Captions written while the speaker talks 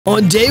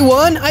On day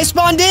 1, I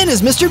spawned in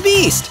as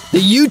MrBeast,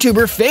 the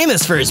YouTuber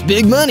famous for his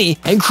big money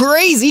and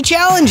crazy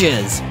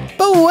challenges.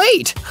 But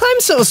wait, I'm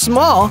so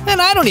small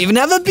and I don't even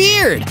have a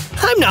beard.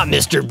 I'm not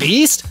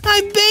MrBeast,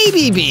 I'm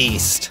Baby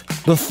Beast.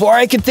 Before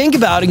I could think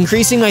about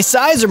increasing my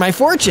size or my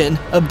fortune,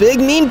 a big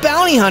mean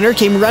bounty hunter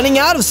came running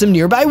out of some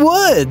nearby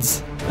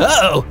woods.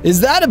 Uh-oh,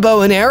 is that a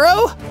bow and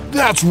arrow?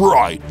 That's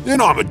right,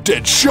 and I'm a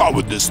dead shot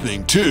with this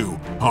thing too.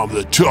 I'm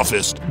the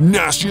toughest,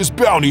 nastiest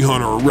bounty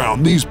hunter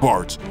around these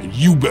parts, and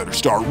you better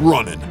start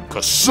running,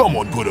 cause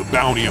someone put a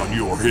bounty on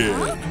your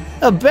head.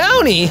 A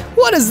bounty?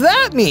 What does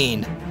that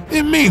mean?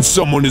 It means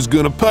someone is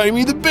gonna pay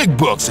me the big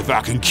bucks if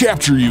I can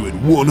capture you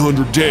in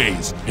 100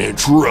 days. And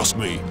trust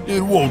me,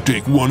 it won't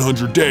take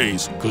 100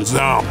 days, cause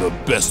I'm the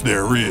best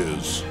there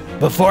is.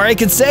 Before I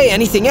could say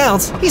anything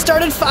else, he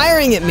started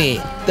firing at me.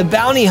 The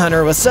bounty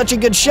hunter was such a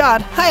good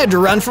shot, I had to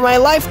run for my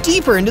life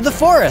deeper into the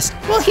forest.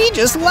 Well, he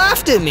just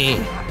laughed at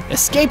me.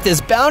 Escape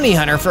this bounty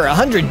hunter for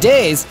 100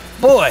 days?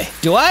 Boy,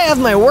 do I have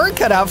my work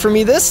cut out for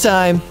me this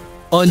time.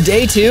 On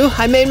day 2,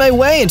 I made my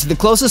way into the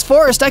closest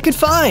forest I could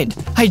find.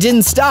 I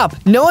didn't stop,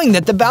 knowing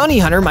that the bounty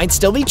hunter might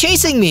still be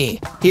chasing me.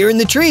 Here in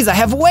the trees, I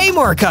have way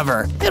more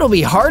cover. It'll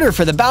be harder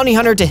for the bounty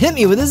hunter to hit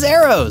me with his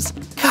arrows.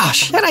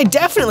 Gosh, and I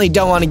definitely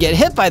don't want to get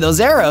hit by those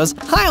arrows.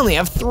 I only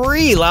have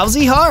 3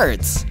 lousy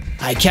hearts.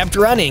 I kept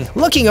running,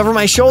 looking over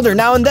my shoulder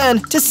now and then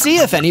to see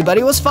if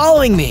anybody was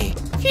following me.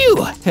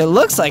 Phew, it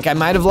looks like I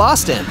might have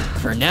lost him.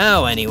 For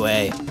now,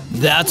 anyway.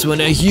 That's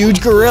when a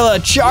huge gorilla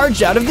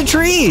charged out of the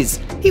trees.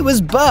 He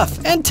was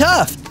buff and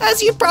tough,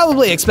 as you'd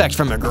probably expect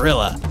from a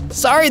gorilla.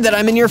 Sorry that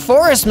I'm in your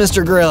forest,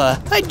 Mr.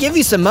 Gorilla. I'd give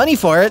you some money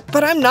for it,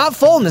 but I'm not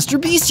full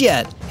MrBeast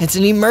yet. It's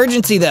an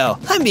emergency though.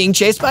 I'm being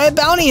chased by a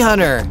bounty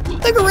hunter.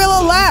 The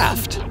gorilla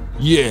laughed.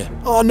 Yeah,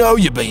 I know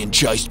you're being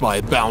chased by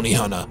a bounty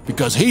hunter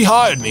because he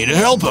hired me to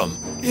help him.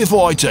 If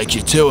I take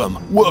you to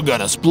him, we're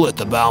gonna split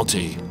the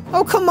bounty.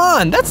 Oh, come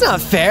on, that's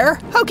not fair.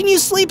 How can you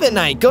sleep at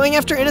night going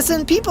after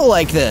innocent people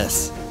like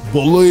this?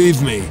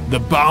 Believe me, the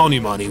bounty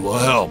money will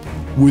help.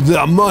 With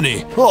that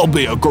money, I'll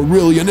be a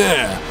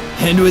gorillionaire.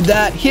 And with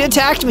that, he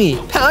attacked me,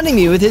 pounding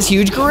me with his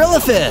huge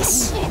gorilla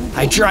fists.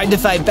 I tried to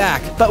fight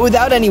back, but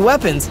without any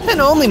weapons and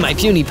only my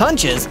puny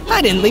punches,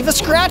 I didn't leave a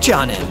scratch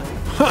on him.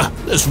 Huh,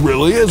 this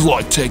really is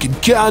like taking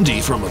candy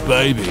from a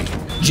baby.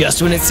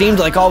 Just when it seemed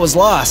like all was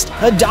lost,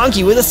 a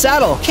donkey with a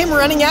saddle came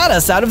running at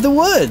us out of the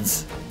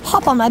woods.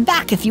 Hop on my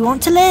back if you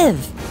want to live.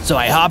 So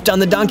I hopped on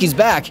the donkey's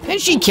back, and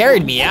she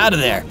carried me out of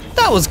there.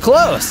 That was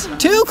close.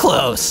 Too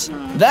close.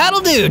 That'll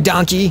do,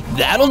 donkey.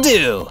 That'll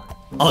do.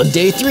 On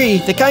day 3,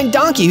 the kind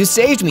donkey who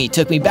saved me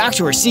took me back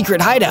to her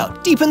secret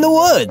hideout, deep in the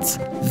woods.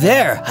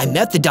 There, I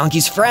met the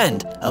donkey's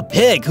friend, a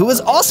pig who was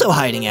also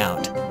hiding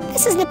out.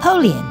 This is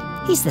Napoleon.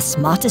 He's the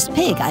smartest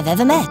pig I've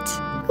ever met.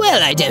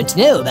 Well, I don't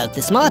know about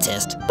the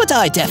smartest, but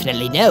I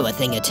definitely know a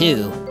thing or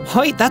two.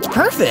 Wait, that's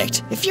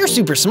perfect. If you're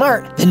super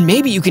smart, then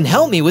maybe you can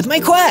help me with my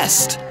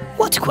quest.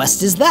 What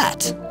quest is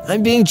that?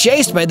 I'm being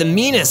chased by the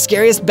meanest,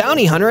 scariest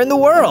bounty hunter in the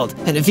world,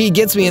 and if he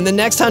gets me in the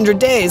next 100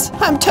 days,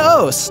 I'm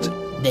toast.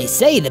 They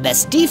say the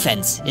best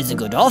defense is a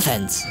good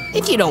offense.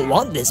 If you don't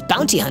want this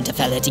bounty hunter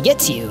fella to get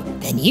to you,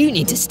 then you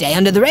need to stay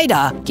under the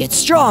radar, get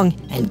strong,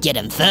 and get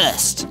him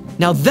first.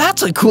 Now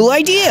that's a cool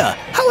idea.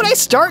 How would I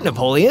start,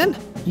 Napoleon?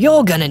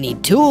 You're gonna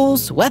need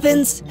tools,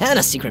 weapons, and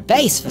a secret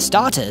base for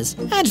starters,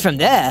 and from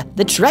there,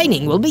 the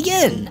training will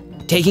begin.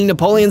 Taking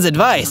Napoleon's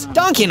advice,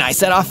 Donkey and I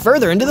set off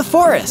further into the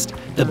forest.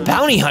 The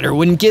bounty hunter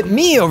wouldn't get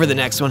me over the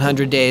next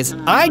 100 days,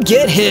 I'd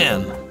get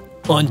him.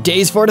 On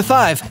days 4 to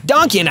 5,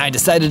 Donkey and I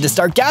decided to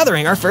start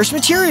gathering our first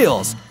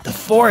materials. The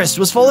forest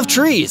was full of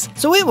trees,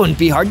 so it wouldn't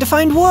be hard to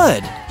find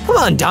wood. Come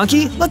on,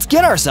 Donkey, let's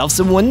get ourselves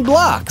some wooden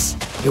blocks.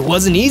 It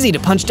wasn't easy to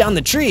punch down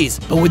the trees,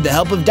 but with the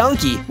help of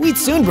Donkey, we'd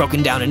soon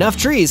broken down enough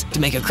trees to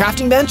make a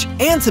crafting bench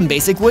and some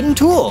basic wooden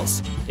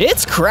tools.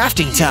 It's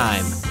crafting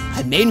time.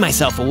 I made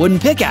myself a wooden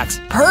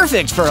pickaxe,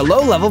 perfect for a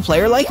low-level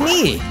player like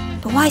me.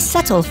 But why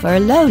settle for a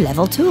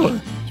low-level tool?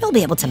 You'll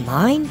be able to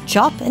mine,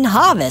 chop, and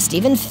harvest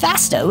even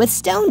faster with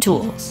stone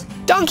tools.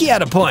 Donkey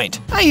had a point.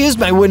 I used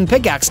my wooden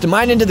pickaxe to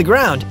mine into the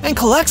ground and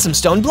collect some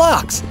stone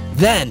blocks.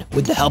 Then,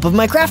 with the help of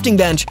my crafting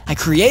bench, I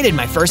created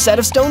my first set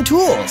of stone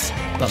tools.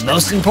 But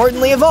most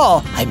importantly of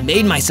all, I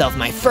made myself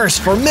my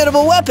first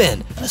formidable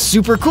weapon, a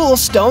super cool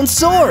stone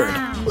sword.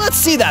 Let's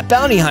see that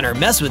bounty hunter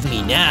mess with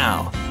me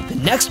now. The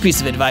next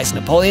piece of advice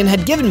Napoleon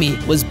had given me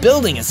was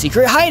building a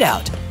secret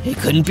hideout. It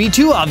couldn't be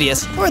too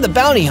obvious, or the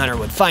bounty hunter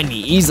would find me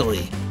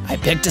easily. I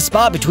picked a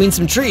spot between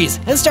some trees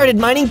and started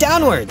mining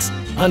downwards.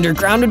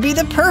 Underground would be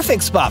the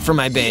perfect spot for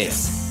my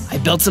base. I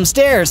built some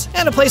stairs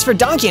and a place for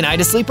Donkey and I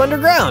to sleep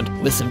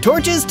underground, with some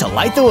torches to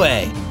light the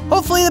way.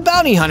 Hopefully the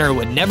bounty hunter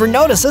would never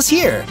notice us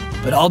here.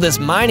 But all this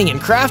mining and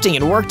crafting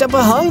had worked up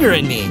a hunger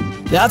in me.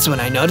 That's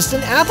when I noticed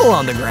an apple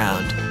on the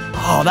ground.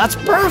 Oh, that's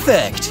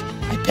perfect!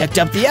 I picked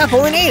up the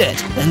apple and ate it,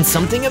 then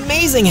something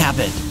amazing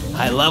happened.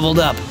 I leveled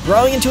up,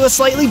 growing into a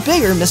slightly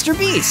bigger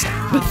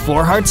MrBeast, with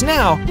 4 hearts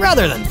now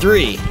rather than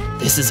 3.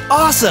 This is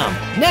awesome!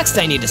 Next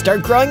I need to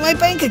start growing my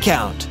bank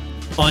account.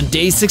 On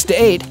days 6 to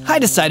 8, I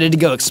decided to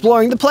go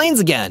exploring the plains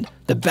again.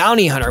 The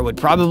bounty hunter would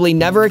probably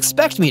never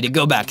expect me to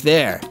go back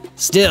there.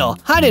 Still,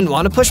 I didn't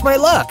want to push my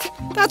luck.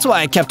 That's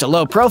why I kept a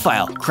low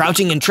profile,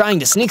 crouching and trying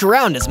to sneak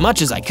around as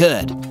much as I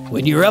could.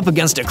 When you're up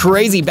against a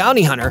crazy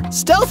bounty hunter,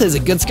 stealth is a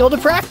good skill to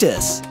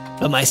practice.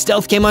 But my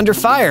stealth came under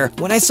fire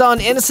when I saw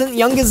an innocent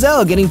young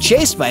gazelle getting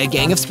chased by a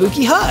gang of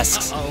spooky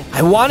husks.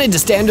 I wanted to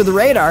stay under the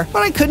radar,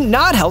 but I could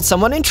not help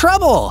someone in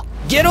trouble.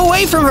 Get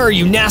away from her,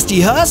 you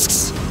nasty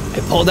husks! I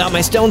pulled out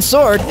my stone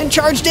sword and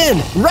charged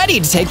in, ready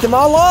to take them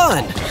all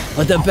on.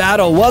 But the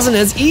battle wasn't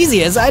as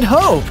easy as I'd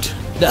hoped.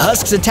 The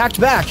husks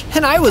attacked back,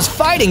 and I was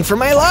fighting for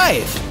my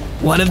life.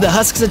 One of the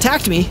husks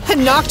attacked me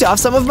and knocked off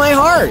some of my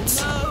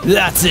hearts.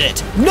 That's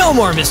it, no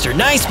more Mr.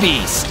 Nice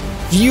Beast.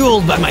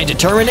 Fueled by my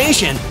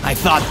determination, I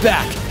fought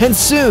back, and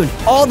soon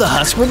all the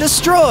husks were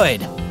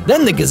destroyed.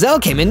 Then the gazelle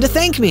came in to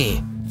thank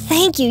me.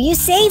 Thank you, you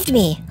saved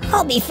me.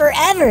 I'll be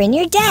forever in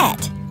your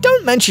debt.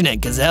 Don't mention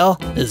it, Gazelle.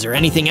 Is there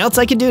anything else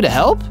I could do to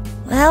help?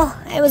 Well,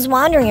 I was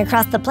wandering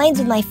across the plains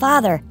with my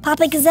father,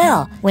 Papa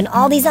Gazelle, when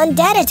all these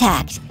undead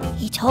attacked.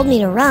 He told me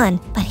to run,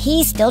 but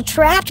he's still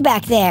trapped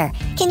back there.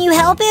 Can you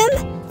help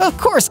him? Of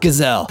course,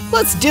 Gazelle.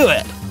 Let's do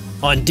it.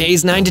 On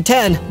days 9 to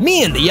 10,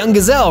 me and the young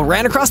gazelle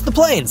ran across the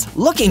plains,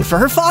 looking for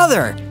her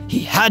father.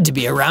 He had to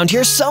be around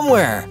here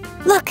somewhere.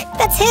 Look,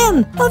 that's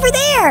him, over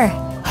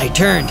there. I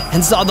turned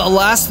and saw the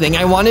last thing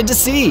I wanted to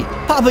see,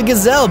 Papa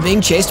Gazelle being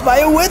chased by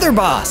a wither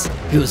boss,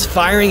 who was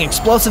firing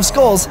explosive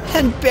skulls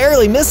and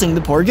barely missing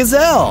the poor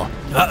gazelle.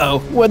 Uh-oh,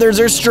 withers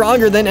are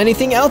stronger than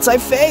anything else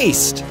I've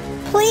faced.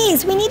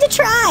 Please, we need to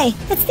try.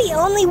 It's the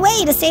only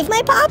way to save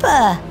my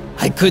papa.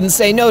 I couldn't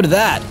say no to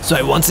that, so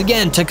I once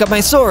again took up my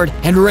sword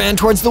and ran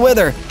towards the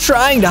wither,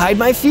 trying to hide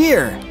my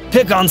fear.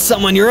 Pick on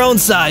someone your own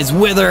size,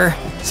 wither.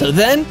 So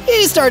then,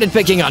 he started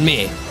picking on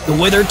me. The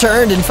wither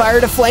turned and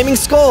fired a flaming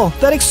skull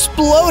that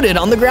exploded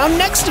on the ground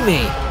next to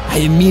me. I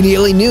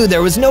immediately knew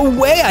there was no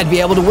way I'd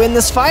be able to win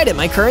this fight at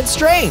my current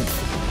strength.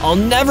 I'll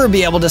never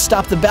be able to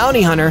stop the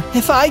bounty hunter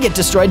if I get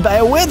destroyed by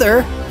a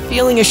wither.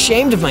 Feeling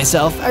ashamed of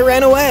myself, I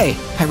ran away.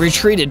 I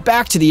retreated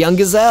back to the young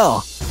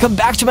gazelle. Come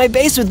back to my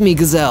base with me,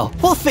 Gazelle.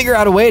 We'll figure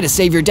out a way to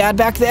save your dad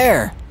back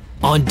there.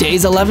 On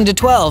days 11 to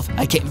 12,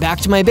 I came back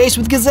to my base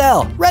with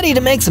Gazelle, ready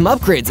to make some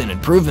upgrades and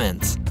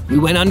improvements. We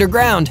went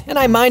underground, and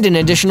I mined an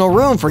additional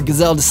room for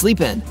Gazelle to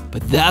sleep in.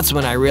 But that's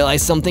when I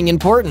realized something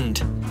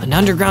important. An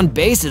underground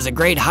base is a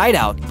great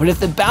hideout, but if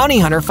the bounty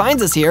hunter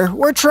finds us here,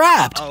 we're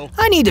trapped.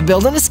 I need to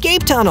build an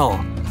escape tunnel.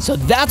 So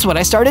that's what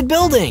I started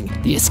building.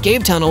 The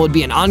escape tunnel would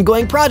be an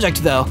ongoing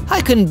project though.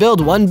 I couldn't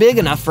build one big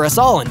enough for us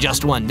all in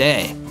just one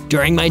day.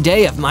 During my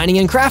day of mining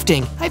and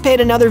crafting, I paid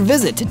another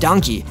visit to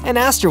Donkey and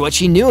asked her what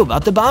she knew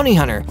about the bounty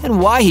hunter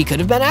and why he could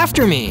have been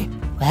after me.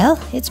 Well,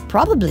 it's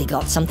probably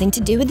got something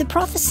to do with the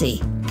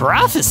prophecy.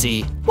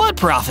 Prophecy? What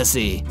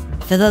prophecy?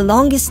 For the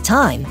longest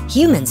time,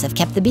 humans have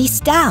kept the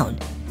beasts down.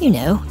 You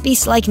know,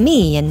 beasts like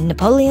me and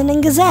Napoleon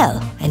and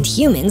Gazelle, and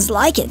humans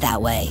like it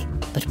that way.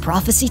 But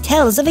prophecy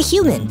tells of a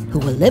human who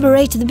will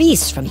liberate the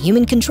beasts from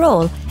human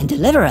control and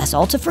deliver us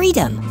all to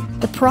freedom.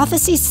 The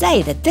prophecies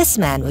say that this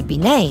man would be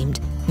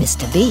named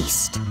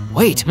MrBeast.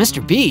 Wait,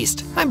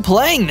 MrBeast? I'm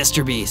playing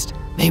MrBeast.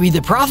 Maybe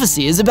the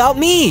prophecy is about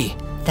me.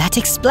 That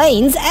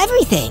explains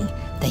everything.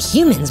 The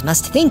humans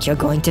must think you're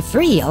going to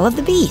free all of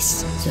the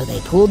beasts, so they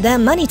pooled their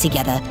money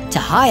together to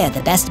hire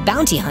the best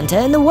bounty hunter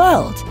in the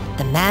world,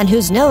 the man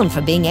who's known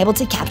for being able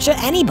to capture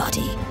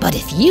anybody. But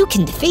if you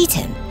can defeat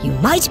him, you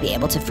might be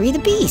able to free the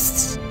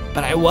beasts.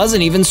 But I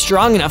wasn't even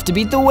strong enough to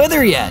beat the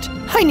wither yet.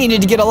 I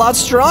needed to get a lot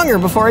stronger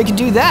before I could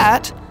do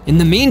that. In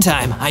the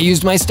meantime, I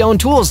used my stone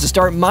tools to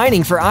start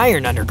mining for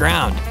iron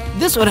underground.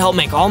 This would help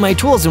make all my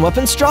tools and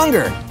weapons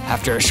stronger.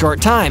 After a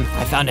short time,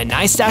 I found a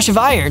nice stash of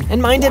iron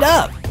and mined it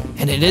up.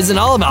 And it isn't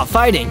all about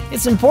fighting,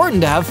 it's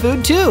important to have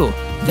food too.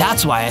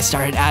 That's why I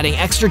started adding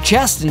extra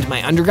chests into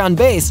my underground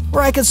base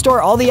where I could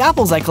store all the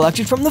apples I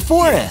collected from the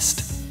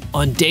forest.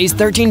 On days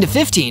 13 to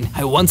 15,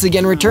 I once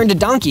again returned to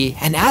Donkey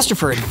and asked her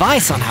for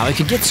advice on how I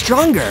could get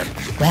stronger.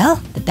 Well,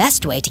 the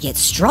best way to get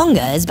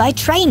stronger is by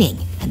training.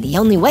 And the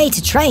only way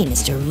to train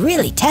is to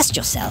really test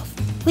yourself.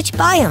 Which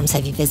biomes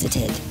have you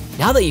visited?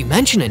 Now that you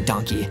mention it,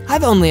 Donkey,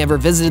 I've only ever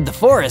visited the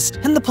forest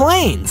and the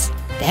plains.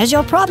 There's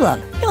your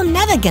problem. You're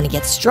never gonna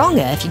get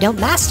stronger if you don't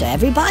master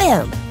every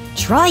biome.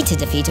 Try to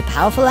defeat a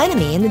powerful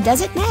enemy in the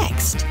desert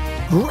next.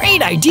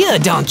 Great idea,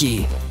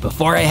 Donkey!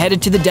 Before I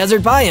headed to the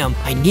desert biome,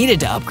 I needed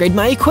to upgrade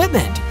my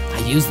equipment. I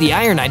used the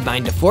iron I'd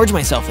mined to forge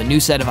myself a new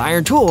set of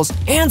iron tools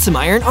and some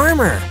iron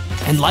armor.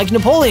 And like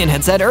Napoleon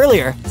had said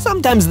earlier,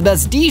 sometimes the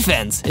best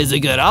defense is a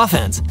good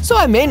offense, so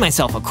I made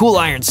myself a cool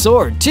iron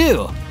sword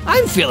too.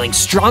 I'm feeling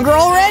stronger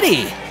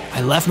already!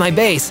 I left my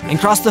base and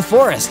crossed the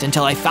forest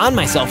until I found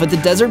myself at the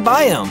desert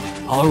biome.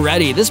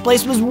 Already, this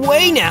place was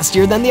way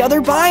nastier than the other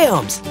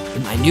biomes.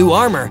 In my new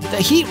armor, the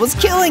heat was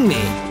killing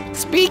me.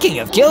 Speaking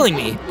of killing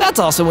me, that's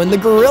also when the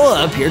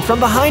gorilla appeared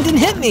from behind and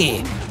hit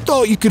me.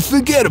 Thought you could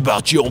forget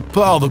about your old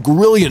pal the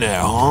gorilla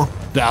now, huh?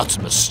 That's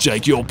a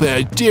mistake you'll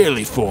pay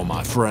dearly for,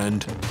 my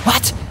friend.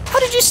 What? How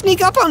did you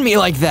sneak up on me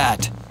like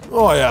that?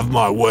 I have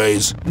my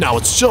ways. Now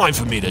it's time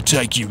for me to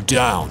take you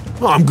down.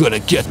 I'm gonna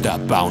get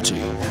that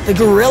bounty. The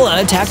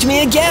gorilla attacked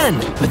me again,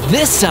 but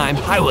this time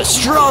I was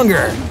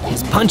stronger.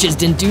 His punches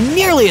didn't do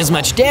nearly as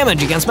much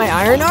damage against my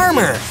iron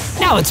armor.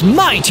 Now it's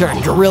my turn,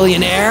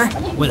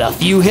 Gorillionaire. With a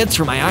few hits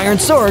from my iron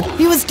sword,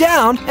 he was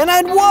down and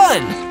I'd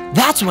won.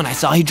 That's when I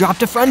saw he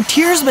dropped a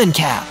frontiersman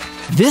cap.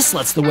 This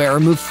lets the wearer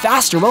move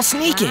faster while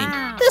sneaking.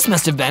 This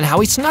must have been how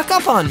he snuck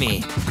up on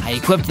me. I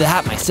equipped the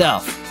hat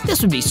myself.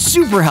 This would be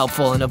super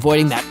helpful in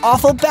avoiding that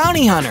awful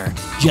bounty hunter.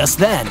 Just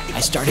then, I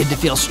started to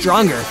feel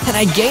stronger and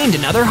I gained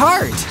another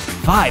heart.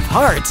 5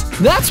 hearts?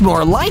 That's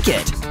more like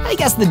it. I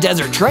guess the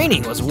desert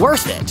training was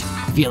worth it.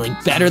 Feeling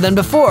better than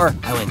before,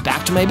 I went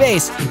back to my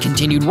base and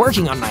continued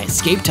working on my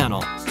escape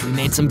tunnel. We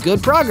made some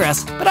good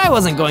progress, but I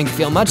wasn't going to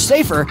feel much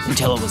safer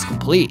until it was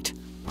complete.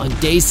 On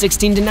days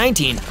 16 to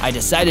 19, I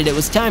decided it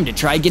was time to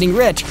try getting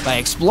rich by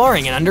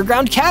exploring an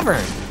underground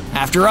cavern.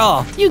 After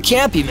all, you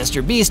can't be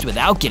MrBeast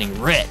without getting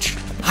rich.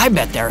 I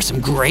bet there are some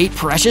great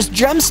precious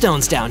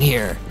gemstones down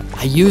here.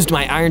 I used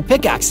my iron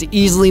pickaxe to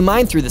easily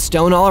mine through the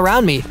stone all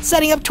around me,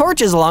 setting up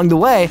torches along the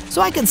way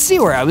so I could see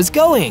where I was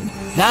going.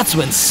 That's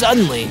when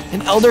suddenly,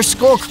 an elder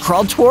skulk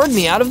crawled toward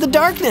me out of the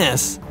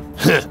darkness.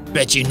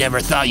 Bet you never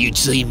thought you'd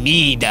see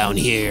me down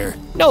here.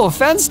 No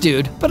offense,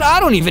 dude, but I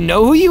don't even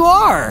know who you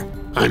are.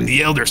 I'm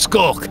the Elder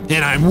Skulk,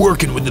 and I'm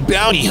working with the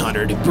bounty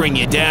hunter to bring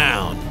you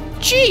down.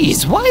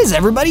 Jeez, why is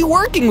everybody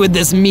working with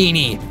this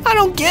meanie? I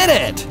don't get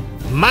it.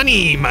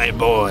 Money, my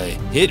boy.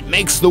 It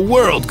makes the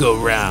world go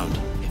round.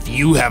 If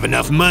you have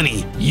enough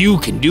money, you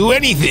can do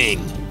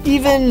anything.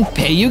 Even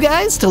pay you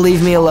guys to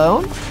leave me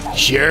alone?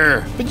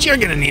 Sure, but you're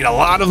gonna need a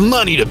lot of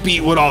money to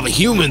beat what all the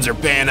humans are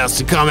paying us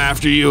to come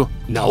after you.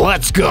 Now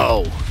let's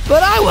go.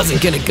 But I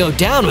wasn't gonna go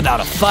down without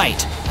a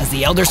fight. As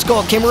the Elder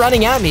Skulk came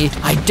running at me,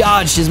 I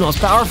dodged his most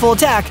powerful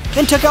attack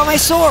and took out my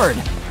sword.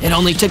 It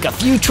only took a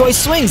few choice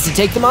swings to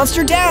take the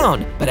monster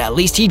down, but at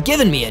least he'd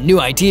given me a new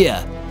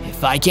idea.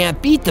 If I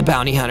can't beat the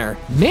bounty hunter,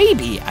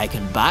 maybe I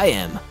can buy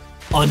him.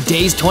 On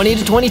days 20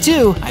 to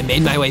 22, I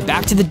made my way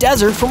back to the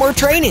desert for more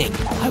training.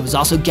 I was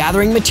also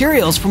gathering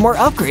materials for more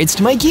upgrades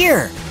to my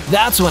gear.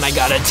 That's when I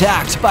got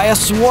attacked by a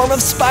swarm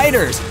of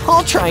spiders,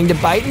 all trying to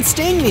bite and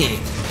sting me.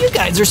 You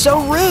guys are so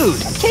rude.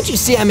 Can't you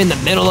see I'm in the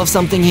middle of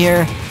something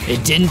here?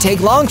 It didn't take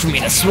long for me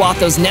to swat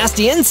those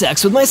nasty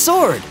insects with my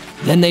sword.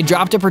 Then they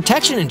dropped a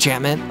protection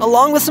enchantment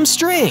along with some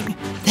string.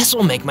 This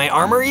will make my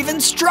armor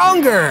even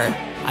stronger.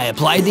 I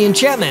applied the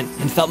enchantment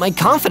and felt my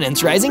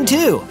confidence rising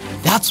too.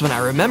 That's when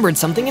I remembered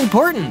something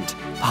important.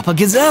 Papa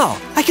Gazelle,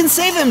 I can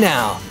save him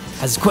now.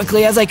 As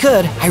quickly as I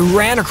could, I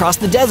ran across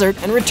the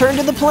desert and returned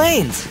to the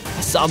plains.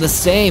 I saw the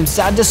same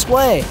sad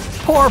display.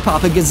 Poor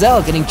Papa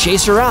Gazelle getting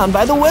chased around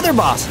by the Wither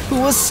Boss, who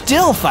was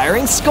still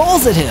firing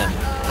skulls at him.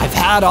 I've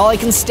had all I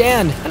can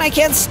stand, and I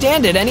can't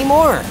stand it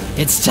anymore.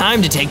 It's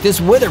time to take this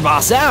Wither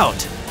Boss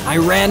out. I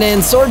ran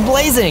in, sword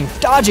blazing,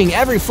 dodging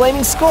every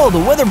flaming skull the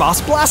Wither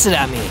Boss blasted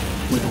at me.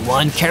 With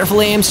one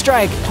carefully aimed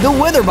strike, the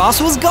Wither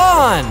Boss was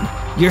gone.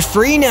 You're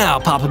free now,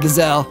 Papa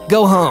Gazelle.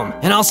 Go home,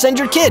 and I'll send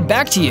your kid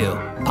back to you.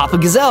 Papa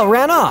Gazelle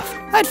ran off.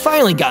 I'd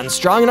finally gotten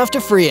strong enough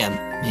to free him.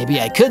 Maybe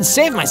I could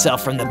save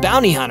myself from the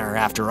bounty hunter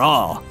after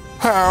all.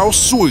 How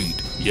sweet.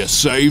 You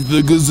saved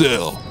the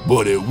gazelle,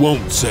 but it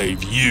won't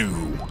save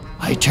you.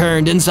 I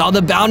turned and saw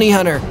the bounty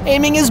hunter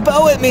aiming his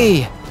bow at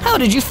me. How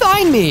did you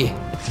find me?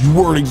 You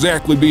weren't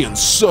exactly being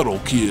subtle,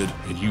 kid,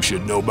 and you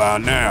should know by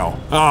now,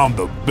 I'm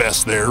the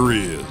best there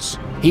is.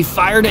 He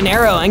fired an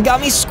arrow and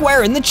got me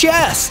square in the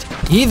chest.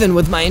 Even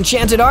with my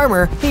enchanted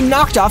armor, he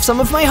knocked off some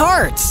of my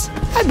hearts.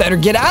 I better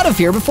get out of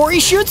here before he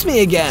shoots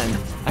me again.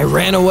 I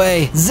ran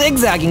away,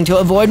 zigzagging to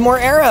avoid more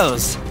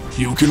arrows.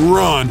 You can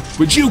run,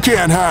 but you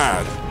can't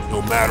hide.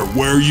 No matter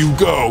where you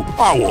go,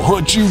 I will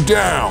hunt you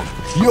down.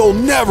 You'll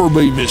never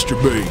be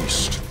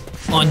MrBeast.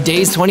 On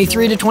days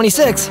 23 to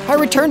 26, I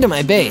returned to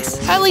my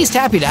base, at least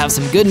happy to have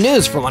some good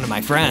news for one of my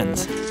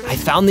friends. I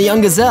found the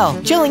young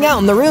gazelle chilling out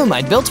in the room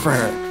I'd built for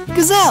her.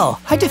 Gazelle,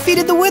 I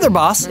defeated the Wither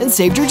Boss and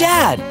saved your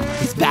dad.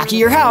 He's back at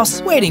your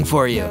house waiting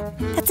for you.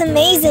 That's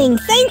amazing,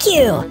 thank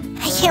you!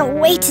 I can't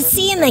wait to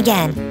see him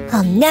again.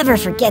 I'll never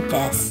forget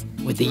this.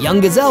 With the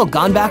young gazelle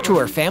gone back to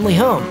her family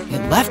home,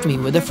 it left me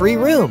with a free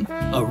room.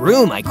 A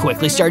room I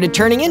quickly started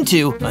turning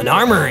into an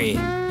armory.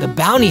 The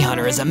bounty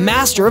hunter is a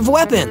master of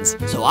weapons,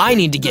 so I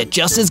need to get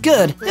just as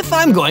good if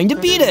I'm going to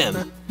beat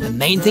him. The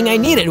main thing I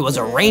needed was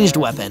a ranged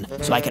weapon,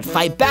 so I could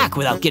fight back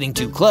without getting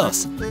too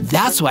close.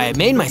 That's why I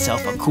made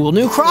myself a cool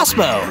new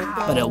crossbow.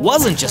 But it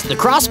wasn't just the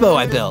crossbow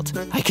I built.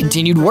 I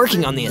continued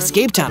working on the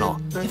escape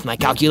tunnel. If my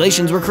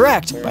calculations were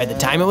correct, by the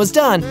time it was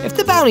done, if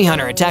the bounty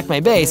hunter attacked my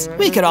base,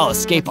 we could all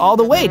escape all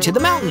the way to the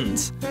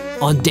mountains.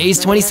 On days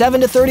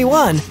 27 to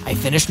 31, I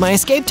finished my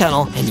escape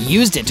tunnel and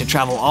used it to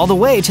travel all the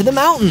way to the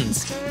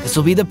mountains. This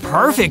will be the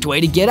perfect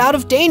way to get out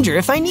of danger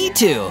if I need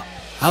to.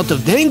 Out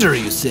of danger,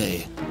 you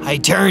say? I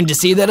turned to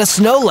see that a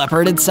snow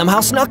leopard had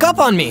somehow snuck up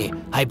on me.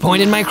 I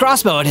pointed my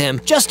crossbow at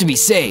him just to be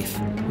safe.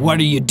 What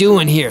are you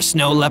doing here,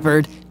 snow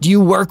leopard? Do you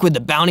work with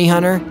the bounty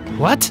hunter?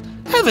 What?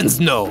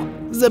 Heavens no!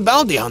 The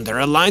bounty hunter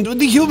aligned with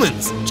the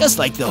humans, just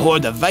like the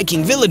horde of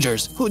Viking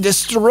villagers who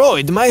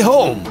destroyed my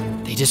home.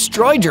 They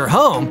destroyed your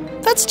home?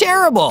 That's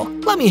terrible.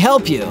 Let me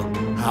help you.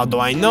 How do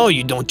I know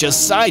you don't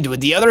just side with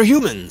the other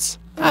humans?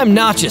 I'm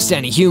not just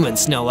any human,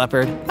 Snow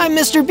Leopard. I'm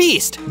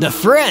MrBeast, the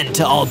friend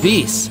to all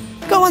beasts.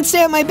 Go and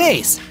stay at my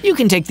base. You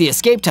can take the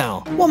escape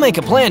tunnel. We'll make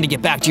a plan to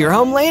get back to your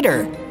home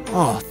later.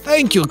 Oh,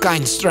 thank you,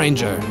 kind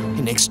stranger.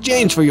 In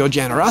exchange for your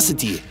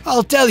generosity,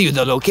 I'll tell you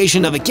the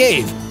location of a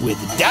cave with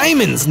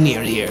diamonds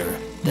near here.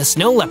 The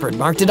Snow Leopard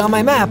marked it on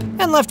my map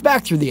and left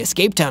back through the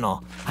escape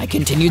tunnel. I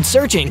continued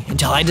searching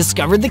until I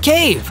discovered the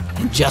cave.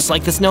 And just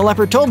like the Snow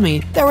Leopard told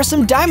me, there were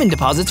some diamond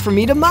deposits for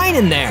me to mine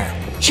in there.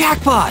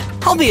 Jackpot!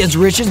 I'll be as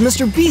rich as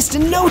MrBeast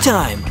in no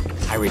time.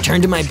 I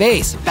returned to my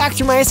base, back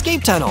through my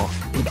escape tunnel.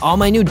 With all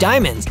my new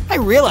diamonds, I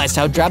realized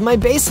how drab my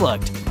base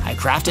looked. I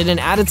crafted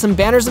and added some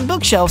banners and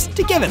bookshelves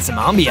to give it some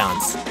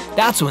ambiance.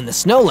 That's when the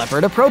Snow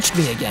Leopard approached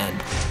me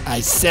again. I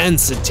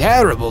sense a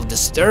terrible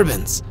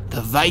disturbance.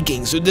 The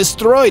Vikings who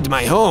destroyed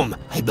my home.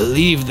 I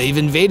believe they've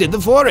invaded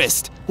the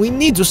forest. We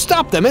need to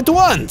stop them at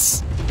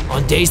once.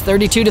 On days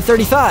 32 to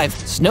 35,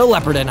 Snow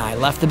Leopard and I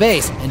left the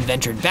base and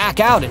ventured back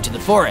out into the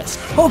forest,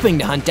 hoping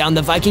to hunt down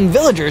the Viking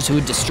villagers who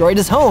had destroyed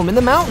his home in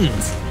the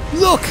mountains.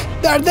 Look,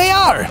 there they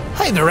are.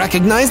 I'd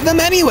recognize them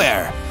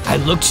anywhere. I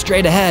looked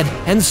straight ahead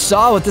and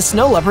saw what the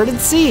Snow Leopard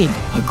had seen.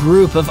 A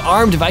group of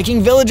armed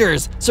Viking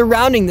villagers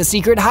surrounding the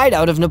secret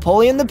hideout of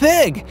Napoleon the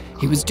Pig.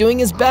 He was doing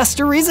his best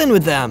to reason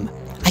with them.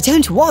 I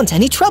don't want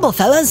any trouble,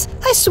 fellas.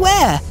 I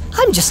swear.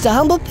 I'm just a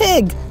humble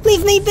pig.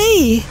 Leave me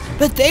be.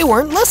 But they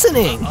weren't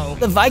listening.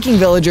 The Viking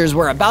villagers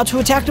were about to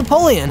attack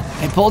Napoleon.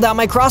 I pulled out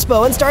my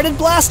crossbow and started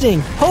blasting,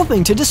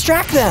 hoping to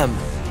distract them.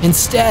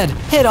 Instead,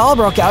 it all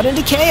broke out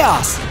into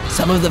chaos.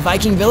 Some of the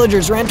Viking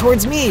villagers ran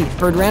towards me.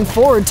 Bird ran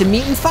forward to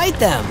meet and fight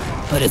them.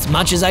 But as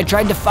much as I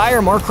tried to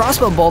fire more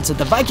crossbow bolts at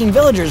the Viking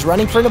villagers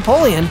running for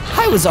Napoleon,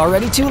 I was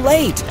already too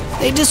late.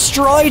 They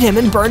destroyed him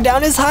and burned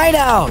down his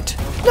hideout.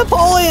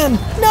 Napoleon,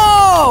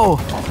 no!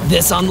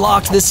 This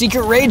unlocked the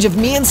secret rage of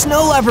me and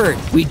Snow Leopard.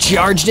 We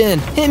charged in,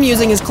 him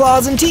using his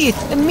claws and teeth,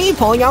 and me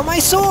pulling out my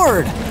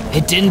sword.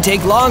 It didn't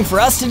take long for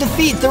us to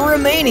defeat the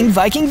remaining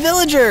Viking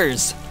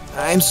villagers.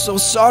 I'm so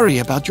sorry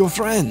about your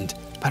friend.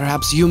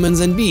 Perhaps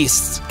humans and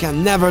beasts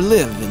can never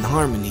live in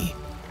harmony.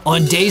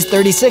 On days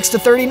 36 to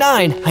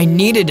 39, I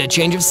needed a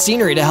change of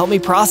scenery to help me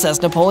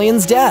process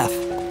Napoleon's death.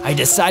 I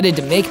decided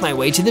to make my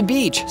way to the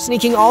beach,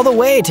 sneaking all the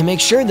way to make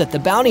sure that the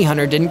bounty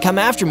hunter didn't come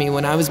after me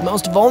when I was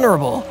most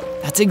vulnerable.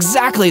 That's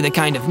exactly the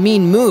kind of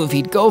mean move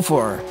he'd go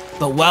for.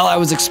 But while I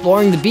was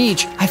exploring the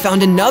beach, I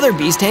found another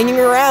beast hanging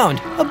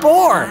around, a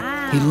boar.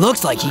 He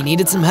looked like he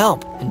needed some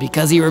help, and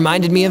because he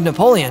reminded me of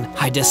Napoleon,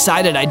 I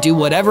decided I'd do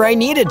whatever I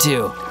needed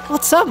to.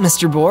 What's up,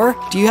 Mr. Boar?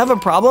 Do you have a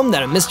problem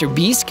that a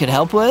MrBeast could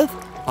help with?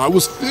 I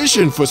was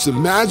fishing for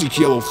some magic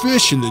yellow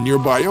fish in the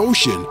nearby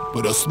ocean,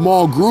 but a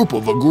small group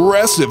of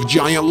aggressive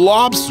giant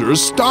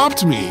lobsters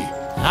stopped me.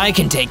 I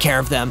can take care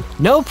of them,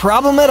 no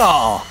problem at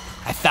all.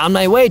 I found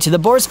my way to the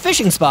boar's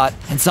fishing spot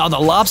and saw the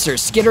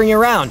lobsters skittering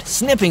around,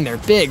 snipping their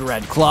big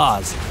red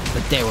claws.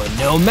 But they were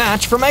no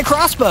match for my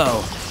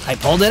crossbow. I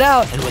pulled it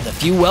out, and with a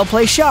few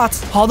well-placed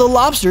shots, all the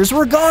lobsters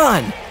were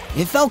gone.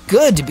 It felt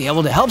good to be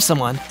able to help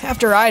someone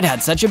after I'd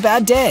had such a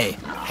bad day.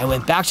 I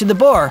went back to the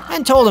boar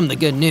and told him the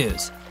good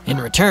news. In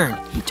return,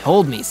 he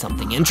told me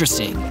something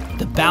interesting.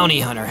 The bounty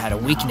hunter had a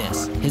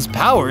weakness. His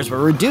powers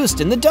were reduced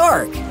in the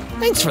dark.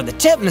 Thanks for the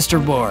tip,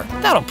 Mr. Boar.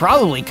 That'll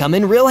probably come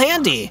in real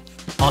handy.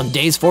 On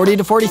days 40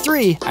 to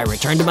 43, I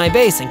returned to my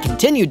base and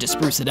continued to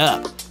spruce it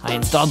up. I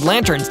installed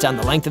lanterns down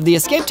the length of the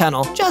escape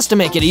tunnel just to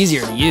make it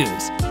easier to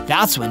use.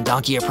 That's when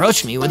Donkey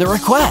approached me with a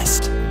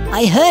request.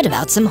 I heard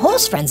about some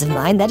horse friends of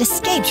mine that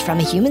escaped from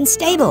a human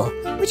stable.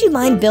 Would you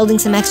mind building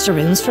some extra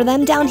rooms for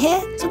them down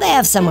here so they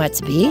have somewhere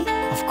to be?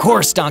 Of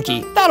course,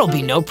 Donkey. That'll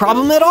be no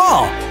problem at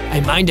all.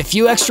 I mined a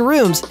few extra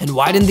rooms and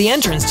widened the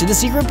entrance to the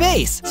secret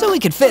base so we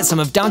could fit some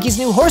of Donkey's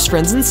new horse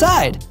friends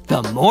inside.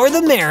 The more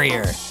the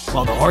merrier.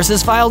 While the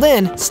horses filed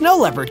in, Snow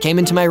Leopard came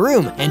into my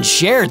room and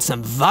shared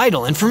some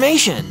vital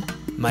information.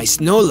 My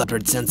Snow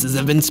Leopard senses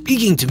have been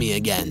speaking to me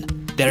again.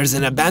 There's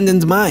an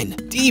abandoned mine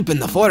deep in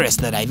the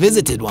forest that I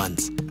visited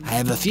once. I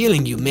have a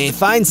feeling you may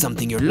find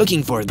something you're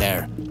looking for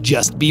there.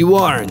 Just be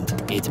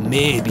warned, it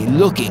may be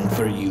looking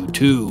for you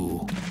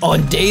too.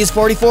 On days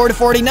 44 to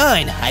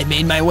 49, I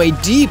made my way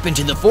deep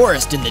into the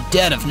forest in the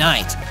dead of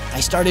night. I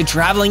started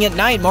traveling at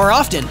night more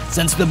often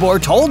since the boar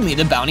told me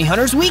the bounty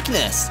hunter's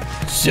weakness.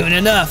 Soon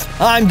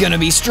enough, I'm gonna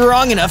be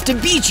strong enough to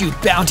beat you,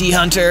 bounty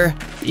hunter.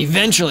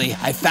 Eventually,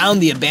 I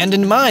found the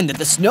abandoned mine that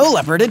the Snow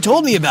Leopard had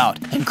told me about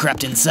and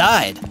crept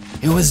inside.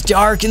 It was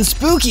dark and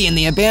spooky in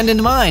the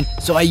abandoned mine,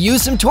 so I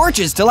used some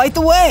torches to light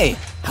the way.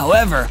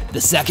 However,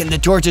 the second the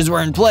torches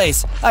were in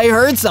place, I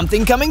heard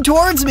something coming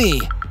towards me.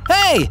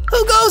 Hey,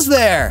 who goes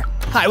there?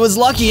 I was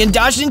lucky and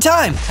dodged in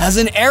time, as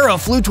an arrow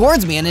flew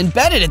towards me and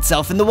embedded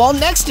itself in the wall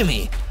next to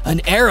me.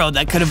 An arrow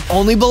that could have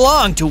only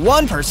belonged to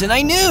one person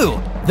I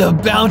knew, the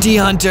bounty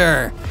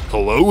hunter.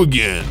 Hello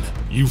again.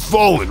 You've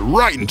fallen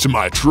right into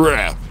my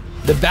trap.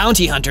 The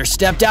bounty hunter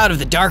stepped out of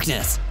the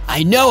darkness.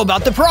 I know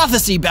about the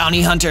prophecy,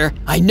 Bounty Hunter.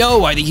 I know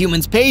why the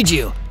humans paid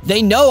you.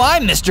 They know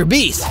I'm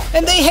MrBeast,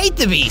 and they hate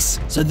the beasts,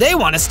 so they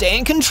want to stay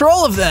in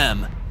control of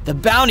them. The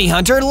Bounty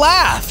Hunter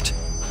laughed.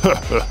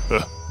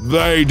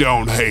 They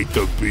don't hate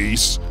the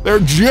beasts. They're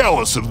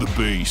jealous of the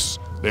beasts.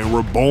 They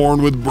were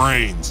born with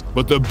brains,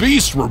 but the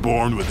beasts were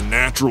born with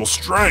natural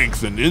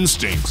strength and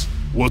instincts.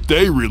 What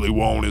they really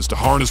want is to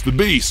harness the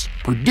beasts,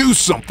 produce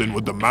something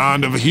with the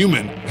mind of a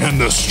human and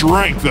the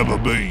strength of a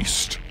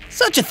beast.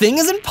 Such a thing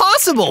is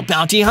impossible,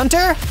 Bounty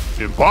Hunter.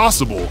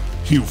 Impossible?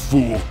 You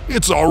fool,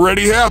 it's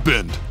already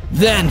happened.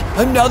 Then,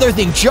 another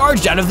thing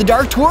charged out of the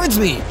dark towards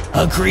me.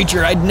 A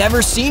creature I'd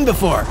never seen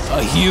before.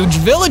 A huge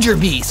villager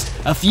beast.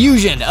 A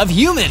fusion of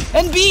human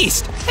and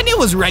beast. And it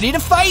was ready to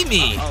fight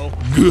me.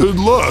 Good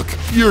luck.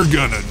 You're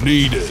gonna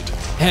need it.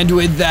 And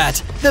with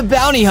that, the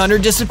Bounty Hunter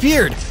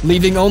disappeared,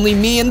 leaving only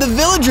me and the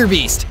villager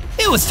beast.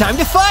 It was time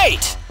to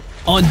fight.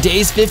 On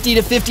days 50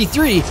 to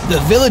 53,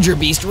 the villager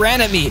beast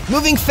ran at me,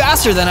 moving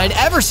faster than I'd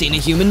ever seen a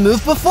human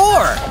move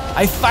before.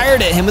 I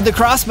fired at him with the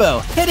crossbow,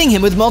 hitting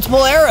him with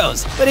multiple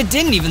arrows, but it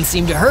didn't even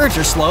seem to hurt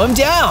or slow him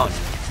down.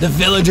 The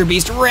villager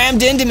beast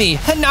rammed into me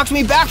and knocked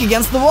me back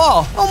against the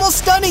wall, almost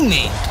stunning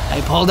me.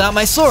 I pulled out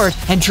my sword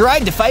and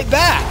tried to fight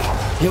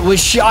back. It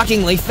was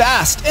shockingly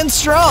fast and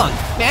strong,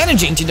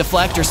 managing to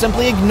deflect or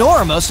simply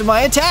ignore most of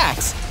my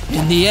attacks.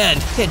 In the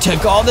end, it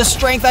took all the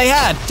strength I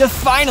had to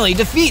finally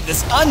defeat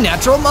this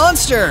unnatural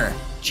monster.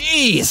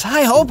 Jeez,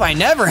 I hope I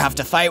never have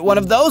to fight one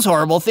of those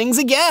horrible things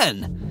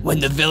again. When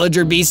the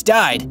villager beast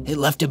died, it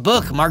left a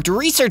book marked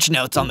research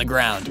notes on the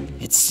ground.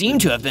 It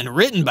seemed to have been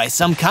written by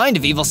some kind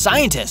of evil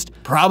scientist,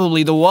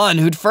 probably the one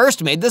who'd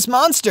first made this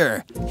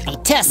monster. The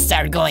tests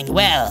are going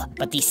well,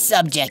 but the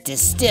subject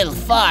is still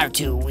far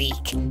too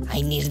weak.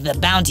 I need the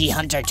bounty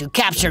hunter to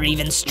capture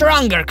even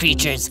stronger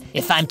creatures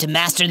if I'm to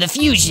master the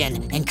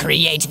fusion and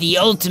create the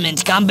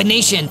ultimate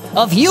combination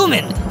of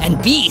human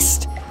and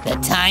beast. The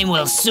time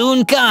will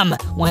soon come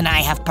when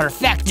I have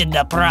perfected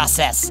the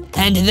process,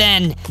 and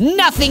then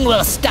nothing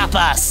will stop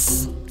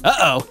us.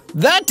 Uh-oh,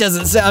 that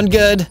doesn't sound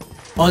good.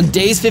 On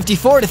days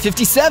 54 to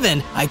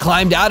 57, I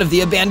climbed out of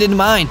the abandoned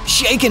mine,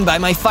 shaken by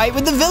my fight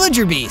with the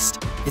villager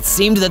beast. It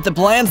seemed that the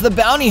plans the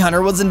bounty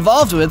hunter was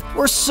involved with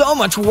were so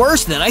much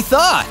worse than I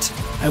thought.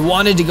 I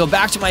wanted to go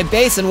back to my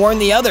base and warn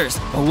the others,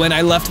 but when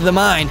I left the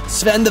mine,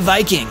 Sven the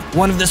Viking,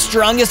 one of the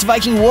strongest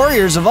Viking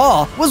warriors of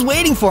all, was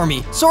waiting for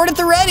me, sword at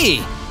the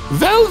ready.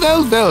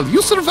 Well,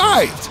 you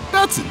survived.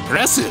 That's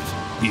impressive.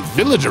 The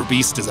villager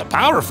beast is a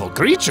powerful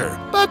creature,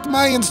 but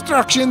my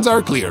instructions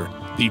are clear.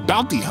 The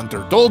bounty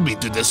hunter told me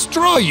to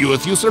destroy you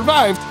if you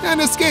survived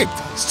and escaped,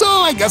 so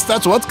I guess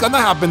that's what's gonna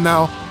happen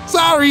now.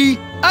 Sorry.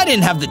 I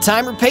didn't have the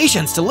time or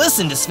patience to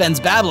listen to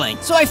Sven's babbling,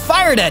 so I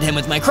fired at him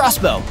with my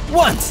crossbow.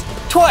 Once,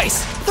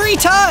 twice, 3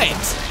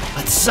 times.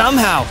 But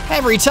somehow,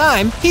 every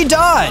time, he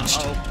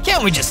dodged.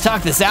 Can't we just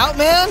talk this out,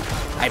 man?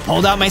 I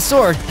pulled out my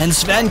sword, and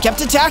Sven kept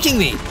attacking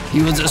me.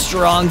 He was a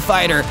strong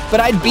fighter,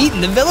 but I'd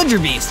beaten the villager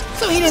beast,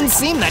 so he didn't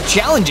seem that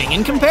challenging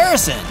in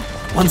comparison.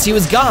 Once he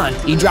was gone,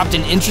 he dropped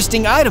an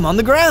interesting item on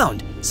the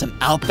ground. Some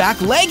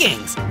Outback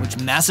leggings, which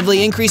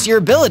massively increase your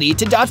ability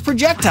to dodge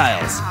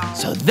projectiles.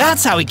 So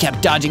that's how he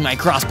kept dodging my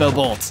crossbow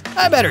bolts.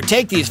 I better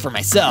take these for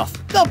myself.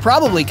 They'll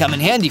probably come in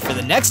handy for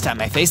the next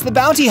time I face the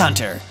bounty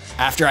hunter.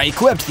 After I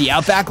equipped the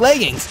Outback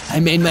leggings, I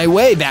made my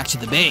way back to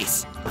the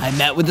base. I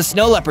met with the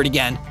snow leopard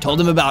again, told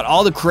him about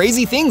all the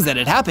crazy things that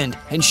had happened,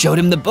 and showed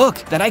him the book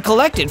that I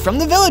collected from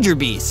the villager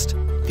beast.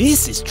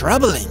 This is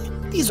troubling.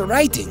 These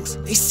writings,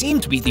 they seem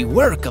to be the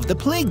work of the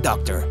Plague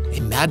Doctor,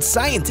 a mad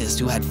scientist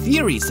who had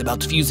theories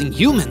about fusing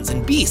humans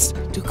and beasts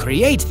to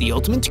create the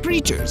ultimate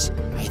creatures.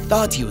 I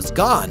thought he was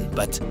gone,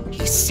 but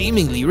he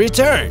seemingly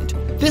returned.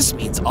 This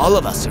means all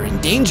of us are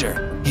in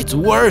danger. It's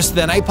worse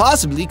than I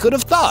possibly could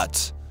have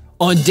thought.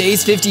 On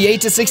days 58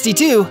 to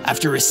 62,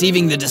 after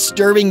receiving the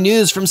disturbing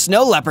news from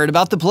Snow Leopard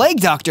about the Plague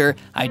Doctor,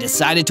 I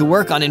decided to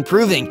work on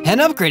improving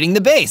and upgrading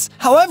the base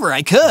however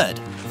I could.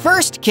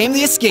 First came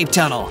the escape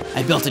tunnel.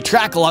 I built a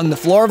track along the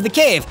floor of the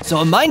cave so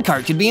a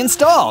minecart could be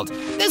installed.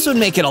 This would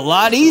make it a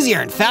lot easier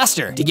and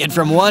faster to get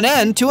from one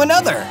end to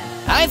another.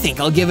 I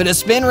think I'll give it a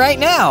spin right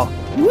now.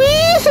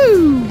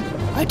 Woohoo!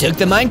 I took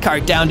the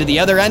minecart down to the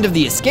other end of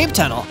the escape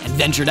tunnel and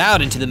ventured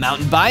out into the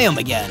mountain biome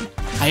again.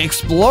 I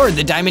explored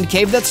the diamond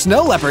cave that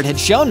Snow Leopard had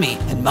shown me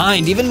and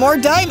mined even more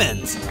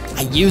diamonds.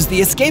 I used the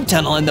escape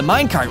tunnel and the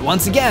minecart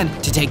once again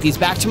to take these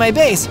back to my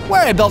base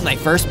where I built my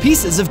first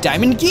pieces of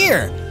diamond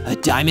gear, a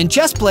diamond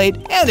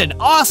chestplate, and an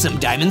awesome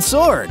diamond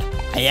sword.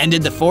 I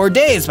ended the 4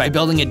 days by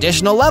building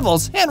additional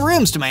levels and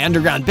rooms to my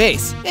underground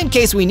base in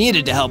case we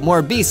needed to help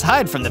more beasts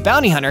hide from the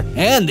bounty hunter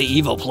and the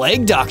evil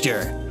Plague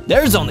Doctor.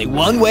 There's only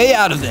one way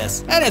out of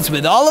this, and it's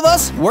with all of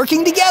us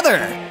working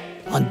together.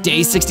 On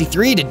day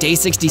 63 to day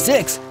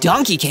 66,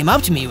 Donkey came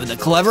up to me with a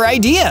clever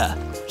idea.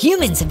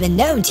 Humans have been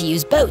known to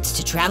use boats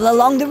to travel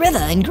along the river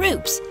in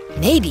groups.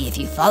 Maybe if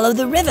you follow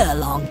the river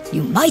along,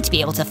 you might be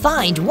able to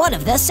find one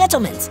of their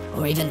settlements,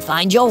 or even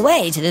find your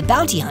way to the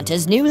bounty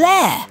hunter's new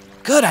lair.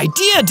 Good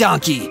idea,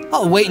 Donkey!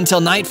 I'll wait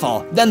until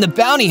nightfall, then the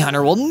bounty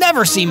hunter will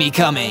never see me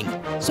coming.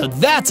 So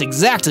that's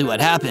exactly what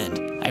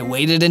happened. I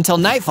waited until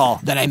nightfall,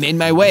 then I made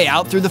my way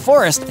out through the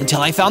forest until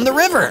I found the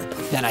river.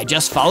 Then I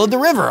just followed the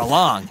river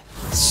along.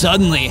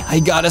 Suddenly, I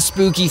got a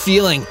spooky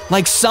feeling,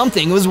 like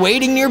something was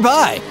waiting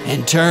nearby,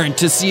 and turned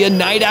to see a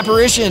night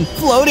apparition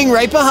floating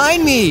right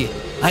behind me.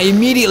 I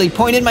immediately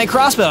pointed my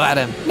crossbow at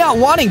him, not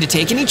wanting to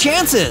take any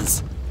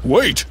chances.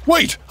 Wait,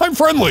 I'm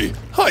friendly.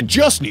 I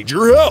just need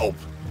your help.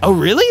 Oh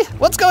really?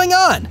 What's going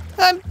on?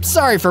 I'm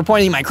sorry for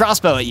pointing my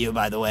crossbow at you,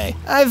 by the way.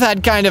 I've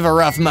had kind of a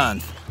rough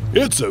month.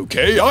 It's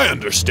okay, I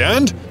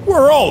understand.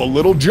 We're all a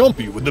little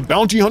jumpy with the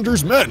bounty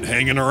hunter's men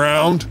hanging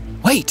around.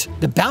 Wait,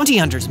 the bounty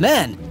hunter's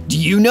men? Do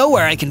you know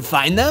where I can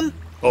find them?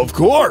 Of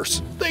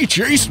course. They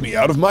chased me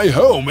out of my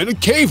home in a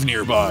cave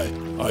nearby.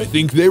 I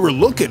think they were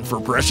looking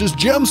for precious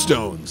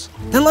gemstones.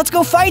 Then let's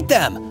go fight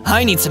them.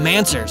 I need some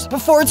answers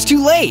before it's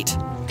too late.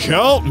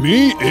 Count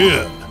me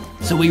in.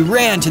 So we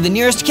ran to the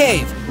nearest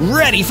cave,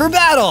 ready for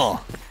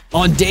battle.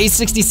 On day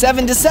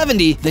 67 to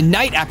 70, the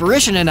night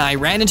apparition and I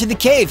ran into the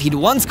cave he'd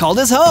once called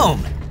his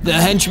home. The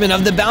henchmen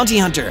of the bounty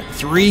hunter,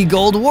 3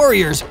 gold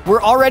warriors,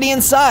 were already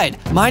inside,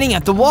 mining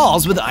at the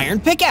walls with iron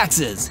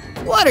pickaxes.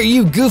 What are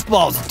you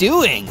goofballs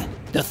doing?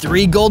 The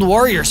 3 gold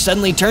warriors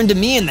suddenly turned to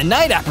me and the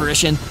night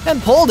apparition and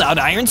pulled out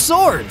iron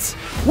swords.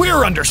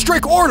 We're under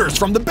strict orders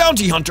from the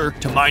bounty hunter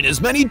to mine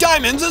as many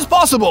diamonds as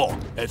possible.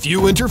 If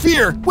you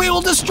interfere, we will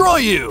destroy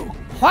you.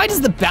 Why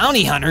does the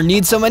bounty hunter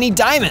need so many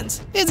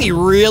diamonds? Is he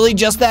really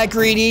just that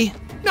greedy?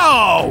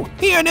 No,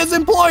 he and his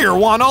employer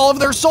want all of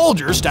their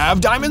soldiers to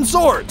have diamond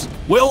swords.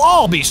 We'll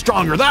all be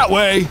stronger that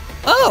way.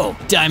 Oh,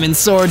 diamond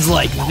swords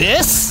like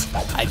this?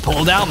 I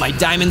pulled out my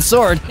diamond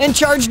sword and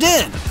charged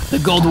in.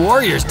 The gold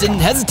warriors didn't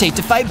hesitate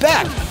to fight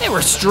back. They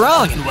were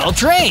strong and well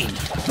trained.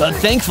 But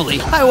thankfully,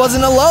 I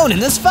wasn't alone in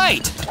this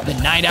fight. The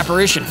night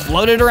apparition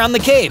floated around the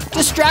cave,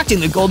 distracting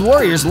the gold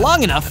warriors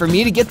long enough for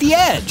me to get the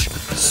edge.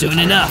 Soon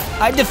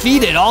enough, I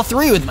defeated all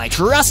 3 with my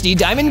trusty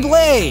diamond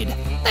blade.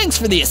 Thanks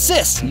for the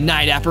assist,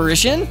 night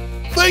apparition.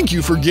 Thank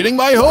you for getting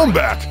my home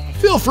back.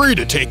 Feel free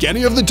to take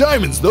any of the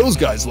diamonds those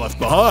guys left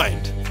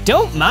behind.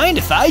 Don't mind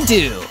if I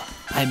do.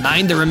 I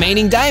mined the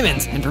remaining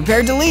diamonds and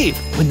prepared to leave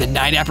when the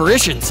night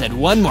apparition said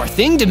one more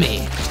thing to me.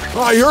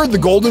 I heard the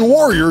Golden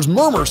Warriors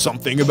murmur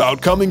something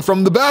about coming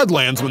from the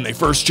Badlands when they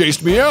first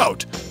chased me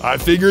out. I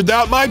figured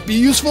that might be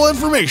useful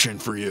information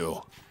for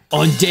you.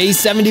 On day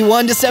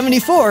 71 to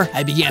 74,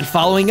 I began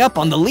following up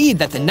on the lead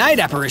that the night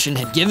apparition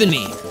had given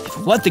me.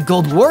 If what the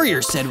Gold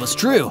Warriors said was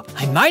true,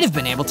 I might have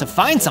been able to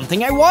find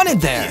something I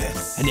wanted there.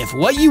 Yes. And if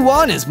what you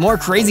want is more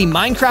crazy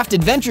Minecraft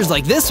adventures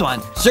like this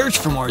one, search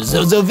for more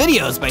Zozo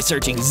videos by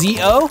searching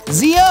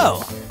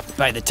ZOZO.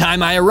 By the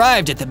time I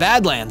arrived at the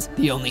Badlands,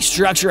 the only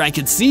structure I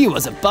could see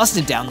was a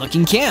busted down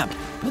looking camp.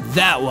 But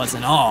that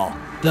wasn't all.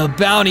 The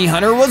bounty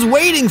hunter was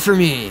waiting for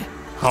me.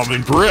 I'm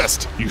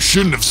impressed. You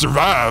shouldn't have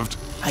survived.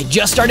 I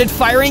just started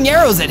firing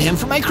arrows at him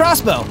from my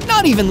crossbow,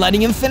 not even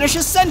letting him finish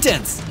his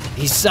sentence.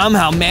 He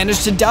somehow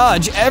managed to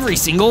dodge every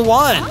single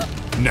one.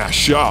 Nice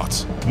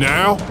shots.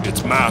 Now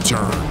it's my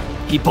turn.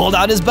 He pulled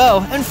out his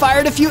bow and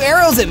fired a few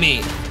arrows at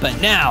me. But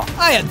now,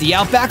 I had the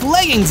Outback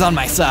leggings on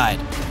my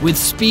side. With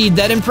speed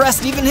that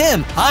impressed even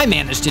him, I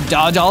managed to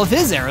dodge all of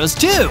his arrows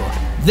too.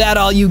 That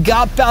all you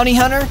got, bounty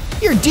hunter?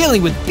 You're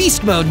dealing with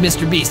beast mode,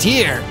 MrBeast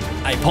here.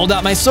 I pulled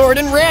out my sword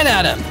and ran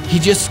at him. He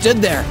just stood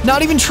there,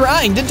 not even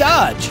trying to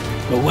dodge.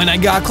 But when I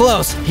got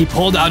close, he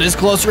pulled out his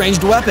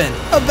close-ranged weapon,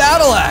 a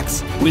battle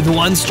axe. With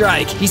one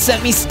strike, he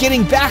sent me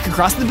skidding back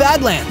across the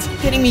Badlands,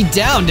 hitting me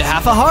down to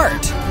half a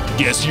heart.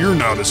 Guess you're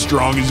not as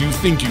strong as you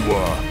think you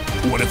are.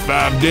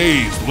 25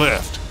 days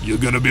left. You're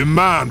gonna be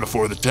mine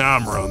before the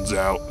time runs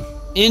out.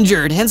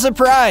 Injured and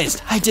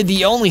surprised, I did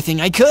the only thing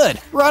I could,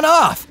 run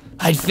off.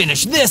 I'd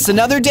finish this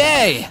another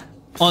day.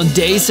 On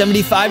day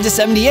 75 to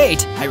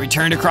 78, I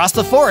returned across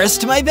the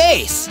forest to my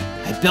base.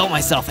 I built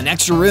myself an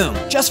extra room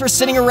just for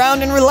sitting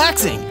around and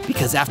relaxing,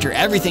 because after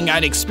everything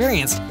I'd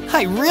experienced,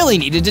 I really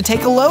needed to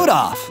take a load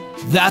off.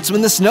 That's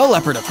when the snow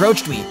leopard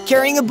approached me,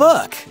 carrying a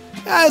book.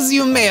 As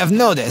you may have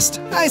noticed,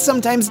 I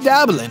sometimes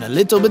dabble in a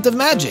little bit of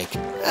magic.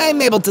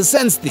 I'm able to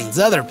sense things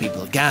other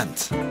people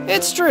can't.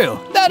 It's true,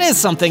 that is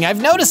something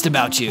I've noticed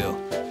about you.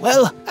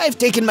 Well, I've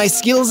taken my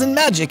skills in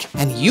magic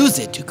and used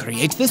it to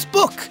create this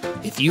book.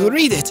 If you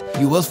read it,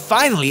 you will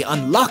finally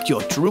unlock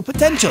your true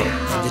potential,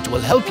 and it will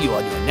help you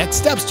on your next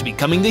steps to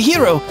becoming the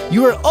hero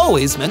you were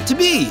always meant to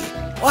be.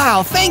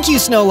 Wow, thank you,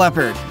 Snow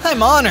Leopard.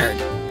 I'm honored.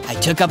 I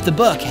took up the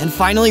book and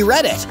finally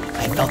read it.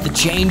 I felt the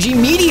change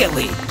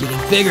immediately,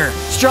 getting bigger,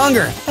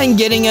 stronger, and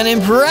getting an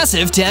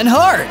impressive 10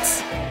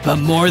 hearts. But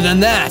more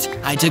than that,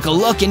 I took a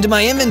look into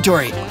my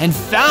inventory and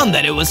found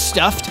that it was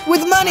stuffed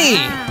with money.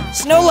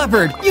 Snow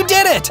Leopard, you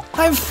did it!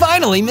 I'm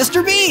finally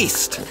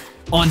MrBeast!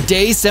 On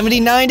day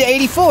 79 to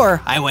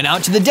 84, I went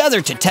out to the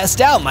desert to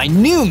test out my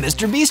new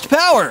MrBeast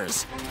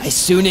powers. I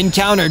soon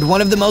encountered one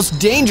of the most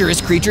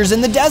dangerous creatures in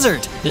the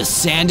desert, the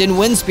sand and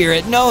wind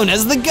spirit known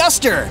as the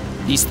Guster.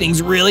 These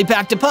things really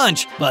packed a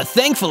punch, but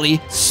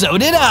thankfully, so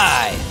did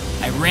I.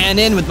 I ran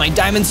in with my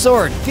diamond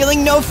sword,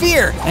 feeling no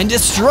fear, and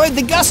destroyed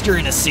the Guster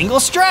in a single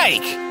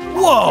strike.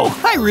 Whoa,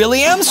 I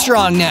really am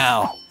strong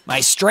now. My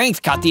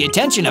strength caught the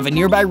attention of a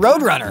nearby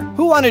roadrunner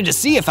who wanted to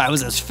see if I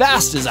was as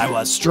fast as I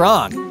was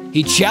strong.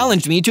 He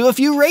challenged me to a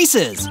few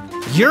races.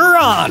 You're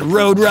on,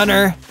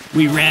 roadrunner.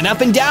 We ran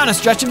up and down a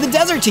stretch of the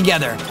desert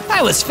together.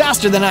 I was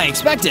faster than I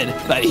expected,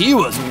 but he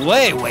was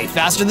way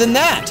faster than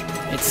that.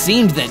 It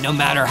seemed that no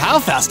matter how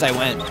fast I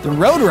went, the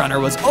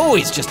roadrunner was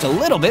always just a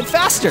little bit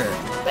faster.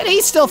 But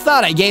he still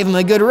thought I gave him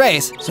a good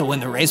race, so when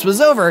the race was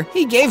over,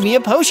 he gave me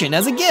a potion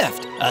as a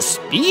gift. A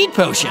speed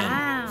potion.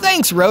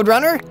 Thanks,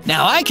 roadrunner.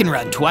 Now I can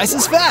run twice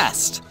as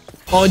fast.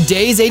 On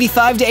days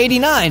 85 to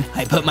 89,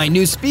 I put my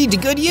new speed to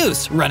good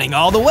use, running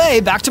all the way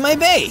back to my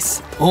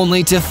base,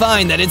 only to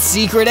find that its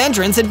secret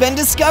entrance had been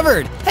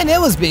discovered, and it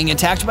was being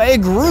attacked by a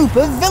group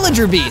of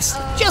villager beasts,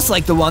 just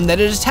like the one that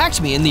had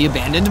attacked me in the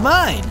abandoned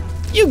mine.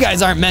 You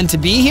guys aren't meant to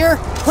be here.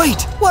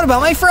 Wait, what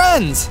about my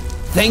friends?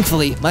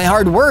 Thankfully, my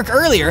hard work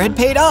earlier had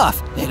paid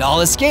off. They'd all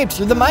escaped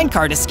through the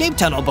minecart escape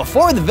tunnel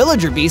before the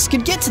villager beasts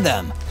could get to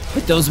them.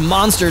 But those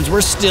monsters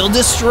were still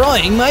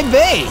destroying my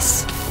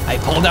base. I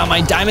pulled out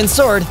my diamond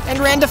sword and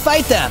ran to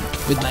fight them.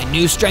 With my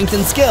new strength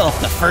and skill,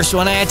 the first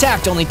one I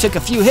attacked only took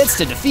a few hits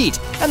to defeat,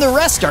 and the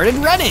rest started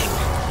running.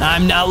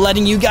 I'm not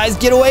letting you guys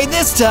get away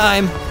this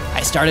time.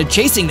 I started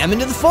chasing them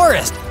into the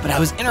forest, but I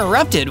was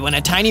interrupted when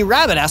a tiny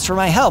rabbit asked for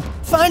my help,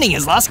 finding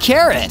his lost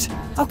carrot.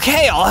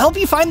 Okay, I'll help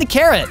you find the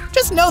carrot.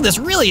 Just know this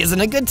really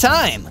isn't a good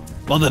time.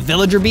 While the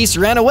villager beast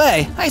ran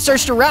away, I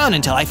searched around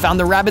until I found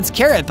the rabbit's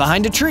carrot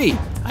behind a tree.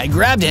 I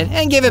grabbed it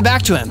and gave it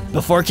back to him,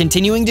 before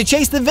continuing to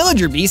chase the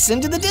villager beasts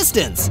into the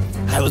distance.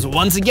 I was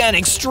once again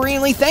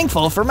extremely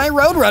thankful for my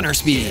roadrunner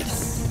speed.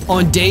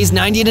 On days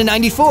 90 to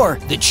 94,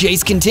 the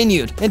chase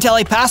continued until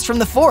I passed from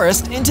the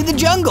forest into the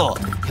jungle.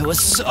 It was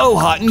so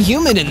hot and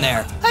humid in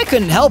there, I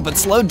couldn't help but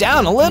slow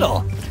down a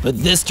little. But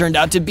this turned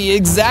out to be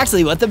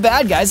exactly what the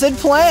bad guys had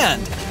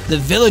planned. The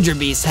villager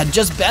beast had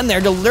just been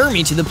there to lure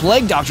me to the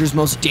plague doctor's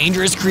most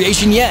dangerous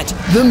creation yet,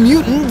 the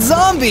mutant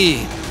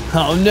zombie.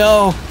 Oh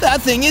no,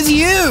 that thing is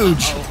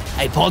huge!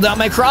 I pulled out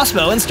my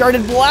crossbow and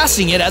started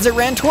blasting it as it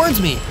ran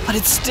towards me, but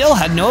it still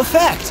had no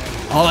effect.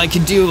 All I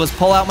could do was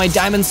pull out my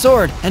diamond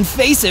sword and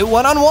face it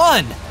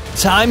one-on-one.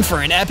 Time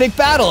for an epic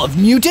battle of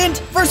mutant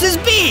versus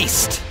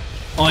beast!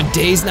 On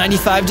days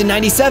 95 to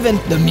 97,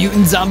 the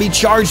mutant zombie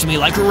charged me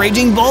like a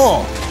raging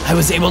bull. I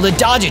was able to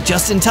dodge it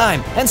just in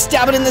time and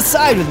stab it in the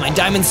side with my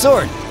diamond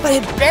sword, but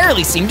it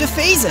barely seemed to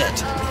faze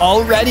it.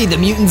 Already, the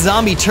mutant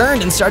zombie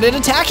turned and started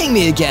attacking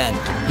me again.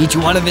 Each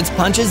one of its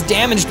punches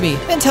damaged me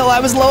until I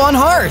was low on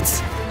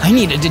hearts. I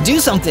needed to do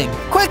something,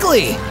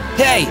 quickly.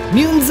 Hey,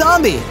 mutant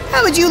zombie,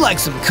 how would you like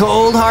some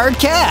cold, hard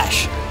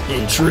cash?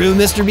 In true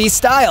MrBeast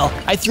style,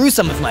 I threw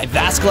some of my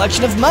vast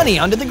collection of money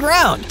onto the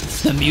ground.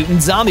 The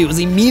mutant zombie was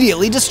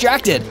immediately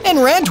distracted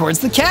and ran towards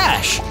the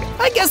cash.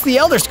 I guess the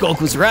Elder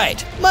Skulk was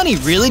right. Money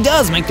really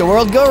does make the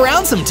world go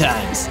around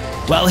sometimes.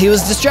 While he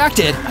was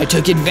distracted, I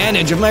took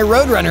advantage of my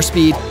roadrunner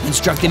speed and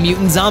struck the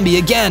mutant zombie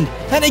again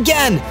and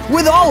again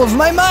with all of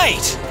my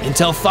might,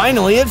 until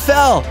finally it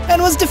fell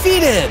and was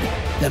defeated.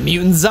 The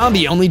mutant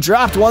zombie only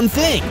dropped one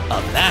thing,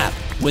 a map,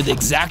 with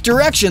exact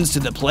directions to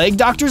the plague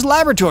doctor's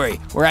laboratory,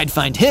 where I'd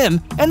find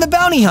him and the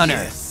bounty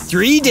hunter.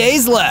 3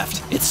 days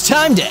left. It's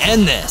time to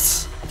end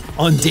this.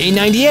 On day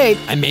 98,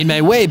 I made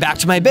my way back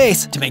to my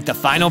base to make the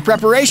final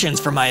preparations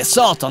for my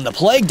assault on the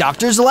plague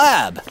doctor's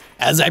lab.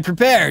 As I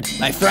prepared,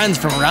 my friends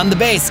from around the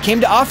base came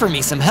to offer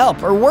me some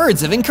help or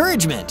words of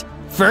encouragement.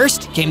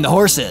 First came the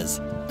horses.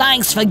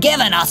 Thanks for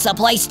giving us a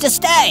place to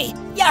stay.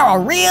 You're a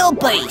real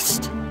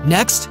beast.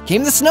 Next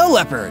came the snow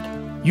leopard.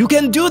 You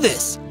can do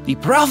this. The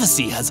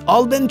prophecy has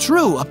all been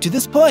true up to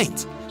this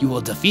point. You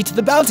will defeat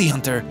the bounty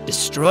hunter,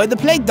 destroy the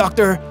plague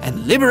doctor,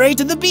 and liberate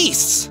the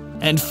beasts.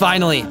 And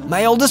finally,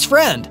 my oldest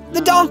friend,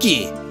 the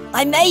donkey.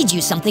 I made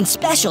you something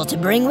special to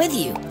bring with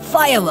you.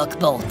 Firework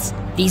bolts.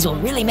 These will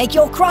really make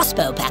your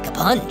crossbow pack a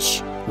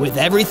punch. With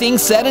everything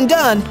said and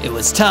done, it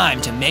was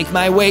time to make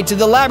my way to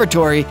the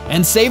laboratory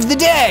and save the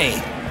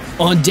day.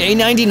 On day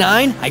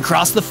 99, I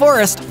crossed the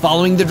forest,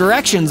 following the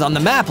directions on the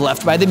map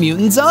left by the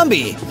mutant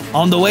zombie.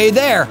 On the way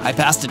there, I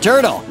passed a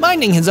turtle,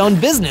 minding his own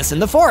business in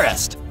the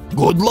forest.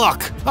 Good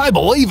luck. I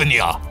believe in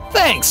ya.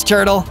 Thanks,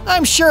 turtle.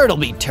 I'm sure it'll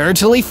be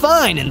turtly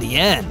fine in the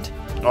end.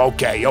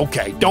 Okay,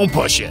 don't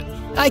push it.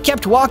 I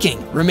kept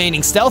walking,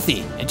 remaining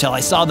stealthy, until I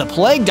saw the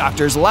plague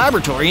doctor's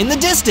laboratory in the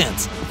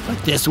distance.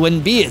 But this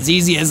wouldn't be as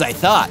easy as I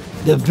thought.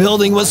 The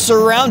building was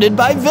surrounded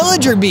by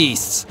villager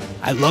beasts.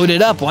 I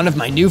loaded up one of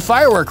my new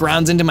firework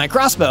rounds into my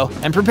crossbow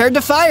and prepared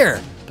to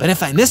fire. But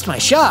if I missed my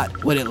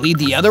shot, would it lead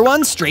the other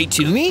one straight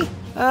to me?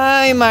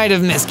 I might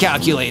have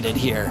miscalculated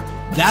here.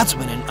 That's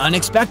when an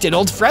unexpected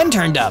old friend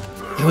turned up.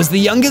 It was the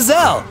young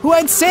gazelle, who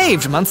I'd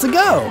saved months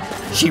ago.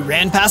 She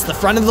ran past the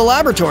front of the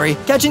laboratory,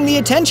 catching the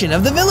attention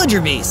of the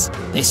villager beasts.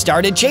 They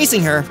started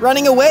chasing her,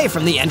 running away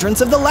from the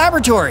entrance of the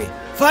laboratory.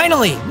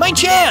 Finally, my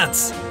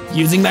chance!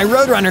 Using my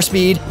roadrunner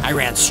speed, I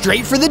ran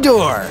straight for the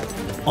door.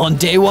 On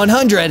day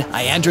 100,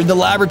 I entered the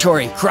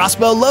laboratory,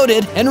 crossbow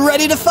loaded and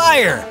ready to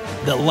fire.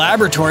 The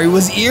laboratory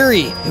was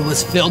eerie. It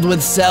was filled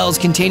with cells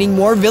containing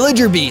more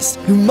villager beasts,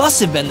 who must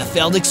have been the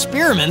failed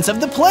experiments of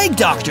the plague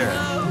doctor.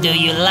 Do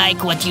you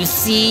like what you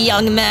see,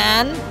 young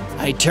man?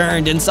 I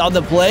turned and saw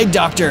the plague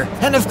doctor,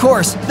 and of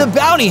course, the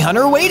bounty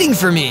hunter waiting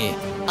for me.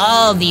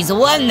 All these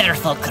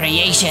wonderful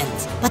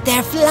creations, but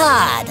they're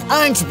flawed,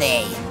 aren't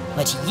they?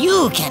 But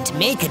you can't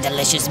make a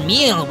delicious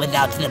meal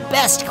without the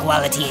best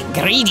quality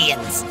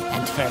ingredients.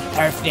 And for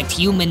perfect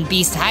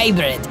human-beast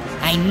hybrid,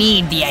 I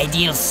need the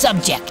ideal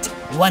subject.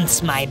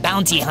 Once my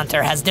bounty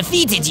hunter has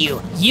defeated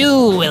you, you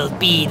will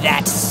be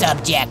that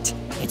subject.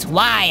 It's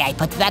why I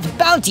put that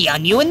bounty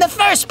on you in the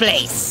first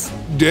place.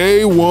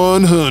 Day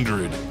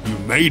 100. You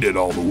made it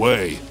all the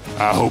way.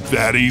 I hope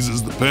that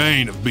eases the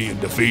pain of being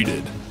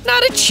defeated.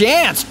 Not a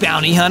chance,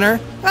 bounty hunter.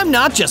 I'm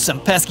not just some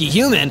pesky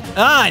human.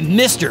 I'm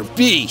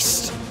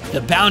MrBeast. The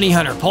bounty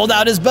hunter pulled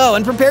out his bow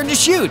and prepared to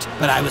shoot,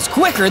 but I was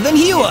quicker than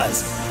he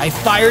was. I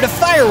fired a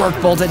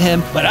firework bolt at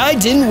him, but I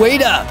didn't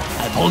wait up.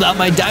 I pulled out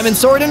my diamond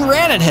sword and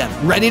ran at him,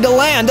 ready to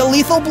land a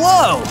lethal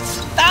blow.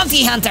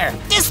 Bounty hunter,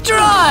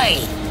 destroy!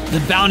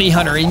 The bounty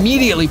hunter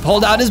immediately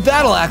pulled out his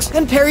battle axe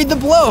and parried the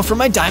blow from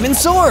my diamond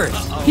sword.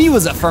 He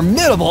was a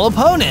formidable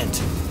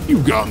opponent.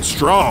 You've gotten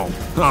strong.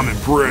 I'm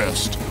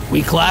impressed.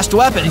 We clashed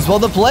weapons while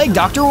the plague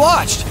doctor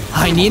watched.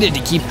 I needed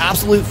to keep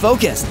absolute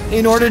focus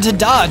in order to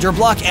dodge or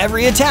block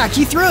every attack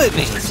he threw at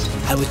me.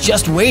 I was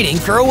just waiting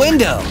for a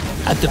window.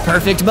 At the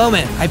perfect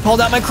moment, I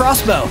pulled out my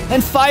crossbow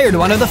and fired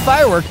one of the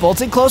firework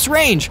bolts at close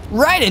range,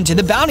 right into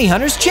the bounty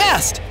hunter's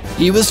chest.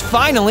 He was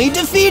finally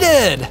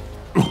defeated.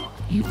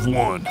 You've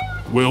won.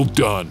 Well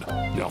done.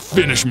 Now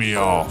finish me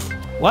off.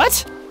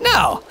 What?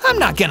 No, I'm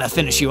not gonna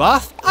finish you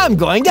off. I'm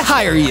going to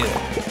hire you.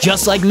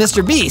 Just like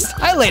MrBeast,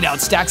 I laid out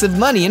stacks of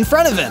money in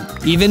front of him,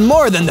 even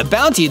more than the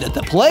bounty that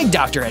the plague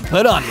doctor had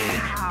put on me.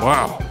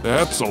 Wow,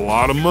 that's a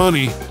lot of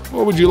money.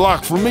 What would you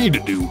like for me to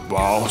do,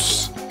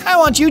 boss? I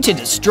want you to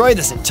destroy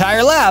this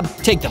entire lab,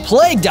 take the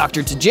plague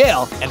doctor to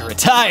jail, and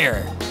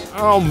retire.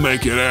 I'll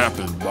make it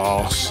happen,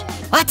 boss.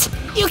 What?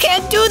 You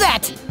can't do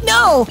that!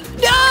 No!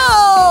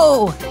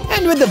 No!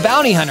 And with the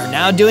bounty hunter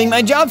now doing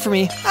my job for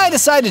me, I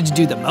decided to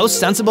do the most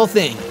sensible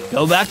thing,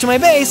 go back to my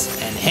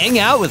base and hang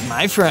out with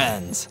my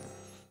friends.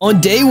 On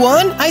day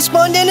 1, I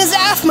spawned in as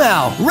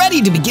Aphmau,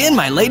 ready to begin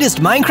my latest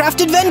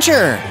Minecraft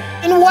adventure.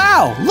 And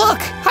wow, look,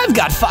 I've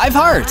got 5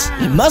 hearts.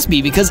 It must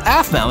be because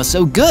Aphmau is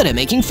so good at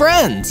making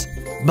friends.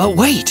 But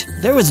wait,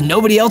 there was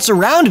nobody else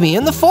around me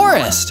in the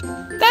forest.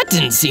 That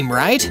didn't seem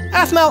right.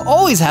 Aphmau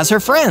always has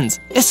her friends,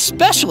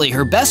 especially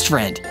her best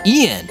friend,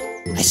 Ian.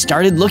 I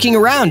started looking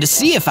around to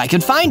see if I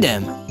could find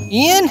him.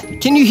 Ian?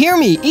 Can you hear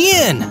me?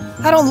 Ian!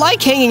 I don't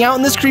like hanging out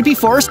in this creepy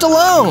forest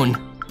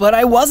alone. But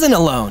I wasn't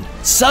alone.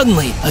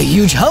 Suddenly, a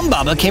huge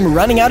humbaba came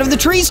running out of the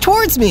trees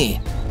towards me.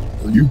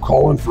 Are you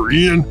calling for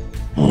Ian?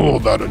 Oh,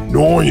 that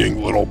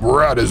annoying little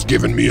brat has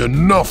given me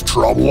enough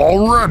trouble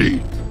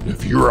already.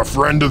 If you're a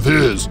friend of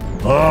his,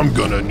 I'm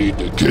gonna need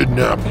to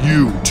kidnap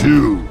you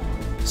too.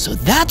 So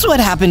that's what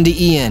happened to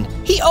Ian.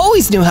 He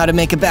always knew how to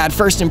make a bad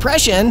first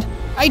impression.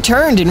 I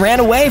turned and ran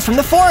away from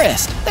the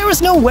forest. There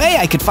was no way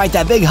I could fight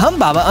that big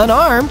humbaba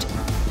unarmed.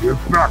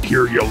 Get back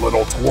here, you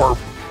little twerp.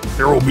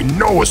 There will be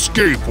no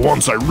escape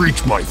once I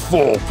reach my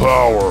full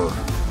power.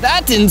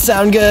 That didn't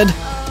sound good.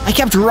 I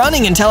kept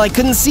running until I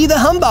couldn't see the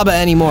humbaba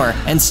anymore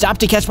and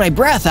stopped to catch my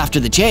breath after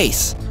the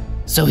chase.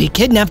 So he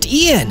kidnapped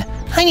Ian.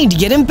 I need to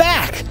get him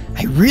back.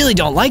 I really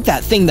don't like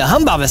that thing the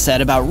humbaba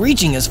said about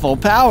reaching his full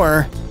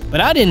power. But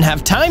I didn't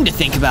have time to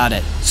think about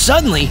it.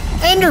 Suddenly,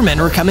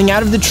 Endermen were coming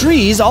out of the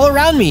trees all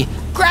around me,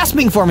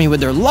 grasping for me with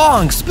their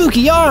long,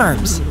 spooky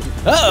arms.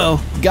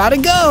 Uh-oh, gotta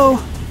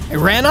go. I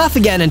ran off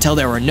again until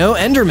there were no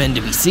Endermen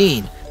to be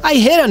seen. I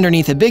hid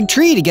underneath a big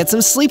tree to get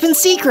some sleep in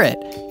secret.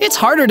 It's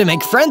harder to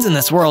make friends in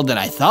this world than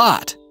I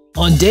thought.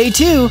 On day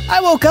 2,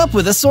 I woke up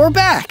with a sore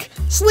back.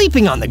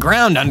 Sleeping on the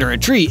ground under a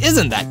tree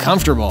isn't that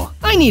comfortable.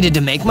 I needed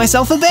to make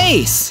myself a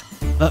base.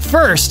 But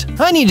first,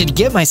 I needed to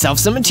get myself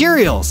some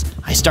materials.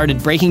 I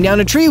started breaking down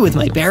a tree with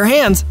my bare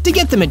hands to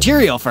get the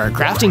material for a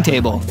crafting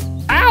table.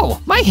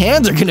 Ow! My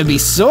hands are gonna be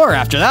sore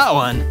after that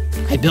one.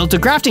 I built a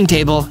crafting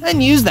table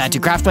and used that to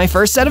craft my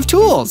first set of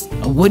tools.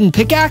 A wooden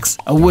pickaxe,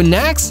 a wooden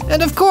axe,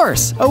 and of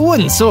course, a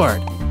wooden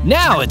sword.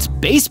 Now it's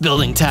base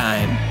building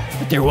time.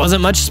 But there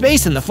wasn't much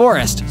space in the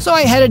forest, so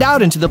I headed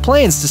out into the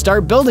plains to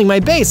start building my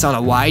base on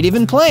a wide,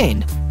 even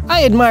plain.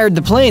 I admired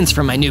the plains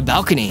from my new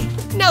balcony.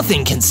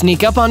 Nothing can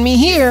sneak up on me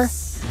here.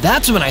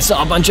 That's when I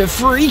saw a bunch of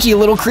freaky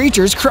little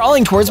creatures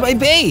crawling towards my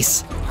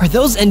base. Are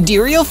those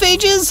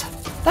enteriophages?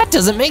 That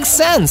doesn't make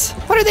sense.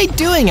 What are they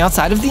doing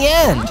outside of the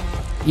end?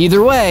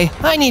 Either way,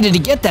 I needed to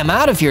get them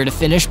out of here to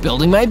finish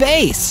building my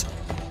base.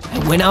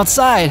 I went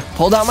outside,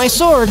 pulled out my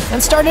sword,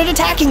 and started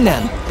attacking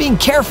them, being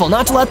careful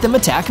not to let them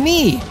attack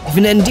me. If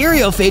an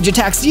enteriophage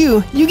attacks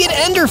you, you get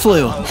ender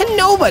flu, and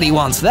nobody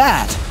wants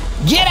that.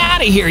 Get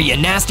out of here, you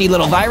nasty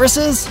little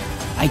viruses!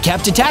 I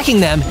kept attacking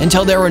them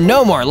until there were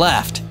no more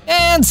left.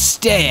 And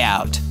stay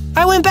out.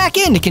 I went back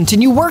in to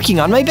continue working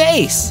on my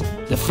base.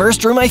 The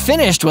first room I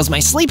finished was my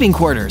sleeping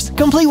quarters,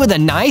 complete with a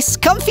nice,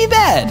 comfy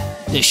bed.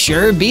 This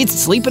sure beats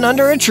sleeping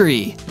under a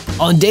tree.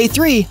 On day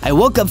 3, I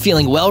woke up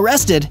feeling well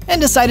rested and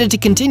decided to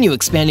continue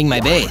expanding my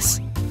base.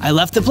 I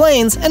left the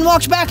plains and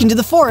walked back into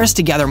the forest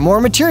to gather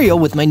more material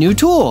with my new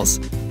tools.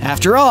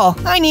 After all,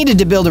 I needed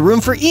to build a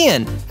room for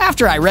Ian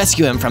after I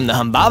rescue him from the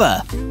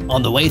Humbaba.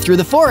 On the way through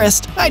the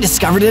forest, I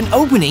discovered an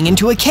opening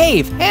into a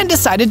cave and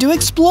decided to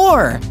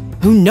explore.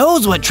 Who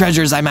knows what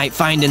treasures I might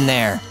find in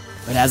there?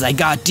 But as I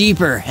got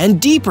deeper and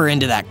deeper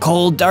into that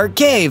cold, dark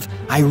cave,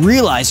 I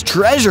realized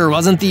treasure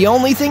wasn't the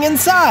only thing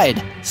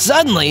inside.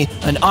 Suddenly,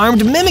 an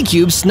armed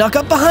Mimikyu snuck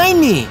up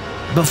behind me.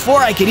 Before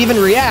I could even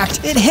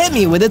react, it hit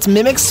me with its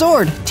mimic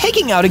sword,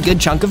 taking out a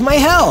good chunk of my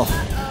health.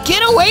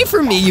 Get away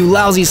from me, you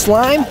lousy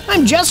slime!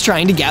 I'm just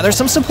trying to gather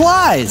some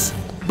supplies.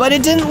 But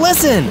it didn't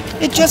listen.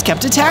 It just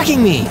kept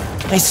attacking me.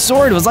 My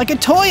sword was like a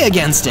toy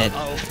against it.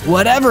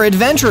 Whatever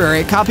adventurer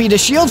it copied a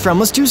shield from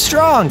was too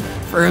strong.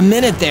 For a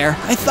minute there,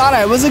 I thought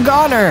I was a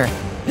goner.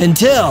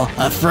 Until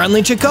a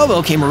friendly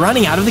Chocobo came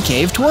running out of the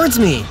cave towards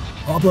me.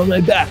 Hop on my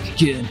back,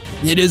 kid.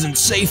 It isn't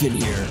safe in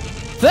here.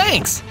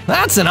 Thanks,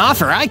 that's an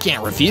offer I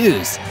can't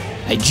refuse.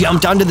 I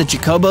jumped onto the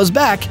Chocobo's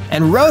back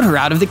and rode her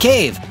out of the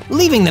cave,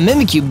 leaving the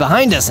Mimikyu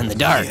behind us in the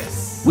dark.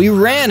 We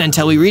ran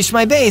until we reached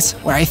my base,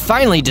 where I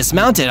finally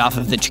dismounted off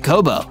of the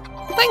Chocobo.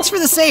 Thanks for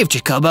the save,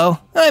 Chocobo.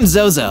 I'm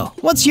Zozo.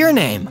 What's your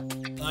name?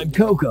 I'm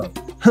Coco.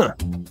 Huh,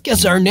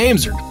 guess our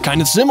names are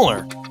kind of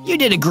similar. You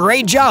did a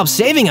great job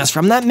saving us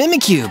from that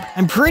Mimikyu.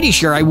 I'm pretty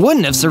sure I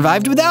wouldn't have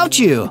survived without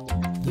you.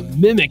 The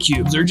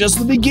Mimikyubs are just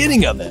the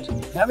beginning of it.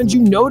 Haven't you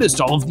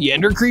noticed all of the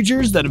ender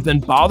creatures that have been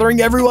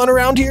bothering everyone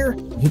around here?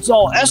 It's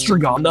all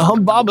Estragon the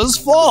Humbaba's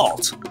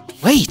fault.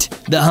 Wait,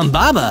 the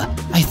Humbaba?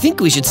 I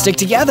think we should stick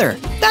together.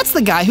 That's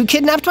the guy who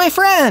kidnapped my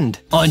friend.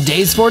 On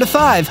days 4 to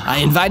 5, I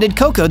invited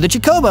Coco the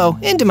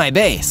Chocobo into my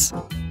base.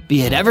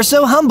 Be it ever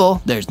so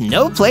humble, there's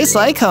no place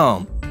like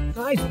home.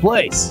 Nice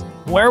place.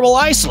 Where will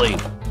I sleep?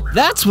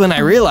 That's when I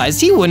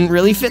realized he wouldn't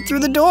really fit through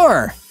the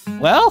door.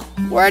 Well,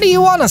 where do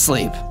you want to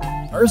sleep?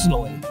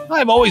 Personally,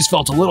 I've always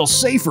felt a little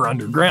safer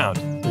underground.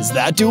 Is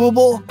that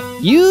doable?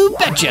 You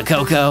betcha,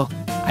 Coco.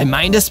 I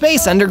mined a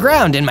space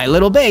underground in my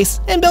little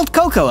base and built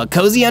Coco a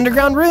cozy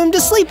underground room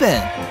to sleep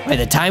in. By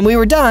the time we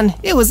were done,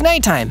 it was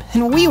nighttime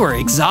and we were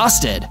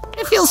exhausted.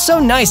 It feels so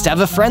nice to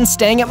have a friend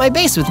staying at my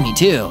base with me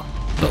too.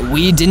 But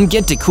we didn't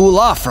get to cool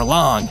off for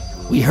long.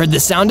 We heard the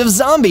sound of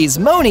zombies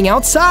moaning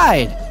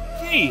outside.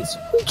 Jeez,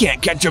 we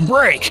can't catch a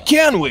break,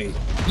 can we?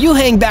 You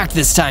hang back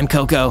this time,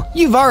 Coco.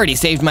 You've already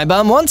saved my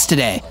bum once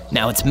today.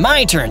 Now it's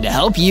my turn to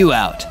help you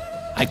out.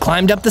 I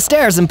climbed up the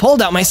stairs and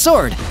pulled out my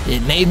sword.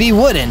 It may be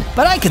wooden,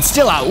 but I could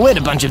still outwit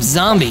a bunch of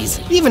zombies,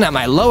 even at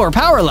my lower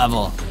power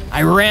level.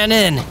 I ran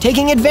in,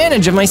 taking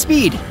advantage of my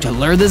speed to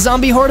lure the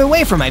zombie horde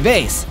away from my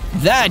base.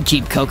 That'd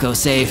keep Coco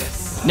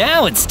safe.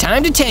 Now it's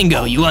time to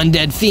tango, you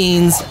undead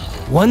fiends.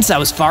 Once I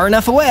was far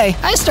enough away,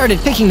 I started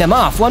picking them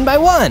off one by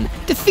one,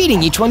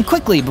 defeating each one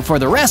quickly before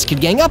the rest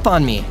could gang up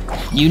on me.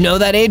 You know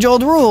that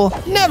age-old rule,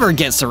 never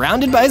get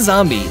surrounded by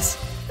zombies.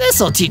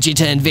 This'll teach you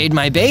to invade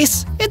my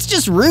base. It's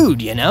just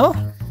rude, you know?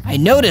 I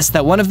noticed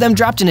that one of them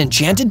dropped an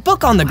enchanted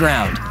book on the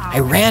ground. I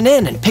ran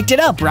in and picked it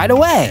up right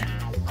away.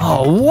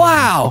 Oh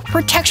wow,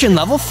 protection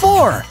level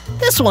 4.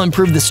 This will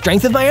improve the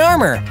strength of my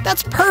armor.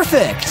 That's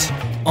perfect.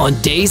 On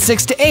days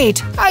 6 to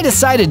 8, I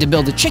decided to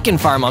build a chicken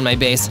farm on my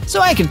base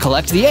so I could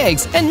collect the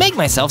eggs and make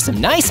myself some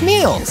nice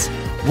meals.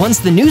 Once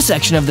the new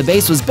section of the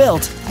base was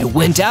built, I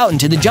went out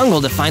into the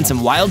jungle to find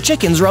some wild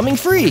chickens roaming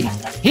free.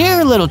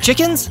 Here, little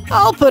chickens,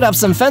 I'll put up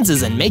some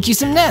fences and make you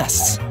some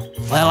nests.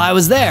 While I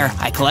was there,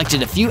 I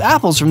collected a few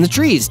apples from the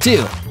trees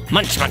too.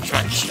 Munch, munch,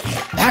 munch.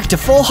 Back to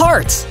full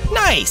hearts.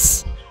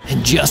 Nice!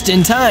 And just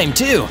in time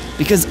too,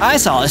 because I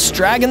saw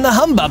Estragon the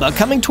Humbaba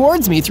coming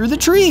towards me through the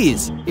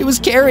trees. He was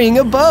carrying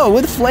a bow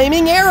with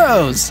flaming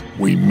arrows.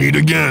 We meet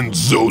again,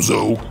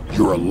 Zozo.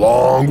 You're a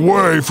long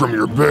way from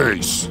your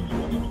base.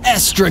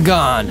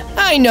 Estragon,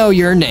 I know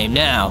your name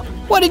now.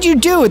 What did you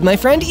do with my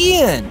friend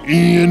Ian?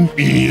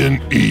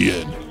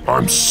 Ian.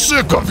 I'm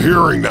sick of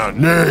hearing that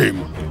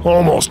name.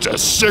 Almost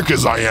as sick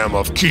as I am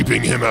of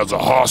keeping him as a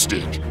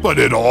hostage. But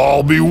it'll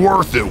all be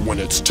worth it when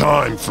it's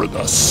time for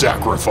the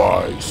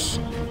sacrifice.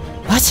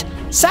 What?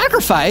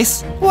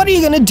 Sacrifice? What are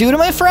you gonna do to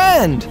my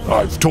friend?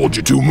 I've told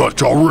you too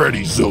much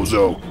already,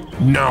 Zozo.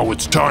 Now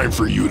it's time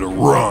for you to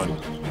run.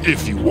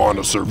 If you want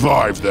to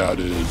survive, that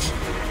is.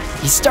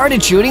 He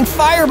started shooting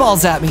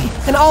fireballs at me,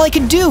 and all I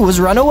could do was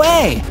run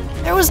away.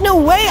 There was no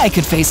way I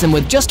could face him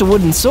with just a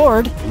wooden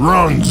sword.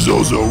 Run,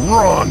 Zozo,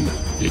 run!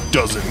 It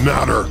doesn't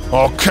matter.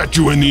 I'll catch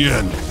you in the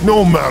end,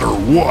 no matter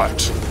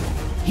what.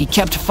 He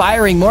kept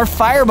firing more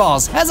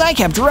fireballs as I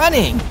kept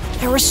running.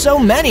 There were so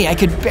many I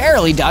could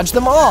barely dodge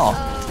them all.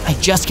 I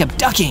just kept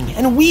ducking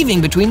and weaving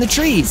between the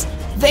trees.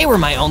 They were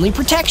my only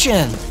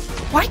protection.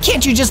 Why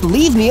can't you just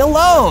leave me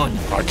alone?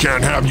 I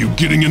can't have you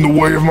getting in the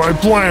way of my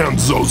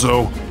plans,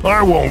 Zozo.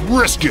 I won't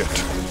risk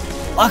it.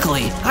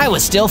 Luckily, I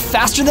was still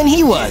faster than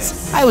he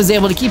was. I was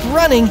able to keep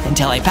running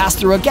until I passed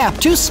through a gap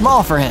too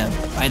small for him.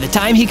 By the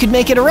time he could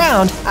make it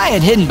around, I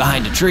had hidden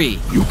behind a tree.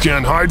 You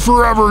can't hide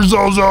forever,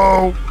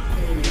 Zozo!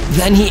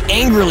 Then he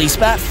angrily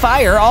spat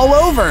fire all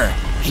over.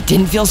 I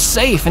didn't feel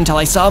safe until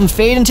I saw him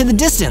fade into the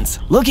distance,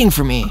 looking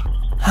for me.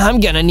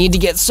 I'm gonna need to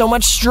get so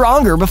much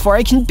stronger before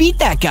I can beat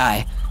that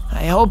guy.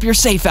 I hope you're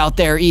safe out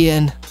there,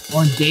 Ian.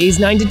 On days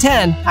 9 to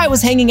 10, I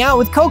was hanging out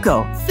with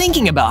Coco,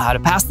 thinking about how to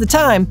pass the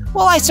time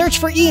while I searched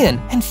for Ian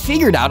and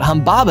figured out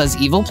Humbaba's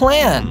evil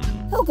plan.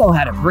 Coco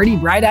had a pretty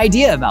bright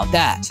idea about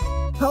that.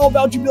 How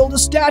about you build a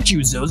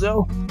statue,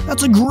 Zozo?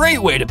 That's a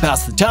great way to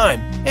pass the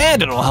time,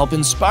 and it'll help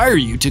inspire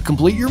you to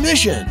complete your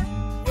mission.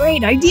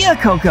 Great idea,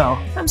 Coco.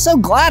 I'm so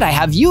glad I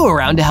have you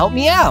around to help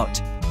me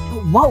out.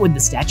 But what would the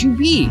statue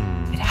be?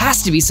 It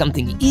has to be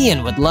something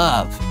Ian would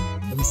love.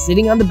 I was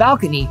sitting on the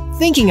balcony,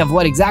 thinking of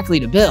what exactly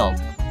to build.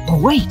 Oh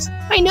wait,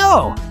 I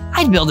know!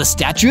 I'd build a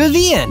statue of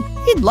Ian.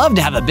 He'd love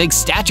to have a big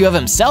statue of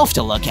himself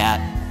to look at.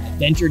 I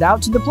ventured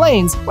out to the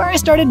plains, where I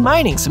started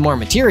mining some more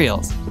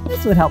materials.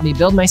 This would help me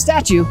build my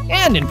statue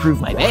and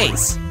improve my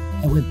base.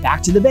 I went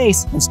back to the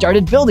base and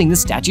started building the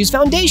statue's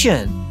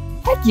foundation.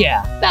 Heck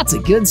yeah, that's a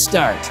good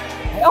start.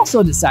 I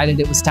also decided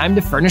it was time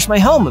to furnish my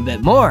home a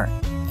bit more.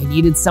 I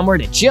needed somewhere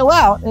to chill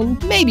out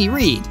and maybe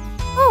read.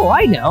 Oh,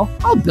 I know,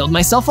 I'll build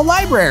myself a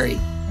library.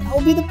 That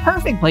will be the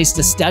perfect place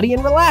to study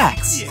and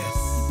relax. Yes.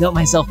 I built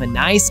myself a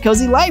nice,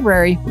 cozy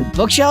library with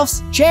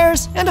bookshelves,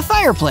 chairs, and a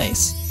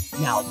fireplace.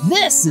 Now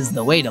this is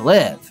the way to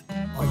live.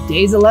 On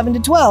days 11 to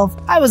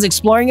 12, I was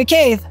exploring a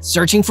cave,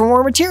 searching for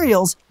more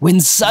materials, when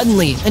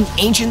suddenly an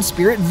ancient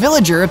spirit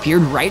villager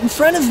appeared right in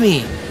front of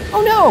me.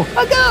 Oh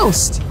no, a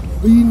ghost!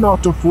 Be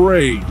not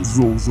afraid,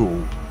 Zozo.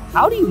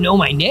 How do you know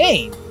my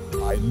name?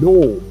 I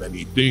know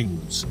many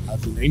things.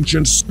 As an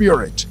ancient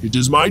spirit, it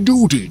is my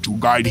duty to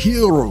guide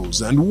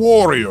heroes and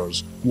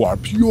warriors who are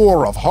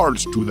pure of heart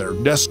to their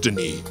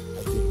destiny.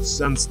 I can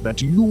sense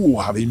that you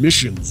have a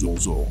mission,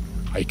 Zozo.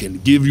 I can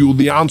give you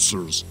the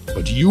answers,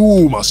 but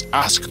you must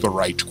ask the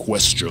right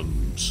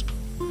questions.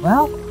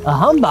 Well, a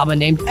Humbaba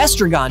named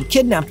Estragon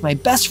kidnapped my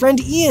best friend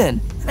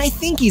Ian, and I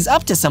think he's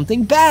up to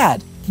something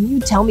bad. Can you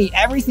tell me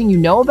everything you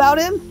know about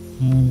him?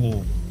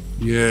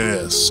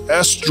 Yes,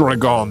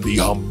 Estragon the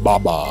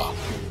Humbaba.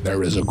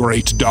 There is a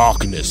great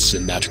darkness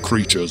in that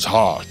creature's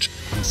heart.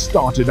 He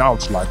started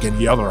out like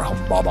any other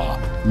Humbaba,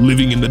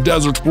 living in the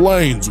desert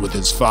plains with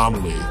his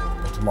family.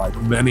 But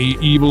like many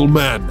evil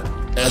men,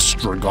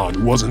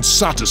 Estragon wasn't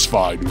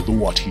satisfied with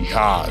what he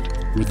had,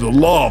 with the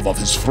love of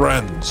his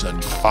friends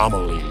and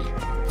family.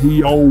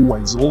 He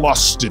always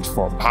lusted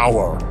for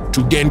power,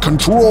 to gain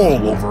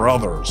control over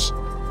others.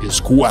 His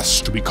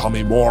quest to become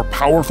a more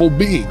powerful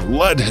being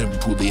led him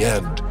to the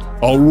end,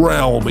 a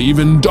realm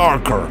even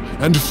darker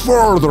and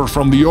further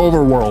from the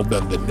overworld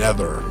than the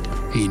Nether.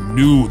 He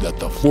knew that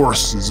the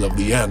forces of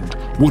the end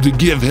would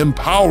give him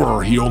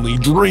power he only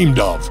dreamed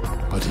of,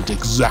 but it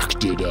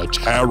exacted a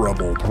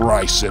terrible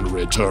price in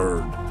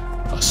return.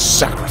 A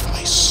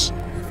sacrifice.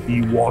 If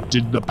he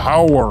wanted the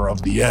power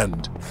of the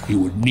end, he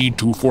would need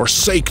to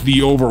forsake the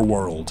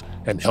overworld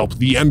and help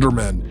the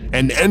Endermen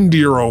and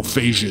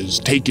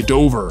Enderophages take it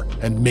over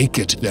and make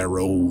it their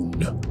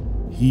own.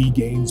 He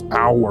gains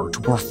power to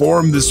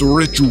perform this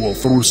ritual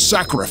through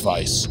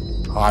sacrifice.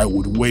 I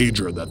would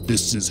wager that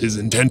this is his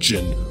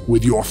intention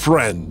with your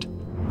friend,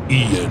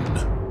 Ian.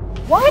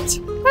 What?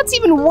 That's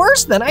even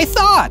worse than I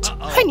thought.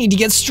 I need to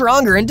get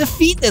stronger and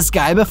defeat this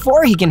guy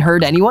before he can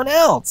hurt anyone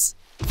else.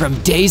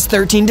 From days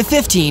 13 to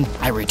 15,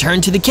 I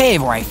returned to the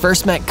cave where I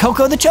first met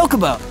Coco the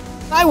Chocobo.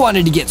 I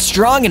wanted to get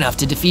strong enough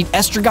to defeat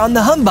Estragon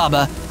the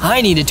Humbaba.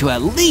 I needed to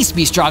at least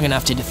be strong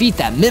enough to defeat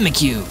that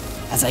Mimikyu.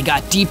 As I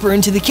got deeper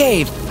into the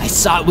cave, I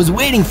saw it was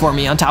waiting for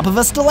me on top of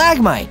a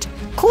stalagmite.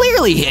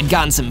 Clearly he had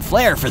gotten some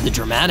flair for the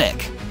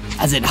dramatic.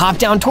 As it hopped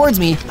down towards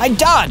me, I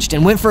dodged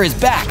and went for his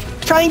back,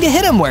 trying to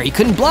hit him where he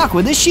couldn't block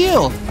with his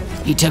shield.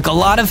 He took a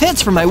lot of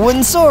hits from my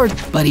wooden sword,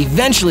 but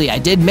eventually I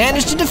did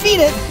manage to defeat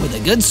it with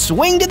a good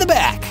swing to the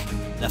back.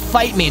 The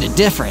fight made a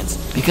difference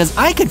because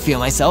I could feel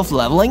myself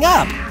leveling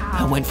up.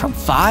 I went from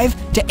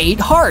 5 to 8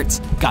 hearts,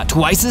 got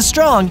twice as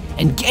strong,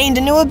 and gained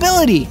a new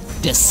ability,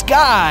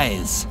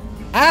 Disguise.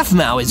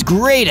 Aphmau is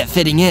great at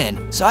fitting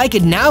in, so I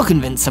could now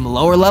convince some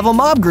lower level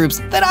mob groups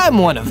that I'm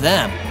one of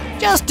them,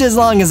 just as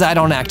long as I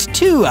don't act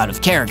too out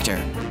of character.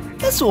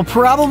 This will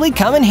probably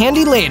come in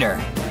handy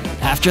later.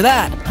 After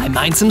that, I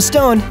mined some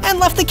stone and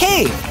left the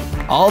cave.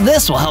 All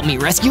this will help me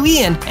rescue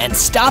Ian and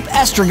stop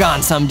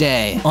Estragon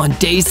someday. On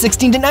days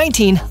 16 to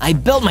 19, I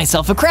built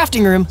myself a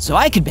crafting room so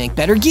I could make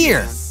better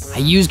gear. I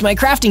used my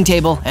crafting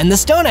table and the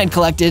stone I'd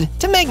collected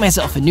to make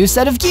myself a new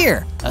set of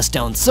gear, a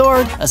stone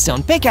sword, a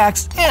stone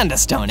pickaxe, and a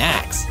stone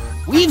axe.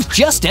 We've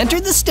just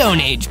entered the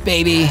Stone Age,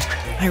 baby!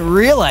 I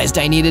realized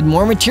I needed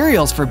more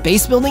materials for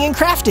base building and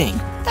crafting.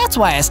 That's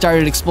why I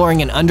started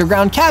exploring an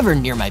underground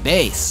cavern near my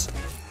base.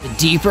 The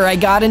deeper I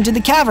got into the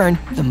cavern,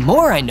 the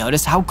more I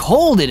noticed how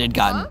cold it had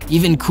gotten,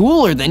 even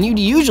cooler than you'd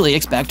usually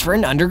expect for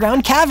an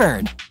underground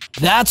cavern.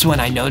 That's when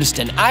I noticed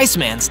an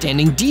Iceman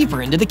standing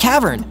deeper into the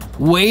cavern,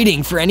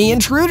 waiting for any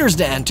intruders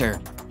to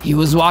enter. He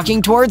was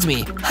walking towards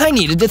me. I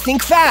needed to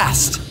think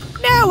fast.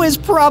 Now is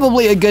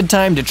probably a good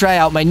time to try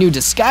out my new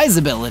disguise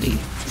ability.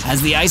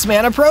 As the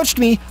Iceman approached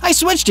me, I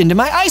switched into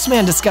my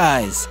Iceman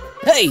disguise.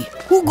 Hey,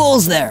 who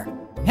goes there?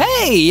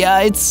 Hey,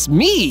 it's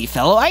me,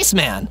 fellow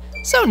Iceman.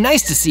 So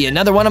nice to see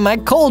another one of my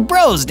cold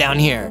bros down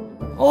here.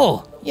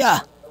 Oh, yeah.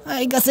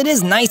 I guess it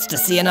is nice to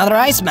see another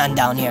Iceman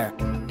down here.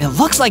 It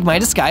looks like my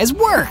disguise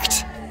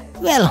worked.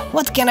 Well,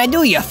 what can I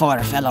do you for,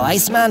 fellow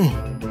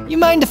Iceman? You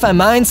mind if I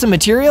mine some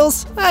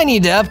materials? I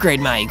need to upgrade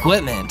my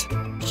equipment.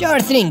 Sure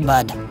thing,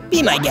 bud.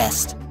 Be my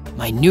guest.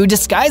 My new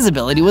disguise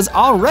ability was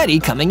already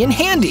coming in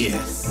handy.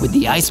 With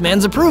the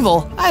Iceman's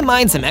approval, I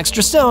mined some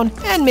extra stone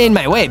and made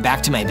my way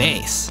back to my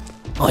base.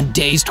 On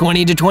days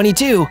 20 to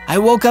 22, I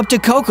woke up to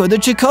Coco the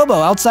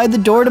Chocobo outside the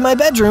door to my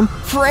bedroom,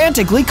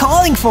 frantically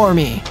calling for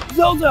me.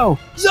 Zozo!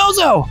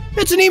 Zozo!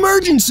 It's an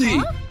emergency!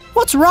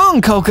 What's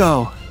wrong,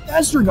 Coco?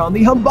 Estragon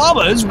the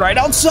Humbaba is right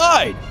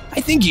outside.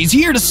 I think he's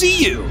here to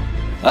see you.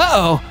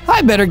 Uh-oh,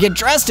 I better get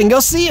dressed and go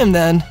see him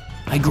then.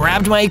 I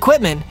grabbed my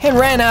equipment and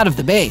ran out of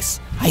the base.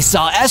 I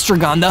saw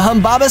Estragon the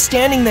Humbaba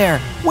standing there,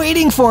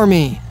 waiting for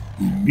me.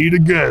 Meet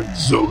again,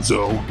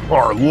 Zozo.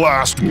 Our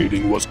last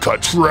meeting was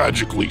cut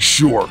tragically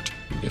short.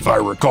 If I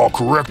recall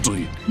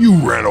correctly, you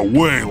ran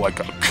away like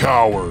a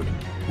coward.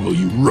 Will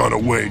you run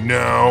away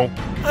now?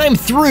 I'm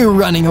through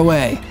running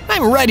away.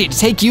 I'm ready to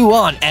take you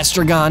on,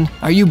 Estragon.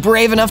 Are you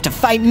brave enough to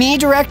fight me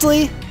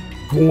directly?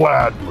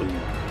 Gladly.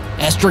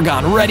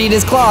 Estragon readied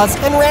his claws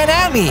and ran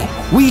at me.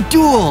 We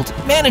dueled,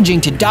 managing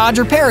to dodge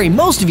or parry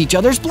most of each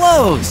other's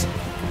blows.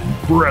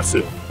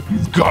 Impressive.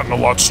 You've gotten a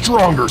lot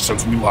stronger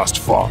since we last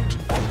fought.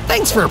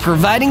 Thanks for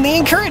providing the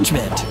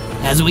encouragement.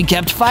 As we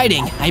kept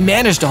fighting, I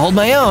managed to hold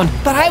my own,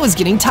 but I was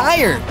getting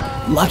tired.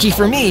 Lucky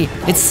for me,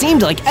 it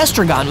seemed like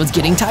Estragon was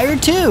getting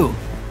tired too.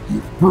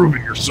 You've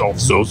proven yourself,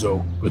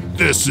 Zozo, but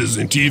this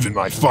isn't even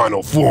my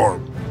final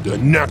form. The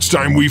next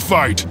time we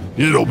fight,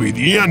 it'll be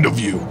the end of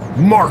you.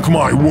 Mark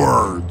my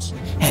words.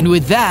 And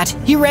with that,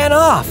 he ran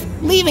off,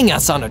 leaving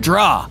us on a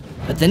draw.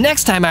 But the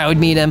next time I would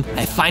meet him,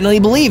 I finally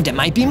believed it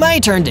might be my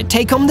turn to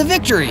take home the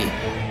victory.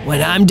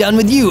 When I'm done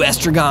with you,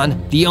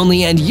 Estragon, the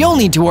only end you'll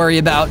need to worry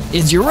about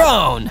is your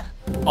own.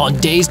 On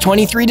days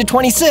 23 to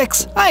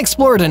 26, I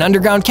explored an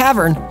underground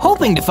cavern,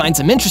 hoping to find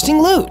some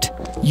interesting loot.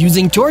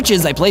 Using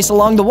torches I placed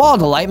along the wall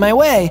to light my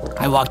way,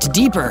 I walked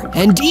deeper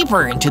and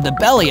deeper into the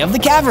belly of the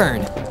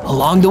cavern.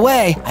 Along the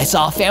way, I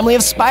saw a family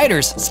of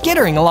spiders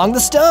skittering along the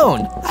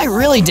stone. I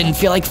really didn't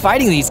feel like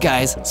fighting these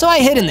guys, so I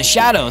hid in the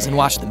shadows and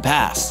watched them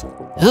pass.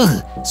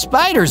 Ugh,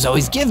 spiders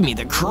always give me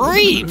the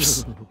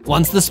creeps.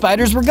 Once the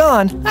spiders were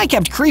gone, I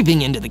kept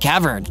creeping into the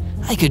cavern.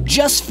 I could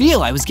just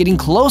feel I was getting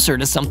closer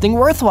to something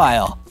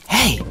worthwhile.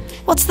 Hey,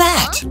 what's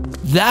that?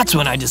 That's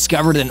when I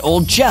discovered an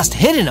old chest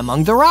hidden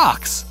among the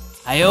rocks.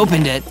 I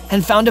opened it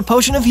and found a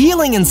potion of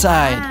healing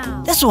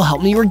inside. This will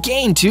help me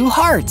regain 2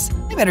 hearts.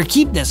 I better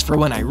keep this for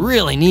when I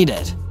really need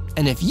it.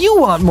 And if you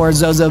want more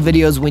Zozo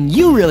videos when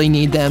you really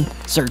need them,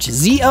 search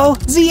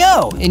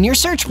ZOZO in your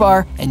search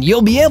bar and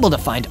you'll be able to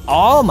find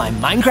all my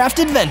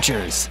Minecraft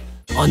adventures.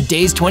 On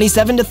days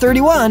 27 to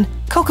 31,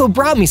 Coco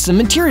brought me some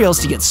materials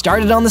to get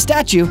started on the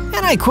statue,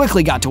 and I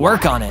quickly got to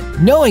work on it,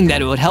 knowing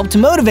that it would help to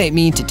motivate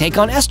me to take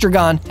on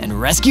Estragon and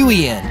rescue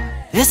Ian.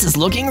 This is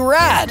looking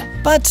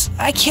rad, but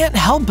I can't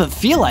help but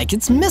feel like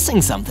it's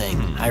missing something.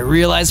 I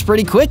realized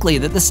pretty quickly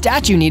that the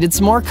statue needed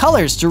some more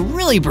colors to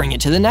really bring it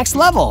to the next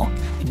level.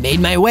 I made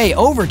my way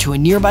over to a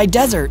nearby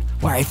desert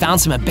where I found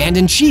some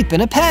abandoned sheep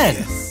in a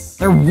pen.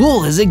 Their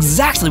wool is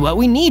exactly what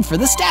we need for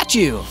the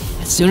statue.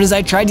 As soon as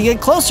I tried to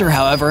get closer,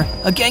 however,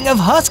 a gang of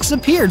husks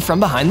appeared from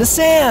behind the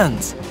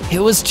sands. It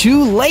was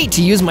too late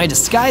to use my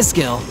disguise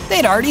skill.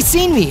 They'd already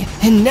seen me,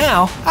 and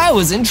now I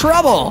was in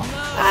trouble.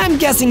 I'm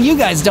guessing you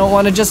guys don't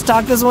want to just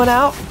talk this one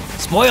out?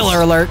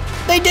 Spoiler alert,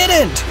 they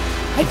didn't.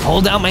 I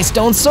pulled out my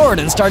stone sword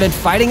and started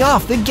fighting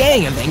off the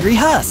gang of angry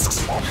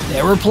husks.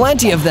 There were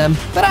plenty of them,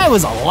 but I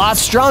was a lot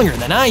stronger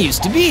than I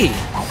used to be.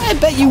 I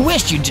bet you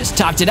wished you'd just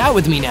talked it out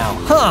with me now,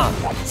 huh?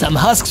 Some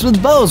husks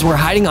with bows were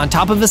hiding on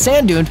top of a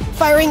sand dune,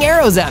 firing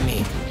arrows at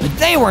me. But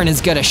they weren't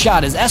as good a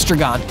shot as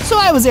Estragon, so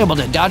I was able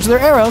to dodge their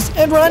arrows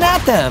and run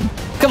at them.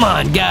 Come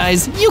on,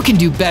 guys, you can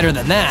do better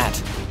than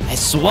that. I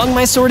swung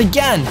my sword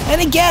again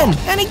and again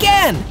and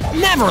again,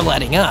 never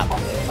letting up.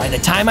 By the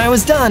time I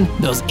was done,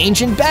 those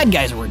ancient bad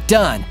guys were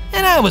done,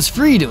 and I was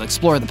free to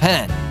explore the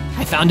pen.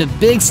 I found a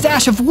big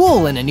stash of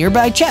wool in a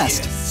nearby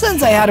chest.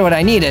 Since I had what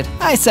I needed,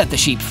 I set the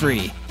sheep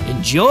free.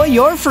 Enjoy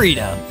your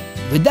freedom.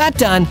 With that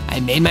done, I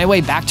made my way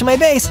back to my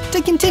base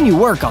to continue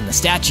work on the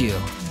statue.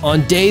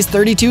 On days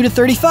 32 to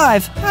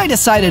 35, I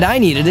decided I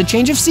needed a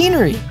change of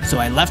scenery, so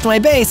I left my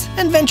base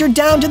and ventured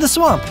down to the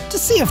swamp to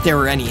see if there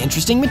were any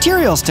interesting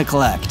materials to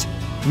collect.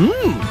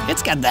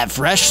 It's got that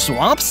fresh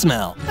swamp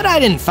smell, but I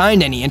didn't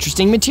find any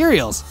interesting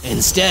materials.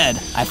 Instead,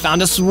 I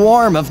found a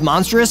swarm of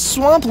monstrous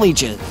swamp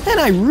leeches, and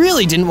I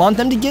really didn't want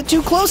them to get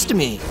too close to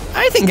me.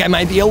 I think I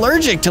might be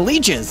allergic to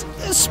leeches,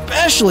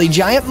 especially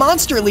giant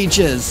monster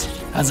leeches.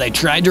 As I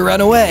tried to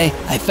run away,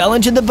 I fell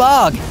into the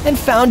bog and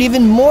found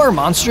even more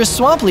monstrous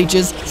swamp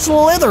leeches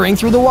slithering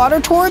through the water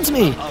towards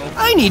me.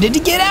 I needed to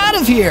get out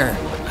of here.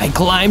 I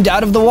climbed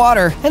out of the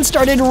water and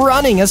started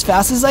running as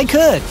fast as I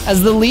could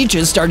as the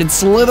leeches started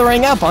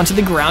slithering up onto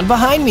the ground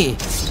behind me.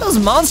 Those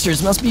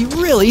monsters must be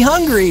really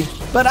hungry.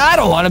 But I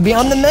don't want to be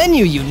on the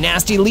menu, you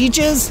nasty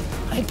leeches.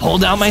 I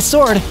pulled out my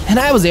sword, and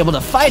I was able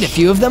to fight a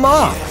few of them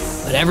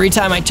off. But every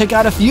time I took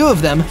out a few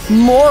of them,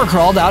 more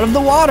crawled out of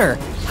the water.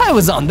 I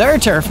was on their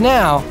turf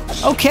now.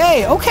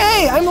 Okay,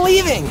 I'm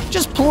leaving.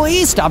 Just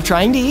please stop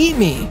trying to eat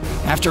me.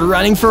 After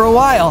running for a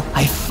while,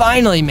 I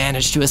finally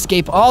managed to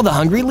escape all the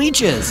hungry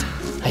leeches.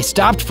 I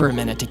stopped for a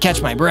minute to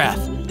catch my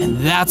breath, and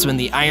that's when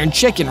the Iron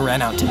Chicken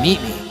ran out to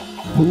meet me.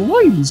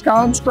 Please,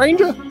 kind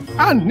stranger,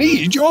 I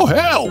need your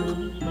help.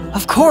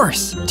 Of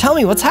course, tell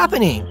me what's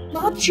happening.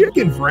 My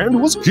chicken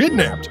friend was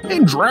kidnapped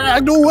and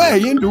dragged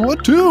away into a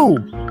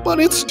tomb, but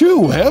it's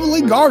too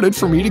heavily guarded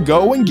for me to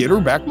go and get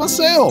her back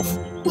myself.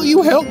 Will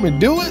you help me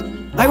do it?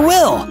 I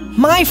will.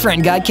 My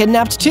friend got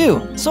kidnapped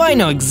too, so I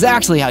know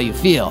exactly how you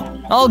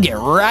feel. I'll get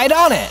right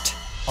on it.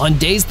 On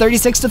days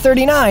 36 to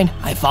 39,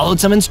 I followed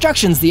some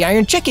instructions the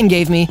Iron Chicken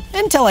gave me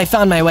until I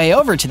found my way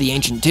over to the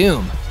ancient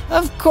tomb.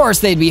 Of course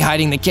they'd be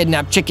hiding the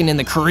kidnapped chicken in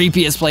the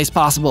creepiest place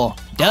possible.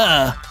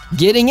 Duh.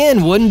 Getting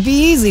in wouldn't be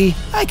easy.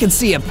 I could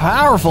see a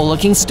powerful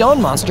looking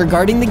stone monster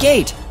guarding the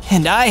gate,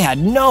 and I had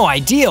no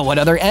idea what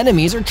other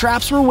enemies or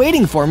traps were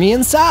waiting for me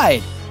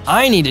inside.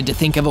 I needed to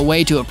think of a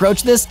way to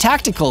approach this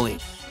tactically.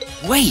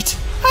 Wait,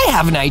 I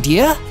have an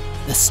idea.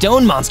 The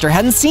stone monster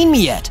hadn't seen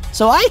me yet,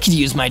 so I could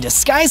use my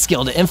disguise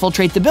skill to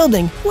infiltrate the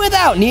building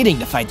without needing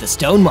to fight the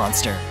stone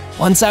monster.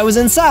 Once I was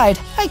inside,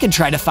 I could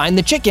try to find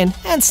the chicken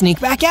and sneak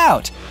back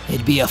out.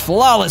 It'd be a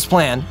flawless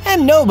plan,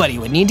 and nobody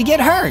would need to get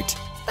hurt.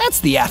 That's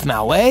the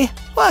Aphmau way.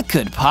 What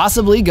could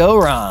possibly go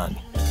wrong?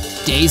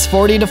 Days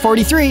 40 to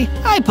 43,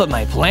 I put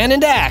my plan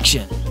into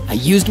action. I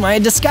used my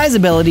disguise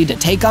ability to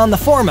take on the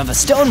form of a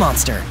stone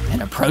monster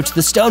and approach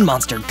the stone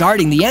monster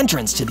guarding the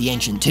entrance to the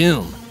ancient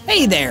tomb.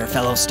 Hey there,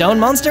 fellow stone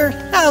monster.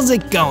 How's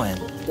it going?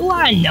 Do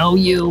I know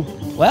you?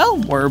 Well,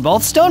 we're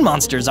both stone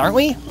monsters, aren't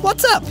we?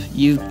 What's up?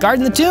 You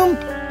guarding the tomb?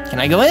 Can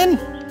I go in?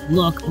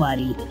 Look,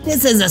 buddy,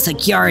 this is a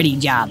security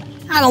job.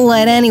 I don't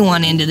let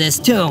anyone into this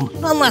tomb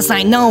unless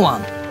I know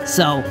them.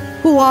 So,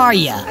 who are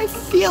ya? I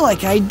feel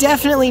like I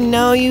definitely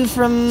know you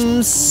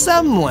from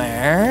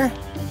somewhere.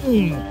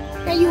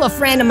 Are you a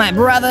friend of my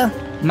brother,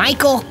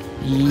 Michael?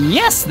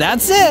 Yes,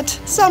 that's it.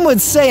 Some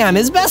would say I'm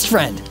his best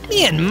friend.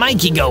 Me and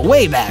Mikey go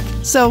way back.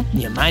 So,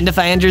 you mind if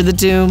I enter the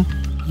tomb?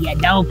 You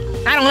dope.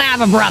 I don't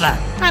have a brother.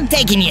 I'm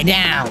taking you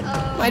down.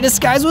 My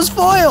disguise was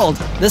foiled.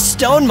 The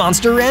stone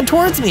monster ran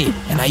towards me,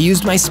 and I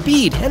used my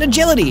speed and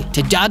agility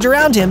to dodge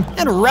around him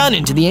and run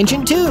into the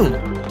ancient tomb.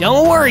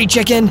 Don't worry,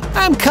 chicken.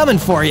 I'm coming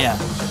for you.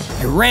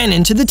 I ran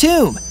into the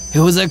tomb. It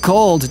was a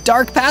cold,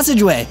 dark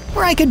passageway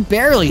where I could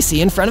barely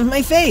see in front of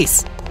my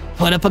face.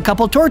 Put up a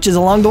couple torches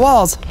along the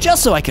walls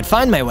just so I could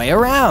find my way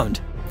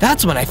around.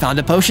 That's when I found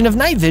a potion of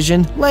night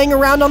vision laying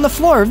around on the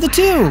floor of the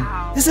tomb.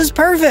 This is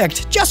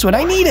perfect, just what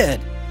I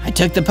needed. I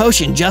took the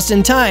potion just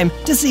in time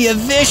to see a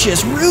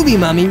vicious ruby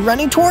mummy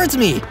running towards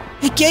me.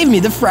 It gave me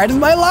the fright of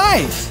my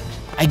life.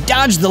 I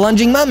dodged the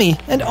lunging mummy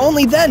and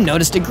only then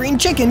noticed a green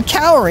chicken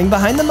cowering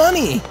behind the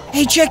mummy.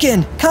 Hey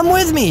chicken, come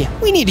with me.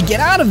 We need to get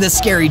out of this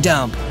scary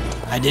dump.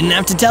 I didn't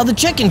have to tell the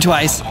chicken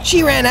twice.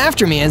 She ran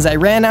after me as I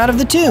ran out of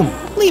the tomb,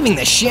 leaving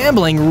the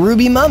shambling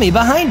ruby mummy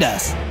behind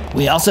us.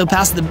 We also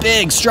passed the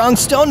big, strong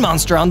stone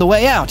monster on the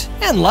way out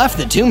and left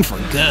the tomb for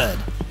good.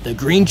 The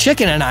green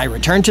chicken and I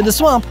returned to the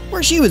swamp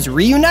where she was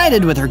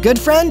reunited with her good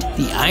friend,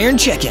 the Iron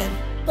Chicken.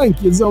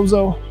 Thank you,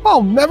 Zozo.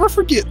 I'll never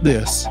forget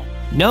this.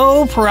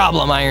 No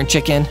problem, Iron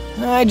Chicken.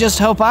 I just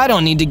hope I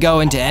don't need to go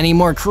into any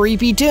more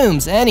creepy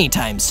tombs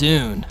anytime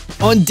soon.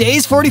 On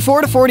days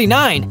 44 to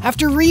 49,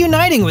 after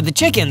reuniting with the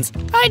chickens,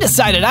 I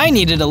decided I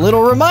needed a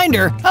little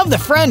reminder of the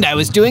friend I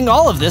was doing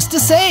all of this to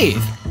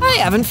save. I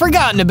haven't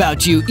forgotten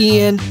about you,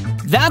 Ian.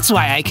 That's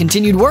why I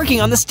continued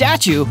working on the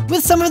statue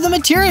with some of the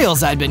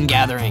materials I'd been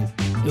gathering.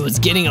 It was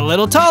getting a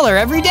little taller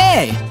every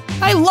day.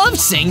 I loved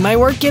seeing my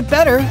work get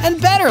better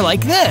and better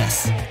like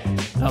this.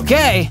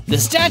 Okay, the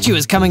statue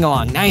is coming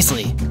along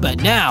nicely,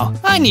 but now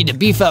I need to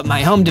beef up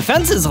my home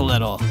defenses a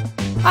little.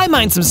 I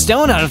mined some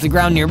stone out of the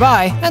ground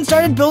nearby and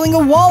started building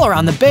a wall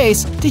around the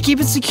base to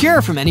keep it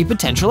secure from any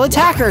potential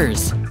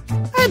attackers.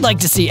 I'd like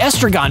to see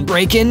Estragon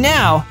break in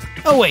now.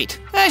 Oh wait,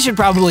 I should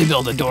probably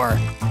build a door.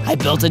 I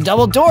built a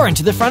double door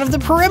into the front of the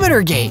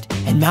perimeter gate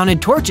and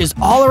mounted torches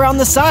all around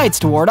the sides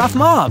to ward off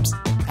mobs.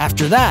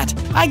 After that,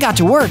 I got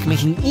to work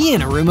making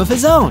Ian a room of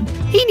his own.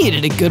 He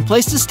needed a good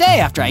place to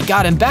stay after I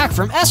got him back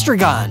from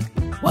Estragon.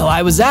 While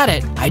I was at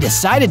it, I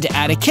decided to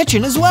add a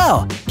kitchen as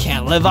well.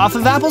 Can't live off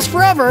of apples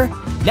forever.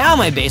 Now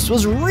my base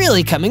was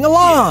really coming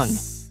along.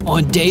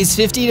 On days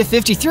 50 to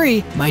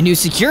 53, my new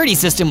security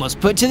system was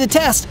put to the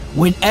test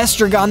when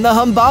Estragon the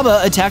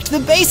Humbaba attacked the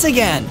base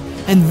again.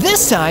 And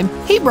this time,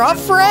 he brought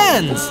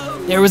friends.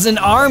 There was an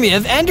army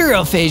of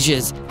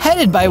enderophages,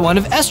 headed by one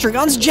of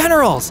Estragon's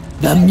generals,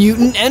 the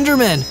mutant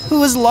Enderman, who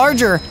was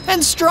larger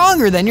and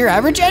stronger than your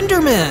average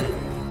Enderman.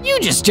 You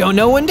just don't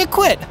know when to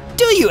quit,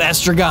 do you,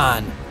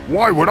 Estragon?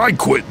 Why would I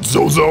quit,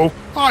 Zozo?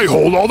 I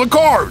hold all the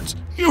cards.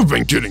 You've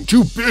been getting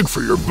too big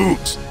for your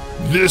boots.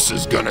 This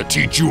is gonna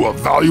teach you a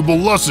valuable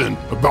lesson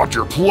about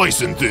your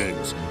place in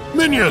things.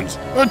 Minions,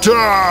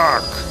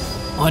 attack!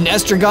 On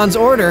Estragon's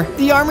order,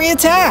 the army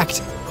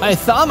attacked. I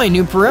thought my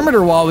new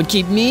perimeter wall would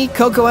keep me,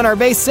 Coco, and our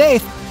base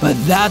safe, but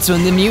that's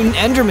when the mutant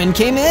Enderman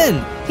came in.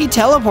 He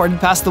teleported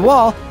past the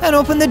wall and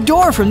opened the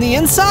door from the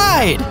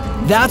inside.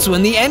 That's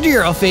when the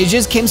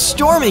Enderophages came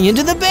storming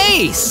into the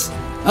base.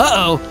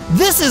 Uh-oh,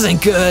 this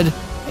isn't good.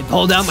 I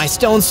pulled out my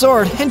stone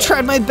sword and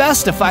tried my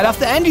best to fight off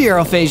the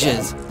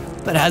Enderophages.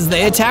 But as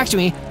they attacked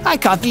me, I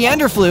caught the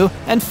Ender Flu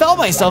and felt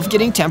myself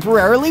getting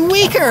temporarily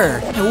weaker.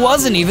 I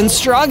wasn't even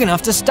strong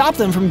enough to stop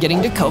them from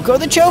getting to Coco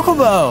the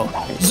Chocobo.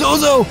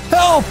 Zozo,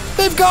 help!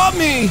 They've got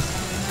me!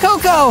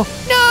 Coco,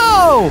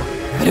 no!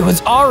 But it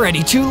was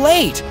already too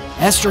late.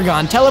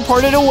 Estragon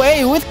teleported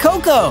away with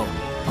Coco.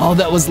 All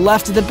that was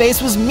left at the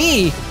base was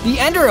me, the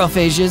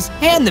Enderophages,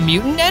 and the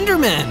mutant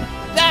Enderman.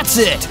 That's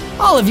it!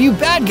 All of you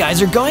bad guys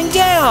are going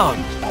down!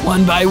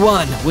 One by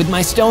one, with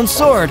my stone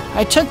sword,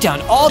 I took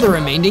down all the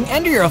remaining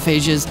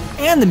Enderophages,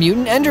 and the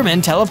mutant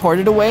Enderman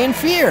teleported away in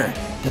fear.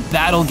 The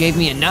battle gave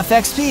me enough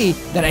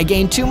XP that I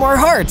gained 2 more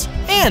hearts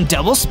and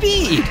double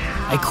speed.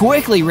 I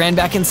quickly ran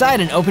back inside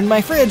and opened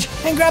my fridge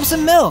and grabbed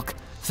some milk.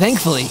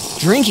 Thankfully,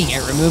 drinking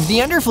it removed the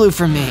Enderflu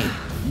from me.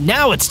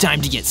 Now it's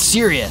time to get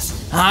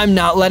serious. I'm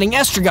not letting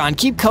Estragon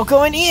keep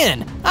Coco and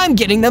Ian. I'm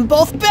getting them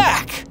both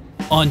back.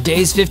 On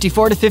days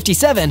 54 to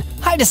 57,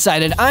 I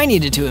decided I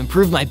needed to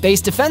improve my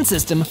base defense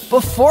system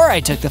before I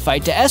took the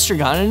fight to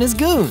Estragon and his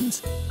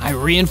goons. I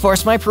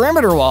reinforced my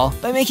perimeter wall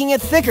by making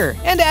it thicker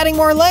and adding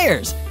more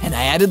layers, and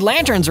I added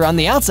lanterns around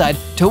the outside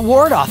to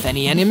ward off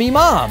any enemy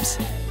mobs.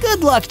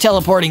 Good luck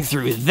teleporting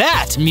through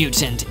that,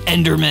 mutant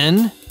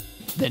Enderman!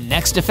 The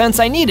next defense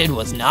I needed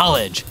was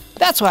knowledge.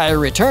 That's why I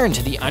returned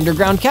to the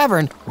underground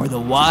cavern where the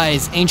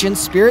wise ancient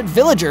spirit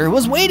villager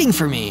was waiting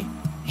for me.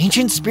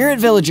 Ancient spirit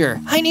villager,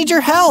 I need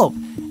your help.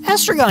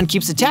 Estragon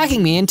keeps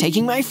attacking me and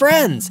taking my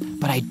friends,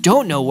 but I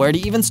don't know where to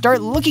even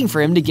start looking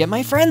for him to get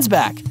my friends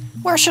back.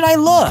 Where should I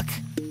look?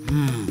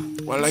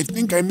 Well, I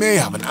think I may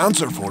have an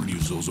answer for you,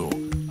 Zozo.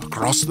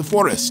 Across the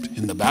forest,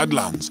 in the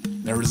Badlands,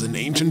 there is an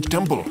ancient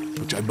temple,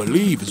 which I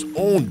believe is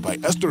owned by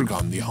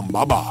Estragon the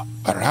Humbaba.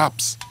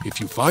 Perhaps,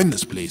 if you find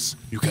this place,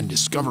 you can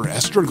discover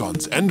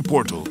Estragon's end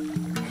portal.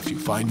 If you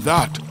find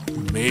that,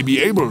 you may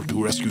be able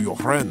to rescue your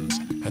friends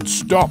and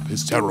stop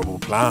his terrible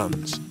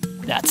plans.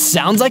 That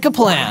sounds like a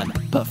plan,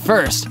 but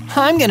first,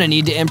 I'm gonna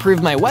need to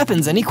improve my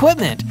weapons and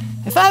equipment.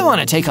 If I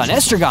want to take on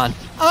Estragon,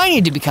 I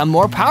need to become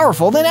more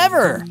powerful than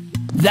ever.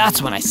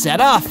 That's when I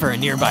set off for a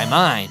nearby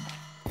mine.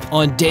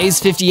 On days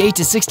 58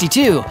 to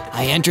 62,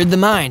 I entered the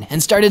mine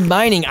and started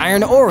mining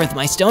iron ore with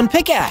my stone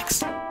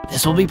pickaxe.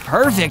 This will be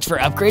perfect for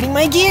upgrading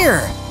my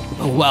gear.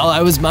 But while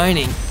I was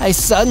mining, I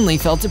suddenly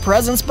felt a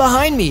presence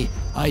behind me.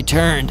 I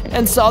turned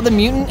and saw the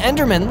mutant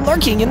Enderman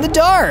lurking in the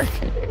dark.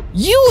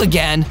 You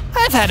again?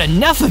 I've had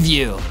enough of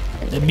you.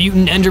 The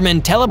mutant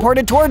Enderman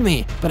teleported toward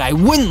me, but I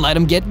wouldn't let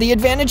him get the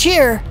advantage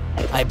here.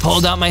 I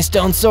pulled out my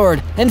stone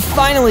sword and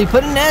finally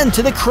put an end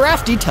to the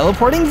crafty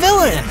teleporting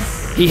villain.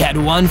 He had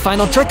one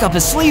final trick up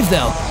his sleeve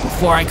though.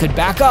 Before I could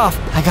back off,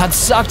 I got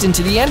sucked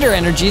into the ender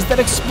energies that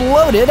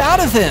exploded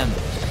out of him.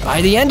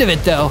 By the end of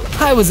it though,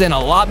 I was in a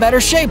lot better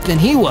shape than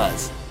he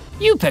was.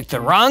 You picked the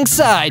wrong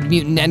side,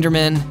 mutant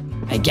Enderman.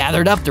 I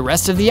gathered up the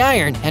rest of the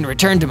iron and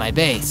returned to my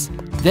base.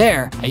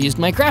 There, I used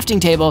my crafting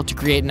table to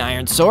create an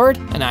iron sword,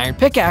 an iron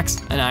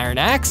pickaxe, an iron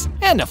axe,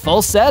 and a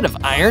full set of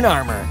iron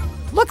armor.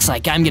 Looks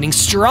like I'm getting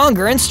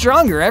stronger and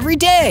stronger every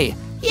day.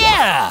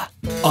 Yeah!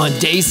 On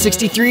days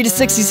 63 to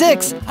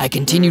 66, I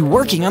continued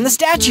working on the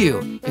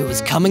statue. It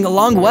was coming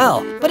along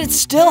well, but it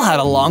still had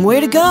a long way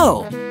to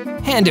go.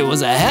 And it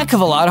was a heck of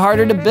a lot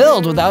harder to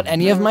build without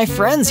any of my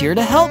friends here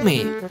to help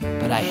me.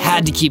 But I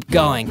had to keep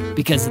going,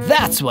 because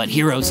that's what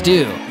heroes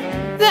do.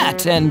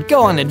 That, and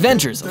go on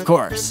adventures, of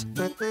course.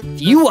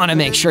 If you want to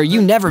make sure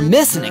you never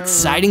miss an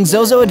exciting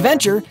Zozo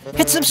adventure,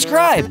 hit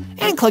subscribe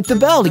and click the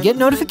bell to get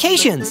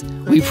notifications.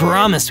 We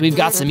promise we've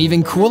got some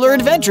even cooler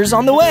adventures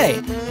on the way,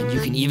 and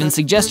you can even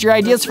suggest your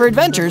ideas for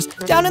adventures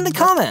down in the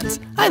comments.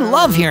 I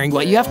love hearing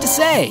what you have to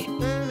say.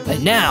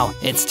 But now,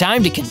 it's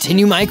time to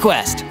continue my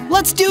quest.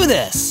 Let's do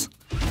this!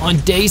 On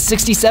days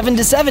 67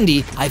 to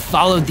 70, I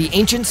followed the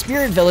ancient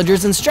spirit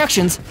villager's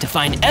instructions to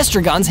find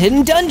Estragon's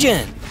hidden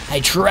dungeon.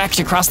 I trekked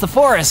across the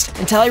forest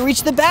until I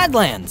reached the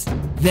Badlands.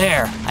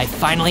 There, I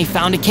finally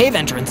found a cave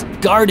entrance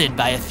guarded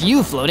by a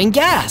few floating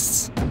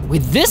ghasts.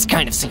 With this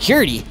kind of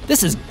security,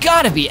 this has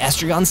gotta be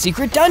Estragon's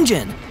secret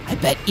dungeon. I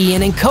bet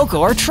Ian and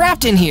Coco are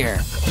trapped in here.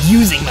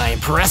 Using my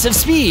impressive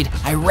speed,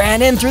 I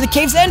ran in through the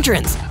cave's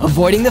entrance,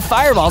 avoiding the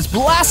fireballs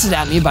blasted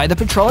at me by the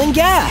patrolling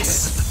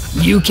ghasts.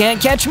 You can't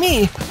catch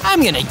me.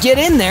 I'm gonna get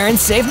in there and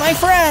save my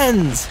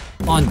friends.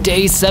 On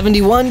days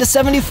 71 to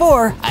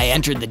 74, I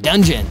entered the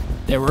dungeon.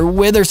 There were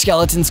wither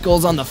skeleton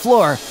skulls on the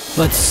floor,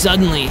 but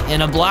suddenly,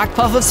 in a black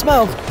puff of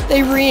smoke,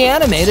 they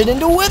reanimated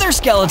into wither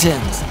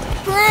skeletons.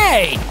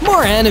 Great!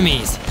 More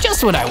enemies,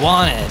 just what I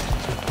wanted.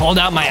 Pulled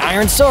out my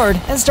iron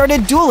sword and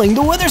started dueling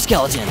the wither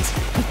skeletons.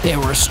 But they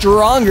were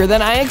stronger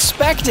than I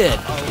expected.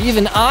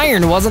 Even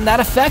iron wasn't that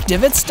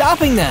effective at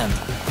stopping them.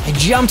 I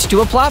jumped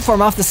to a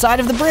platform off the side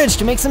of the bridge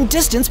to make some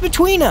distance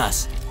between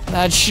us.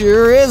 that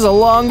sure is a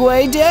long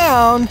way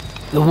down.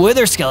 The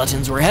wither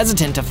skeletons were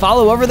hesitant to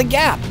follow over the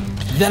gap.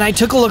 Then I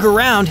took a look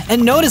around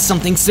and noticed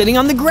something sitting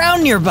on the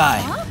ground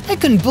nearby. I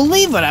couldn't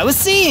believe what I was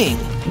seeing.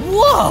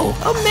 Whoa,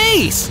 a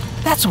mace!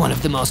 That's one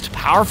of the most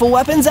powerful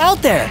weapons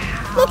out there.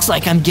 Looks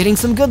like I'm getting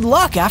some good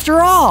luck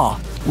after all.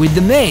 With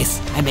the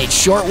mace, I made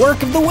short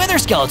work of the wither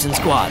skeleton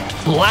squad,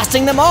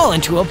 blasting them all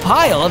into a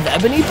pile of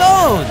ebony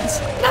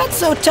bones. Not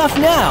so tough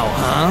now,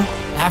 huh?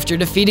 After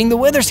defeating the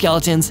wither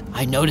skeletons,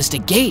 I noticed a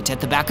gate at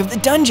the back of the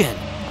dungeon.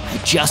 I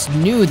just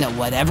knew that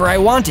whatever I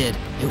wanted,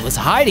 it was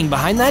hiding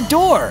behind that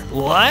door.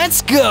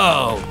 Let's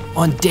go!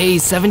 On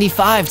days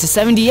 75 to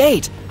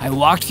 78, I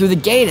walked through the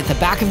gate at the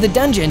back of the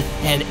dungeon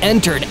and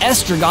entered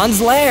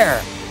Estragon's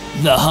lair.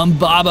 The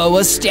Humbaba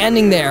was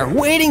standing there,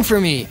 waiting for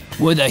me,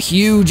 with a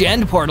huge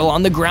end portal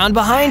on the ground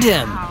behind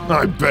him.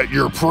 I bet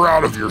you're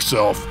proud of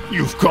yourself.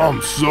 You've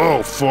come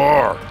so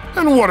far.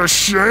 And what a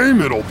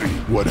shame it'll be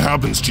what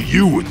happens to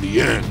you in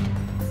the end.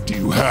 Do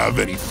you have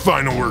any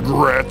final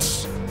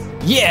regrets?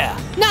 Yeah,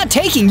 not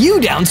taking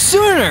you down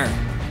sooner!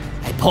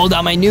 I pulled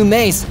out my new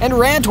mace and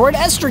ran toward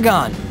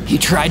Estragon. He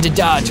tried to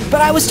dodge,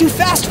 but I was too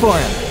fast for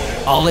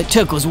him. All it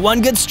took was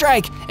one good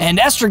strike, and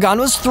Estragon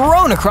was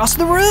thrown across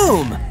the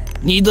room.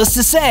 Needless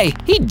to say,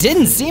 he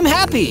didn't seem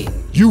happy.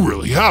 You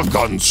really have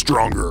gotten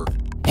stronger.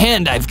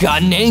 And I've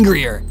gotten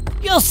angrier.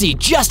 You'll see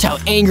just how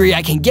angry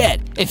I can get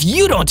if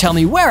you don't tell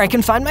me where I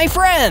can find my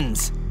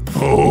friends.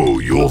 Oh,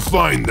 you'll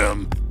find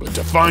them. But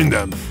to find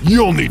them,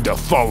 you'll need to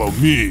follow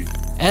me.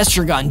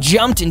 Estragon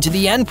jumped into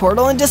the end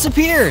portal and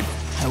disappeared.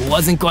 I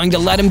wasn't going to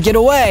let him get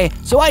away,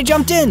 so I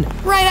jumped in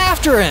right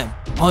after him.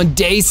 On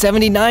days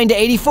 79 to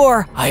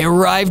 84, I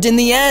arrived in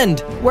the end,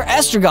 where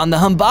Estragon the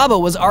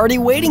Humbaba was already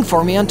waiting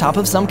for me on top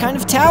of some kind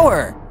of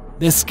tower.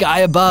 The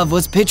sky above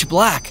was pitch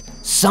black.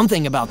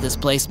 Something about this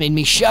place made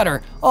me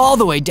shudder all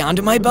the way down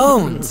to my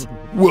bones.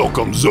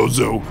 Welcome,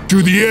 Zozo,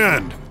 to the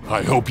end.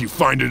 I hope you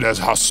find it as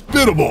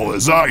hospitable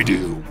as I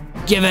do.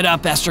 Give it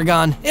up,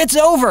 Estragon. It's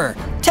over.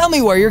 Tell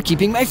me where you're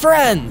keeping my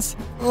friends.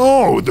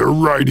 Oh, they're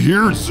right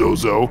here,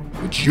 Zozo,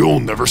 but you'll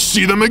never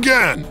see them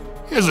again.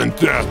 Isn't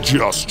that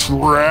just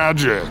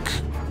tragic?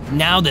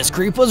 Now this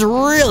creep was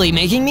really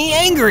making me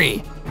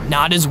angry.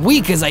 Not as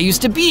weak as I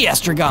used to be,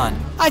 Estragon.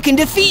 I can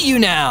defeat you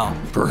now.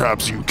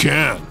 Perhaps you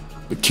can,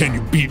 but can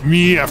you beat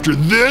me after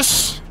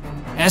this?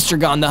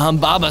 Estragon the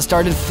Humbaba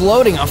started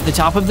floating off the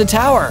top of the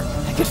tower.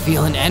 I could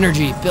feel an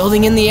energy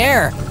building in the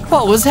air.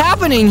 What was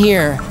happening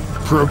here?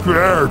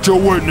 Prepare to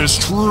witness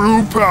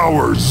true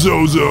power,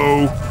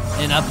 Zozo.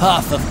 In a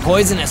puff of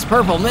poisonous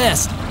purple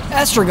mist,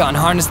 Estragon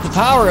harnessed the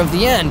power of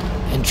the end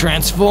and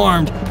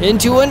transformed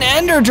into an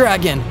Ender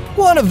Dragon,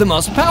 one of the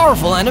most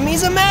powerful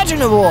enemies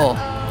imaginable.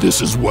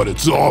 This is what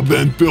it's all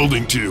been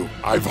building to.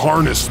 I've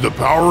harnessed the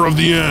power of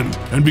the end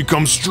and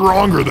become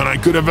stronger than I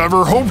could have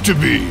ever hoped to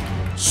be.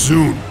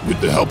 Soon, with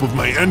the help of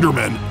my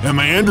Endermen and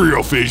my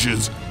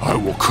Endriophages, I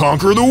will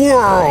conquer the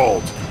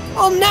world.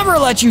 I'll never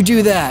let you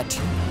do that.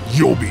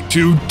 You'll be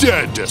too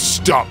dead to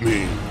stop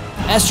me.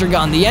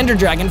 Estragon the Ender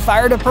Dragon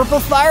fired a purple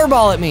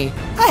fireball at me.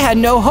 I had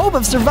no hope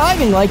of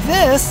surviving like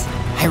this.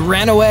 I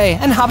ran away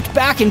and hopped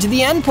back into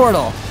the end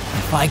portal.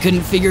 If I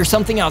couldn't figure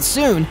something out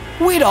soon,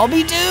 we'd all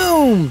be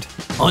doomed.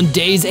 On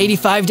days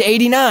 85 to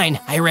 89,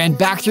 I ran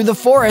back through the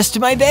forest to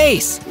my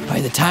base.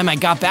 By the time I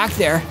got back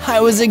there,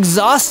 I was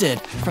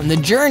exhausted from the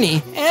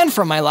journey and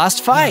from my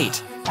last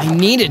fight. I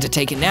needed to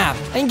take a nap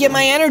and get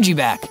my energy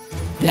back.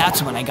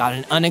 That's when I got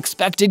an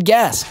unexpected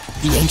guest.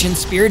 The ancient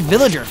spirit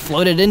villager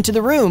floated into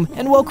the room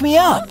and woke me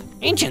up.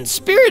 Ancient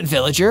spirit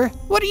villager,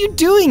 what are you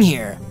doing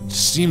here?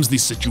 Seems the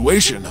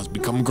situation has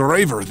become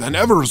graver than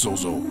ever,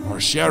 Zozo. Our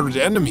shared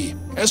enemy,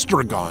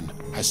 Estragon,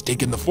 has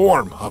taken the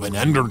form of an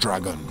Ender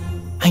Dragon.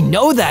 I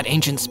know that,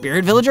 ancient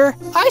spirit villager.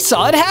 I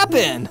saw it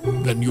happen.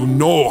 Then you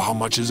know how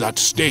much is at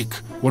stake,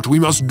 what we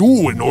must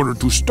do in order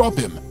to stop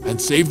him and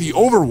save the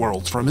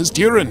overworld from his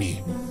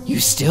tyranny. You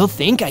still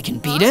think I can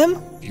beat him?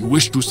 If you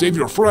wish to save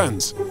your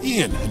friends,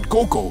 Ian and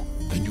Coco,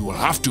 then you will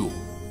have to.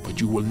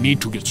 But you will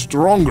need to get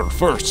stronger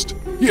first.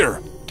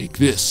 Here, take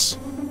this.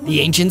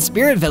 The ancient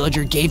spirit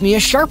villager gave me a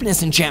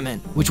sharpness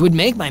enchantment, which would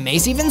make my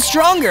mace even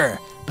stronger.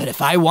 But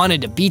if I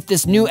wanted to beat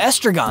this new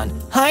Estragon,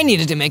 I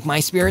needed to make my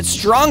spirit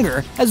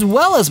stronger as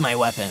well as my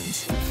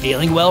weapons.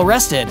 Feeling well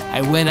rested,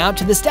 I went out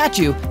to the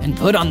statue and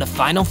put on the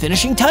final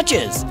finishing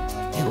touches.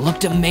 It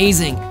looked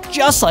amazing,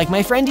 just like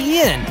my friend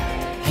Ian.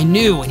 I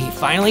knew when he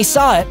finally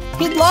saw it,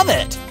 he'd love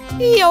it.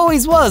 He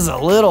always was a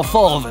little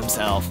full of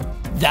himself.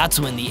 That's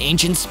when the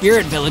ancient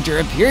spirit villager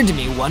appeared to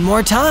me one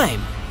more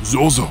time.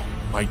 Zozo,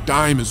 my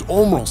time is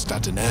almost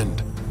at an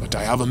end, but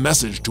I have a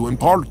message to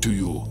impart to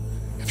you.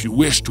 If you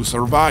wish to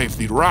survive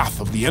the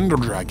wrath of the Ender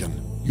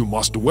Dragon, you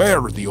must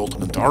wear the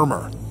ultimate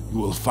armor. You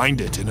will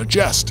find it in a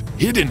chest,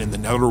 hidden in the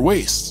Nether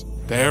Wastes.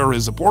 There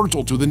is a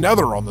portal to the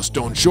Nether on the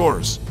stone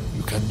shores.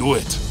 You can do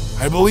it.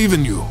 I believe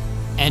in you.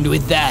 And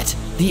with that,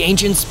 the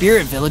ancient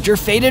spirit villager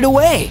faded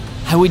away.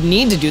 I would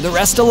need to do the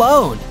rest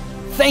alone.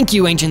 Thank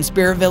you, ancient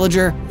spirit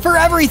villager, for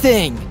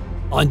everything.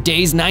 On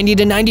days 90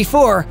 to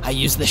 94, I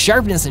used the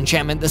sharpness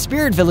enchantment the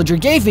spirit villager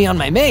gave me on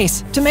my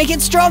mace to make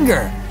it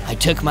stronger. I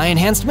took my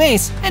enhanced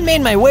mace and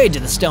made my way to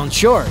the stone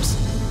shores.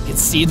 I could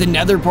see the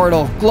nether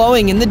portal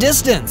glowing in the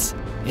distance.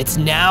 It's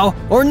now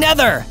or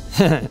never.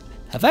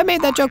 Have I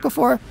made that joke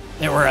before?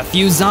 There were a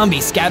few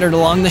zombies scattered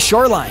along the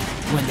shoreline.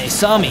 When they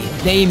saw me,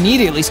 they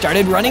immediately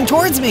started running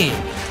towards me.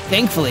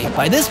 Thankfully,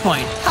 by this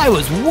point, I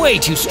was way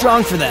too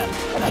strong for them.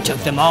 I took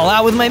them all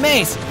out with my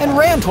mace and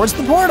ran towards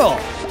the portal.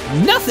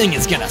 Nothing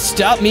is gonna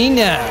stop me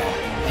now.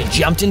 I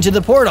jumped into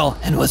the portal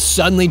and was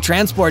suddenly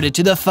transported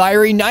to the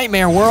fiery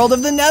nightmare world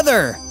of the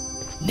Nether.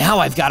 Now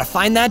I've gotta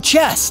find that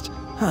chest.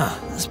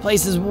 This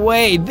place is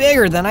way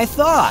bigger than I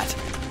thought.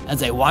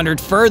 As I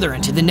wandered further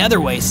into the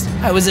Nether Waste,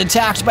 I was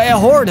attacked by a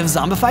horde of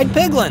zombified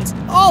piglins,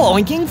 all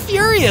oinking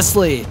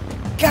furiously.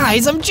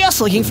 Guys, I'm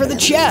just looking for the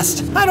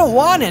chest. I don't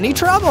want any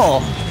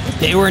trouble.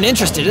 They weren't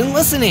interested in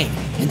listening.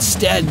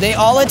 Instead, they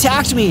all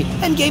attacked me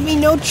and gave me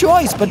no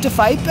choice but to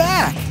fight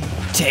back.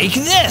 Take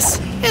this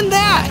and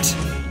that.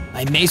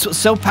 My mace was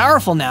so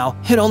powerful now,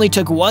 it only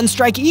took one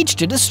strike each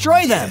to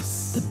destroy them.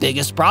 The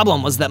biggest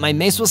problem was that my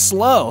mace was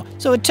slow,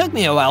 so it took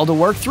me a while to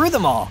work through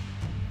them all.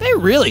 They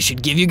really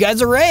should give you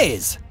guys a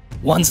raise.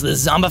 Once the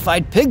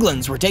zombified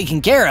piglins were taken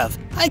care of,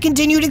 I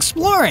continued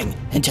exploring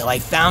until I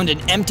found an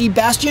empty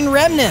bastion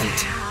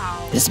remnant.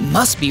 This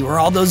must be where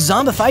all those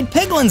zombified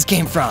piglins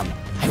came from.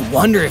 I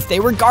wonder if they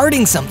were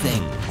guarding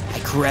something. I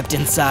crept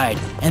inside,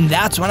 and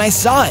that's when I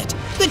saw it,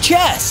 the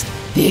chest,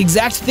 the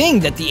exact thing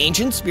that the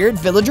ancient spirit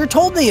villager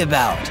told me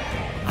about.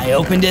 I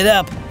opened it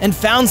up and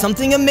found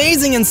something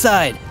amazing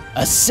inside,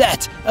 a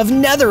set of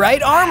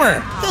netherite armor,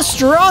 the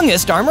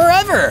strongest armor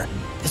ever.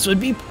 This would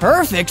be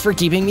perfect for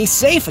keeping me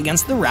safe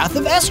against the wrath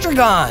of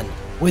Estragon.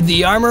 With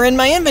the armor in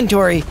my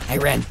inventory, I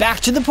ran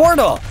back to the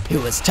portal.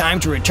 It was time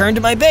to return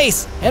to my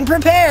base and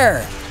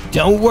prepare.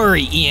 Don't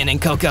worry, Ian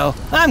and Coco,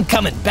 I'm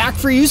coming back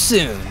for you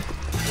soon.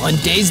 On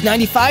days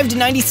 95 to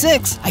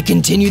 96, I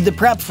continued the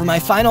prep for my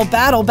final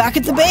battle back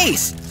at the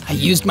base. I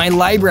used my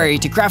library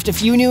to craft a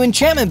few new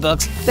enchantment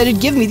books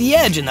that'd give me the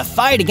edge in the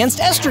fight against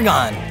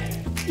Estragon.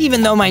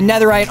 Even though my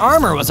netherite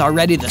armor was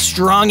already the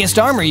strongest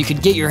armor you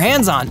could get your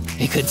hands on,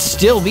 it could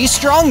still be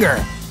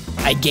stronger.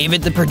 I gave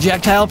it the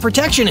projectile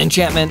protection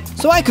enchantment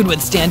so I could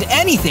withstand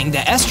anything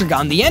that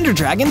Estragon the Ender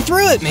Dragon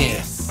threw at me.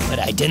 But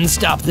I didn't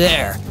stop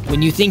there.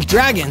 When you think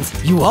dragons,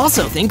 you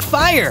also think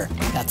fire.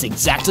 That's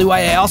exactly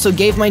why I also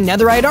gave my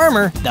netherite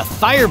armor the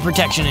fire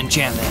protection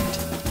enchantment.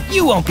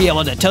 You won't be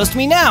able to toast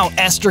me now,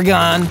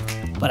 Estragon.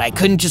 But I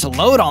couldn't just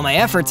load all my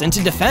efforts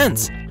into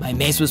defense. My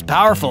mace was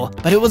powerful,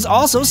 but it was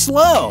also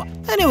slow,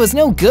 and it was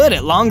no good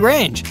at long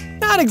range.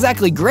 Not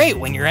exactly great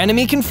when your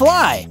enemy can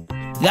fly.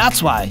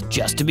 That's why,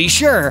 just to be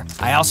sure,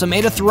 I also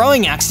made a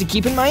throwing axe to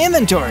keep in my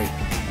inventory,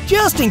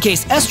 just in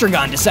case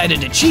Estragon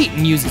decided to cheat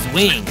and use his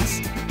wings.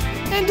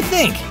 And to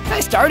think, I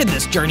started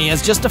this journey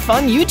as just a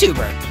fun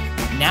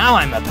YouTuber. Now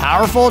I'm a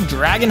powerful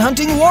dragon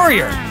hunting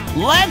warrior.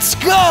 Let's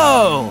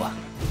go!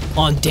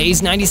 On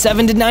days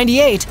 97 to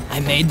 98, I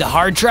made the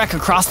hard trek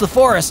across the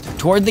forest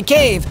toward the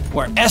cave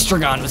where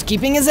Estragon was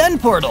keeping his end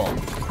portal.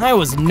 I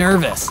was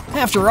nervous.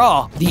 After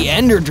all, the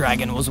Ender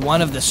Dragon was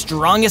one of the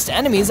strongest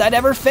enemies I'd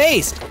ever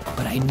faced.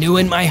 But I knew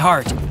in my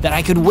heart that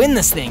I could win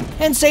this thing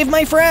and save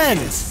my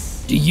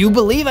friends. Do you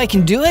believe I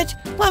can do it?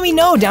 Let me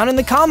know down in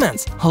the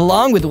comments,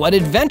 along with what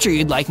adventure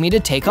you'd like me to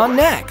take on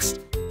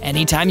next.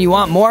 Anytime you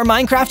want more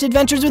Minecraft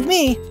adventures with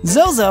me,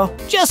 Zozo,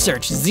 just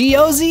search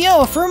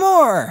ZOZO for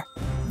more.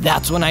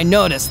 That's when I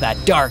noticed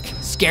that dark,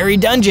 scary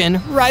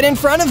dungeon right in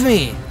front of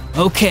me.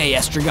 Okay,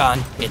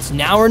 Estragon, it's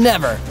now or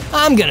never.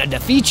 I'm gonna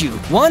defeat you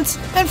once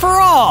and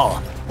for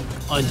all.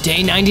 On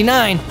day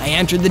 99, I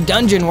entered the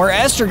dungeon where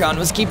Estragon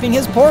was keeping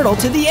his portal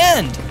to the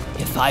end.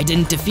 If I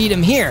didn't defeat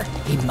him here,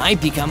 he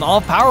might become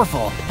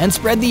all-powerful and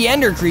spread the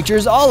Ender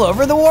creatures all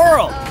over the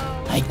world.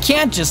 I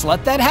can't just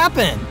let that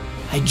happen.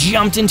 I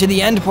jumped into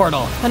the end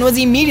portal and was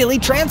immediately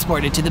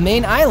transported to the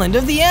main island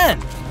of the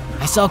end.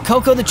 I saw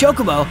Coco the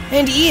Chocobo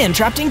and Ian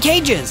trapped in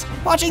cages,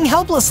 watching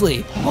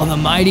helplessly, while the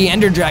mighty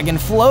Ender Dragon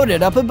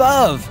floated up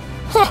above.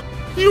 Ha!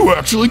 You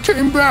actually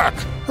came back!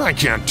 I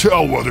can't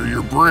tell whether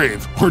you're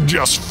brave or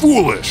just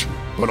foolish,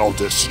 but I'll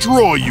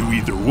destroy you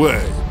either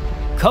way.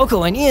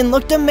 Coco and Ian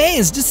looked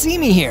amazed to see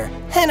me here,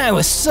 and I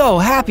was so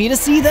happy to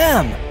see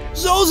them.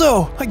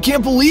 Zozo, I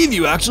can't believe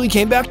you actually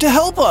came back to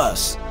help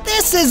us.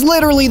 This is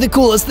literally the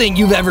coolest thing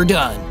you've ever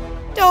done.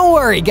 Don't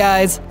worry,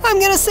 guys,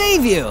 I'm gonna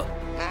save you.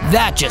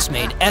 That just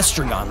made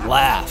Estragon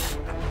laugh.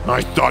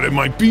 I thought it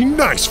might be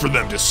nice for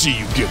them to see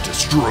you get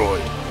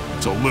destroyed.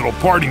 It's a little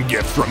parting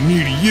gift from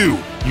me to you,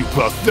 you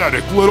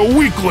pathetic little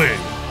weakling.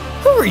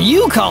 Who are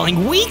you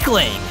calling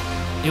weakling?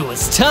 It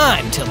was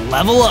time to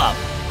level up.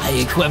 I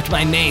equipped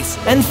my mace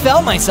and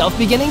felt myself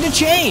beginning to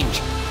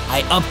change.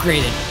 I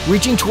upgraded,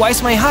 reaching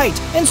twice my height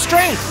and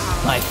strength,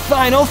 my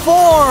final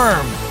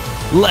form.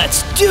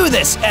 Let's do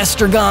this,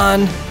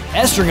 Estragon.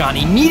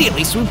 Estragon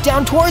immediately swooped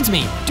down towards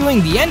me,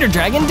 doing the Ender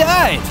Dragon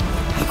dive.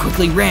 I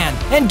quickly ran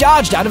and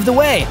dodged out of the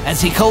way as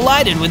he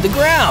collided with the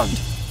ground.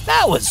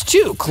 That was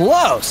too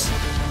close.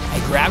 I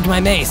grabbed my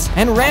mace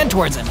and ran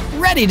towards him,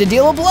 ready to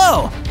deal a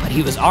blow, but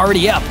he was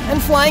already up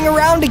and flying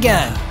around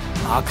again.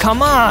 Aw,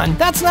 come on,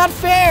 that's not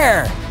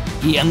fair!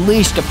 He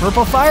unleashed a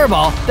purple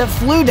fireball that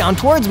flew down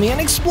towards me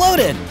and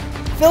exploded,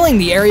 filling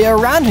the area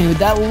around me with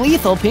that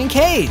lethal pink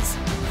haze.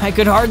 I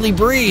could hardly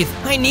breathe.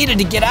 I needed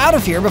to get out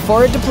of here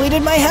before it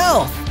depleted my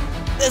health.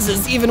 This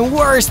is even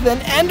worse than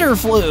Ender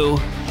Flu.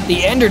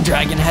 The Ender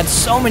Dragon had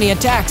so many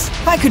attacks,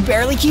 I could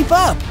barely keep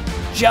up.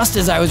 Just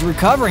as I was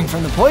recovering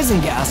from the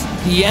poison gas,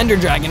 the Ender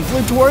Dragon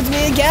flew towards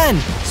me again,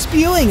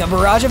 spewing a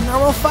barrage of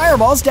normal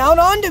fireballs down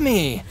onto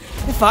me.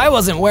 If I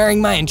wasn't wearing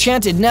my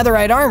enchanted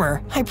netherite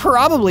armor, I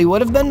probably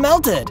would have been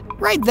melted,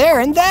 right there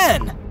and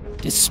then.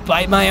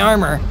 Despite my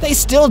armor, they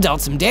still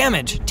dealt some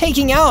damage,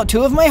 taking out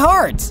 2 of my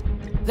hearts.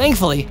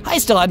 Thankfully, I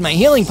still had my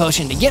healing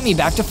potion to get me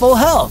back to full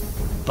health.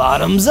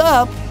 Bottoms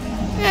up.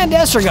 And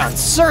Estragon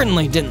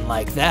certainly didn't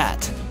like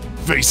that.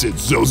 Face it,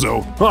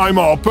 Zozo, I'm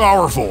all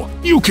powerful.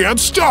 You can't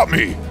stop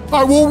me.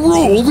 I will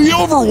rule the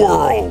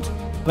overworld.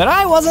 But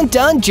I wasn't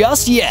done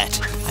just yet.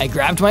 I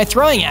grabbed my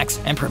throwing axe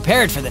and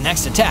prepared for the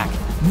next attack.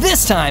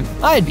 This time,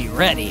 I'd be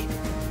ready.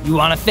 You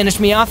want to finish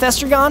me off,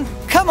 Estragon?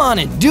 Come on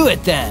and do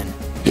it then.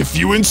 If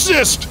you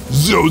insist,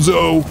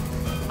 Zozo.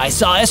 I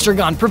saw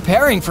Estragon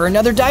preparing for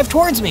another dive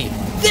towards me.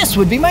 This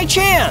would be my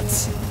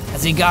chance.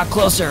 As he got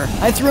closer,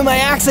 I threw my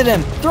axe at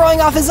him, throwing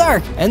off his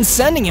arc and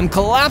sending him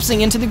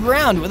collapsing into the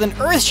ground with an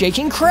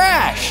earth-shaking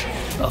crash.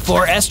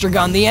 Before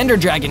Estragon the Ender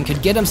Dragon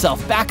could get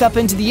himself back up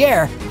into the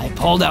air, I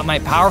pulled out my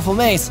powerful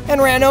mace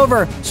and ran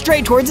over,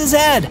 straight towards his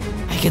head.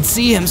 I could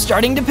see him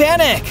starting to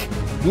panic.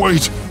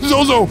 Wait,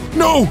 Zozo,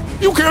 no,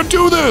 you can't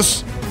do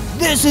this.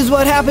 This is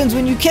what happens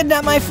when you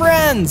kidnap my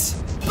friends.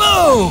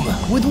 Boom!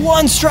 With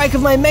one strike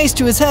of my mace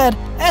to his head,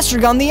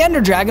 Estragon the Ender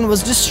Dragon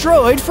was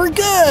destroyed for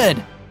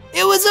good.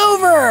 It was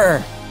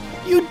over!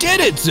 You did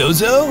it,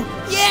 Zozo!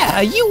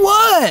 Yeah, you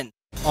won!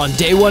 On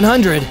day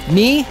 100,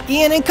 me,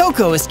 Ian, and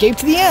Coco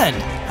escaped the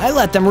end. I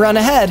let them run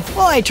ahead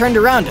while I turned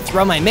around to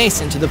throw my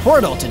mace into the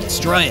portal to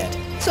destroy it,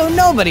 so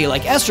nobody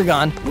like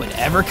Estragon would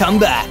ever come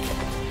back.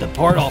 The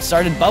portal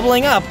started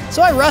bubbling up,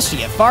 so I rushed to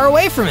get far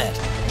away from it.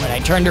 When I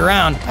turned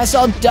around, I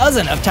saw a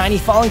dozen of tiny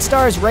falling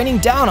stars raining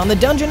down on the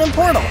dungeon and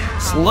portal,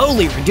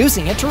 slowly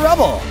reducing it to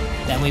rubble.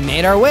 Then we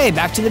made our way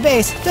back to the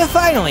base to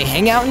finally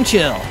hang out and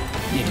chill.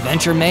 The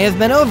adventure may have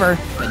been over,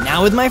 but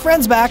now with my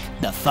friends back,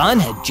 the fun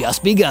had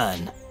just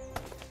begun.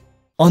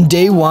 On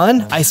day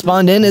 1, I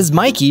spawned in as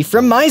Mikey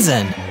from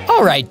Maizen.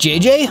 Alright,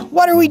 JJ,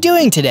 what are we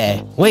doing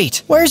today?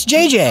 Wait, where's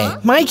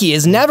JJ? Mikey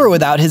is never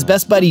without his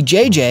best buddy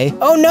JJ.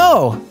 Oh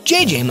no,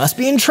 JJ must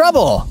be in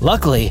trouble.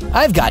 Luckily,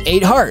 I've got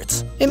 8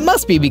 hearts. It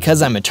must be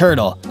because I'm a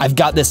turtle. I've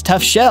got this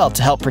tough shell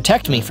to help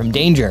protect me from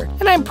danger,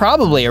 and I'm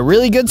probably a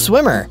really good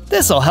swimmer.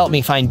 This'll help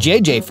me find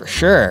JJ for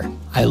sure.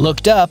 I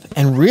looked up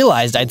and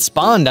realized I'd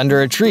spawned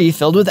under a tree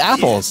filled with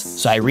apples,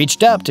 so I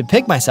reached up to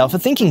pick myself a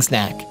thinking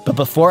snack. But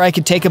before I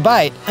could take a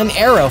bite, an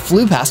arrow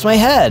flew past my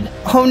head.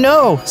 Oh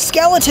no,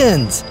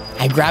 skeletons!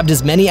 I grabbed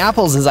as many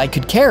apples as I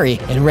could carry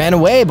and ran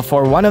away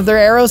before one of their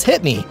arrows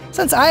hit me,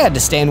 since I had to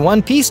stay in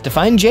one piece to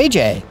find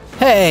JJ.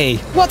 Hey,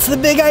 what's the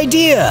big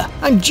idea?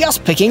 I'm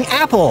just picking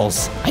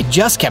apples. I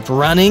just kept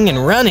running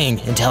and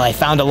running until I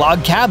found a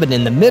log cabin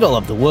in the middle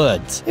of the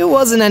woods. It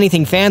wasn't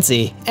anything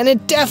fancy, and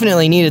it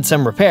definitely needed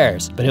some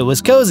repairs, but it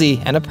was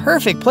cozy and a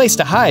perfect place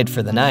to hide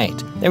for the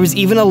night. There was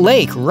even a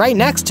lake right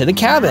next to the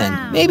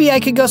cabin. Maybe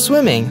I could go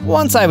swimming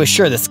once I was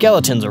sure the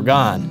skeletons were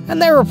gone.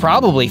 And there were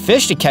probably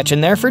fish to catch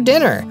in there for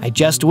dinner. I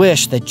just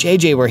wish that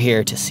JJ were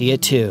here to see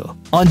it too.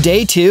 On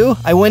day 2,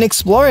 I went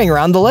exploring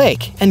around the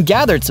lake and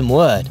gathered some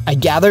wood. I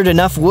gathered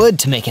enough wood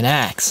to make an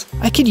axe.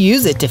 I could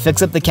use it to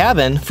fix up the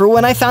cabin for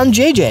when I found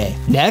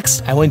JJ.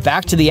 Next, I went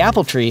back to the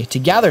apple tree to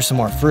gather some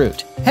more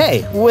fruit.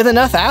 Hey, with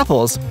enough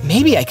apples,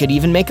 maybe I could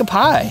even make a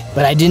pie.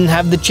 But I didn't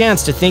have the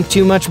chance to think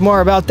too much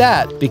more about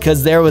that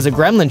because there was a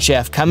gremlin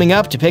chef coming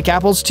up to pick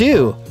apples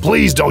too.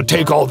 Please don't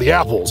take all the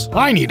apples.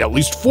 I need at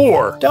least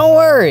 4. Don't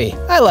worry,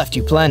 I left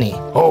you plenty.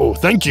 Oh,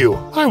 thank you.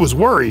 I was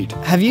worried.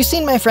 Have you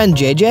seen my friend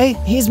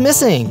JJ? He's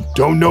missing.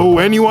 Don't know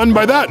anyone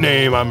by that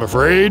name, I'm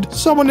afraid.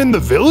 Someone in the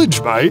village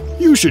might.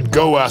 You should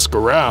go ask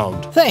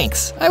around.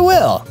 Thanks, I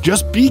will.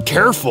 Just be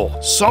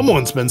careful.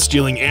 Someone's been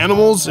stealing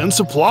animals and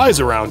supplies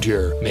around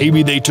here.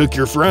 Maybe they took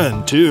your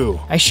friend, too.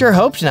 I sure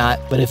hoped not,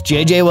 but if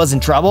JJ was in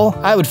trouble,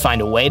 I would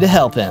find a way to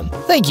help him.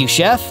 Thank you,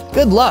 Chef.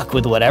 Good luck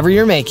with whatever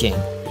you're making.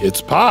 It's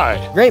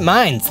pie. Great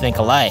minds think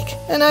alike.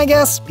 And I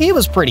guess he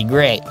was pretty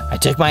great. I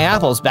took my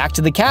apples back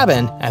to the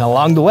cabin, and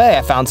along the way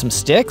I found some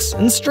sticks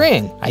and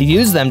string. I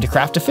used them to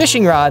craft a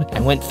fishing rod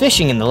and went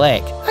fishing in the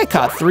lake. I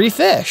caught 3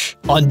 fish.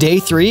 On day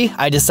 3,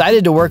 I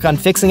decided to work on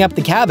fixing up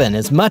the cabin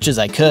as much as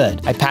I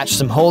could. I patched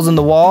some holes in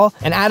the wall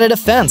and added a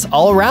fence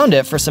all around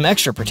it for some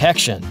extra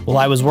protection. While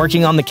I was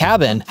working on the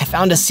cabin, I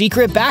found a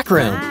secret back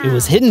room. It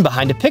was hidden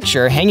behind a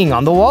picture hanging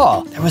on the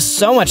wall. There was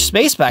so much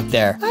space back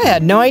there, I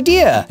had no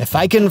idea. If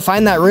I couldn't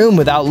find that room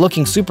without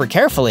looking super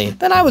carefully,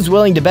 then I was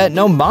willing to bet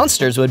no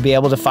monsters would be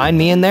able to find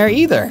me in there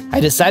either. I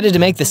decided to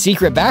make the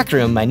secret back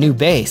room my new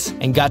base,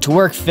 and got to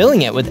work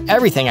filling it with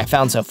everything I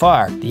found so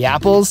far: the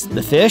apples,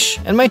 the fish,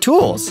 and my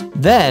tools.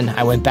 Then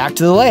I went back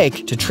to the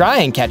lake to try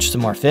and catch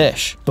some more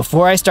fish.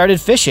 Before I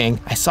started fishing,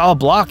 I saw a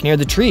block near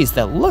the trees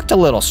that looked a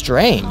little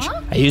strange.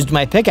 I used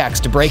my pickaxe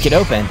to break it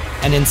open,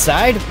 and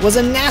inside was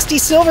a nasty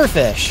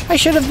silverfish. I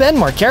should have been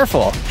more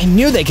careful. I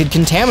knew they could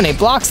contaminate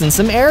blocks in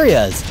some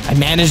areas. I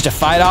managed to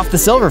fight off the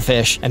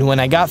silverfish, and when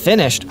I got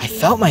finished, I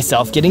felt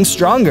myself getting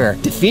stronger.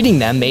 Defeating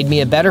them made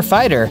me a better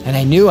fighter, and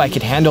I knew I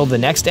could handle the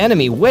next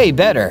enemy way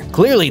better.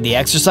 Clearly, the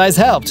exercise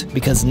helped,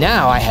 because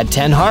now I had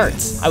 10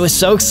 hearts. I was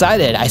so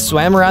excited, I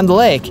swam around the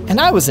lake, and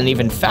I was an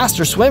even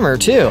faster swimmer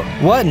too.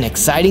 What an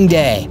exciting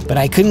day, but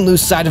I couldn't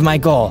lose sight of my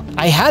goal.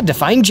 I had to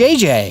find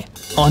JJ.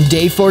 On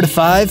day 4 to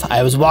 5,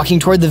 I was walking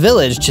toward the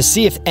village to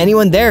see if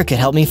anyone there could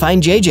help me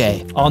find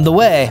JJ. On the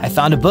way, I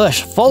found a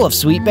bush full of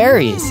sweet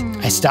berries.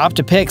 I stopped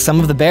to pick some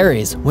of the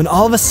berries when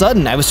all of a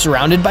sudden I was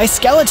surrounded by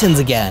skeletons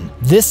again.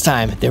 This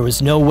time, there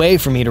was no way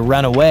for me to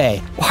run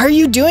away. Why are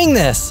you doing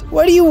this?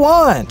 What do you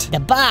want? The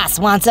boss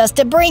wants us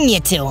to bring you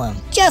to him,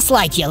 just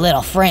like your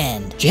little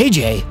friend.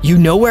 JJ, you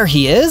know where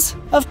he is?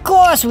 Of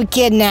course we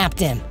kidnapped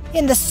him,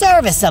 in the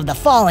service of the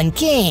fallen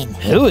king.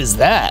 Who is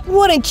that?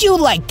 Wouldn't you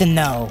like to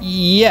know?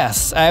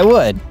 Yes, I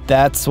would.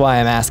 That's why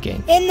I'm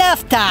asking.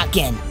 Enough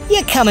talking.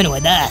 You're coming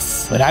with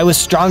us. But I was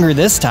stronger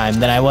this time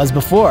than I was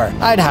before.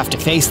 I'd have to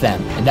face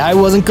them, and I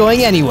wasn't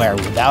going anywhere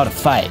without a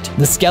fight.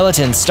 The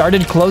skeletons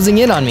started closing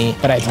in on me,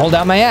 but I pulled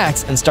out my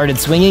axe and started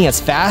swinging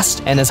as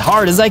fast and as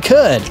hard as I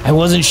could. I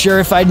wasn't sure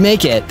if I'd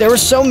make it. There were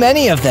so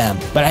many of them,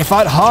 but I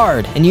fought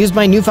hard and used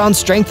my newfound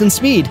strength and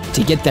speed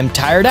to get them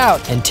tired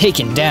out and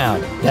taken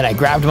down. Then I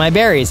grabbed my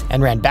berries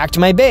and ran back to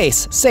my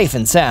base, safe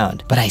and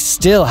sound. But I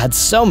still had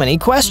so many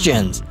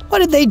questions. What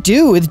did they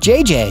do with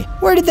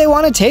JJ? Where did they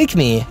want to take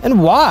me,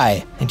 and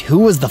why? And who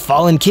was the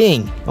fallen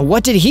king? And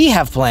what did he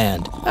have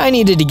planned? I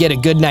needed to get a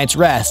good night's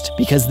rest,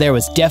 because there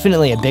was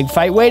definitely a big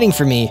fight waiting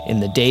for me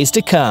in the days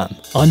to come.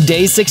 On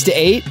days 6 to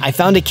 8, I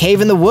found a cave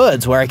in the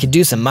woods where I could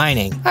do some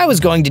mining. I was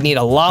going to need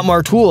a lot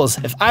more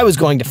tools if I was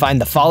going to find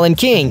the fallen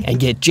king and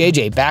get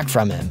JJ back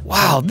from him.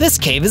 Wow, this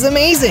cave is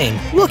amazing!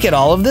 Look at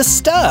all of this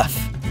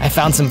stuff! I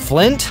found some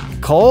flint,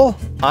 coal,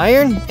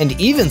 iron, and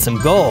even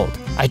some gold.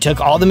 I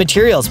took all the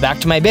materials back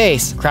to my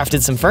base,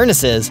 crafted some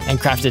furnaces, and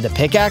crafted a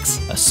pickaxe,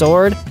 a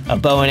sword, a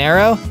bow and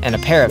arrow, and a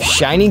pair of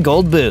shiny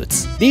gold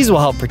boots. These will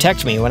help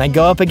protect me when I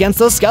go up against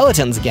those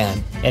skeletons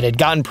again. It had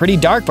gotten pretty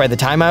dark by the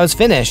time I was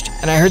finished,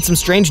 and I heard some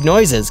strange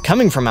noises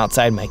coming from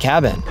outside my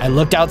cabin. I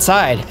looked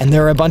outside, and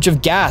there were a bunch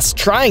of ghast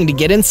trying to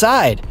get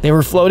inside. They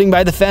were floating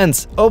by the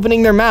fence,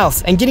 opening their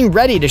mouths and getting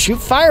ready to shoot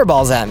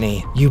fireballs at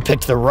me. You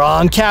picked the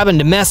wrong cabin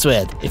to mess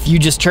with. If you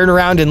just turn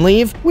around and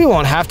leave, we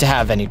won't have to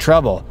have any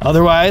trouble.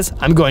 Otherwise,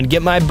 I'm going to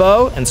get my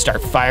bow and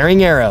start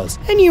firing arrows,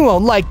 and you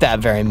won't like that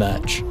very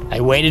much. I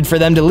waited for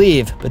them to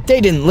leave, but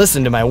they didn't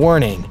listen to my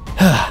warning.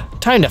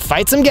 Time to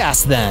fight some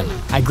ghast then.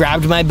 I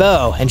grabbed my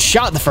bow and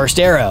shot the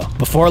first arrow.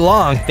 Before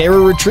long, they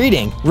were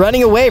retreating,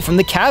 running away from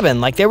the cabin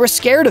like they were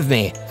scared of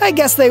me. I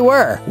guess they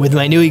were. With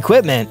my new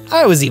equipment,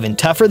 I was even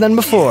tougher than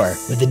before.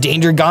 With the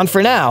danger gone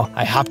for now,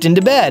 I hopped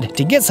into bed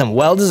to get some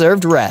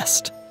well-deserved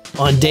rest.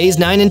 On days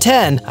 9 and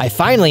 10, I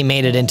finally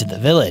made it into the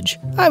village.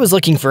 I was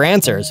looking for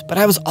answers, but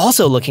I was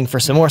also looking for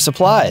some more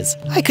supplies.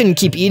 I couldn't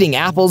keep eating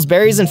apples,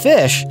 berries, and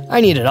fish.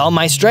 I needed all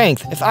my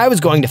strength if I was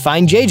going to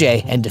find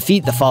JJ and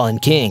defeat the fallen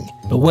king.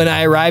 But when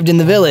I arrived in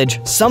the village,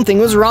 something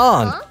was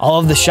wrong. All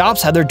of the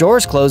shops had their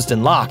doors closed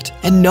and locked,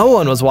 and no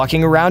one was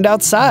walking around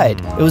outside.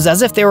 It was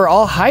as if they were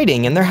all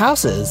hiding in their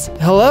houses.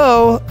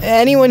 Hello?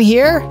 Anyone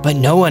here? But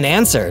no one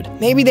answered.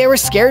 Maybe they were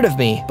scared of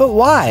me, but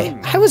why?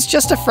 I was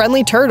just a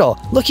friendly turtle,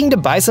 looking to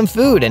buy some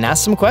food and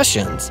ask some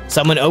questions.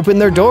 Someone opened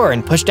their door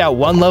and pushed out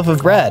one loaf of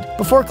bread,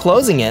 before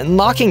closing it and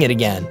locking it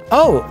again.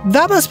 Oh,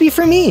 that must be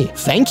for me.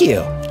 Thank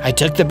you. I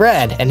took the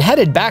bread and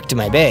headed back to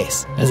my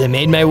base. As I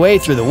made my way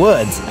through the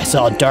woods, I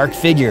saw a dark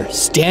figure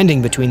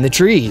standing between the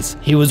trees.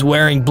 He was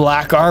wearing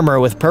black armor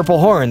with purple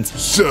horns.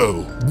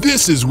 So,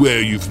 this is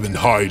where you've been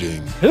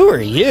hiding. Who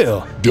are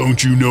you?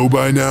 Don't you know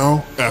by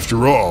now?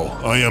 After all,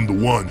 I am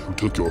the one who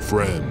took your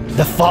friend.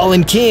 The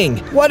fallen king.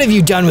 What have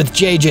you done with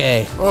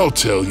JJ? I'll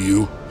tell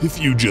you, if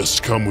you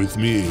just come with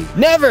me.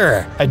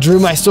 Never! I drew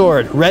my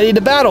sword, ready to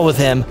battle with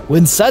him,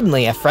 when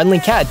suddenly a friendly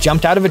cat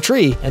jumped out of a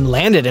tree and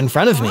landed in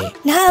front of me.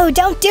 No,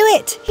 don't do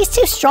it. He's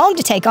too strong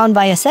to take on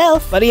by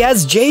yourself. But he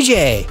has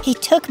JJ. He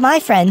took my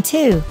friend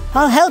too.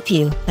 I'll help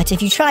you, but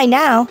if you try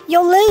now,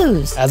 you'll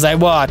lose. As I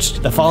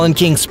watched, the fallen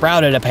king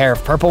sprouted a pair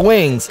of purple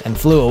wings and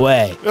flew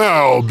away.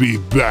 I'll be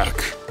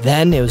back.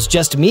 Then it was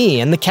just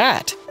me and the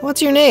cat.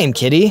 What's your name,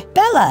 kitty?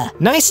 Bella.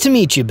 Nice to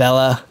meet you,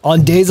 Bella.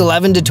 On days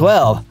 11 to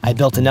 12, I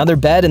built another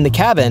bed in the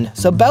cabin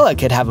so Bella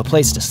could have a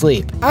place to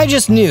sleep. I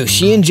just knew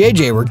she and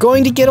JJ were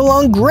going to get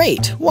along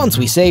great once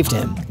we saved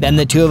him. Then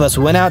the two of us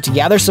went out to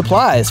gather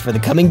supplies for the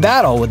coming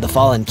battle with the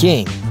fallen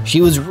king.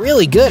 She was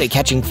really good at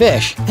catching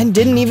fish and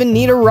didn't even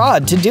need a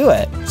rod to do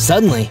it.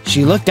 Suddenly,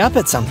 she looked up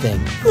at something.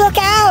 Look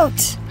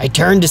out! I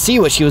turned to see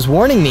what she was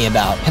warning me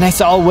about, and I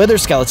saw a wither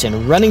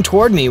skeleton running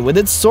toward me with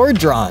its sword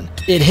drawn.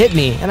 It hit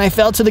me, and I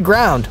fell to the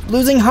ground,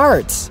 losing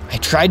hearts. I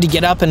tried to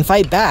get up and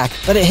fight back,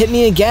 but it hit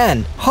me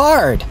again,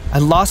 hard. I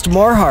lost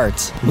more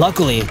hearts.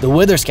 Luckily, the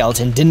wither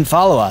skeleton didn't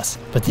follow us,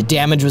 but the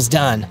damage was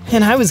done,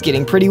 and I was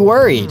getting pretty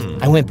worried.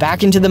 I went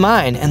back into the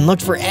mine and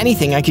looked for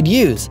anything I could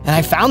use, and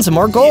I found some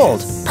more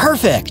gold.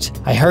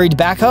 Perfect! I hurried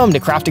back home to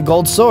craft a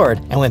gold sword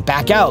and went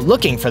back out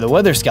looking for the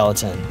wither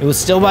skeleton. It was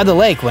still by the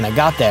lake when I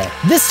got there.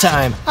 This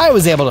time, I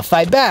was able to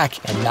fight back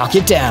and knock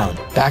it down.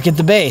 Back at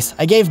the base,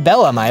 I gave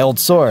Bella my old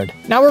sword.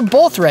 Now we're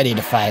both ready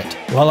to fight.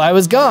 While I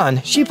was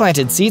gone, she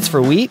planted seeds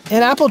for wheat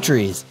and apple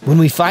trees. When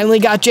we finally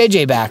got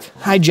JJ back,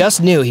 I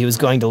just knew he was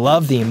going to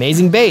love the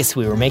amazing base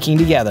we were making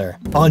together.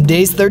 On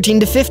days 13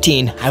 to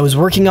 15, I was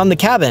working on the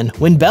cabin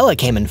when Bella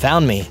came and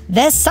found me.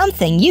 There's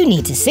something you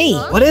need to see.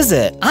 What is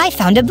it? I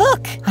found a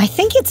book. I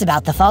think it's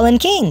about the fallen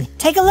king.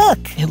 Take a look.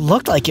 It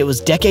looked like it was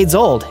decades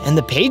old, and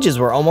the pages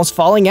were almost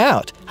falling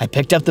out. I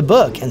picked up the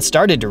book and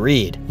started to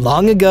read.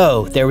 Long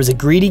ago, there was a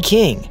greedy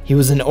king. He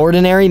was an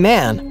ordinary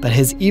man, but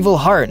his evil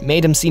heart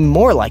made him seem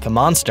more like a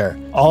monster.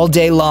 All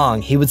day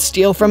long, he would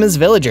steal from his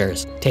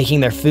villagers, taking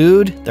their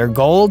food, their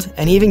gold,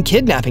 and even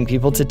kidnapping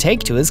people to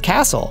take to his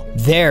castle.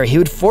 There, he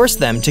would force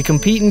them to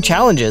compete in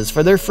challenges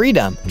for their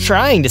freedom,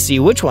 trying to see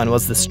which one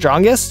was the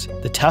strongest,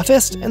 the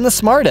toughest, and the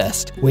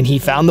smartest. When he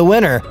found the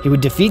winner, he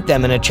would defeat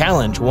them in a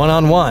challenge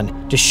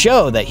one-on-one to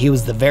show that he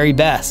was the very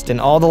best in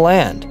all the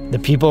land. The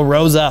people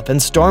rose up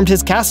and stormed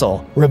his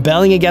castle,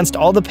 rebelling against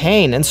all the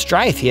pain and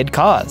strife he had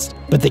caused.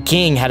 But the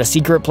king had a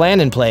secret plan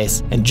in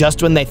place, and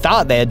just when they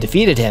thought they had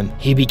defeated him,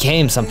 he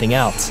became something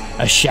else.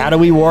 A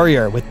shadowy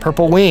warrior with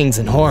purple wings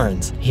and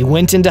horns. He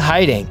went into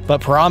hiding,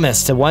 but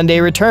promised to one day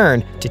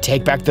return to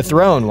take back the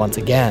throne once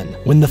again.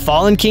 When the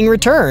fallen king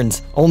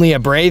returns, only a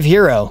brave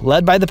hero,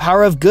 led by the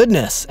power of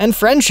goodness and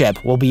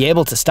friendship, will be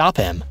able to stop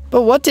him.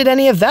 But what did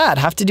any of that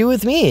have to do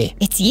with me?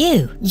 It's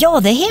you.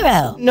 You're the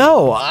hero.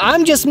 No,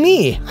 I'm just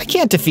me. I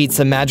can't defeat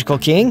some magical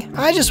king.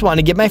 I just want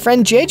to get my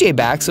friend JJ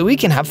back so we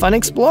can have fun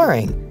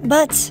exploring.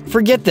 But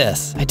forget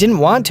this. I didn't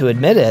want to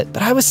admit it,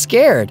 but I was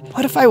scared.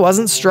 What if I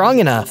wasn't strong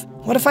enough?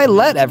 What if I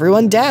let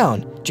everyone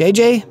down?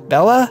 JJ,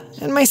 Bella,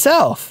 and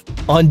myself.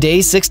 On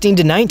days 16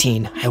 to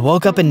 19, I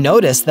woke up and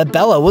noticed that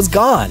Bella was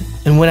gone.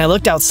 And when I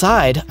looked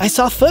outside, I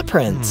saw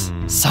footprints.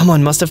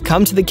 Someone must have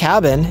come to the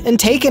cabin and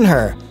taken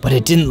her. But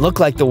it didn't look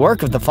like the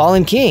work of the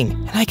fallen king,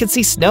 and I could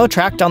see snow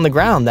tracked on the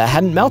ground that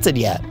hadn't melted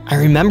yet. I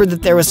remembered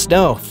that there was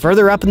snow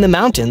further up in the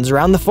mountains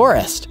around the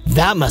forest.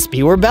 That must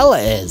be where Bella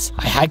is.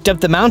 I hiked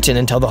up the mountain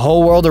until the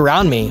whole world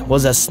around me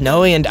was as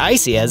snowy and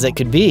icy as it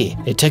could be.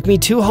 It took me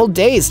 2 whole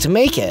days to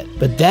make it.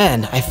 But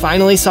then I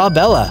finally saw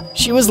Bella.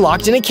 She was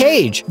locked in a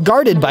cage,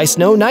 guarded by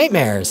snow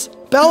nightmares.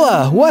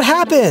 Bella, what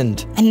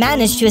happened? I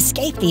managed to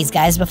escape these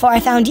guys before I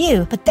found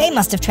you, but they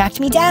must have tracked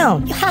me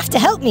down. You have to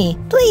help me,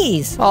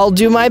 please. I'll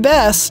do my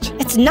best.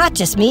 It's not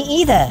just me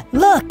either.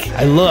 Look.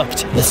 I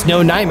looked. The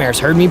snow nightmares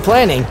heard me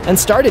planning and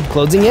started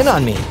closing in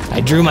on me.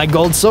 I drew my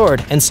gold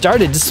sword and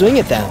started to swing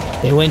at them.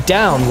 They went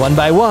down one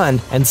by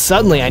one, and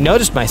suddenly I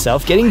noticed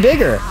myself getting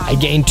bigger. I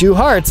gained 2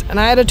 hearts, and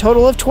I had a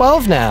total of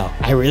 12 now.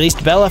 I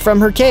released Bella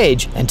from her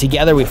cage, and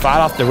together we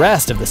fought off the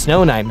rest of the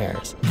snow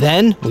nightmares.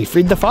 Then we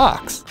freed the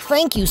fox.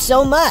 Thank you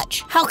so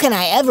much. How can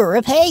I ever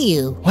repay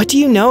you? What do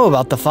you know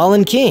about the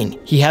fallen king?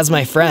 He has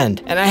my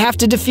friend, and I have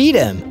to defeat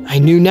him. I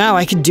knew now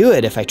I could do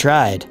it if I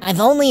tried. I've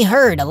only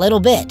heard a little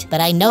bit,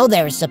 but I know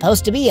there is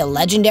supposed to be a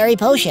legendary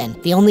potion.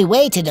 The only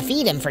way to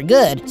defeat him for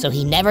good, so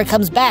he never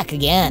comes back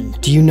again.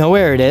 Do you know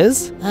where it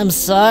is? I'm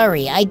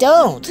sorry, I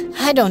don't.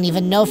 I don't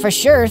even know for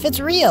sure if it's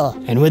real.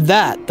 And with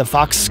that, the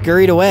fox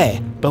scurried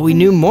away. But we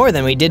knew more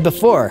than we did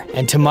before,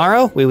 and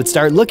tomorrow we would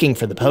start looking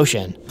for the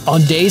potion.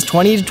 On days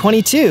 20 to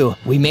 22,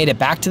 we made it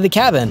back to the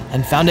cabin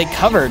and found it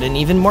covered in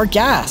even more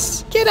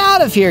gas. Get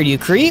out of here, you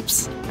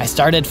creeps! I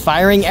started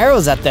firing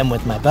arrows at them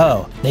with my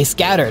bow. They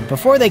scattered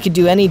before they could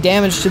do any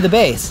damage to the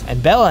base,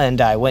 and Bella and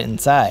I went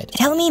inside.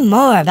 Tell me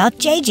more about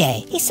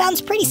JJ. He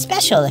sounds pretty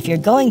special if you're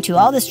going to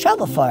all this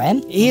trouble for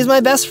him. He's my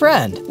best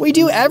friend. We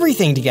do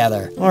everything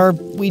together. Or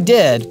we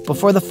did,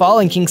 before the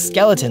Fallen King's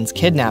skeletons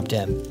kidnapped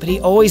him. But he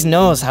always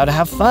knows how to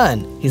have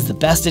fun. He's the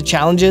best at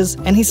challenges,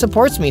 and he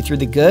supports me through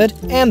the good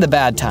and the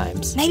bad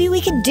times. Maybe we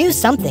could do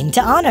something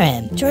to honor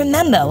him, to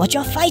remember what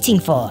you're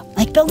fighting for,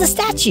 like build a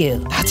statue.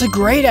 That's a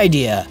great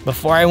idea.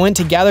 Before I I went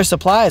to gather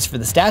supplies for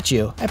the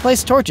statue, I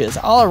placed torches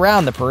all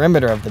around the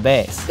perimeter of the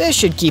base. This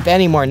should keep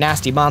any more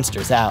nasty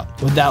monsters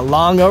out. With that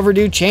long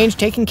overdue change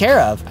taken care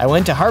of, I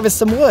went to harvest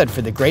some wood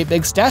for the great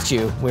big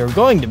statue we were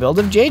going to build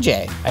of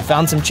JJ. I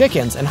found some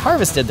chickens and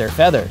harvested their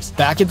feathers.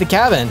 Back at the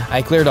cabin,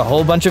 I cleared a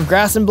whole bunch of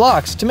grass and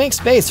blocks to make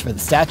space for the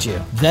statue.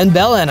 Then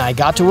Bella and I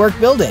got to work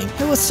building.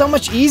 It was so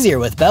much easier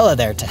with Bella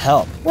there to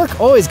help. Work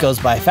always goes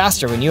by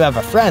faster when you have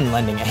a friend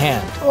lending a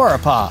hand, or a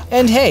paw.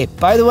 And hey,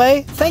 by the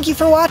way, thank you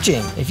for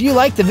watching. If you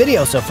liked the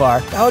video so far,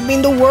 that would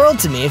mean the world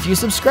to me if you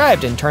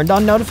subscribed and turned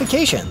on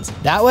notifications.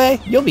 That way,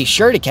 you'll be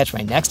sure to catch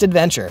my next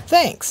adventure.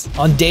 Thanks!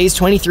 On days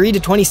 23 to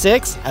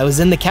 26, I was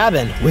in the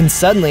cabin when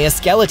suddenly a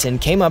skeleton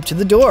came up to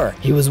the door.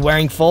 He was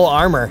wearing full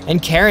armor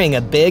and carrying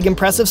a big,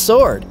 impressive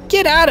sword.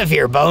 Get out of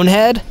here,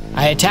 bonehead!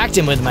 I attacked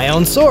him with my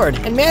own sword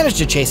and managed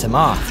to chase him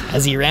off.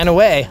 As he ran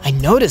away, I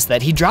noticed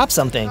that he dropped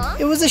something.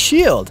 It was a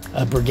shield,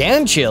 a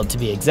brigand shield to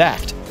be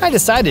exact. I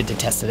decided to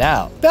test it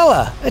out.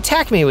 Bella,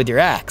 attack me with your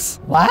axe.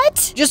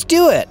 What? Just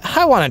do it.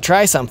 I want to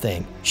try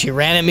something. She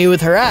ran at me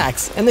with her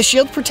axe, and the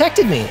shield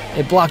protected me.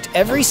 It blocked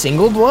every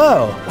single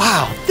blow.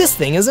 Wow, this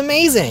thing is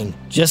amazing.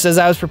 Just as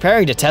I was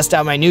preparing to test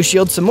out my new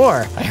shield some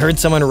more, I heard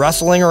someone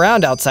rustling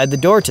around outside the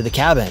door to the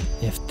cabin.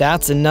 If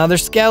that's another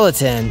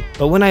skeleton.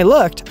 But when I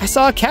looked, I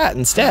saw a cat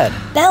instead.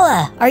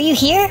 Bella, are you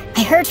here?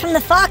 I heard from the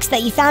fox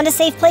that you found a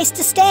safe place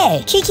to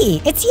stay.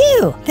 Kiki, it's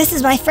you. This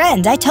is my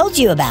friend I told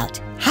you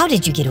about. How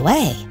did you get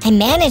away? I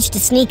managed to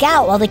sneak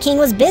out while the king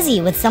was busy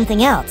with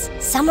something else.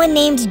 Someone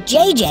named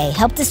JJ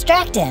helped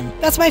distract him.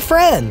 That's my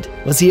friend.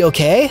 Was he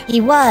okay?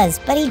 He was,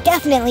 but he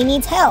definitely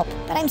needs help.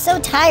 But I'm so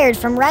tired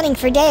from running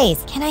for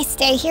days. Can I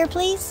stay here,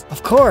 please?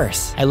 Of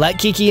course. I let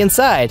Kiki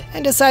inside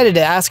and decided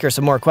to ask her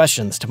some more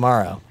questions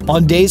tomorrow.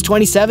 On days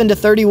 27 to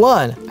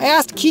 31, I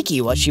asked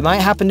Kiki what she might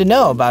happen to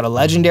know about a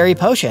legendary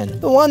potion,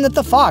 the one that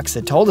the fox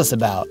had told us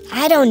about.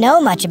 I don't know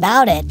much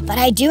about it, but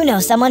I do know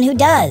someone who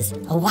does.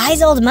 A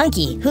wise old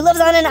monkey who lives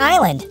on an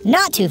island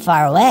not too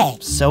far away.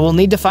 So we'll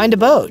need to find a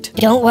boat.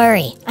 Don't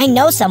worry, I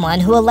know someone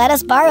who will let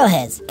us borrow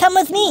his. Come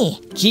with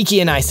me. Kiki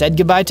and I said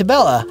goodbye to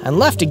Bella and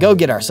left to go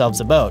get ourselves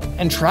a boat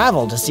and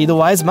travel to see the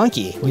wise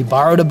monkey. We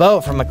borrowed a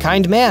boat from a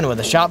kind man with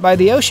a shop by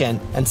the ocean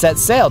and set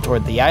sail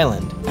toward the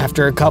island.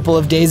 After a couple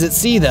of days at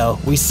sea though,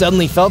 we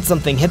suddenly felt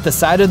something hit the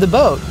side of the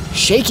boat,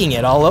 shaking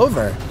it all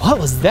over. What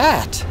was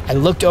that? I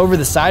looked over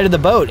the side of the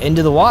boat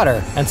into the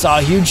water and saw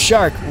a huge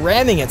shark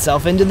ramming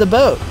itself into the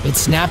boat. It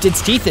snapped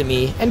its teeth at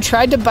me and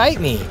tried to bite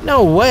me.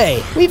 No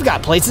way, we've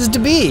got places to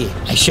be.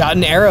 I shot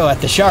an arrow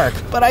at the shark,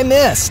 but I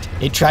missed.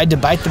 It tried to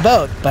bite the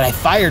boat, but I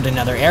fired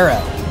another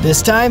arrow.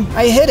 This time,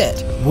 I hit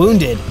it.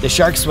 Wounded, the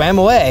shark swam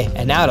away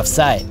and out of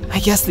sight. I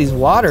guess these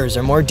waters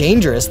are more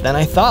dangerous than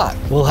I thought.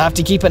 We'll have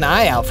to keep an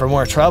eye out for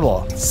more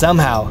trouble.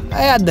 Somehow,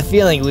 I had the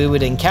feeling we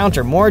would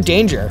encounter more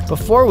danger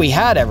before we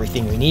had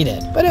everything we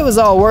needed, but it was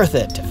all worth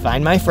it to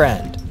find my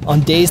friend. On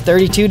days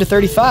 32 to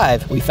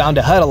 35, we found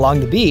a hut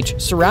along the beach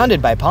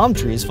surrounded by palm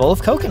trees full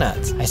of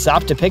coconuts. I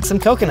stopped to pick some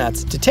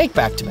coconuts to take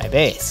back to my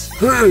base.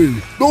 Hey,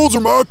 those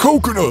are my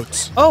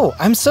coconuts. Oh,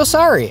 I'm so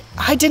sorry.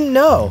 I didn't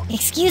know.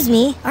 Excuse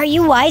me, are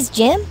you Wise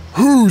Jim?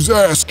 Who's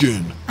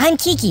asking? I'm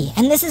Kiki,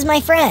 and this is my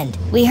friend.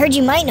 We heard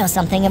you might know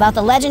something about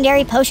the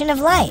legendary potion of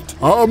light.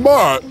 I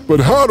might, but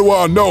how do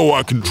I know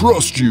I can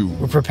trust you?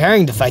 We're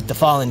preparing to fight the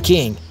fallen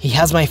king. He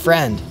has my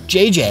friend,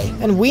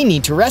 JJ, and we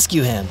need to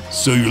rescue him.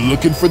 So you're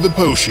looking for the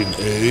potion,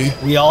 eh?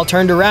 We all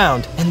turned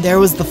around, and there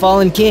was the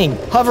fallen king,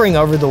 hovering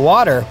over the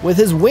water with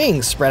his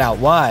wings spread out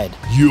wide.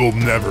 You'll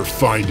never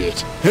find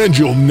it, and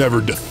you'll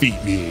never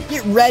defeat me.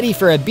 Get ready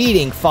for a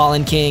beating,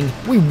 fallen king.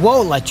 We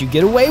won't let you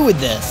get away with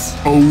this.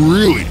 Oh,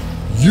 really?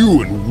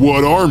 You and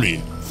what army?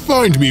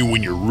 Find me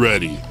when you're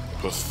ready.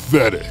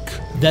 Pathetic.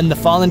 Then the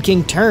fallen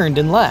king turned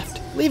and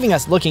left, leaving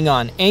us looking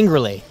on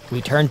angrily.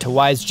 We turned to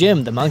Wise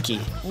Jim the monkey.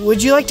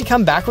 Would you like to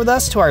come back with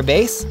us to our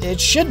base?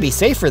 It should be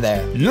safer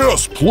there.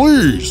 Yes,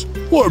 please.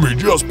 Let me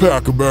just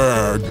pack a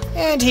bag.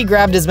 And he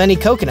grabbed as many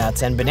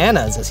coconuts and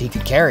bananas as he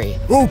could carry.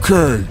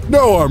 Okay,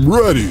 now I'm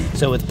ready.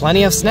 So with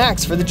plenty of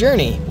snacks for the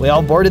journey, we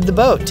all boarded the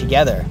boat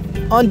together.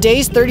 On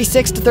days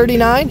 36 to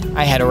 39,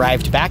 I had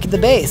arrived back at the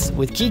base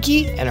with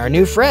Kiki and our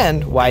new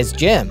friend, Wise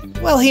Jim.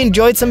 Well, he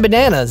enjoyed some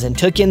bananas and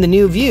took in the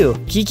new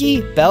view.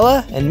 Kiki,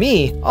 Bella, and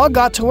me all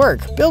got to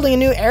work, building a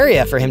new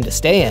area for him to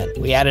stay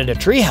in. We added a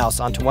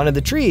treehouse onto one of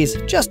the trees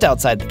just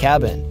outside the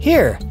cabin.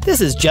 Here, this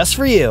is just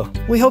for you.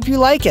 We hope you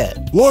like it.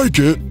 Like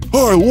it?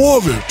 I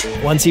love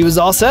it. Once he was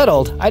all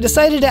settled, I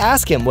decided to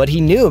ask him what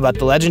he knew about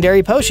the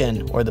legendary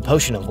potion, or the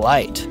potion of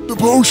light. The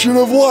potion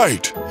of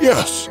light.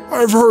 Yes,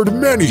 I've heard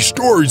many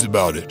stories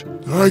about it.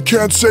 I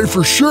can't say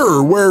for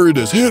sure where it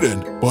is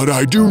hidden, but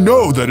I do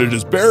know that it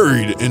is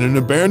buried in an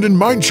abandoned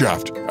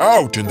mineshaft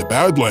out in the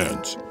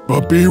Badlands.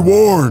 But be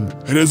warned,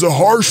 it is a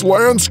harsh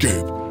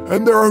landscape,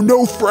 and there are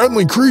no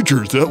friendly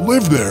creatures that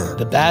live there.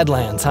 The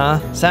Badlands, huh?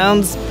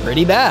 Sounds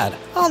pretty bad.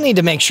 I'll need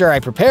to make sure I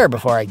prepare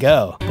before I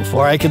go.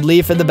 Before I could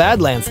leave for the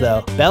Badlands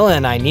though, Bella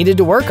and I needed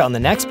to work on the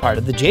next part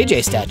of the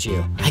JJ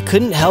statue. I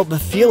couldn't help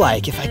but feel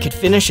like if I could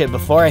finish it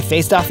before I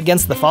faced off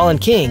against the fallen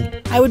king,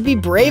 I would be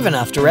brave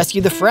enough to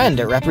rescue the friend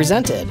it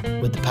represented.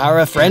 With the power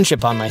of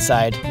friendship on my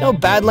side, no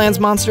Badlands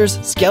monsters,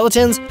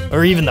 skeletons,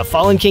 or even the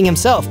fallen king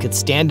himself could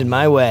stand in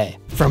my way.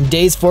 From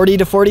days 40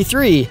 to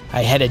 43,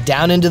 I headed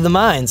down into the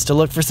mines to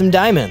look for some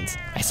diamonds.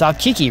 I saw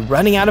Kiki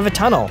running out of a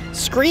tunnel,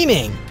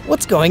 screaming.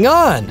 What's going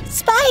on?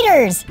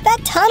 Spiders! That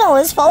tunnel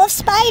is full of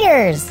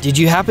spiders! Did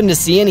you happen to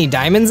see any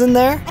diamonds in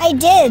there? I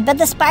did, but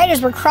the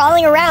spiders were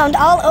crawling around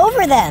all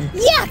over them.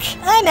 Yuck!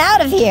 I'm out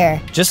of here.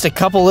 Just a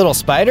couple little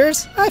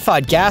spiders? I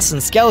fought ghast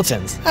and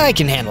skeletons. I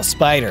can handle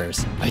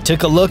spiders. I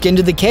took a look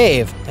into the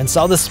cave and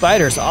saw the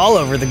spiders all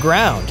over the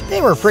ground.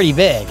 They were pretty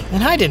big,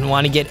 and I didn't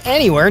want to get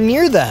anywhere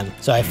near them.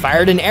 So I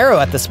fired an arrow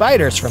at the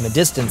spiders from a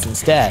distance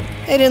instead.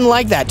 They didn't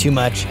like that too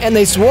much, and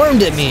they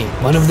swarmed at me.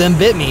 One of them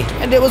bit me,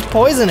 and it was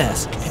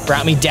poisonous. It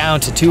brought me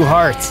down to 2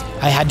 hearts.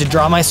 I had to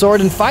draw my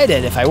sword and fight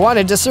it if I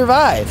wanted to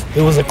survive.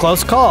 It was a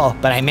close call,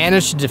 but I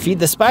managed to defeat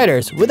the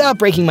spiders without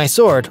breaking my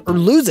sword or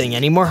losing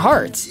any more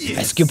hearts. Yes.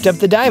 I scooped up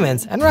the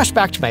diamonds and rushed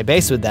back to my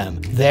base with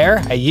them. There,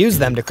 I used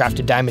them to craft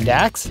a diamond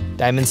axe,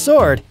 diamond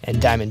sword, and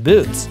diamond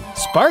boots.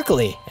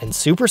 Sparkly and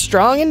super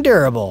strong and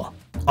durable.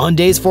 On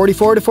days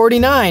 44 to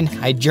 49,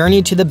 I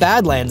journeyed to the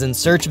Badlands in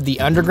search of the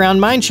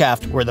underground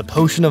mineshaft where the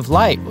Potion of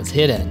Light was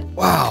hidden.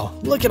 Wow,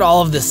 look at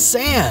all of this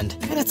sand,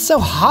 and it's so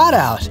hot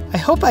out. I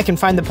hope I can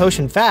find the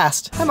potion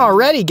fast. I'm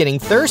already getting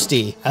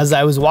thirsty. As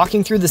I was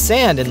walking through the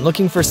sand and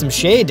looking for some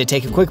shade to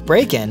take a quick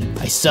break in,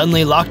 I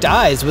suddenly locked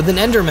eyes with an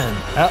Enderman.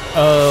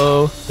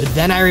 Uh-oh. But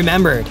then I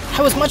remembered,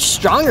 I was much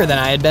stronger than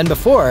I had been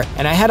before,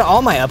 and I had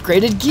all my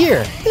upgraded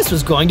gear. This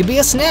was going to be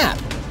a snap.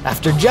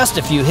 After just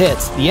a few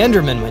hits, the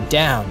Enderman went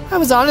down. I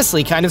was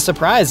honestly kind of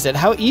surprised at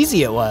how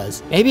easy it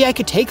was. Maybe I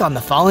could take on the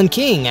Fallen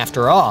King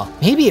after all.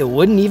 Maybe it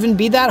wouldn't even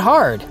be that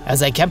hard.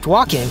 As I kept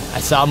walking,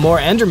 I saw more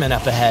Endermen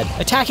up ahead,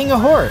 attacking a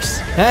horse.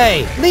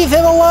 Hey, leave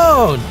him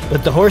alone!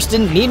 But the horse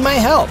didn't need my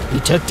help.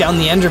 He took down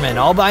the Enderman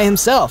all by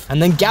himself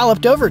and then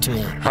galloped over to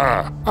me.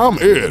 Hi, I'm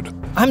Ed.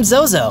 I'm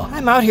Zozo.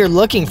 I'm out here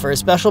looking for a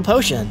special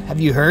potion. Have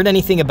you heard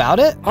anything about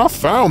it? I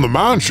found the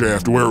mine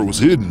shaft where it was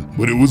hidden,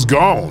 but it was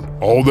gone.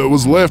 All that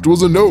was left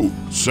was a note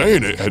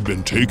saying it had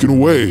been taken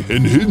away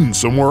and hidden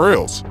somewhere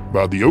else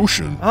by the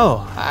ocean.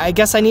 Oh, I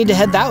guess I need to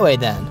head that way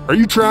then. Are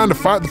you trying to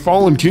fight the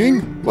Fallen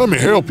King? Let me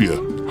help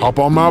you. Hop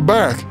on my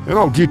back, and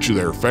I'll get you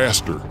there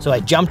faster. So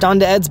I jumped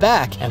onto Ed's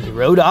back, and we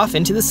rode off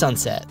into the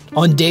sunset.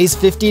 On days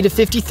 50 to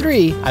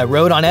 53, I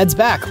rode on Ed's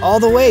back all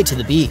the way to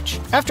the beach.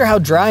 After how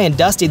dry and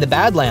dusty the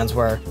Badlands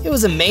were, it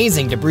was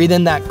amazing to breathe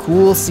in that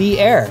cool sea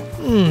air.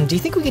 Do you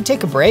think we could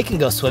take a break and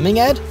go swimming,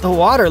 Ed? The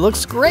water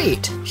looks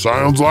great.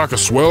 Sounds like a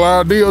swell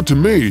idea to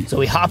me. So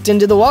we hopped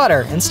into the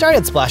water and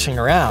started splashing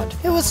around.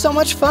 It was so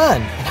much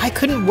fun, and I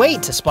couldn't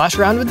wait to splash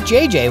around with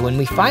JJ when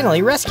we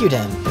finally rescued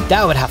him. But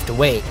that would have to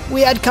wait.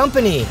 We had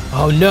company.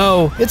 Oh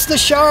no, it's the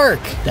shark.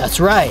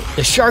 That's right,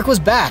 the shark was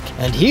back,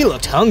 and he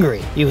looked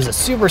hungry. He was a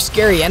super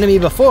scary enemy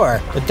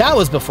before, but that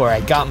was before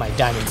I got my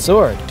diamond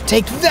sword.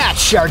 Take that,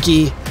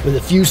 Sharky! With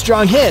a few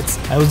strong hits,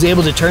 I was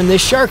able to turn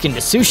this shark into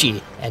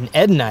sushi, and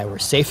Ed and I were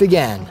safe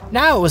again.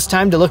 Now it was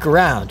time to look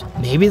around.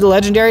 Maybe the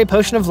legendary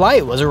Potion of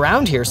Light was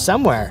around here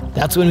somewhere.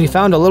 That's when we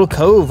found a little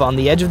cove on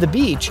the edge of the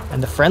beach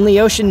and the friendly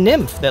ocean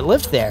nymph that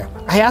lived there.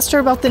 I asked her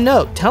about the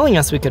note telling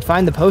us we could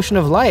find the Potion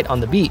of Light on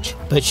the beach,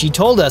 but she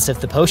told us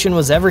if the potion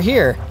was ever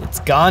here, it's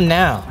gone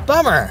now.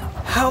 Bummer!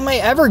 How am I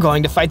ever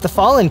going to fight the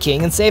Fallen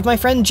King and save my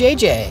friend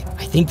JJ?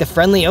 I think the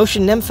friendly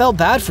ocean nymph felt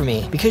bad for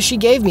me because she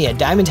gave me a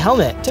diamond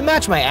helmet to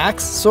match my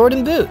axe, sword,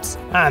 and boots.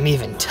 I'm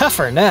even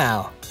tougher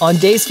now. On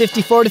days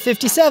 54 to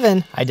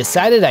 57, I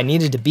decided I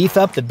needed to beef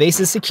up the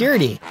base's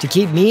security to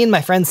keep me and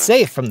my friends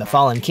safe from the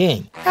Fallen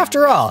King.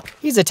 After all,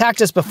 he's attacked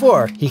us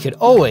before, he could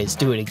always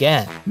do it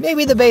again.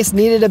 Maybe the base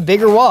needed a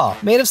bigger wall,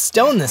 made of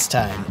stone this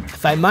time.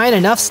 If I mine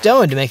enough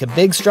stone to make a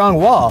big strong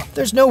wall,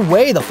 there's no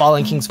way the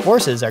Fallen King's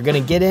forces are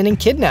gonna get in and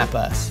kidnap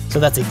us. So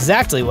that's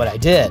exactly what I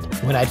did.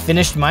 When I'd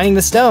finished mining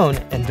the stone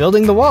and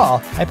building the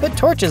wall, I put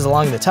torches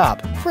along the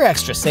top for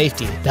extra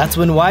safety. That's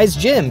when Wise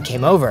Jim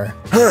came over.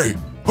 Hey!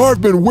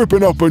 I've been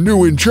whipping up a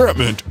new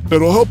enchantment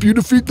that'll help you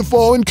defeat the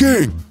Fallen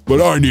King,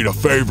 but I need a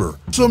favor.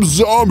 Some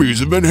zombies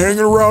have been hanging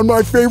around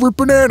my favorite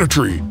banana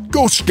tree.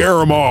 Go scare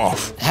them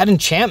off. That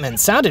enchantment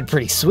sounded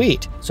pretty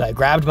sweet, so I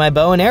grabbed my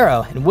bow and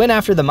arrow and went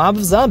after the mob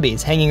of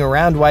zombies hanging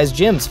around Wise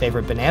Jim's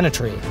favorite banana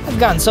tree. I've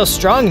gotten so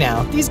strong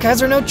now, these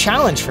guys are no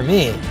challenge for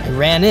me. I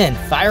ran in,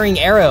 firing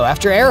arrow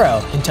after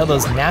arrow, until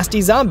those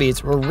nasty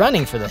zombies were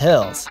running for the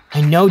hills.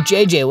 I know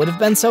JJ would have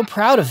been so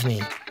proud of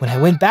me. When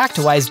I went back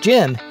to Wise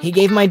Jim, he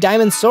gave my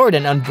diamond sword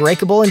an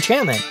unbreakable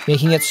enchantment,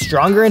 making it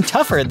stronger and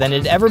tougher than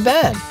it had ever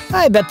been.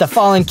 I bet the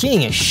Fallen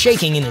King is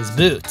shaking in his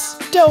boots.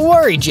 Don't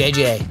worry,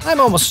 JJ, I'm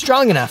almost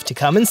strong enough to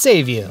come and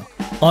save you.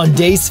 On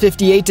days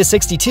 58 to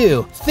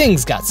 62,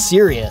 things got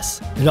serious.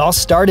 It all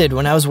started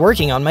when I was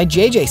working on my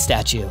JJ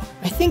statue.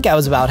 I think I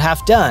was about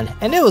half done,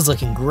 and it was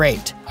looking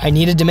great. I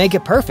needed to make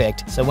it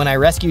perfect, so when I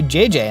rescued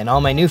JJ and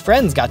all my new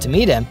friends got to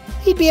meet him,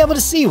 he'd be able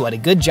to see what a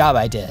good job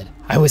I did.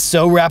 I was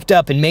so wrapped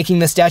up in making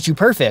the statue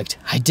perfect,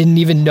 I didn't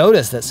even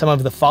notice that some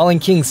of the Fallen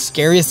King's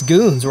scariest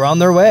goons were on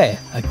their way.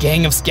 A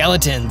gang of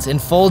skeletons in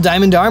full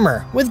diamond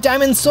armor with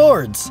diamond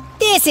swords.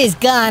 This has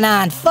gone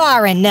on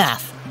far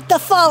enough. The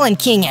Fallen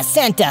King has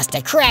sent us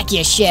to crack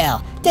your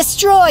shell,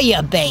 destroy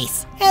your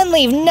base, and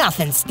leave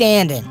nothing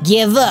standing.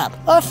 Give up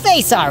or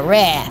face our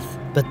wrath.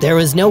 But there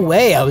was no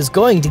way I was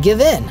going to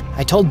give in.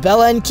 I told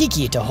Bella and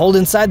Kiki to hold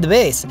inside the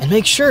base and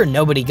make sure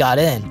nobody got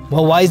in,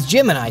 while Wise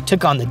Jim and I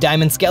took on the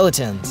diamond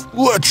skeletons.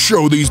 Let's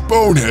show these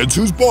boneheads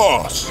who's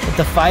boss. But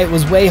the fight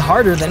was way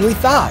harder than we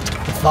thought.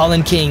 The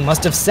Fallen King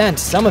must have sent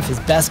some of his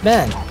best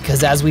men,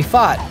 because as we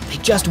fought, they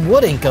just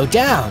wouldn't go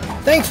down.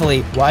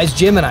 Thankfully, Wise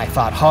Jim and I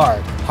fought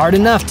hard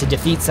enough to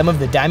defeat some of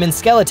the diamond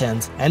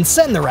skeletons and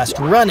send the rest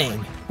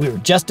running. We were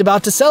just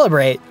about to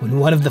celebrate when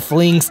one of the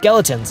fleeing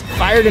skeletons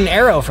fired an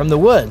arrow from the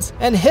woods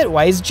and hit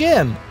Wise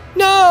Jim.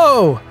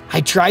 No!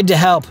 I tried to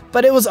help,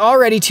 but it was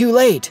already too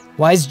late.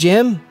 Wise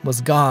Jim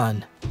was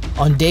gone.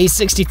 On day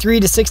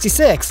 63 to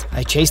 66,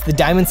 I chased the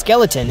diamond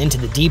skeleton into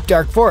the deep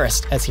dark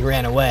forest as he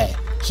ran away.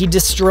 He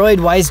destroyed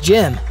Wise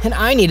Jim, and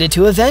I needed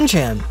to avenge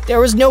him.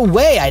 There was no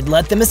way I'd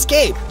let them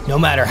escape, no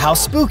matter how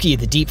spooky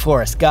the deep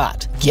forest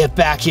got. Get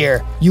back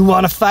here. You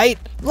wanna fight?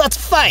 Let's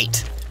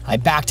fight! I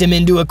backed him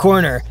into a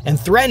corner and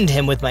threatened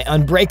him with my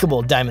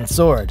unbreakable diamond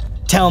sword.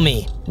 Tell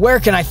me, where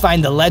can I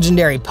find the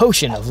legendary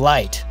potion of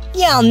light?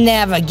 You'll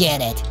never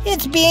get it.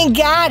 It's being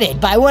guarded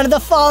by one of the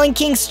Fallen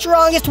King's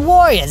strongest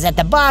warriors at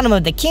the bottom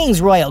of the King's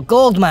royal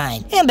gold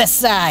mine. And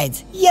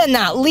besides, you're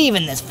not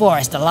leaving this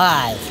forest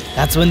alive.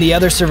 That's when the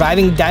other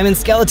surviving diamond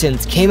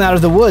skeletons came out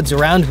of the woods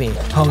around me.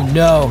 Oh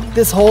no,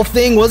 this whole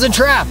thing was a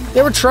trap.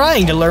 They were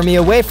trying to lure me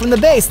away from the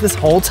base this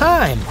whole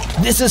time.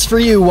 This is for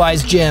you,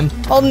 Wise Jim.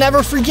 I'll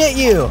never forget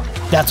you.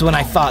 That's when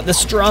I fought the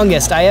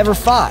strongest I ever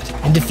fought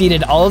and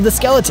defeated all of the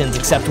skeletons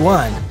except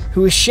one,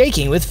 who was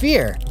shaking with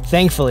fear.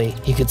 Thankfully,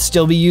 he could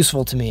still be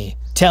useful to me.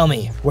 Tell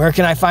me, where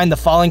can I find the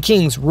Fallen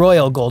King's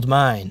royal gold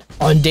mine?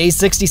 On day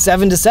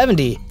 67 to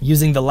 70,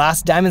 using the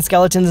last diamond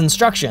skeleton's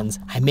instructions,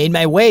 I made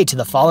my way to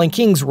the Fallen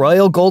King's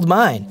royal gold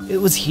mine. It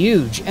was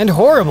huge and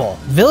horrible.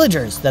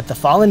 Villagers that the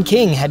Fallen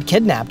King had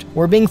kidnapped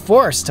were being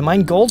forced to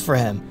mine gold for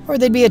him, or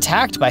they'd be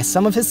attacked by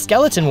some of his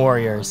skeleton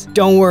warriors.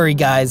 Don't worry,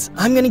 guys,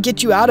 I'm gonna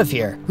get you out of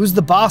here. Who's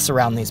the boss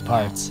around these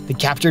parts? The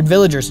captured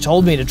villagers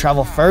told me to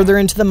travel further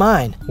into the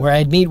mine, where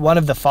I'd meet one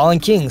of the Fallen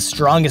King's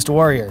strongest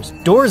warriors,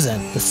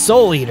 Dorzen, the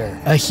Soul Eater,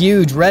 a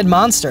huge red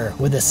monster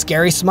with a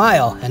scary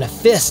smile and a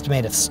fist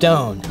made of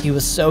stone. He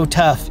was so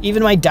tough,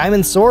 even my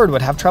diamond sword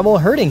would have trouble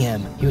hurting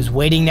him. He was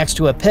waiting next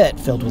to a pit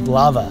filled with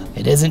lava.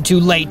 It isn't too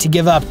late to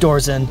give up,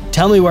 Dorzen.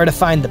 Tell me where to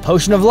find the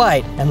potion of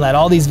light and let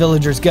all these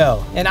villagers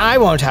go, and I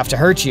won't have to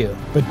hurt you.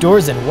 But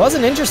Dorzen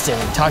wasn't interested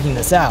in talking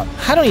this out.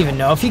 I don't even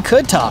know if he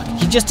could talk.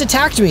 He just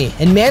attacked me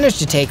and managed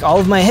to take all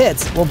of my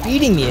hits while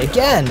beating me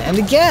again and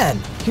again.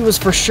 He was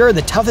for sure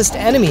the toughest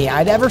enemy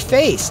I'd ever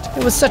faced.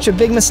 It was such a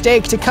big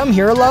mistake to come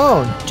here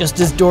alone. Just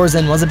as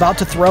Dorzen was about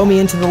to throw me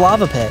into the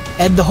lava pit,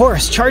 Ed the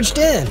horse charged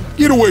in.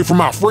 Get away from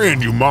my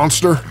friend, you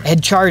monster.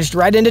 Ed charged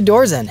right into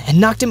Dorzen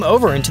and knocked him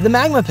over into the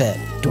magma pit.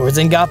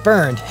 Dorzen got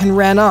burned and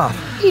ran off.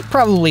 He'd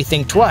probably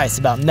think twice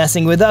about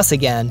messing with us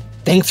again.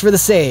 Thanks for the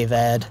save,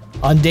 Ed.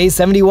 On days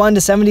 71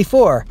 to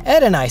 74,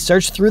 Ed and I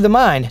searched through the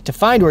mine to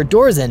find where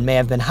Dorzen may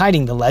have been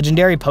hiding the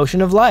legendary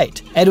potion of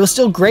light. Ed was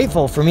still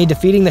grateful for me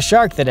defeating the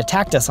shark that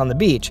attacked us on the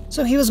beach,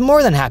 so he was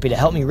more than happy to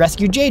help me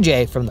rescue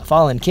JJ from the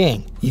Fallen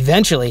King.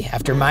 Eventually,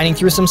 after mining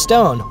through some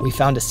stone, we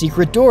found a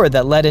secret door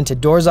that led into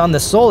Dorzen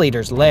the Soul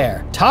Eater's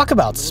lair. Talk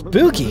about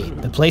spooky!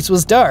 The place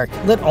was dark,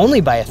 lit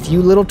only by a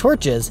few little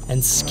torches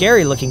and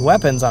scary-looking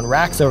weapons on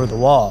racks over the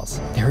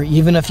walls. There were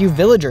even a few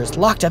villagers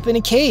locked up in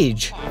a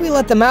cage. We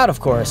let them out, of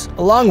course,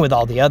 along with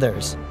all the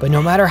others. But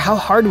no matter how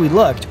hard we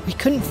looked, we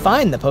couldn't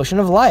find the potion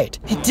of light.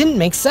 It didn't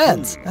make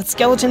sense. That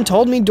skeleton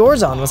told me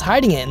Dorzen was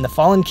hiding it in the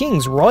Fallen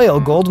King's royal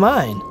gold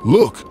mine.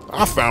 Look,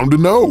 I found a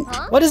note.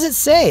 What does it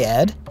say,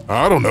 Ed?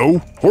 I don't know.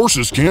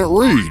 Horses can't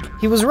read.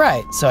 He was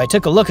right, so I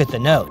took a look at the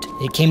note.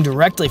 It came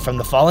directly from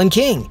the Fallen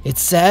King. It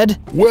said,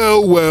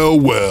 Well, well,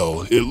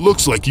 well. It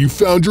looks like you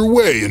found your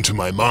way into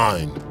my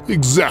mind.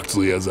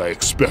 Exactly as I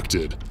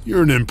expected.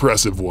 You're an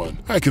impressive one.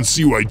 I can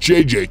see why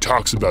JJ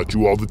talks about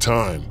you all the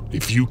time.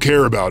 If you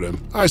care about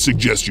him, I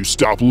suggest you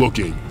stop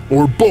looking,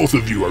 or both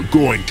of you are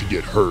going to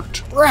get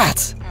hurt.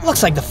 Rats!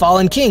 Looks like the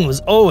Fallen King was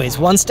always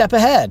one step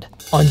ahead.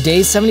 On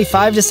days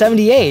 75 to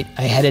 78,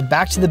 I headed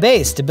back to the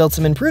base to build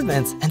some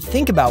improvements and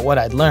think about what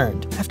I'd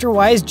learned. After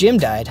Wise Jim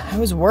died, I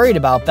was worried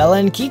about Bella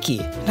and Kiki,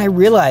 and I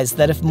realized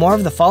that if more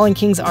of the Fallen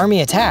King's army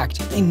attacked,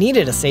 they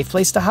needed a safe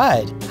place to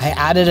hide. I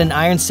added an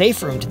iron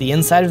safe room to the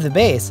inside of the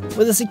base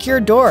with a secure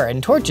door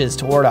and torches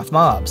to ward off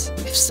mobs.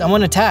 If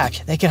someone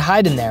attacked, they could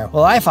hide in there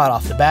while I fought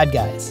off the bad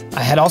guys.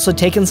 I had also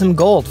taken some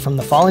gold from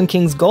the Fallen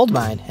King's gold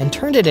mine and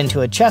turned it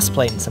into a chest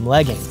plate and some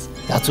leggings.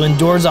 That's when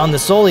Dorzon the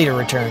Soul Eater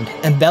returned,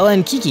 and Bella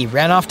and Kiki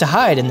ran off to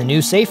hide in the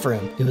new safe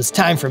room. It was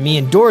time for me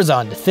and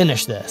Dorzon to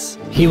finish this.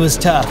 He was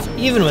tough,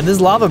 even with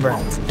his lava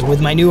burns. But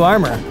with my new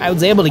armor, I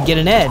was able to get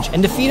an edge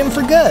and defeat him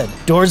for good.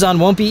 Dorzon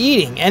won't be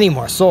eating any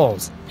more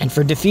souls. And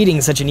for defeating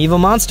such an evil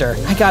monster,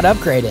 I got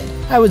upgraded.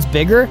 I was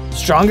bigger,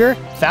 stronger,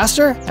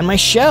 faster, and my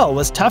shell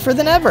was tougher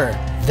than ever.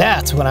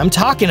 That's what I'm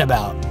talking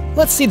about.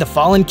 Let's see the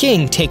Fallen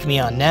King take me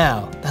on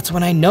now. That's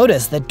when I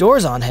noticed that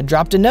Dorzon had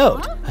dropped a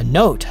note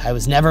I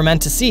was never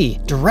meant to see,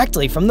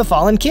 directly from the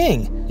Fallen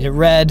King. It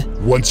read,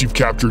 "Once you've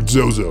captured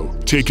Zozo,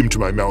 take him to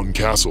my mountain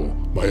castle.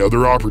 My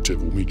other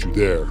operative will meet you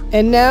there."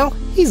 And now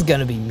he's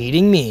gonna be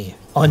meeting me.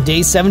 On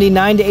days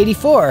 79 to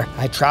 84,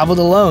 I traveled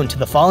alone to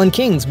the Fallen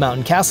King's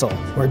mountain castle,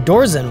 where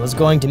Dorzon was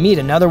going to meet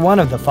another one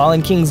of the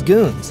Fallen King's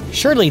goons.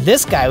 Surely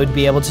this guy would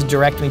be able to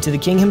direct me to the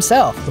king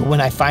himself. But when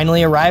I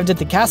finally arrived at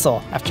the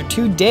castle, after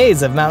 2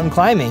 days of mountain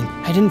climbing,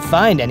 I didn't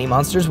find any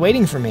monsters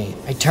waiting for me.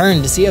 I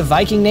turned to see a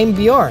Viking named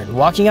Bjorn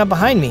walking up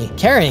behind me,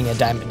 carrying a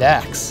diamond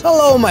axe.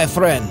 Hello, my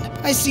friend.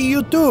 I see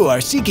you too are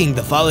seeking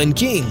the Fallen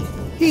King.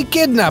 He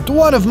kidnapped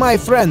one of my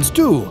friends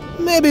too.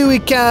 Maybe we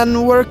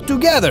can work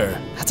together.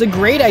 That's a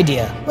great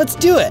idea. Let's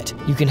do it.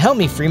 You can help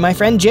me free my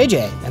friend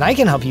JJ, and I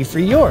can help you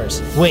free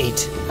yours.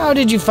 Wait, how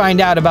did you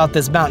find out about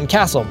this mountain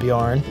castle,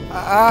 Bjorn?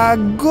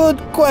 Good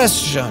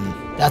question.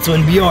 That's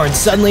when Bjorn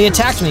suddenly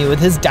attacked me with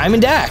his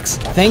diamond axe.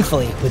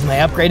 Thankfully, with my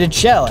upgraded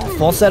shell and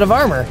full set of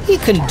armor, he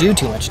couldn't do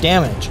too much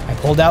damage. I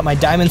pulled out my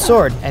diamond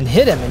sword and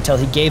hit him until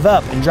he gave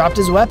up and dropped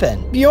his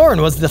weapon.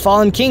 Bjorn was the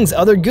Fallen King's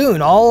other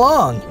goon all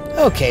along.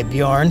 Okay,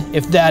 Bjorn,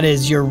 if that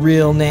is your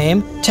real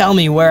name, tell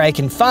me where I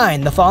can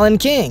find the Fallen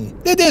King.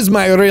 It is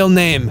my real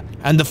name,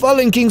 and the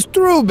Fallen King's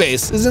true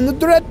base is in the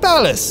Dread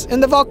Palace, in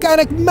the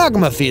volcanic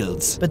magma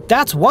fields. But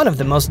that's one of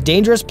the most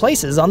dangerous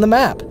places on the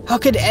map. How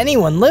could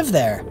anyone live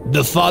there?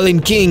 The Fallen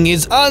King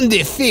is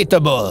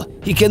undefeatable.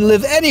 He can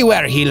live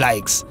anywhere he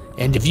likes.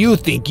 And if you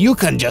think you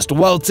can just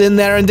waltz in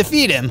there and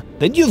defeat him,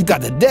 then you've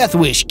got a death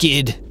wish,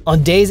 kid.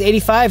 On days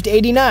 85 to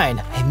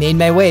 89, I made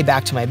my way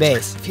back to my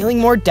base, feeling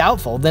more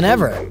doubtful than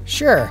ever.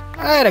 Sure,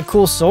 I had a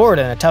cool sword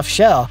and a tough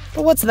shell,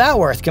 but what's that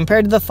worth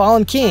compared to the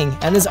Fallen King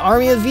and his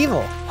army of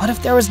evil? What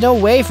if there was no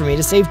way for me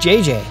to save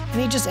JJ,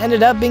 and he just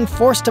ended up being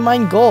forced to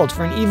mine gold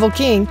for an evil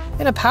king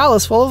in a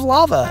palace full of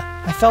lava?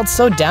 I felt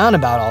so down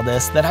about all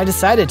this that I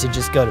decided to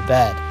just go to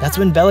bed. That's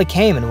when Bella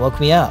came and woke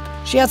me up.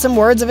 She had some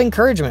words of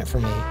encouragement for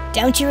me.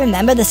 Don't you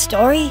remember the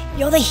story?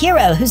 You're the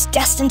hero who's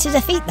destined to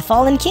defeat the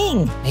Fallen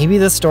King. Maybe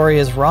the story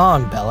is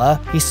wrong, Bella.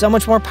 He's so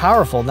much more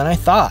powerful than I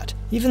thought.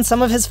 Even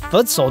some of his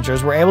foot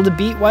soldiers were able to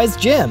beat Wise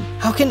Jim.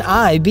 How can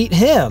I beat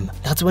him?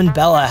 That's when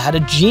Bella had a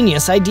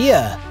genius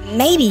idea.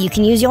 Maybe you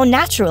can use your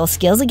natural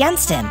skills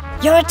against him.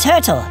 You're a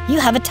turtle. You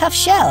have a tough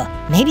shell.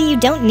 Maybe you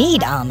don't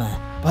need armor.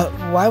 But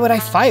why would I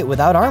fight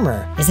without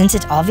armor? Isn't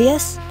it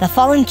obvious? The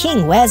Fallen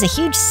King wears a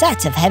huge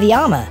set of heavy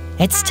armor.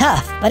 It's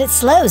tough, but it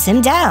slows him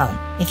down.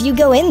 If you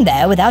go in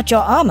there without your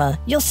armor,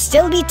 you'll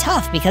still be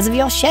tough because of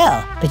your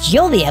shell, but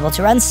you'll be able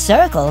to run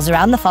circles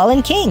around the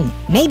Fallen King.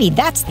 Maybe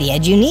that's the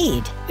edge you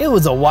need. It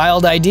was a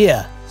wild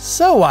idea.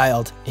 So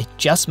wild, it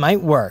just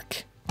might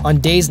work. On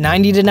days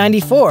 90 to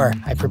 94,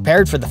 I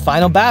prepared for the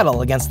final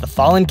battle against the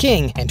Fallen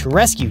King and to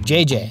rescue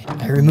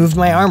JJ. I removed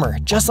my armor,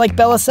 just like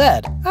Bella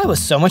said. I was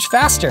so much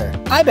faster.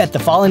 I bet the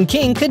Fallen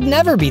King could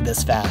never be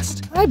this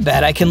fast. I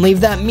bet I can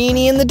leave that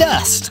meanie in the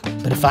dust.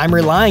 But if I'm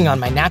relying on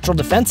my natural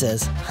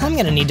defenses, I'm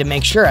gonna need to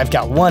make sure I've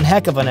got one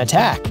heck of an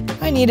attack.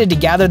 I needed to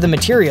gather the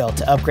material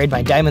to upgrade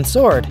my diamond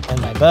sword and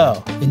my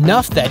bow.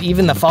 Enough that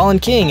even the Fallen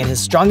King and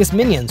his strongest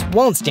minions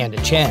won't stand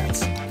a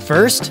chance.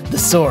 First, the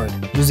sword.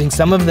 Using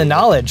some of the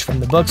knowledge from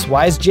the books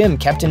Wise Jim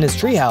kept in his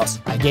treehouse,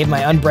 I gave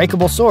my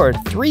unbreakable sword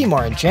 3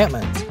 more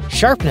enchantments.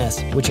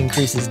 Sharpness, which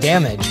increases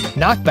damage,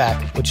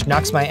 knockback, which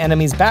knocks my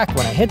enemies back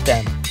when I hit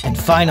them, and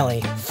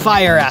finally,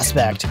 fire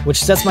aspect,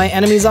 which sets my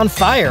enemies on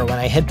fire when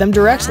I hit them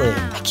directly.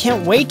 I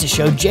can't wait to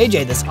show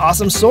JJ this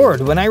awesome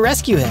sword when I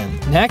rescue him.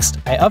 Next,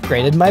 I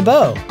upgraded my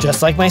bow.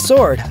 Just like my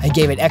sword, I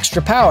gave it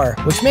extra power,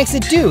 which makes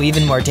it do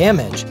even more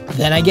damage.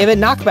 Then I gave it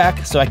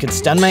knockback so I could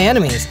stun my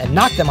enemies and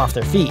knock them off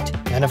their feet.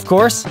 And of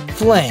course,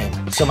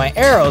 flame, so my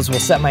arrows will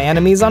set my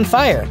enemies on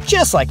fire,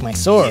 just like my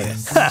sword.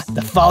 Ha!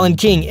 The Fallen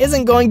King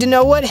isn't going to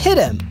know what hit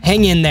him.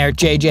 Hang in there,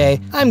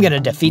 JJ. I'm gonna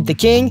defeat the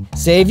king,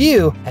 save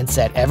you, and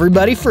set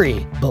everybody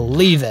free.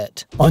 Believe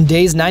it. On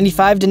days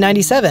 95 to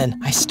 97,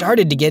 I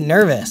started to get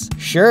nervous.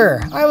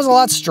 Sure, I was a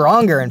lot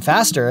stronger and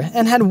faster,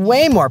 and had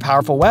way more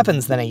powerful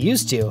weapons than I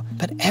used to,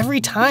 but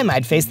every time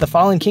I'd faced the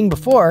Fallen King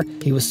before,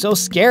 he was so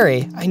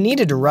scary, I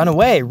needed to run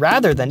away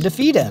rather than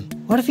defeat him.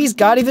 What if he's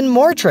got even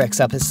more tricks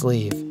up his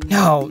sleeve?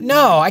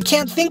 No, I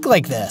can't think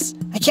like this.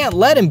 I can't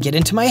let him get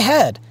into my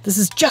head. This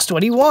is just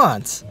what he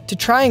wants. To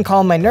try and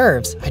calm my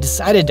nerves, I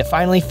decided to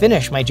finally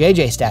finish my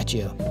JJ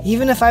statue.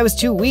 Even if I was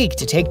too weak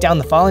to take down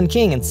the Fallen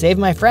King and save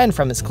my friend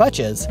from his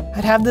clutches,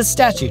 I'd have this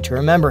statue to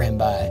remember him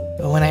by.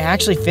 But when I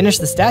actually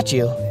finished the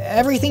statue,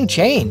 everything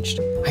changed.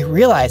 I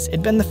realized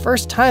it'd been the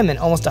first time in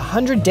almost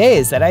 100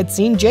 days that I'd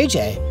seen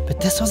JJ, but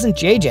this wasn't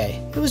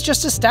JJ. It was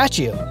just a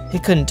statue.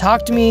 It couldn't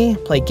talk to me,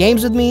 play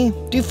games with me,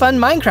 do fun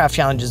Minecraft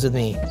challenges with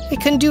me.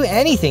 It couldn't do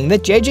anything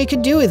that JJ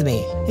could do with me.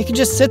 It could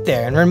just sit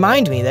there and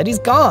remind me that he's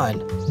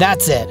gone.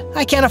 That's it.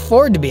 I can't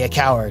afford to be a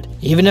coward.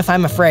 Even if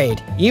I'm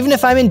afraid, even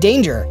if I'm in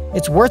danger,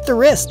 it's worth the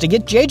risk to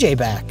get JJ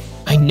back.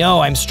 I know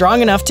I'm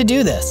strong enough to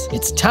do this.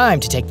 It's time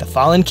to take the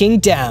Fallen King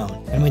down.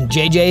 And when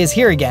JJ is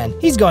here again,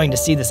 he's going to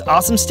see this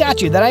awesome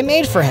statue that I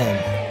made for him.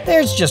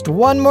 There's just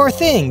one more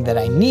thing that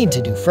I need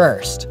to do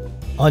first.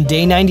 On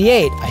day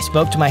 98, I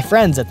spoke to my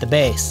friends at the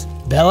base,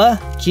 Bella,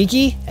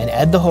 Kiki, and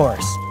Ed the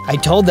horse. I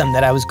told them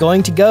that I was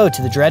going to go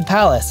to the Dread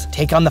Palace,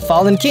 take on the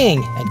Fallen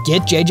King, and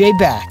get JJ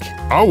back.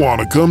 I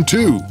want to come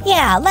too.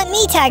 Yeah, let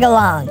me tag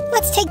along.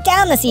 Let's take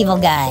down this evil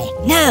guy.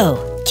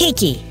 No,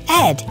 Kiki,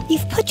 Ed,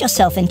 you've put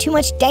yourself in too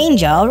much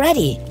danger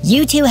already.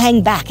 You two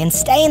hang back and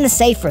stay in the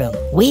safe room.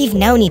 We've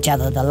known each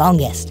other the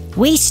longest.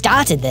 We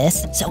started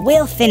this, so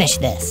we'll finish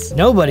this.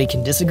 Nobody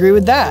can disagree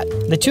with that.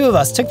 The two of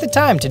us took the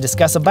time to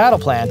discuss a battle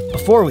plan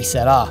before we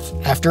set off.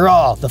 After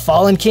all, the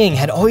Fallen King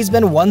had always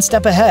been one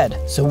step ahead,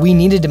 so we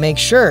needed to make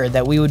sure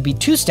that we would be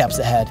 2 steps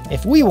ahead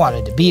if we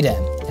wanted to beat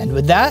him. And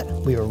with that,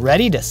 we were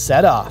ready to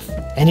set off.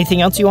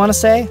 Anything else you want to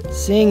say?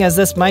 Seeing as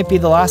this might be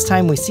the last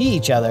time we see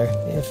each other,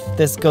 if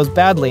this goes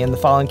badly and the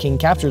Fallen King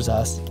captures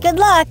us. Good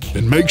luck!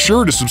 And make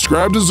sure to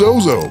subscribe to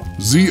Zozo.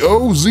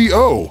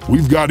 Z-O-Z-O.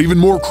 We've got even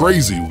more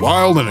crazy,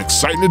 wild, and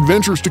exciting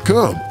adventures to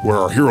come, where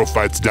our hero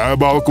fights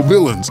diabolical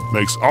villains,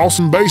 makes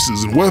awesome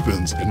bases and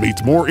weapons, and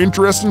meets more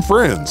interesting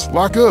friends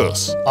like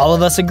us. All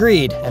of us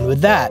agreed, and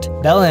with that,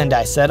 Bella and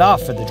I set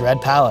off for the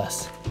Dread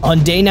Palace.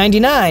 On day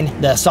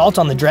 99, the assault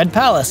on the Dread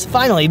Palace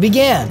finally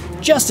began.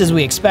 Just as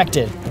we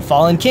expected, the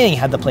Fallen King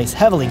had the place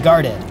heavily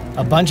guarded.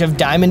 A bunch of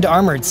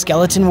diamond-armored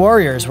skeleton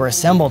warriors were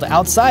assembled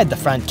outside the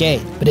front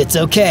gate. But it's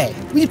okay,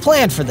 we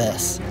planned for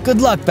this. Good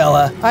luck,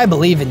 Bella, I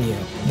believe in you.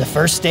 The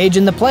first stage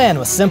in the plan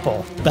was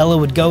simple. Bella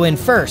would go in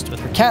first with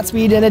her cat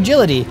speed and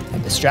agility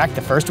and distract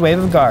the first wave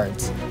of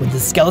guards. With the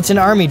skeleton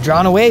army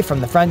drawn away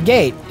from the front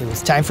gate, it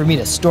was time for me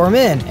to storm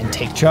in and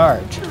take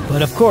charge.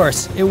 But of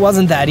course, it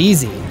wasn't that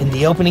easy. In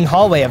the opening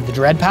hallway of the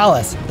Dread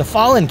Palace, the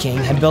Fallen King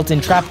had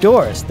built-in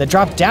trapdoors that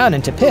dropped down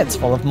into pits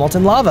full of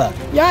molten lava.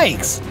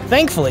 Yikes!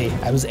 Thankfully,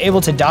 I was able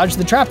to dodge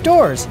the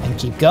trapdoors and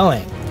keep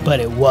going. But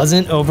it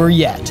wasn't over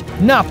yet,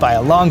 not by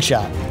a long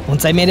shot.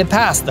 Once I made it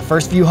past the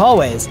first few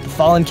hallways, the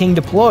Fallen King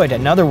deployed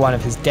another one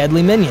of his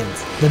deadly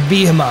minions, the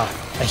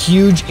Behemoth, a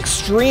huge,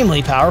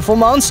 extremely powerful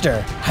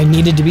monster. I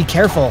needed to be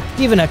careful.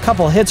 Even a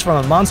couple hits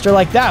from a monster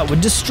like that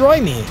would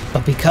destroy me.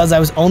 But because I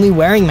was only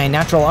wearing my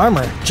natural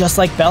armor, just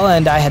like Bella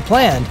and I had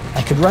planned,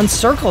 I could run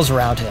circles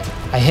around him.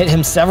 I hit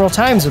him several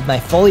times with my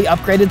fully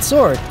upgraded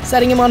sword,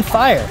 setting him on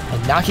fire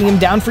and knocking him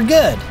down for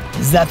good.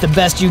 Is that the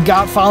best you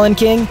got, Fallen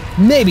King?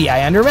 Maybe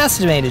I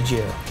underestimated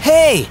you.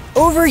 Hey,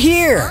 over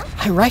here!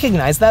 I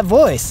recognized that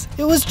voice.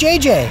 It was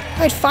JJ.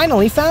 I'd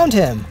finally found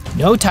him.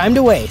 No time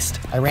to waste.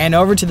 I ran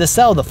over to the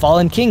cell the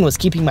Fallen King was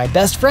keeping my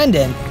best friend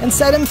in and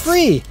set him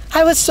free.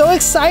 I was so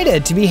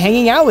excited to be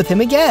hanging out with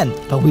him again,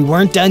 but we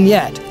weren't done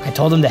yet. I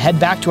told him to head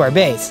back to our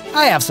base.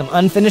 I have some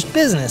unfinished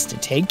business to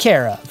take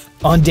care of.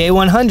 On day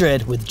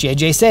 100, with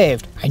JJ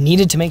saved, I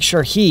needed to make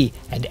sure he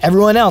and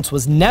everyone else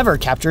was never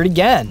captured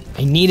again.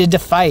 I needed to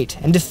fight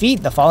and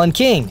defeat the Fallen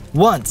King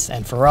once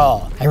and for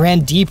all. I ran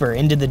deeper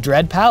into the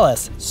Dread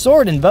Palace,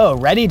 sword and bow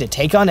ready to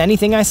take on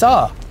anything I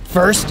saw.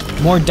 First,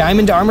 more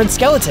diamond-armored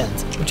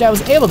skeletons, which I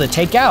was able to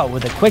take out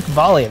with a quick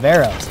volley of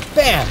arrows.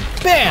 Bam!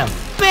 Bam!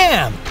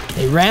 Bam!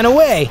 They ran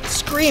away,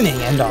 screaming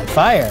and on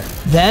fire.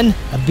 Then,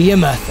 a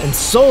Behemoth and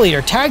Soul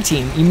Eater tag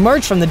team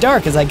emerged from the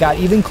dark as I got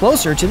even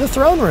closer to the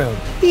throne room.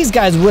 These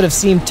guys would have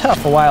seemed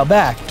tough a while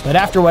back, but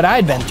after what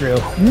I'd been through,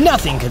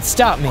 nothing could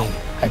stop me.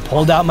 I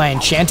pulled out my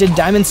enchanted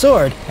diamond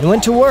sword and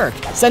went to work,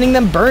 setting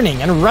them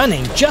burning and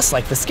running just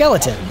like the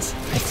skeletons.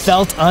 I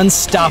felt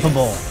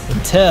unstoppable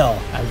until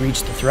I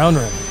reached the throne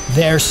room.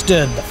 There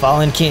stood the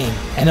Fallen King,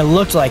 and it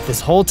looked like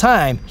this whole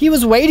time he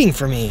was waiting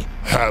for me.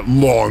 At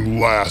long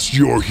last,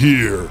 you're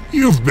here.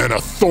 You've been a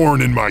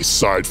thorn in my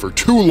side for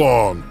too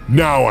long.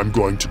 Now I'm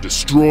going to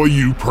destroy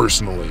you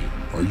personally.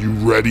 Are you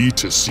ready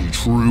to see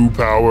true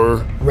power?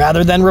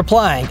 Rather than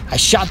replying, I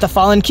shot the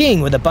Fallen King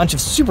with a bunch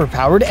of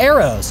super-powered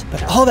arrows,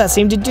 but all that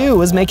seemed to do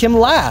was make him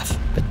laugh.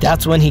 But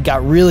that's when he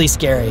got really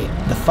scary.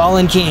 The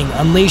Fallen King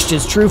unleashed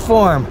his true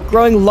form,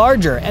 growing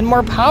larger and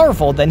more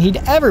powerful than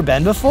he'd ever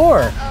been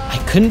before.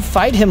 I couldn't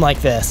fight him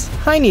like this.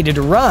 I needed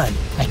to run.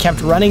 I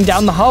kept running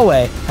down the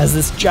hallway as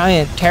this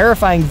giant,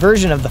 terrifying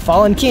version of the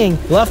Fallen King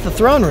left the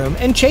throne room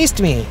and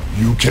chased me.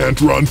 You can't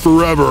run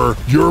forever.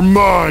 You're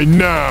mine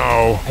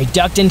now. I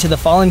ducked into the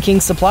Fallen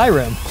King's supply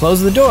room,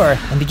 closed the door,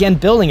 and began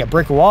building a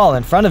brick wall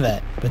in front of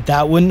it. But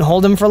that wouldn't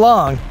hold him for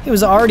long. He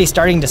was already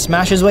starting to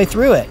smash his way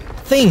through it.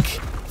 Think.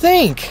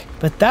 think.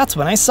 But that's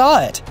when I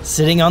saw it.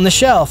 Sitting on the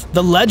shelf,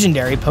 the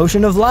legendary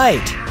Potion of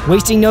Light.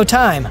 Wasting no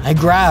time, I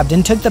grabbed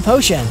and took the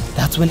potion.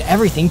 That's when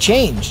everything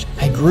changed.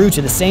 I grew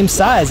to the same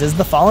size as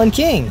the Fallen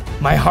King.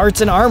 My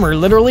hearts and armor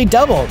literally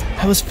doubled.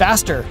 I was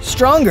faster,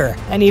 stronger,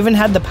 and even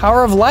had the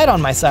power of light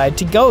on my side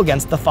to go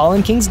against the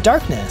Fallen King's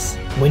darkness.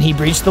 When he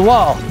breached the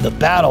wall, the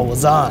battle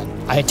was on.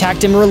 I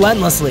attacked him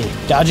relentlessly,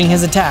 dodging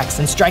his attacks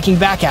and striking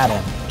back at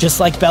him. Just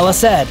like Bella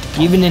said,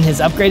 even in his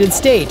upgraded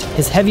state,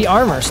 his heavy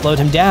armor slowed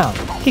him down.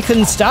 He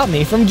couldn't stop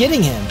me from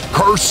getting him.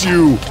 Curse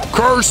you!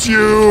 Curse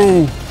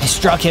you! I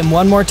struck him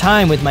one more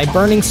time with my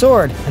burning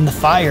sword, and the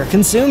fire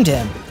consumed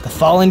him. The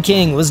Fallen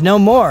King was no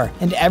more,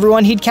 and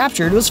everyone he'd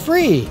captured was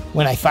free.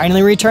 When I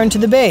finally returned to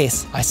the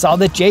base, I saw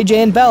that JJ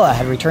and Bella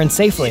had returned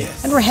safely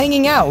and were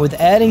hanging out with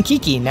Ed and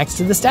Kiki next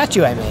to the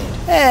statue I made.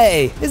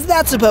 Hey, is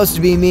that supposed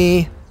to be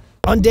me?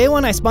 On day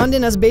 1, I spawned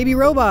in as a baby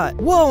robot.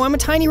 Whoa, I'm a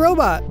tiny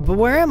robot, but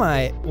where am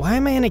I? Why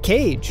am I in a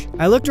cage?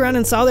 I looked around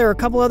and saw there were a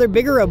couple other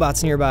bigger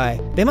robots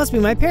nearby. They must be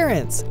my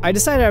parents. I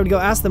decided I would go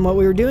ask them what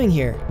we were doing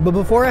here. But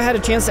before I had a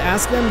chance to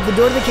ask them, the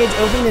door to the cage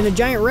opened and a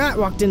giant rat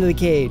walked into the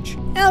cage.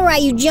 All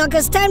right, you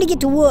junkers, time to get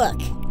to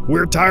work.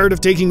 We're tired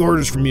of taking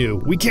orders from you.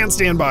 We can't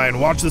stand by and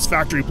watch this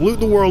factory pollute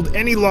the world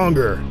any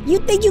longer. You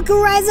think you can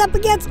rise up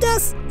against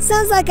us?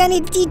 Sounds like I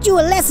need to teach you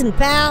a lesson,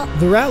 pal.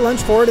 The rat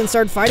lunged forward and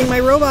started fighting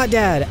my robot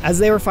dad. As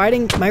they were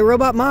fighting, my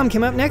robot mom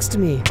came up next to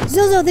me.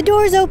 Zozo, the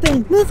door's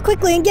open. Move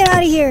quickly and get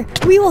out of here.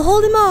 We will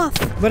hold him off.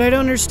 But I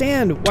don't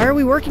understand. Why are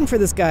we working for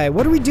this guy?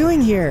 What are we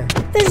doing here?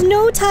 There's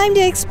no time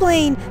to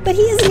explain, but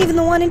he isn't even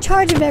the one in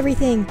charge of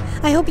everything.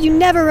 I hope you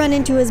never run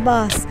into his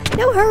boss.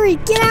 No, hurry,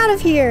 get out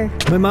of here.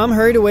 My mom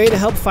hurried away to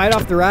help fight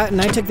off the rat,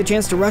 and I took the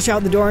chance to rush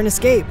out the door and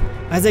escape.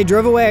 As I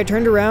drove away, I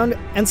turned around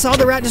and saw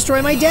the rat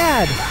destroy my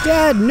dad.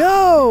 Dad,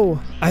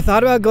 no! I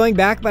thought about going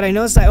back, but I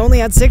noticed I only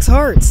had 6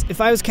 hearts.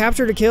 If I was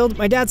captured or killed,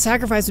 my dad's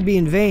sacrifice would be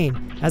in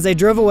vain. As I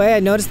drove away, I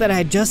noticed that I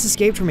had just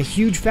escaped from a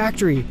huge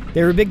factory.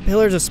 There were big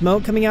pillars of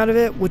smoke coming out of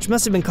it, which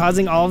must have been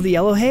causing all of the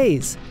yellow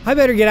haze. I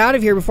better get out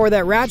of here before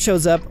that rat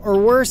shows up, or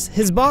worse,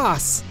 his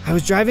boss. I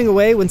was driving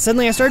away when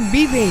suddenly I started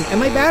beeping, and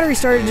my battery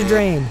started to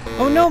drain.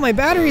 Oh no, my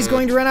battery is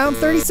going to run out in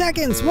 30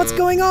 seconds. What's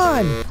going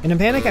on? In a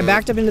panic, I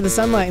backed up into the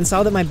sunlight and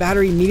saw that my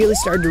battery immediately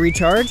started to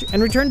recharge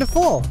and returned to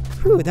full.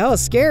 Whew, that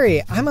was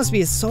scary. I must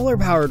be a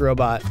solar-powered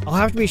robot. I'll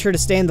have to be sure to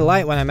stay in the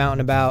light when I'm out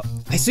and about.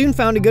 I soon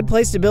found a good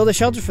place to build a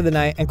shelter for the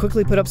night and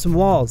quickly put up some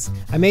walls.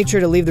 I made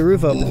sure to leave the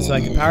roof open so I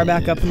could power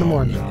back up in the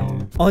morning.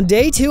 On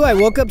day 2, I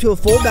woke up to a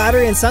full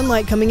battery and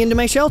sunlight coming into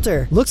my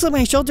shelter. Looks like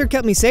my shelter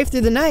kept me safe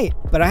through the night,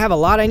 but I have a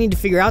lot I need to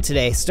figure out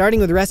today, starting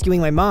with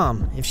rescuing my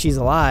mom, if she's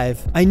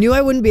alive. I knew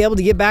I wouldn't be able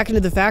to get back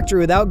into the factory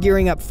without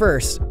gearing up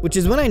first, which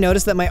is when I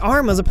noticed that my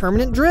arm was a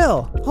permanent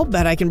drill. I'll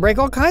bet I can break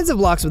all kinds of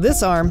blocks with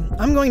this arm.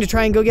 I'm going to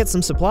try and go get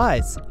some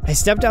supplies. I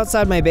stepped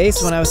outside my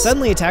base when I was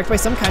suddenly attacked by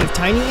some kind of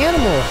tiny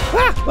animal.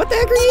 Ah, what the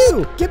heck are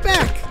you? Get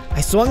back! I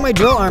swung my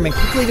drill arm and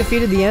quickly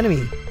defeated the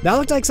enemy. That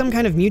looked like some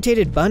kind of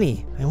mutated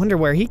bunny. I wonder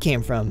where he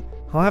came from.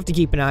 I'll have to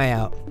keep an eye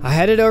out. I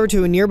headed over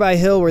to a nearby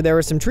hill where there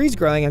were some trees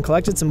growing and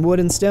collected some wood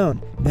and stone.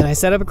 Then I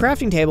set up a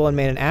crafting table and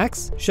made an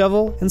axe,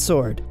 shovel, and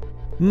sword.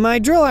 My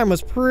drill arm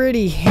was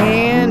pretty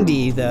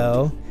handy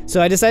though,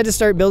 so I decided to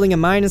start building a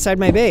mine inside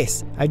my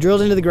base. I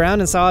drilled into the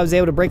ground and saw I was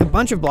able to break a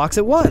bunch of blocks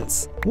at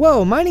once.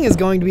 Whoa, mining is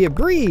going to be a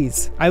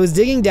breeze. I was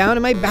digging down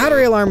and my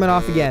battery alarm went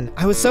off again.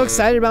 I was so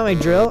excited about my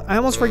drill, I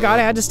almost forgot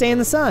I had to stay in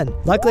the sun.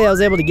 Luckily, I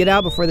was able to get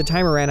out before the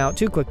timer ran out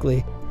too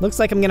quickly. Looks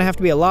like I'm gonna have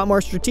to be a lot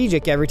more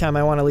strategic every time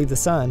I want to leave the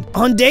sun.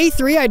 On day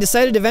 3, I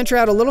decided to venture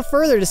out a little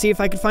further to see if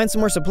I could find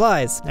some more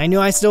supplies. I knew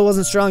I still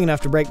wasn't strong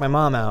enough to break my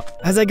mom out.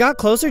 As I got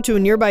closer to a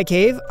nearby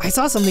cave, I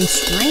saw something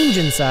strange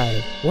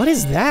inside. What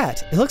is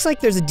that? It looks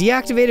like there's a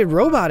deactivated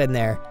robot in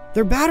there.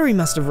 Their battery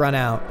must have run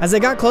out. As I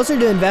got closer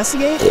to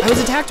investigate, I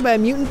was attacked by a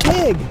mutant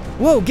pig.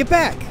 Whoa, get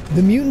back!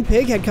 The mutant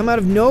pig had come out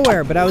of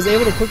nowhere, but I was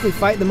able to quickly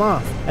fight them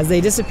off. As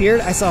they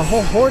disappeared, I saw a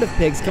whole horde of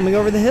pigs coming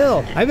over the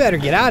hill. I better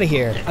get out of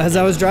here. As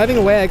I was driving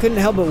away, I couldn't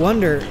help but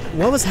wonder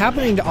what was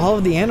happening to all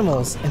of the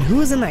animals and who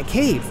was in that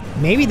cave.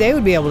 Maybe they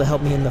would be able to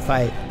help me in the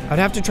fight. I'd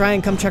have to try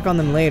and come check on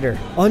them later.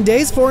 On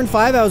days 4 and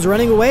 5, I was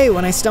running away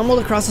when I stumbled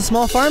across a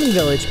small farming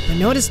village, but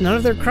noticed none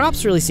of their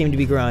crops really seemed to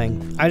be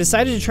growing. I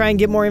decided to try and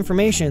get more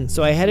information,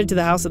 so I headed to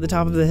the house at the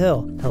top of the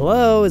hill.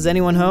 Hello, is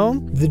anyone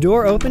home? The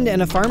door opened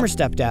and a farmer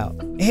stepped out.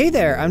 Hey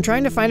there, I'm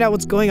trying to find out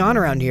what's going on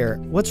around here.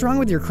 What's wrong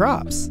with your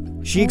crops?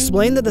 She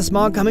explained that the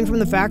smog coming from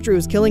the factory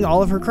was killing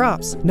all of her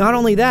crops. Not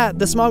only that,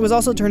 the smog was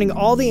also turning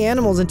all the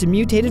animals into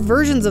mutated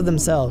versions of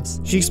themselves.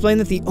 She explained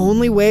that the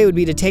only way would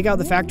be to take out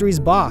the factory's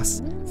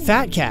boss,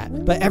 Fat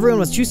Cat, but everyone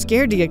was too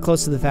scared to get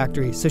close to the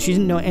factory, so she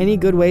didn't know any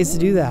good ways to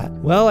do that.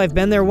 Well, I've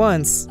been there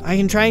once. I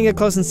can try and get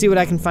close and see what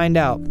I can find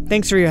out.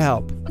 Thanks for your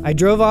help. I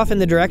drove off in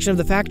the direction of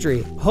the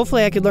factory.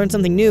 Hopefully I could learn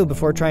something new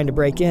before trying to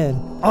break in.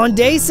 On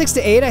days 6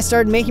 to 8, I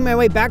started making my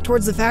way back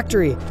towards the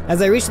factory.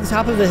 As I reached the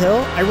top of the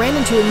hill, I ran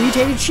into a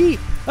mutated sheep.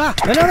 Ah,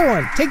 another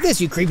one! Take this,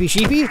 you creepy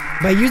sheepy!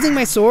 By using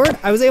my sword,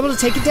 I was able to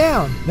take it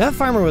down. That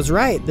farmer was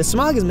right. The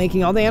smog is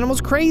making all the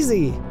animals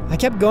crazy. I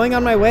kept going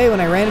on my way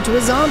when I ran into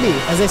a zombie.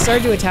 As I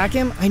started to attack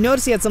him, I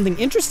noticed he had something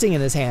interesting in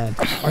his hand.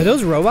 Are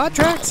those robot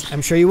tracks?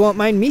 I'm sure you won't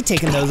mind me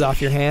taking those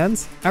off your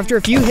hands. After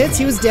a few hits,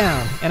 he was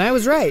down, and I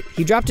was right.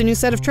 He dropped a new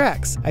set of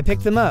tracks. I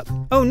picked them up.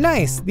 Oh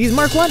nice, these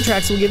Mark 1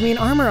 tracks will give me an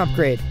armor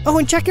upgrade. Oh,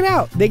 and check it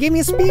out, they gave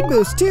me a speed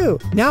boost too.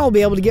 Now I'll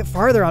be able to get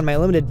farther on my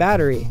limited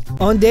battery.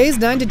 On days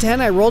 9 to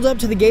 10, I rolled up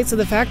to the gates of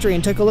the factory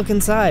and took a look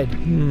inside.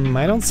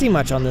 I don't see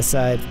much on this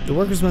side. The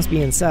workers must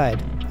be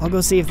inside. I'll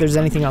go see if there's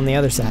anything on the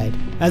other side.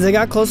 As I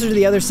got closer to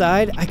the other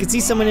side, I could see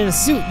someone in a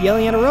suit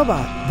yelling at a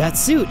robot. That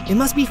suit, it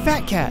must be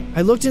Fat Cat.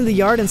 I looked into the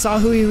yard and saw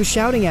who he was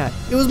shouting at.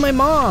 It was my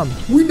mom.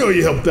 We know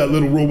you helped that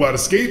little robot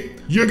escape.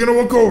 You're gonna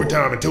work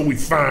overtime until we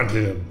find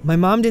him. My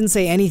mom didn't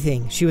say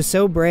anything. She was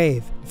so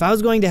brave. If I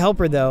was going to help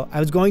her though, I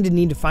was going to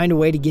need to find a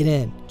way to get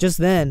in. Just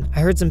then, I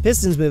heard some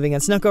pistons moving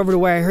and snuck over to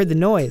where I heard the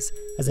noise.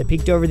 As I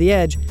peeked over the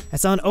edge, I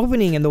saw an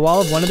opening in the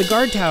wall of one of the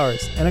guard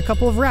towers, and a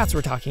couple of rats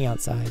were talking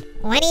outside.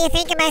 What do you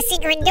think of my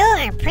secret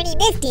door? Pretty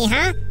nifty,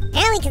 huh?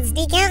 Now we can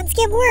sneak out and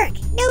skip work.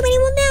 Nobody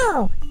will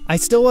know. I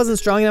still wasn't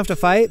strong enough to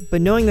fight,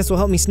 but knowing this will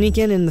help me sneak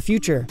in the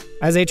future.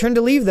 As I turned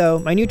to leave though,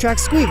 my new track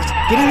squeaked,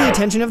 getting the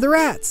attention of the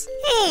rats.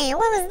 Hey, what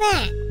was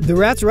that? The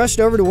rats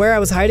rushed over to where I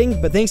was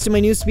hiding, but thanks to my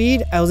new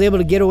speed, I was able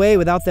to get away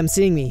without them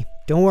seeing me.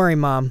 Don't worry,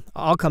 Mom,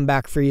 I'll come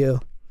back for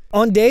you.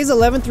 On days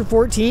 11 through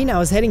 14, I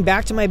was heading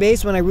back to my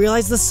base when I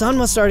realized the sun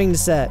was starting to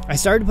set. I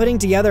started putting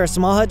together a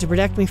small hut to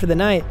protect me for the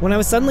night when I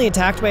was suddenly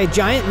attacked by a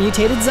giant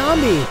mutated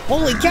zombie.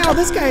 Holy cow,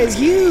 this guy is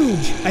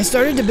huge! I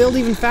started to build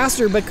even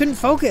faster but couldn't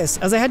focus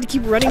as I had to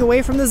keep running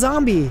away from the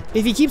zombie.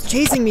 If he keeps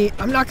chasing me,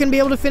 I'm not gonna be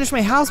able to finish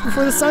my house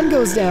before the sun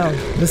goes down.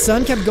 The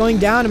sun kept going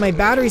down and my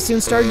battery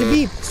soon started to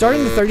beep,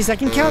 starting the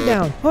 30-second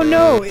countdown. Oh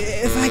no,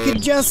 if I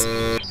could just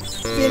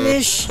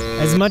finish.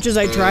 As much as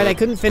I tried, I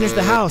couldn't finish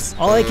the house.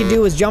 All I could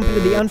do was jump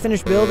into the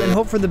unfinished build and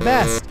hope for the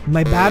best.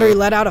 My battery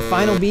let out a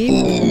final beep,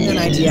 and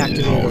I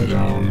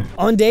deactivated.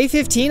 On day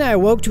 15, I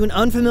awoke to an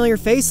unfamiliar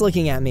face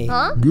looking at me.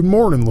 Huh? Good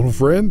morning, little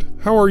friend.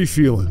 How are you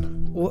feeling?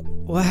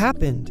 What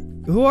happened?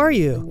 Who are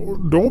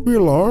you? Don't be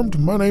alarmed.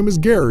 My name is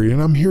Gary,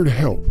 and I'm here to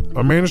help.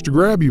 I managed to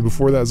grab you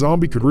before that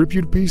zombie could rip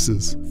you to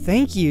pieces.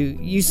 Thank you.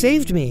 You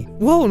saved me.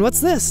 Whoa, and what's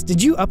this?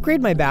 Did you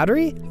upgrade my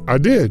battery? I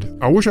did.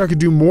 I wish I could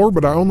do more,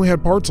 but I only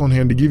had parts on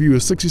hand to give you a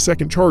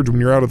 60-second charge when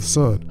you're out of the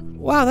sun.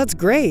 Wow, that's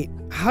great.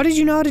 How did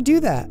you know how to do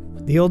that?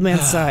 The old man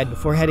sighed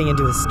before heading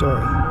into his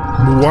story.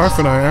 My wife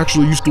and I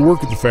actually used to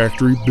work at the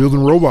factory building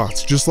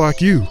robots just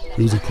like you.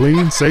 It was a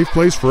clean, safe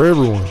place for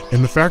everyone,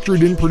 and the factory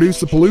didn't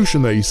produce the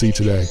pollution that you see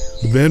today.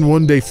 But then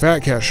one day Fat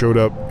Cat showed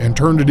up and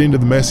turned it into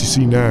the mess you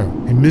see now.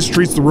 He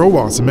mistreats the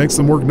robots and makes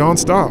them work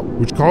non-stop,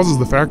 which causes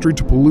the factory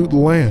to pollute the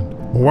land.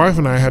 My wife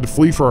and I had to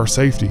flee for our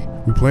safety.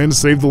 We planned to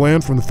save the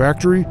land from the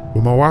factory,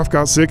 but my wife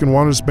got sick and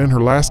wanted to spend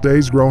her last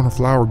days growing her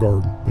flower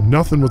garden. But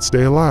nothing would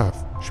stay alive.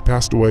 She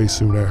passed away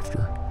soon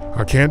after.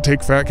 I can't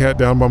take Fat Cat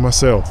down by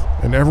myself,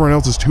 and everyone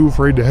else is too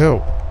afraid to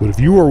help. But if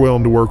you are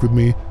willing to work with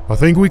me, I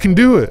think we can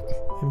do it.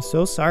 I'm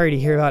so sorry to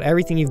hear about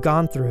everything you've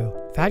gone through.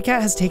 Fat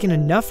Cat has taken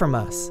enough from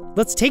us.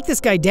 Let's take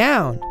this guy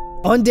down.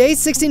 On days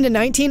 16 to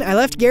 19, I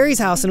left Gary's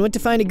house and went to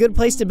find a good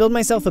place to build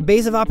myself a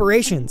base of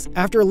operations.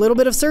 After a little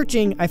bit of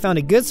searching, I found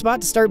a good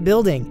spot to start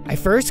building. I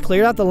first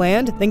cleared out the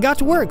land, then got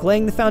to work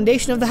laying the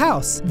foundation of the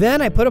house.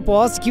 Then I put up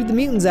walls to keep the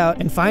mutants out,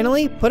 and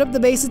finally, put up the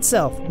base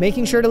itself,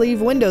 making sure to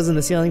leave windows in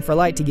the ceiling for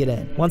light to get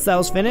in. Once that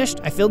was finished,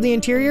 I filled the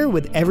interior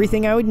with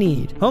everything I would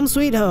need. Home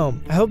sweet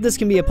home. I hope this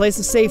can be a place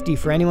of safety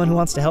for anyone who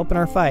wants to help in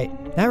our fight.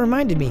 That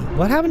reminded me,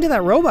 what happened to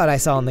that robot I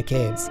saw in the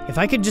caves? If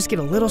I could just get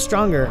a little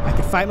stronger, I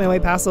could fight my way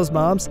past those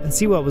mobs and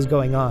see what was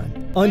going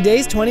on. On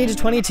days 20 to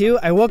 22,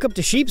 I woke up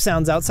to sheep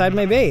sounds outside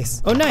my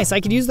base. Oh nice, I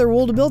could use their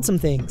wool to build some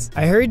things.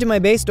 I hurried to my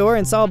base door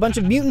and saw a bunch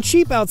of mutant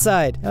sheep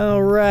outside. Oh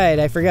right,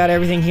 I forgot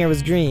everything here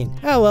was green.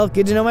 Oh well,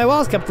 good to know my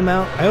walls kept them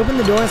out. I opened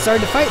the door and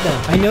started to fight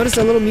them. I noticed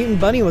a little mutant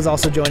bunny was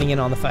also joining in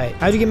on the fight.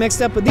 How'd you get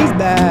mixed up with these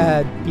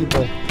bad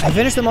people? I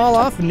finished them all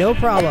off, no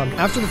problem.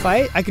 After the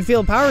fight, I could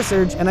feel a power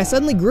surge and I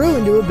suddenly grew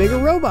into a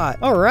bigger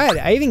robot. Alright,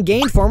 I even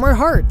gained 4 more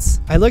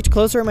hearts. I looked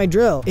closer at my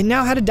drill. It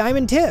now had a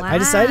diamond tip. I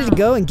decided to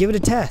go and give it a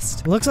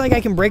test. Looks like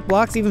I can break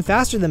blocks even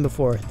faster than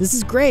before. This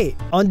is great.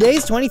 On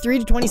days 23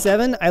 to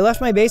 27, I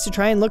left my base to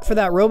try and look for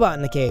that robot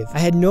in the cave. I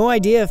had no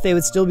idea if they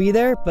would still be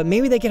there, but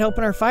maybe they could help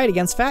in our fight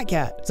against Fat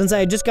Cat. Since I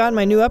had just gotten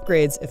my new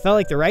upgrades, it felt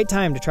like the right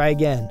time to try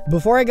again.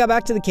 Before I got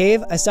back to the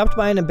cave, I stopped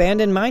by an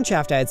abandoned mine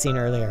shaft I had seen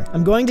earlier.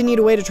 I'm going to need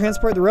a way to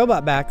transport the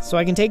robot back so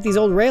I can take these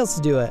old rails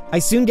to do it. I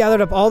soon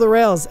gathered up all the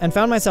rails and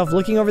found myself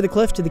looking over the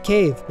cliff to the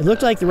cave. It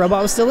looked like the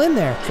robot was still in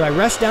there, so I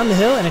rushed down the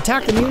hill and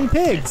attacked the mutant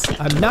pigs.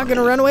 I'm not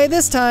gonna run away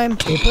this time.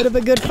 They put up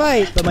a good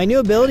fight, but my new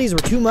abilities were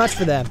too much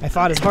for them. I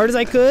fought as hard as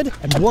I could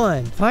and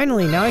won.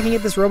 Finally, now I can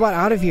get this robot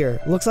out of here.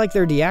 Looks like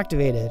they're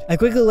deactivated. I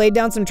quickly laid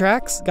down some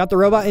tracks, got the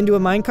robot into a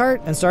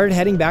minecart, and started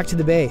heading back to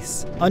the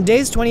base. On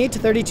days 28 to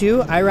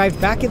 32, I arrived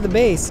back at the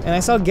base, and I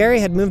saw Gary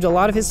had moved a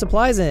lot of his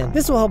supplies in.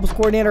 This will help us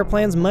coordinate our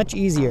plans much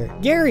easier.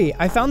 Gary,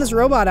 I found this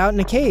robot out in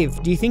a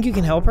cave. Do you think you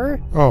can help her?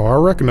 Oh, I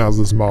recognize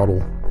this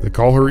model. They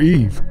call her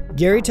Eve.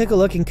 Gary took a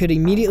look and could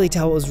immediately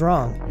tell what was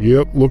wrong.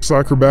 Yep, looks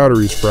like her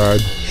battery's fried.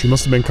 She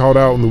must have been caught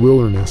out in the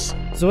wilderness.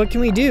 So what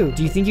can we do?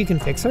 Do you think you can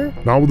fix her?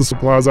 Not with the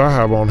supplies I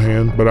have on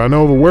hand, but I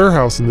know of a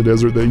warehouse in the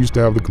desert that used to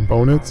have the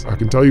components. I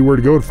can tell you where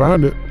to go to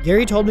find it.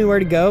 Gary told me where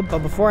to go, but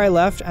before I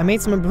left, I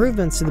made some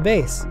improvements to the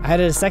base. I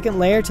added a second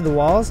layer to the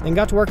walls and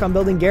got to work on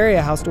building Gary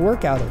a house to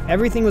work out of.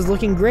 Everything was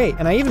looking great,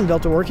 and I even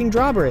built a working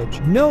drawbridge.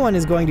 No one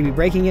is going to be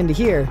breaking into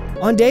here.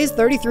 On days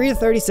 33 to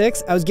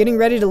 36, I was getting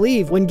ready to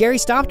leave when Gary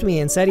stopped me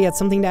and said he had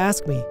something to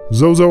ask me.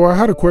 Zozo, I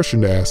had a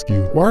question to ask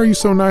you. Why are you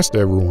so nice to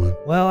everyone?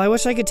 Well, I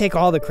wish I could take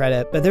all the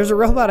credit, but there's a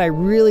robot I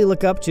really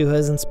look up to who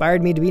has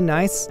inspired me to be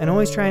nice and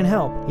always try and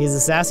help. He's a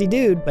sassy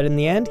dude, but in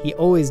the end, he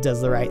always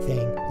does the right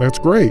thing. That's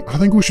great. I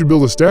think we should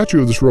build a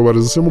statue of this robot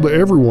as a symbol to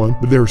everyone,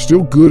 but there are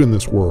still good in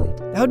this world.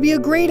 That would be a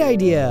great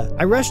idea.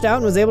 I rushed out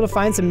and was able to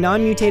find some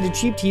non-mutated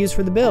sheep to use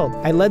for the build.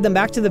 I led them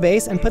back to the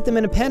base and put them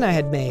in a pen I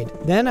had made.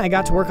 Then I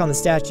got to work on the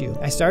statue.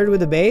 I started with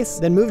the base,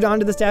 then moved on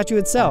to the statue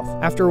itself.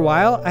 After a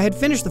while, I had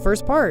finished the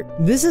first part.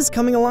 This is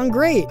coming along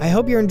great. I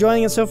hope you're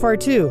enjoying it so far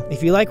too.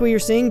 If you like what you're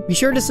seeing, be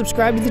sure to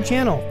subscribe to the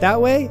channel. That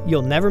way,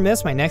 you'll never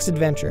miss my next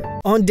adventure.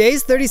 On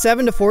days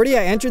 37 to 40,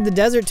 I entered the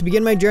desert to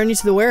begin my journey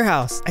to the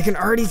warehouse. I can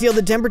already feel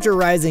the temperature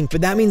rising,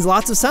 but that means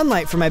lots of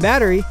sunlight for my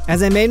battery.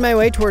 As I made my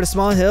way toward a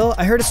small hill,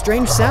 I heard a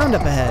strange sound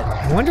up ahead.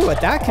 I wonder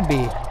what that could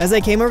be. As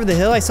I came over the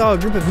hill, I saw a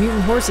group of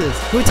mutant horses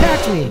who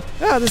attacked me.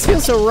 Ah, this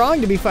feels so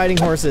wrong to be fighting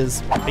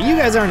horses. But you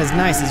guys aren't as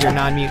nice as your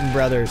non-mutant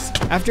brothers.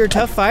 After a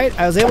tough fight,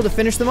 I was able to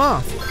finish them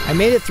off. I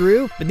made it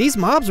through, but these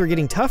mobs were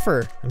getting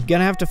tougher. I'm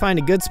gonna have to find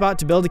a good spot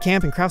to build a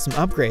camp and craft some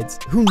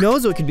upgrades. Who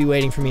knows what could be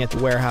waiting for me at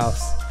the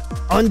warehouse.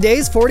 On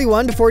days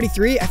 41 to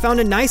 43, I found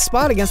a nice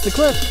spot against the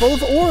cliff full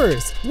of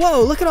ores.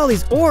 Whoa, look at all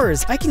these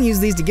ores. I can use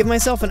these to give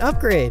myself an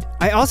upgrade.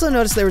 I also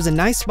noticed there was a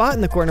nice spot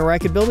in the corner where I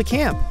could build a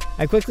camp.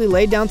 I quickly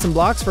laid down some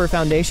blocks for a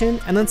foundation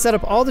and then set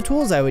up all the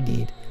tools I would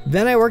need.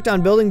 Then I worked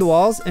on building the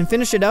walls and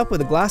finished it up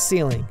with a glass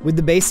ceiling. With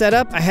the base set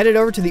up, I headed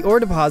over to the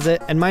ore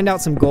deposit and mined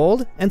out some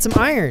gold and some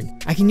iron.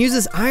 I can use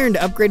this iron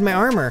to upgrade my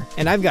armor,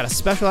 and I've got a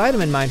special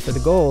item in mind for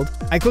the gold.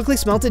 I quickly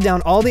smelted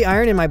down all the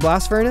iron in my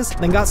blast furnace,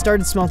 then got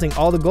started smelting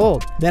all the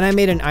gold. Then I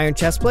made an iron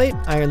chestplate,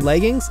 iron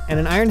leggings, and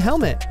an iron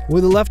helmet.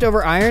 With the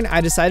leftover iron, I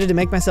decided to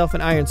make myself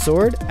an iron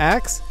sword,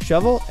 axe,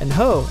 shovel, and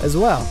hoe as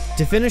well.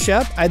 To finish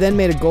up, I then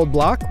made a gold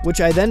block, which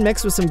I then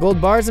mixed with some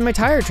gold bars in my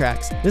tire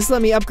tracks. This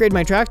let me upgrade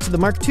my tracks to the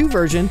Mark II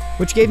version,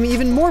 which gave me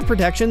even more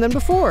protection than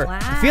before. Wow.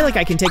 I feel like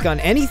I can take on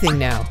anything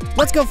now.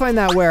 Let's go find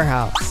that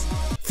warehouse.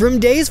 From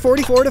days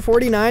 44 to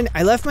 49,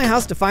 I left my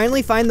house to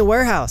finally find the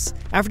warehouse.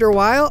 After a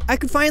while, I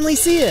could finally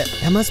see it.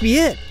 That must be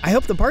it. I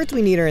hope the parts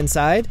we need are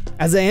inside.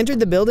 As I entered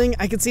the building,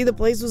 I could see the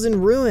place was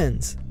in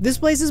ruins. This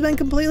place has been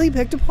completely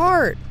picked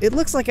apart. It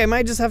looks like I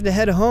might just have to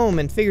head home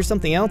and figure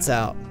something else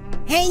out.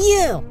 Hey,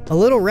 you! A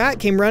little rat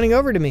came running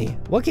over to me.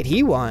 What could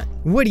he want?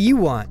 What do you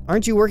want?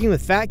 Aren't you working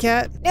with Fat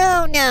Cat?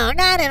 No,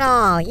 not at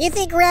all. You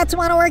think rats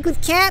want to work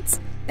with cats?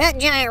 That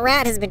giant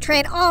rat has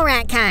betrayed all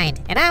rat kind,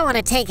 and I want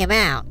to take him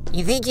out.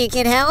 You think you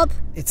can help?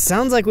 It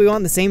sounds like we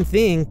want the same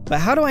thing,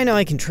 but how do I know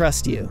I can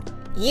trust you?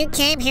 You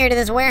came here to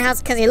this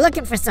warehouse because you're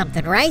looking for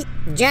something, right?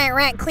 The giant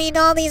rat cleaned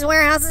all these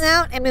warehouses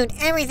out and moved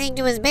everything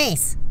to his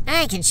base.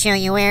 I can show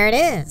you where it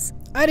is.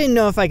 I didn't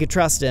know if I could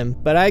trust him,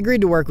 but I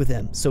agreed to work with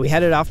him, so we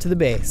headed off to the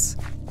base.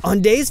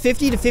 On days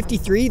 50 to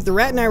 53, the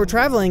rat and I were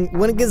traveling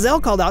when a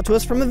gazelle called out to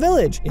us from a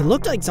village. It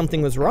looked like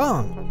something was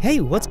wrong.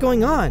 Hey, what's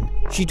going on?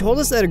 She told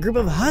us that a group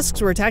of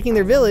husks were attacking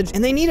their village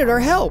and they needed our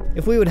help.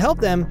 If we would help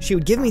them, she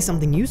would give me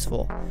something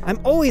useful. I'm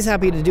always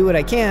happy to do what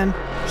I can.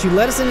 She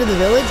led us into the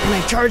village and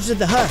I charged at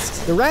the husks.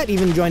 The rat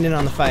even joined in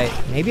on the fight.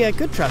 Maybe I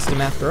could trust him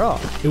after all.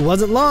 It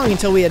wasn't long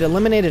until we had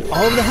eliminated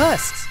all of the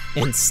husks.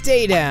 And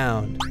stay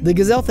down. The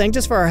gazelle thanked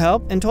us for our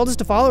help and told us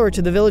to follow her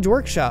to the village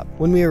workshop.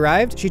 When we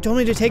arrived, she told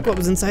me to take what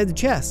was inside the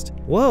chest.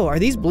 Whoa, are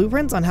these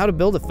blueprints on how to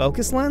build a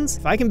focus lens?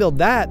 If I can build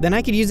that, then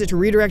I could use it to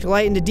redirect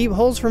light into deep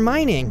holes for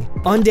mining.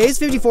 On days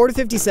 54 to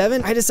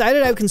 57, I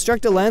decided I would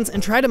construct a lens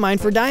and try to mine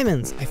for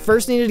diamonds. I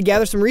first needed to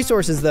gather some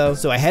resources though,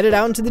 so I headed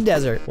out into the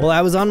desert. While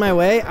I was on my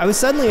way, I was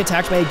suddenly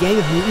attacked by a gang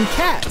of mutant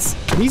cats.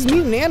 These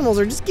mutant animals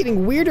are just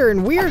getting weirder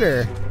and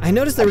weirder. I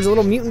noticed there was a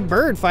little mutant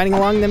bird fighting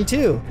along them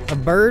too. A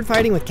bird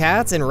fighting with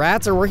cats and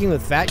rats are working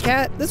with Fat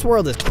Cat? This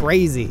world is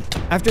crazy.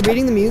 After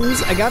beating the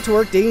mutants, I got to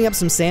work digging up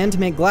some sand to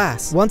make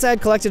glass. Once I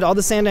had collected all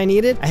the sand I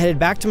needed, I headed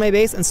back to my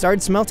base and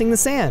started smelting the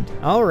sand.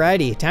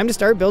 Alrighty, time to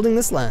start building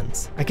this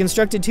lens. I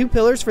constructed 2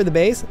 pillars for the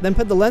base, then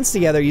put the lens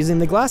together using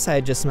the glass I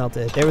had just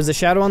smelted. There was a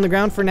shadow on the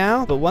ground for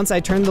now, but once I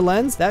turned the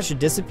lens, that should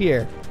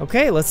disappear.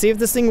 Okay, let's see if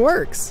this thing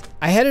works.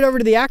 I headed over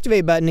to the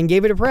activate button and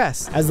gave it a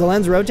press. As the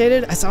lens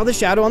rotated, I saw the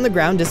shadow on the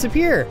ground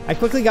disappear. I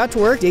quickly got to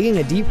work digging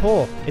a deep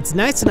hole. It's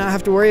nice to not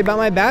have to worry about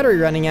my battery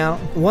running out.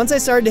 Once I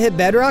started to hit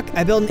bedrock,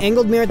 I built an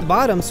angled mirror at the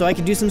bottom so I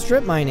could do some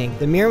strip mining.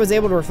 The mirror was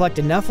able to reflect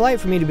enough light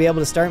for me to be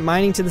able to start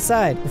mining to the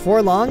side.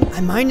 Before long,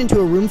 I mined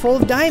into a room full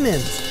of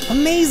diamonds.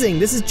 Amazing,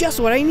 this is just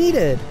what I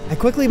needed. I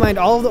quickly mined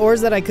all of the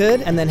ores that I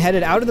could and then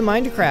headed out of the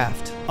mine to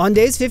craft. On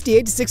days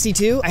 58 to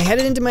 62, I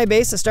headed into my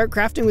base to start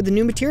crafting with the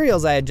new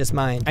materials I had just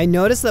mined. I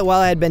noticed that while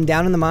I had been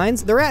down in the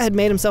mines, the rat had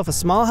made himself a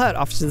small hut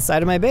off to the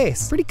side of my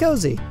base. Pretty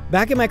cozy.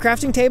 Back at my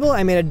crafting table,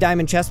 I made a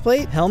diamond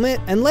chestplate, helmet,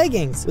 and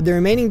leggings. With the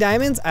remaining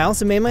diamonds, I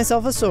also made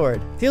myself a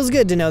sword. Feels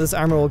good to know this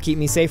armor will keep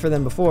me safer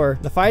than before.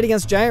 The fight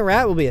against Giant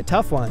Rat will be a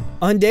tough one.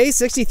 On days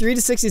 63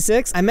 to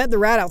 66, I met the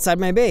rat outside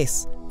my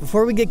base.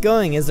 Before we get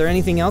going, is there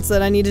anything else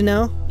that I need to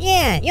know?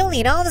 Yeah, you'll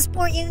need all the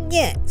support you can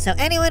get, so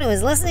anyone who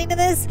is listening to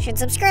this should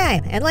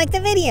subscribe and like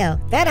the video.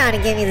 That ought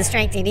to give you the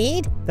strength you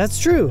need. That's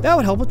true. That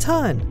would help a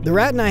ton. The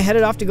rat and I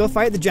headed off to go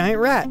fight the giant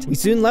rat. We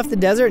soon left the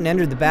desert and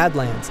entered the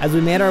Badlands. As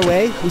we made our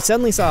way, we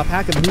suddenly saw a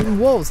pack of mutant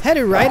wolves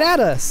headed right at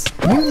us.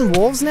 Mutant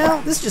wolves now?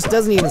 This just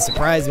doesn't even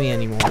surprise me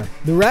anymore.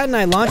 The rat and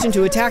I launched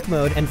into attack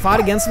mode and fought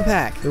against the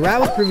pack. The rat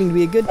was proving to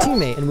be a good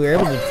teammate, and we were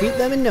able to defeat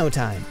them in no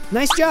time.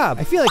 Nice job.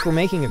 I feel like we're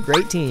making a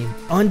great team.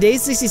 On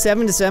days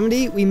 67 to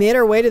 70, we made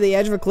our way to the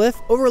edge of a cliff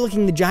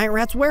overlooking the giant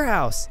rat's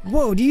warehouse.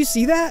 Whoa, do you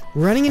see that?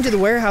 Running into the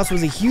warehouse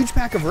was a huge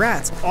pack of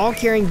rats, all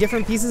carrying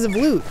different pieces of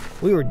loot.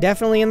 We were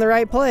definitely in the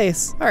right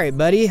place. All right,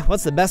 buddy,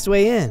 what's the best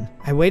way in?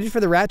 I waited for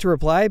the rat to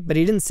reply, but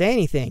he didn't say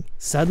anything.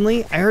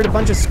 Suddenly, I heard a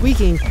bunch of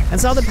squeaking and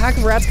saw the pack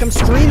of rats come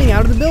streaming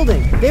out of the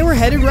building. They were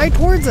headed right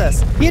towards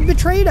us. He had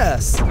betrayed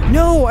us.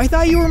 No, I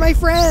thought you were my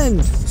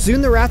friend.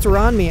 Soon the rats were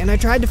on me and I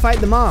tried to fight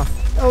them off.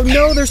 Oh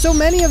no, there's so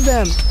many of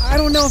them. I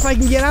don't know if I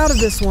can get out of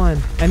this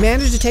one. I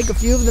managed to take a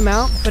few of them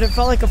out, but it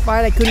felt like a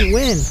fight I couldn't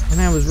win.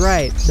 And I was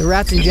right. The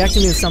rats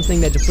injected me with something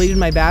that depleted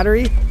my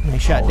battery, and I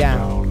shut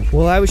down.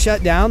 While I was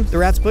shut down, the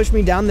rats pushed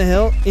me down the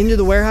hill into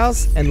the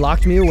warehouse and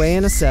locked me away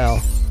in a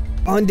cell.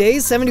 On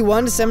days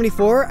 71 to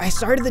 74, I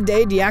started the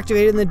day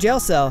deactivated in the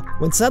jail cell,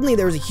 when suddenly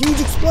there was a huge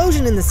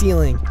explosion in the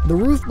ceiling. The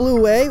roof blew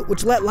away,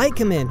 which let light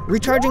come in,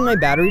 recharging my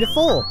battery to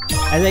full.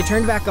 As I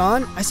turned back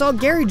on, I saw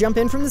Gary jump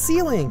in from the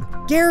ceiling.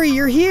 Gary,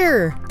 you're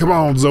here! Come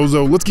on,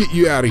 Zozo, let's get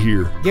you out of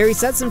here. Gary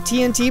set some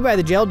TNT by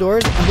the jail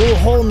doors and blew a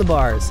hole in the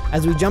bars.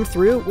 As we jumped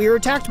through, we were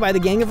attacked by the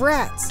gang of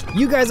rats.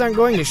 You guys aren't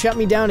going to shut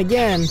me down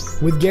again.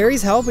 With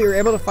Gary's help, we were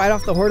able to fight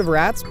off the horde of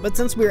rats, but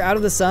since we were out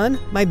of the sun,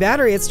 my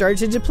battery had started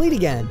to deplete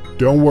again.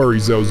 Don't worry,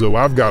 Zozo,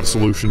 I've got a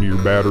solution to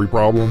your battery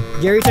problem.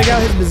 Gary took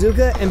out his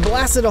bazooka and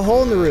blasted a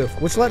hole in the roof,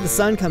 which let the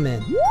sun come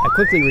in. I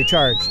quickly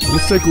recharged.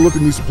 Let's take a look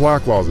in these supply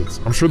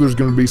closets. I'm sure there's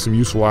going to be some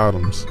useful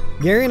items.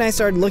 Gary and I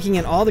started looking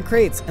at all the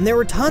crates, and there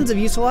were tons of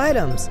useful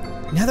items.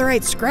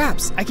 Netherite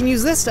scraps. I can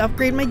use this to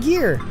upgrade my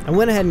gear. I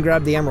went ahead and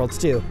grabbed the emeralds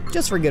too,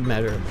 just for good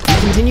measure.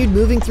 We continued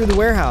moving through the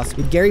warehouse,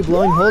 with Gary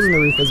blowing holes in the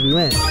roof as we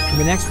went. In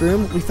the next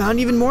room, we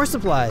found even more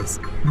supplies.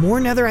 More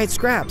netherite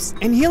scraps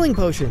and healing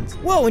potions.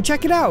 Whoa, and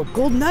check it out,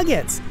 gold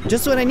nuggets.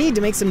 Just what I need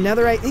to make some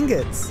netherite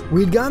ingots.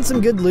 We'd gotten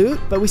some good loot,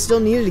 but we still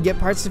needed to get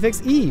parts to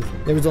fix Eve.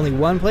 There was only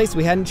one place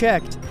we hadn't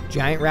checked,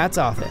 Giant Rat's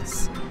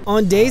office.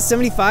 On days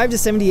 75 to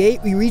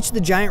 78, we reached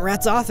the Giant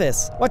Rat's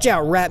office. Watch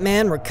out, Rat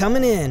Man, we're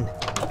coming in.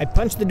 I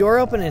punched the door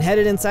open and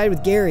headed inside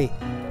with Gary.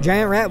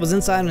 Giant Rat was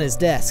inside on his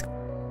desk.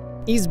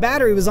 Eve's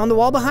battery was on the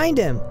wall behind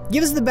him.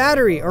 Give us the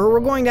battery, or we're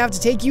going to have to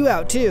take you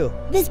out too.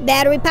 This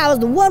battery powers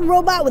the one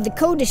robot with the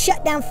code to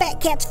shut down Fat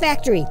Cat's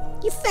factory.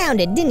 You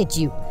found it, didn't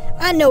you?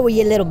 I know where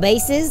your little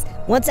base is.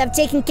 Once I've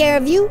taken care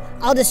of you,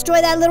 I'll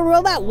destroy that little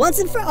robot once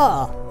and for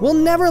all. We'll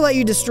never let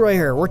you destroy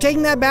her. We're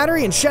taking that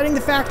battery and shutting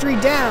the factory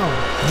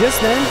down.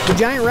 Just then, the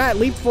giant rat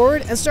leaped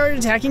forward and started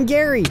attacking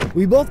Gary.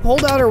 We both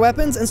pulled out our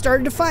weapons and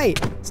started to fight.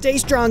 Stay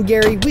strong,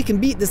 Gary. We can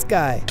beat this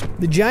guy.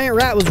 The giant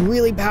rat was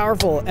really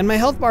powerful, and my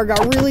health bar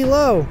got really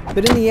low.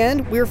 But in the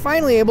end, we were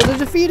finally able to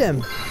defeat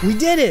him. We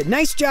did it.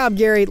 Nice job,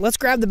 Gary. Let's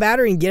grab the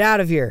battery and get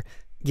out of here.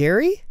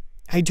 Gary?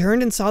 I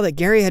turned and saw that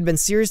Gary had been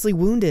seriously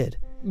wounded.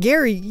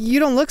 Gary, you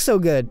don't look so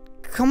good.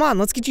 Come on,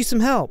 let's get you some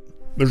help.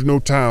 There's no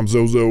time,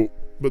 Zozo,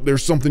 but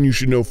there's something you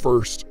should know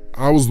first.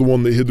 I was the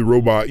one that hid the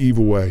robot Eve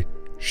away.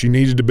 She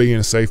needed to be in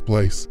a safe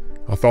place.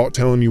 I thought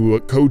telling you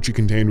what code she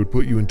contained would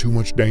put you in too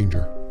much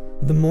danger.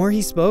 The more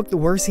he spoke, the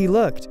worse he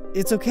looked.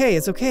 It's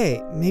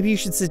okay. Maybe you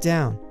should sit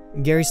down.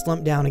 Gary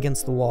slumped down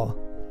against the wall.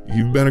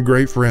 You've been a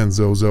great friend,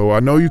 Zozo.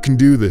 I know you can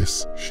do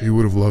this. She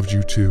would have loved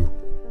you too.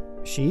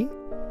 She?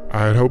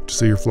 I had hoped to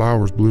see her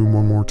flowers bloom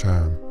one more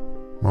time.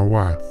 My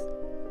wife.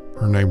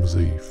 Her name was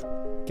Eve.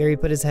 Gary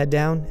put his head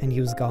down and he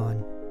was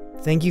gone.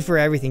 Thank you for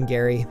everything,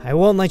 Gary. I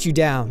won't let you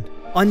down.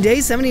 On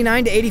days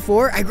 79 to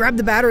 84, I grabbed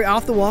the battery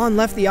off the wall and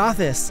left the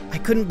office. I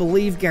couldn't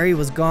believe Gary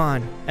was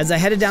gone. As I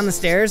headed down the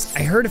stairs,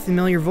 I heard a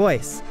familiar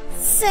voice.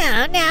 So,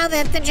 now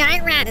that the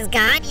giant rat is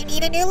gone, you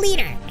need a new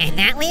leader. And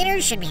that leader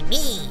should be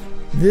me.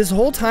 This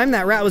whole time,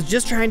 that rat was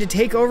just trying to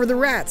take over the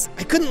rats.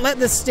 I couldn't let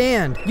this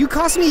stand. You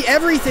cost me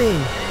everything.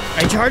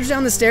 I charged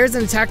down the stairs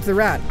and attacked the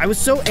rat. I was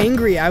so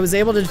angry, I was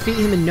able to defeat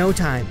him in no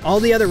time. All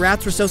the other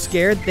rats were so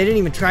scared, they didn't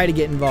even try to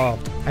get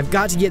involved. I've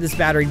got to get this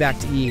battery back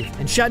to Eve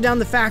and shut down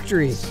the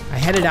factory. I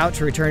headed out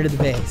to return to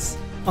the base.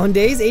 On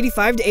days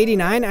 85 to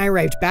 89, I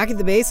arrived back at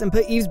the base and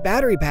put Eve's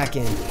battery pack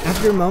in.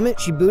 After a moment,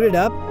 she booted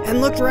up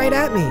and looked right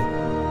at me.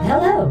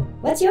 Hello,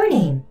 what's your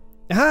name?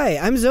 Hi,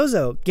 I'm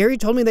Zozo. Gary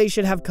told me that you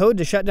should have code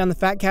to shut down the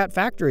Fat Cat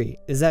factory.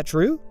 Is that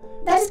true?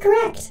 That is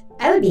correct.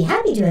 I would be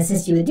happy to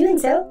assist you with doing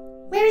so.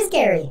 Where is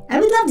Gary? I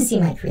would love to see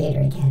my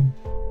creator again.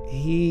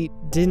 He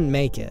didn't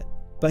make it,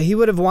 but he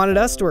would have wanted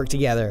us to work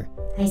together.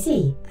 I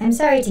see. I'm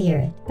sorry to hear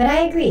it, but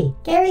I agree.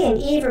 Gary and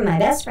Eve are my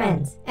best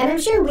friends, and I'm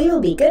sure we will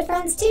be good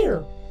friends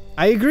too.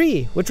 I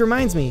agree, which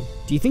reminds me,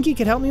 do you think you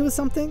could help me with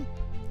something?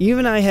 Eve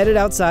and I headed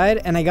outside,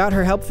 and I got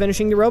her help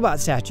finishing the robot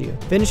statue.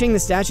 Finishing the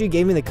statue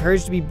gave me the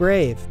courage to be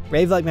brave.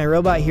 Brave like my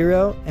robot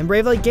hero, and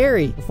brave like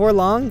Gary. Before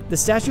long, the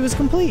statue was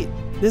complete.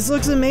 This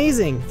looks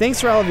amazing. Thanks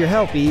for all of your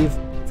help, Eve.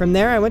 From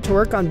there, I went to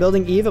work on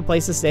building Eve a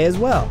place to stay as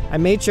well. I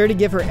made sure to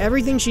give her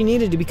everything she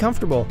needed to be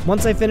comfortable.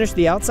 Once I finished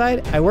the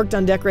outside, I worked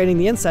on decorating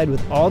the inside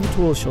with all the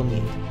tools she'll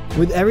need.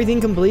 With everything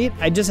complete,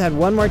 I just had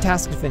one more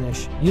task to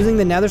finish. Using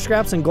the nether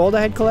scraps and gold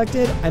I had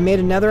collected, I made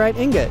a netherite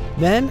ingot.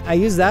 Then, I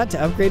used that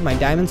to upgrade my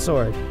diamond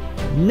sword.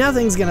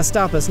 Nothing's gonna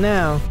stop us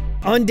now.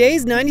 On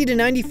days 90 to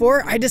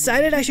 94, I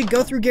decided I should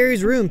go through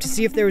Gary's room to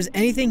see if there was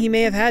anything he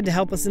may have had to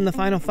help us in the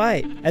final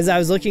fight. As I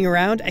was looking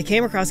around, I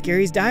came across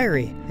Gary's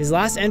diary. His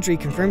last entry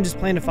confirmed his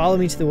plan to follow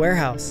me to the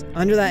warehouse.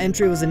 Under that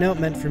entry was a note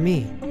meant for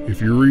me.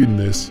 If you're reading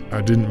this, I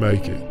didn't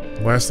make it.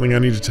 The last thing I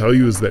need to tell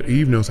you is that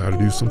Eve knows how to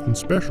do something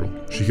special.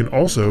 She can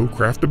also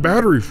craft a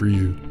battery for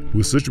you.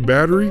 With such a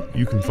battery,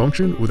 you can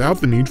function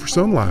without the need for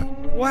sunlight.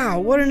 Wow,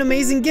 what an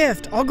amazing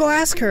gift. I'll go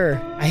ask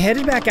her. I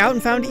headed back out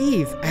and found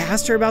Eve. I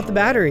asked her about the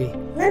battery.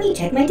 Let me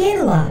check my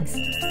data logs.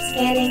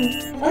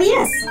 Scanning. Oh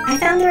yes, I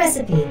found the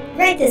recipe.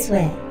 Right this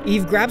way.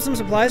 Eve grabbed some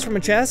supplies from a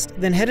chest,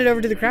 then headed over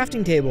to the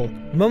crafting table.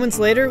 Moments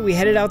later, we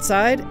headed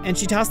outside, and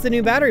she tossed the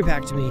new battery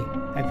pack to me.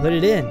 I put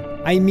it in.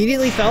 I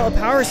immediately felt a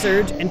power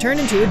surge and turned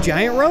into a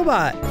giant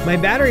robot. My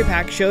battery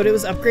pack showed it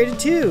was upgraded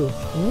too.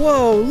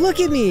 Whoa, look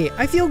at me.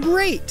 I feel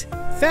great.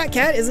 Fat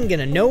Cat isn't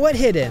gonna know what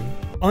hit him.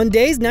 On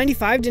days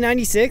 95 to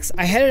 96,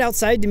 I headed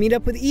outside to meet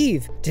up with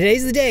Eve.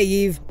 Today's the day,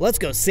 Eve. Let's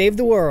go save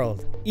the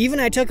world. Eve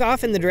and I took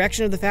off in the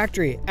direction of the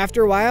factory.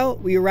 After a while,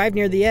 we arrived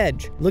near the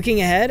edge.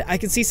 Looking ahead, I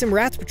could see some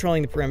rats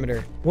patrolling the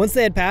perimeter. Once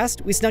they had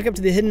passed, we snuck up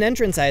to the hidden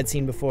entrance I had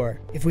seen before.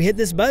 If we hit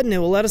this button, it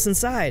will let us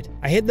inside.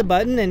 I hit the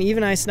button and Eve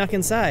and I snuck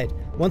inside.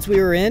 Once we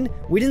were in,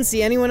 we didn't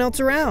see anyone else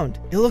around.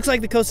 It looks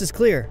like the coast is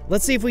clear.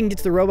 Let's see if we can get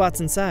to the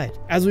robots inside.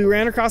 As we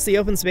ran across the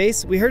open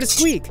space, we heard a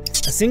squeak.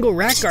 A single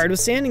rat guard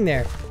was standing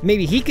there.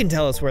 Maybe he can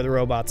tell us where the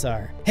robots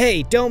are.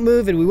 Hey, don't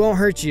move and we won't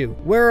hurt you.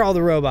 Where are all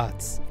the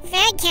robots?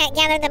 Fat Cat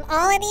gathered them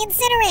all in the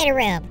incinerator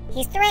room.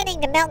 He's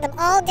threatening to melt them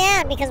all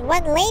down because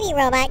one lady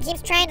robot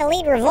keeps trying to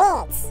lead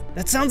revolts.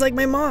 That sounds like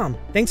my mom.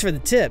 Thanks for the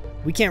tip.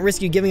 We can't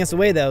risk you giving us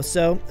away though,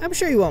 so I'm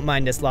sure you won't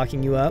mind us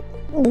locking you up.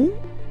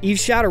 Eve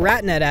shot a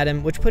rat net at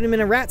him, which put him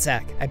in a rat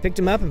sack. I picked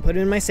him up and put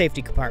him in my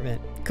safety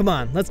compartment. Come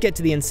on, let's get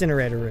to the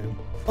incinerator room.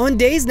 On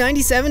days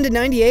 97 to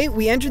 98,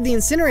 we entered the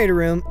incinerator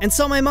room and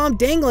saw my mom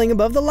dangling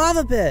above the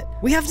lava pit.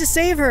 We have to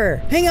save her.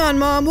 Hang on,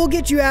 Mom, we'll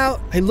get you out.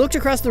 I looked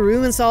across the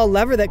room and saw a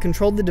lever that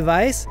controlled the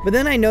device, but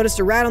then I noticed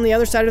a rat on the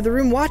other side of the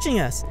room watching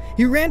us.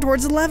 He ran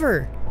towards the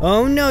lever.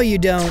 Oh, no, you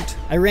don't.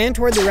 I ran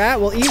toward the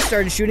rat while Eve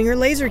started shooting her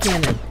laser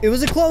cannon. It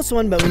was a close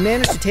one, but we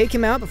managed to take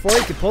him out before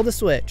he could pull the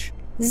switch.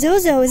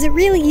 Zozo, is it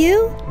really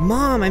you?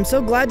 Mom, I'm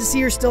so glad to see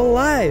you're still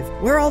alive.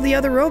 Where are all the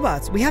other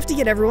robots? We have to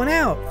get everyone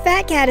out.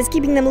 Fat Cat is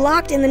keeping them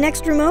locked in the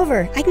next room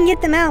over. I can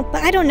get them out,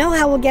 but I don't know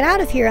how we'll get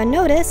out of here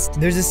unnoticed.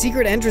 There's a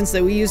secret entrance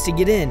that we use to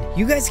get in.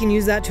 You guys can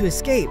use that to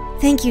escape.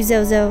 Thank you,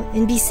 Zozo,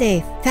 and be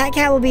safe. Fat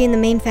Cat will be in the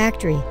main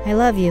factory. I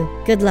love you.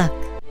 Good luck.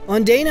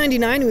 On day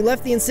 99, we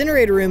left the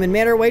incinerator room and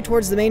made our way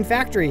towards the main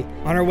factory.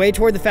 On our way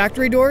toward the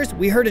factory doors,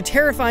 we heard a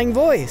terrifying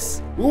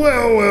voice.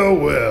 Well, well,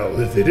 well,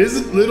 if it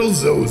isn't little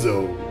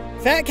Zozo.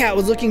 Fat Cat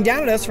was looking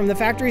down at us from the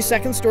factory's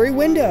second-story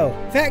window.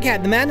 Fat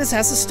Cat, the madness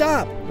has to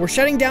stop. We're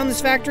shutting down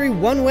this factory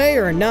one way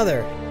or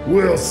another.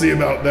 We'll see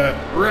about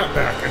that. Rat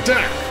Pack,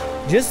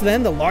 attack! Just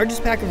then, the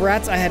largest pack of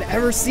rats I had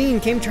ever seen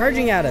came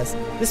charging at us.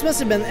 This must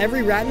have been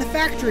every rat in the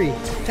factory.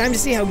 Time to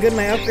see how good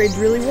my upgrades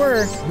really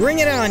were. Bring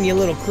it on, you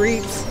little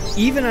creeps.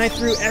 Eve and I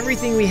threw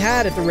everything we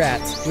had at the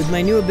rats. With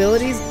my new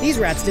abilities, these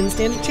rats didn't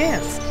stand a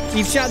chance.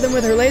 Eve shot them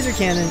with her laser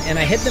cannon, and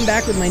I hit them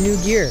back with my new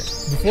gear.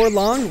 Before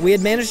long, we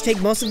had managed to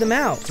take most of them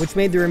out, which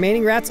made the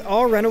remaining rats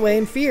all run away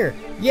in fear.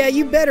 Yeah,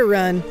 you better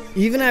run.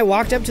 Eve and I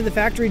walked up to the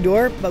factory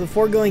door, but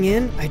before going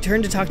in, I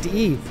turned to talk to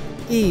Eve.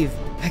 Eve,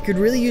 I could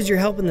really use your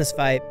help in this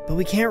fight, but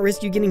we can't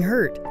risk you getting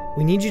hurt.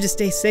 We need you to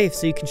stay safe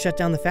so you can shut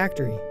down the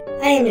factory.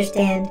 I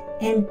understand.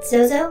 And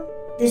Zozo,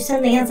 there's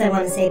something else I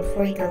want to say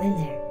before you go in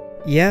there.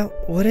 Yeah,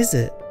 what is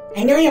it?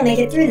 I know you'll make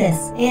it through this,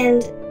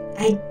 and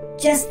I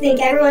just think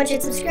everyone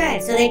should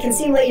subscribe so they can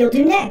see what you'll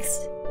do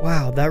next.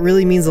 Wow, that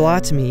really means a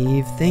lot to me,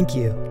 Eve. Thank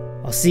you.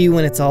 I'll see you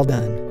when it's all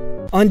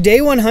done. On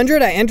day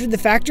 100, I entered the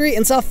factory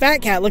and saw Fat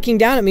Cat looking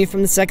down at me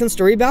from the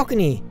second-story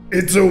balcony.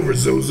 It's over,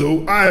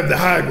 Zozo. I have the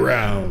high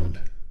ground.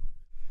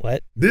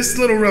 What? This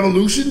little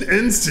revolution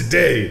ends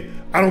today.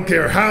 I don't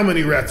care how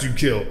many rats you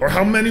kill or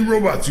how many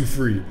robots you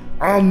free.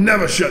 I'll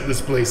never shut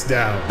this place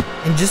down.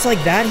 And just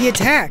like that, he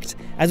attacked.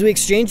 As we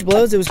exchanged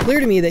blows, it was clear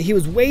to me that he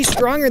was way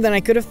stronger than I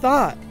could have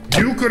thought.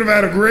 You could have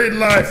had a great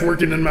life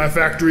working in my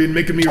factory and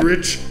making me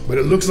rich, but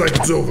it looks like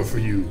it's over for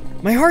you.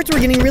 My hearts were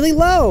getting really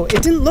low.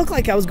 It didn't look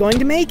like I was going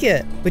to make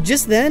it. But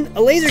just then,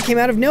 a laser came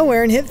out of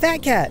nowhere and hit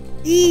Fat Cat.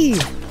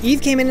 Eve! Eve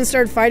came in and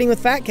started fighting with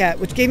Fat Cat,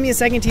 which gave me a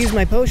second to use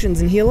my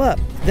potions and heal up.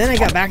 Then I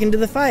got back into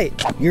the fight.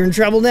 You're in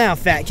trouble now,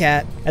 Fat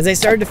Cat. As I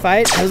started to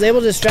fight, I was able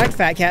to distract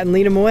Fat Cat and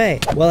lead him away.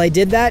 While I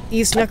did that,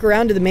 Eve snuck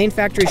around to the main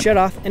factory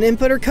shutoff and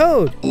input her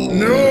code.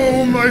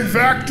 No, my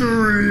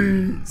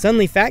factory!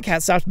 Suddenly, Fat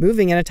Cat stopped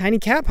moving and a tiny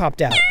cat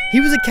popped out.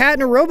 He was a cat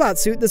in a robot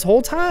suit this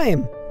whole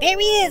time. There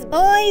he is,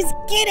 boys!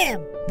 Get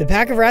him! The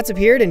pack of rats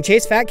appeared and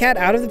chased Fat Cat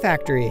out of the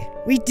factory.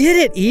 We did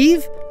it,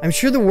 Eve! I'm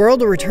sure the world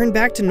will return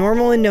back to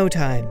normal in no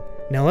time.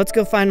 Now let's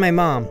go find my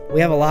mom. We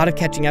have a lot of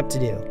catching up to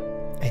do.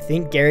 I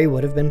think Gary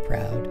would have been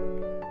proud.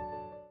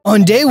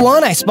 On day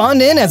 1, I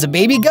spawned in as a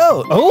baby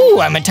goat.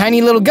 Oh, I'm a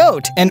tiny little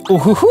goat. And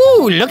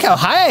ooh, look how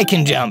high I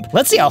can jump.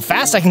 Let's see how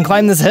fast I can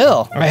climb this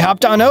hill. I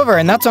hopped on over,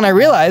 and that's when I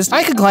realized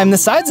I could climb the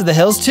sides of the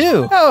hills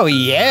too. Oh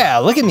yeah,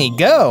 look at me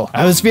go.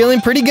 I was feeling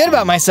pretty good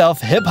about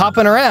myself,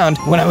 hip-hopping around,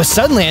 when I was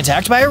suddenly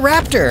attacked by a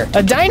raptor.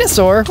 A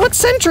dinosaur? What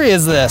century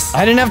is this?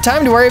 I didn't have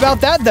time to worry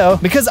about that though,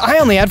 because I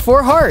only had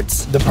 4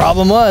 hearts. The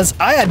problem was,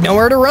 I had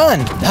nowhere to run.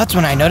 That's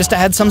when I noticed I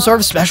had some sort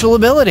of special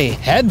ability.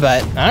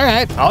 Headbutt. All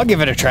right, I'll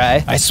give it a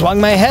try. I swung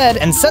my head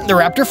and sent the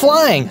raptor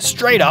flying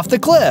straight off the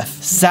cliff.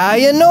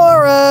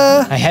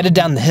 Sayonara! I headed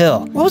down the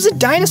hill. What was a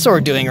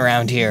dinosaur doing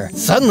around here?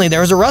 Suddenly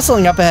there was a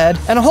rustling up ahead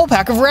and a whole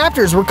pack of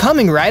raptors were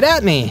coming right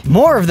at me.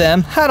 More of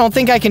them? I don't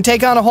think I can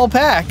take on a whole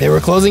pack. They were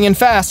closing in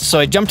fast, so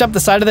I jumped up the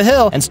side of the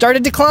hill and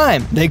started to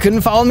climb. They couldn't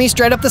follow me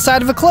straight up the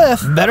side of a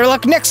cliff. Better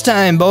luck next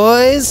time,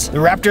 boys. The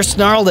raptor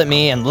snarled at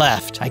me and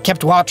left. I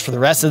kept watch for the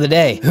rest of the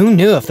day. Who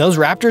knew if those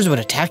raptors would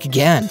attack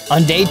again?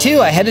 On day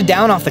 2, I headed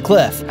down off the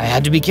cliff. I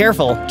had to be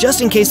careful, just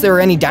in case there were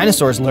any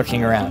dinosaurs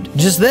lurking around.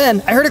 Just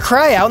then, I heard a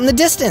cry out in the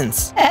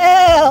distance.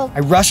 Help! I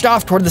rushed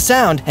off toward the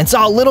sound and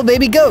saw a little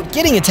baby goat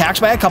getting attacked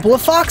by a couple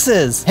of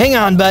foxes. Hang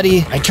on,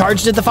 buddy. I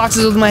charged at the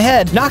foxes with my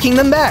head, knocking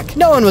them back.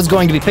 No one was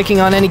going to be picking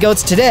on any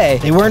goats today.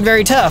 They weren't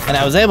very tough, and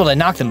I was able to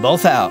knock them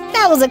both out.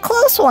 That was a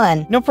close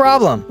one. No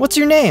problem. What's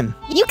your name?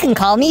 You can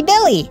call me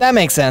Billy. That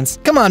makes sense.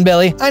 Come on,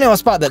 Billy. I know a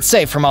spot that's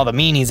safe from all the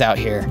meanies out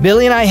here.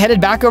 Billy and I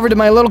headed back over to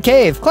my little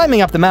cave,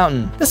 climbing up the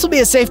mountain. This will be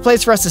a safe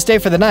place for us to stay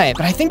for the night,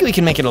 but I think we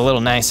can make it a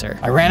little nicer.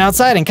 I ran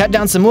outside and cut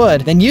down some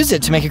wood, then used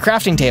it to make a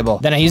crafting table.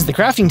 Then I used the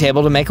crafting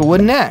table to make a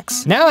wooden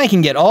axe. Now I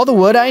can get all the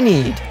wood I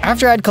need.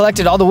 After I'd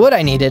collected all the wood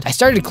I needed, I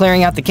started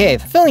clearing out the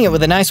cave, filling it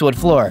with a nice wood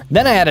floor.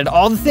 Then I added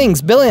all the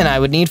things Billy and I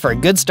would need for a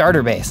good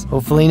starter base.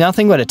 Hopefully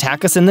nothing would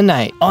attack us in the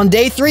night. On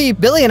day 3,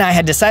 Billy and I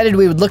had decided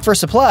we would look for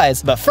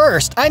supplies, but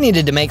first, I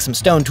needed to make some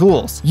stone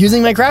tools.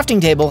 Using my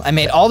crafting table, I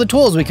made all the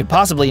tools we could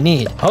possibly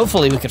need.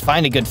 Hopefully we could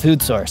find a good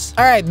food source.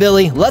 All right,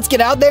 Billy, let's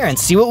get out there and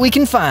see what we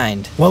can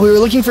find. While we were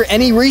looking for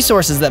any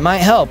resources that might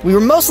help, we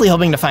were mostly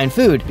hoping to find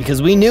food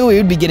because we knew we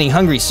would be getting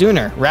hungry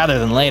sooner rather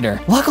than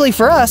later. Luckily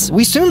for us,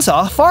 we soon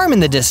saw a farm in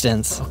the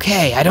distance.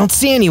 Okay, I don't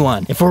see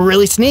anyone. If we're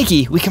really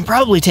sneaky, we can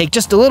probably take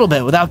just a little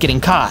bit without getting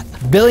caught.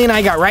 Billy and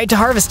I got right to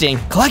harvesting,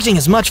 collecting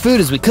as much food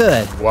as we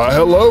could. Why,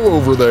 hello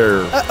over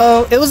there.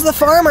 Uh-oh, it was the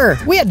farmer.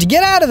 We had to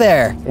get out of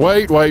there.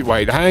 Wait,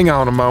 hang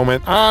on a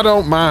moment. I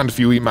don't mind if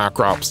you eat my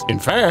crops. In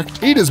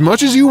fact, eat as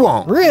much as you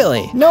want.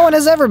 Really? No one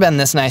has ever been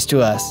this nice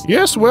to us.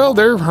 Yes, well,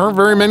 there aren't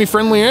very many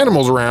friendly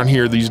animals around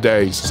here these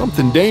days.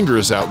 Something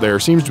dangerous out there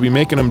seems to be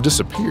making them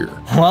disappear.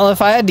 Well,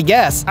 if I had to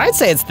guess, I'd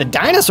say it's the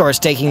dinosaurs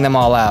taking them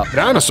all out.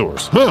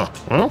 Dinosaurs? Huh.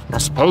 Well, I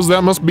suppose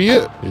that must be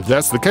it. If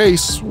that's the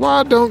case,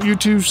 why don't you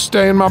two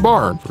stay in my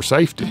barn for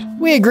safety?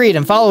 We agreed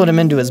and followed him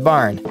into his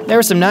barn. There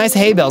were some nice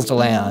hay bales to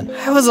lay on.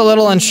 I was a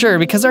little unsure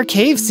because our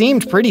cave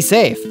seemed pretty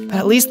safe, but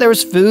at least there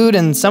was food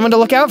and someone to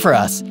look out for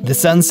us. The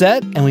sun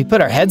set, and we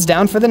put our heads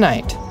down for the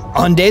night.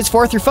 On days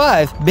 4 through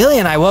 5, Billy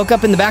and I woke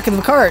up in the back of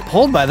the cart,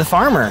 pulled by the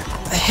farmer.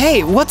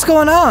 Hey, what's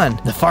going on?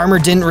 The farmer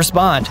didn't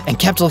respond and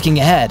kept looking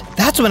ahead.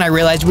 That's when I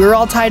realized we were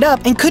all tied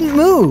up and couldn't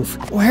move.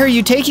 Where are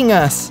you taking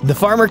us? The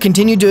farmer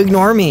continued to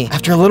ignore me.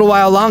 After a little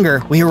while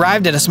longer, we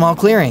arrived at a small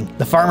clearing.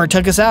 The farmer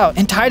took us out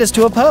and tied us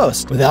to a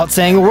post. Without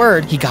saying a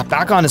word, he got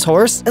back on his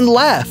horse and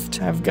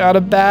left. I've got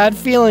a bad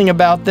feeling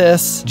about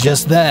this.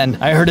 Just then,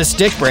 I heard a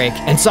stick break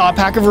and saw a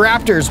pack of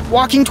raptors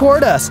walking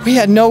toward us. We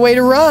had no way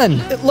to run.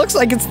 It looks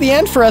like it's the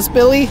end for us,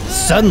 Billy.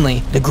 Suddenly,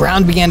 the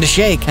ground began to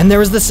shake and there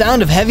was the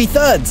sound of heavy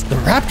thuds.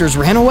 The raptors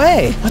ran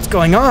away. What's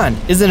going on?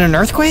 Is it an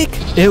earthquake?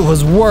 It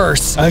was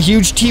worse. A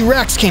huge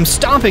T-Rex came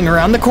stomping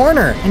around the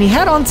corner, and he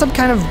had on some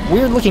kind of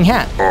weird-looking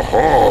hat.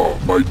 Aha!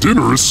 My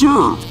dinner is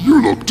served.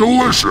 You look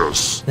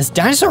delicious. This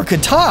dinosaur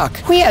could talk.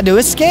 We had to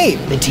escape.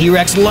 The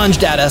T-Rex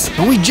lunged at us,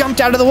 but we jumped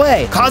out of the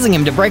way, causing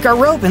him to break our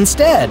rope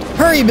instead.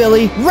 Hurry,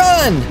 Billy,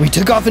 run! We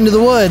took off into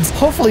the woods.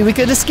 Hopefully we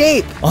could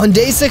escape. On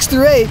days 6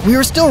 through 8, we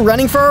were still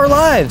running for our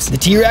lives. The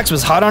T-Rex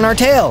was hot on our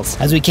tails.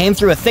 As we came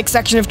through a thick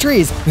section of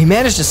trees, we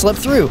managed to slip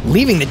through,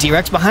 leaving the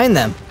T-Rex behind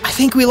them. I I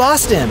think we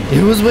lost him.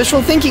 It was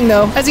wishful thinking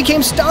though, as he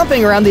came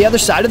stomping around the other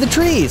side of the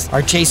trees.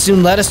 Our chase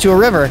soon led us to a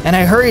river, and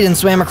I hurried and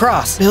swam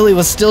across. Billy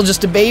was still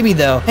just a baby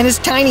though, and his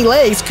tiny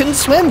legs couldn't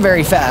swim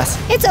very fast.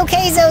 It's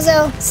okay,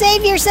 Zozo.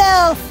 Save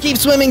yourself. Keep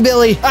swimming,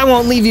 Billy. I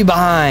won't leave you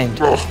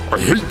behind. Ugh, I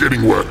hate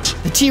getting wet.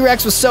 The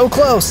T-Rex was so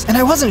close, and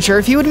I wasn't sure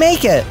if he would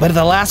make it. But at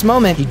the last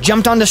moment, he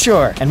jumped onto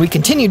shore, and we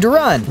continued to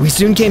run. We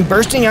soon came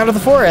bursting out of the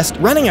forest,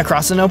 running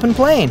across an open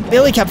plain.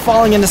 Billy kept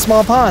falling into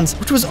small ponds,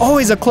 which was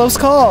always a close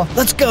call.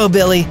 Let's go,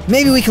 Billy.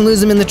 Maybe we can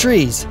lose him in the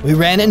trees. We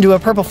ran into a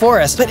purple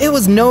forest, but it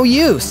was no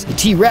use. The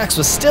T-Rex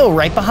was still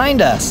right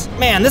behind us.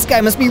 Man, this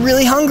guy must be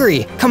really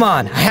hungry. Come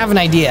on, I have an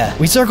idea.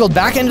 We circled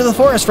back into the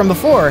forest from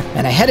before,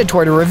 and I headed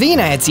toward a ravine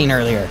I had seen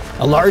earlier.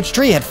 A large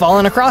tree had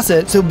fallen across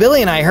it, so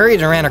Billy and I hurried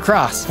and ran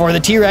across. Before the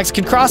T-Rex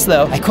could cross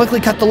though, I quickly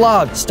cut the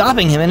log,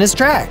 stopping him in his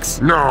tracks.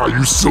 Nah,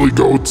 you silly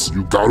goats.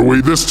 You got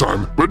away this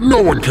time, but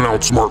no one can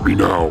outsmart me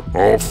now.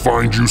 I'll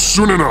find you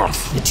soon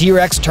enough. The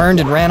T-Rex turned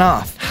and ran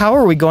off. How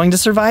are we going to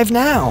survive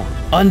now?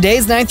 On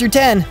days 9 through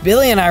 10,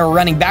 Billy and I were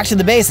running back to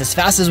the base as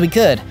fast as we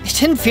could. It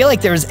didn't feel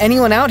like there was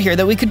anyone out here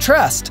that we could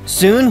trust.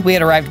 Soon, we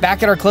had arrived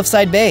back at our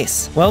cliffside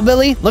base. Well,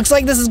 Billy, looks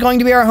like this is going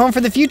to be our home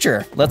for the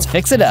future. Let's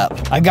fix it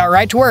up. I got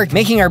right to work,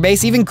 making our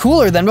base even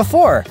cooler than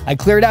before. I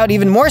cleared out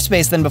even more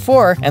space than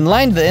before and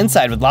lined the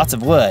inside with lots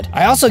of wood.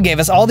 I also gave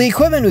us all the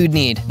equipment we'd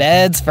need: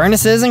 beds,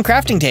 furnaces, and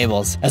crafting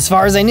tables. As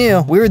far as I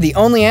knew, we were the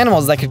only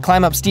animals that could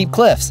climb up steep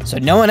cliffs, so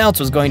no one else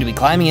was going to be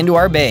climbing into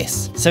our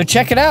base. So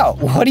check it out.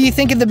 What do you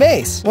think of the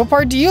base? What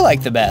part do you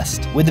like the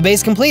best? With the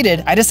base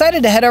completed, I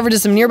decided to head over to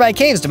some nearby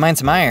caves to mine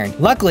some iron.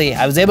 Luckily,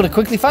 I was able to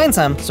quickly find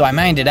some, so I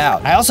mined it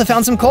out. I also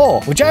found some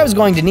coal, which I was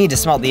going to need to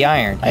smelt the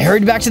iron. I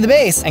hurried back to the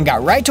base and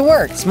got right to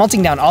work,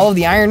 smelting down all of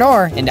the iron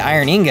ore into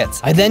iron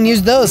ingots. I then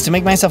used those to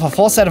make myself a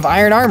full set of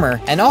iron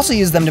armor, and also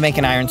used them to make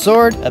an iron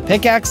sword, a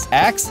pickaxe,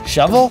 axe,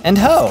 shovel, and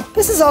hoe.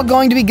 This is all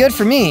going to be good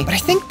for me, but I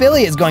think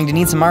Billy is going to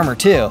need some armor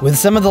too. With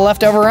some of the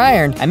leftover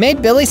iron, I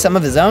made Billy some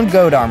of his own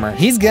goat armor.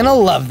 He's gonna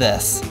love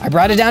this. I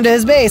brought it down to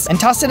his base and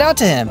tossed it out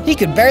to him. He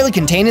could barely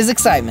contain his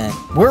excitement.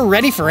 We're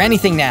ready for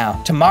anything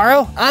now.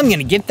 Tomorrow, I'm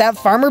gonna get that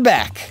farmer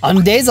back.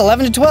 On days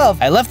 11 to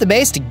 12, I left the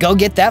base to go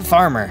get that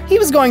farmer. He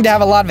was going to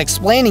have a lot of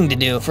explaining to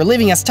do for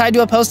leaving us tied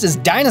to a post as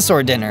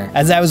dinosaur dinner.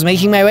 As I was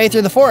making my way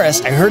through the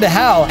forest, I heard a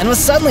howl and was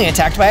suddenly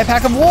attacked by a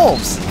pack of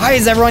wolves. Why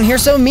is everyone here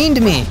so mean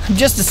to me? I'm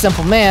just a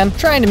simple man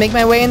trying to make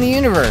my way in the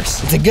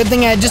universe. It's a good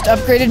thing I had just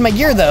upgraded my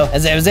gear though,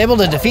 as I was able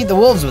to defeat the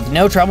wolves with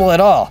no trouble at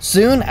all.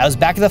 Soon, I was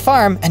back at the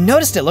farm and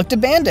noticed it looked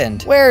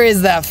abandoned. Where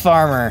is that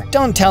farmer?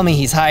 Don't tell me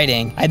he's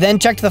hiding. I then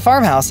checked the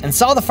farmhouse and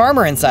saw the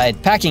farmer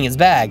inside, packing his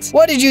bags.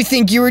 What did you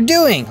think you were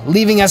doing,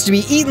 leaving us to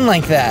be eaten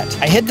like that?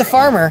 I hit the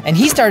farmer and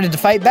he started to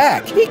fight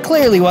back. He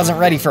clearly wasn't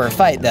ready for a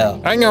fight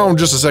though. Hang on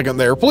just a second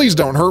there. Please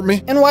don't hurt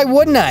me. And why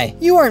wouldn't I?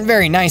 You weren't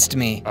very nice to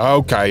me.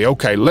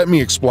 Okay, let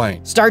me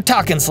explain. Start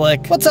talking,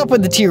 Slick. What's up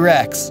with the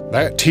T-Rex?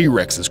 That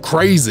T-Rex is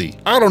crazy.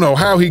 I don't know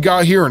how he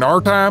got here in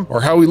our time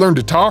or how he learned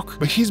to talk,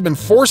 but he's been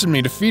forcing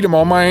me to feed him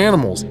all my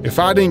animals. If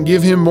I didn't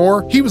give him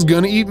more, he was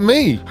gonna eat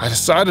me. I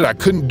decided I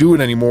couldn't do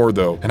it anymore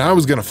though, and I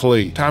was gonna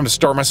flee. Time to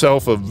start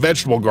myself a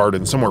vegetable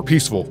garden somewhere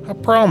peaceful. I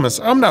promise,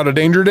 I'm not a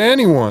danger to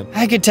anyone.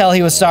 I could tell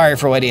he was sorry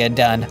for what he had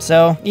done,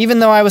 so even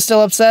though I was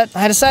still upset,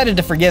 I decided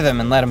to forgive him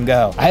and let him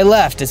go. I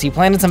left as he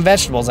planted some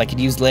vegetables I could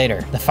use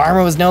later. The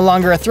farmer was no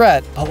longer a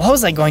threat, but what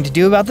was I going to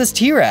do about this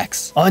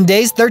T-Rex? On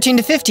days 13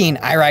 to 15,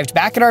 I arrived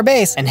back at our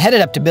base and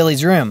headed up to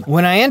Billy's room.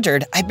 When I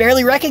entered, I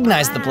barely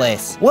recognized the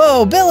place.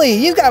 Whoa, Billy,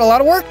 you've got a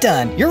lot of work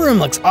done. Your room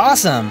looks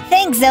awesome.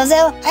 Thanks,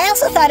 Zozo. I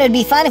also thought it'd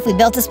be fun if we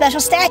built a special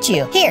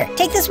statue. Here,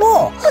 take this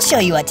wool. I'll show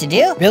you what to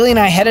do. Billy and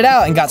I headed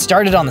out and got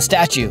started on the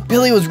statue.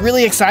 Billy was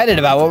really excited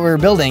about what we were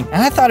building,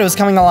 and I thought it was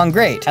coming along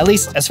great. At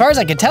least, as far as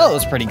I could tell, it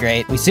was pretty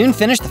great. We soon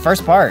finished the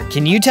first part.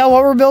 Can you tell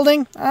what we're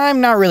building?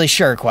 I'm not really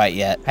sure quite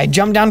yet. I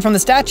jumped down from the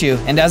statue,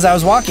 and as I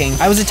was walking,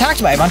 I was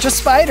attacked by a bunch of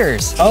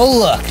spiders. Oh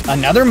look,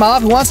 another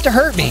mob who wants to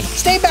hurt me.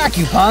 Stay back,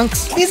 you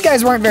punks. These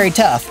guys weren't very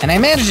tough, and I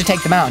managed to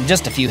take them out in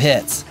just a few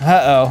hits.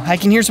 Uh-oh, I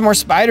can hear some more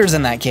spiders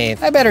in that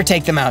cave. I better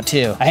take them out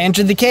too. I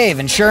entered the cave,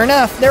 and sure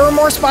enough, there were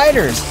more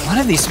spiders. One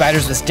of these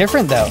spiders was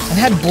different though, and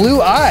had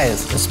blue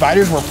eyes. The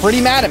spiders were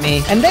pretty mad at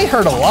me, and they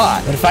hurt a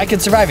lot. But if I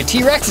could survive a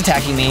T-Rex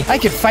attacking me, I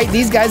could fight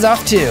these guys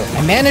off too.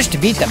 I managed to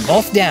beat them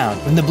both down.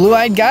 When the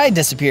blue-eyed guy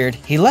disappeared,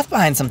 he left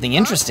behind something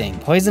interesting.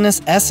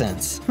 Poisonous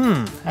essence.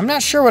 I'm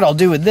not sure what I'll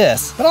do with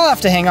this, but I'll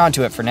have to hang on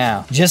to it for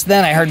now. Just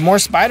then, I heard more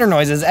spider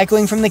noises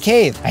echoing from the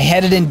cave. I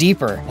headed in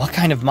deeper. What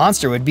kind of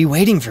monster would be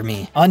waiting for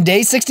me? On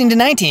days 16 to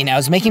 19, I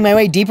was making my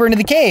way deeper into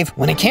the cave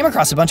when I came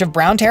across a bunch of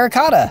brown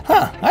terracotta.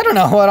 I don't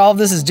know what all of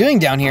this is doing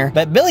down here,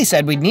 but Billy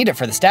said we'd need it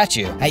for the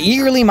statue. I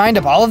eagerly mined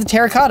up all of the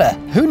terracotta.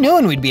 Who knew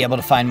when we'd be able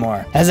to find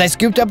more? As I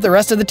scooped up the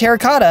rest of the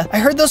terracotta, I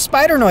heard those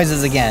spider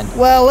noises again.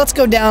 Well, let's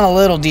go down a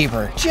little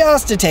deeper,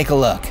 just to take a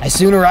look. I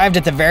soon arrived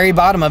at the very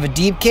bottom of a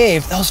deep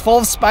cave that was full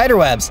of spider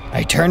webs.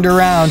 I turned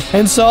around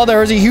and saw there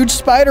was a huge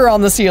spider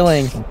on the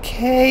ceiling.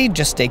 Okay,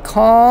 just stay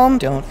calm,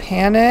 don't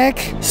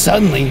panic.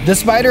 Suddenly, the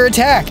spider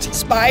attacked.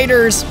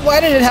 Spiders! Why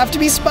did it have to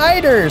be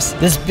spiders?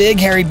 This big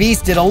hairy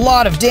beast did a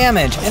lot of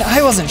damage, and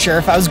I wasn't wasn't sure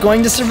if I was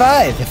going to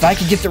survive. If I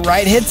could get the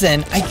right hits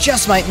in, I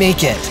just might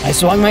make it. I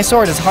swung my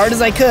sword as hard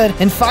as I could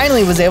and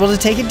finally was able to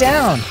take it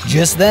down.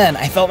 Just then,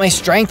 I felt my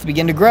strength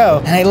begin to grow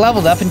and I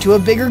leveled up into a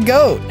bigger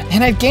goat.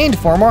 And I've gained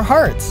 4 more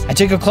hearts. I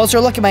took a closer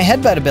look at my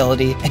headbutt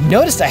ability and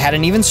noticed I had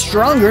an even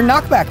stronger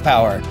knockback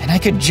power. And I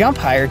could jump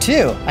higher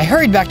too. I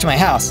hurried back to my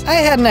house. I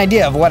had an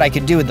idea of what I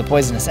could do with the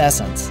poisonous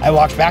essence. I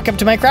walked back up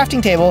to my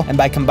crafting table and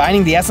by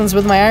combining the essence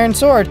with my iron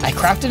sword, I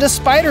crafted a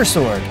spider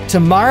sword.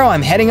 Tomorrow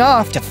I'm heading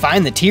off to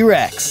find the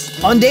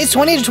T-Rex. On days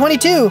 20 to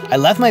 22, I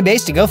left my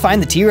base to go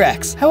find the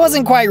T-Rex. I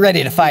wasn't quite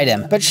ready to fight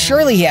him, but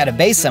surely he had a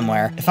base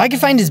somewhere. If I could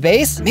find his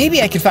base,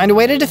 maybe I could find a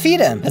way to defeat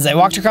him. As I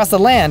walked across the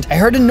land, I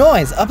heard a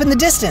noise up in the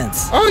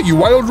distance. Ah, you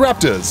wild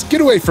raptors, get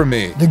away from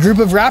me. The group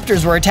of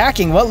raptors were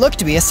attacking what looked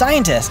to be a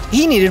scientist.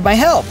 He needed my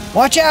help.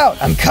 Watch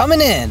out, I'm coming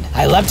in.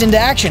 I leapt into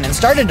action and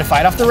started to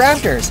fight off the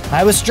raptors.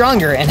 I was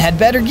stronger and had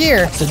better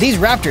gear, so these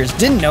raptors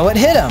didn't know what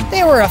hit them.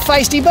 They were a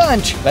feisty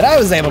bunch, but I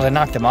was able to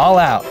knock them all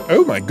out.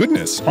 Oh my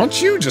goodness,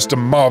 aren't you just a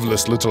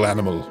marvelous little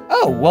animal?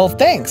 Oh, well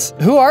thanks.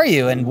 Who are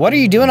you and what are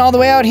you doing all the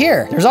way out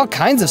here? There's all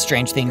kinds of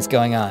strange things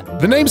going on.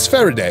 The name's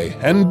Faraday,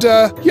 and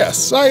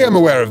yes, I am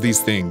aware of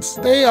these things.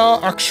 They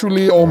are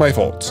actually all my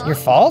fault. Your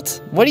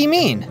fault? What do you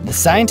mean? The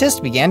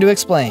scientist began to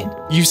explain.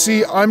 You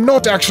see, I'm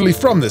not actually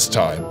from this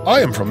time.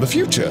 I am from the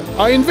future.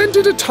 I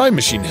invented a time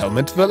machine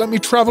helmet that let me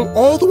travel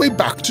all the way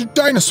back to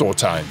dinosaur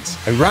times.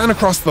 I ran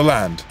across the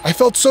land. I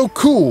felt so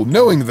cool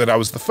knowing that I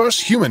was the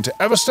first human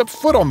to ever step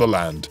foot on the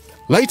land.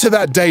 Later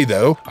that day,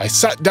 though, I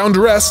sat down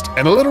to rest,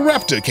 and a little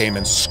raptor came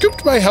and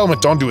scooped my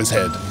helmet onto his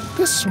head.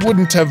 This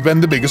wouldn't have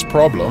been the biggest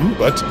problem,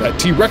 but that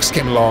T-Rex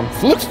came along,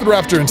 flipped the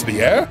raptor into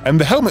the air, and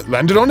the helmet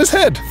landed on his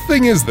head.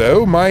 Thing is,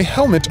 though, my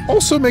helmet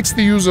also makes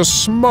the user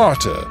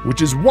smarter,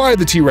 which is why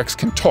the T-Rex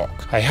can talk.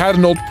 I had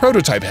an old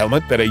prototype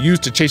helmet that I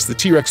used to chase the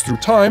T-Rex through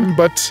time,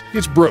 but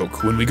it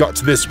broke when we got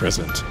to this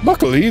present.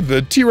 Luckily,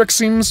 the T-Rex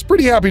seems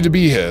pretty happy to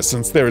be here,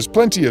 since there is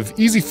plenty of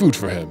easy food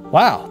for him.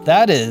 Wow,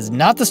 that is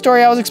not the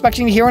story I was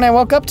expecting to hear when I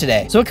woke up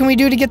today. So what can we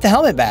do to get the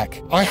helmet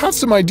back? I have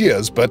some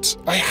ideas, but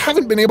I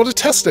haven't been able to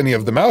test any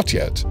of them out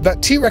yet.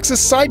 That T-Rex's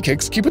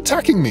sidekicks keep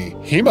attacking me.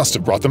 He must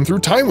have brought them through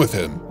time with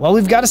him. Well,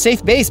 we've got a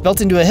safe base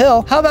built into a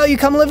hill. How about you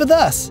come live with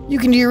us? You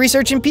can do your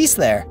research in peace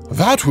there.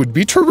 That would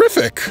be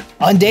terrific.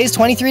 On days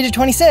 23 to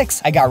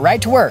 26, I got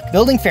right to work,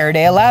 building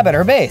Faraday a lab at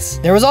our base.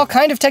 There was all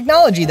kind of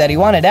technology that he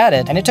wanted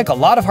added, and it took a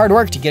lot of hard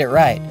work to get it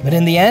right. But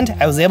in the end,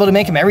 I was able to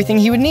make him everything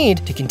he would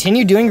need to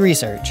continue doing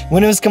research.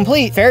 When it was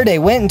complete, Faraday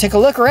went and took a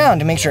look around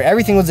to make sure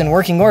everything was in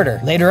working order.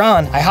 Later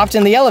on, I hopped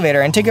in the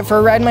elevator and took it for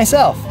a ride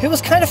myself. It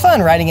was kind of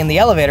fun riding in the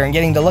elevator and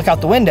getting to look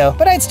out the window,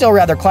 but I'd still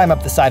rather climb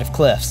up the side of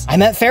cliffs. I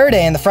met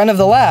Faraday in the front of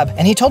the lab,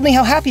 and he told me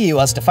how happy he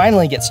was to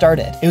finally get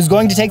started. It was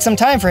going to take some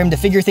time for him to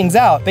figure things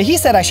out, but he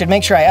said I should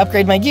make sure I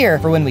upgrade my gear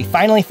for when we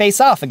finally face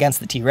off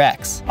against the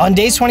T-Rex. On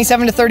days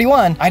 27 to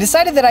 31, I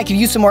decided that I could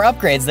use some more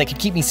upgrades that could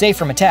keep me safe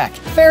from attack.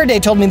 Faraday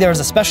told me there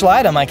was a special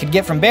item I could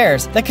get from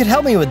bears that could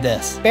help me with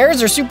this.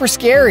 Bears are super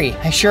scary.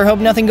 I sure hope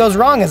nothing goes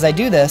wrong as I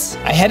do this.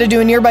 I headed to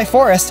a nearby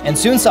forest and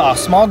soon saw a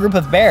small group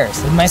of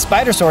bears. With my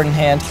spider sword in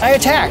hand, I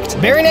attacked.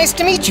 Very nice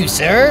to meet you,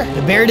 sir.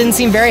 The bear didn't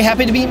seem very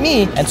happy to meet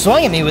me and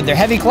swung at me with their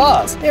heavy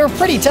claws. They were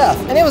pretty tough,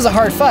 and it was a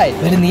hard fight,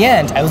 but in the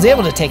end, I was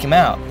able to take him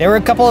out. There were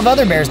a couple of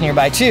other bears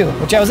nearby too,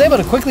 which I was able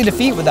to quickly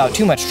defeat without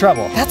too much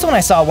trouble. That's when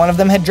I saw one of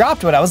them had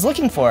dropped what I was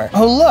looking for.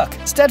 Oh look,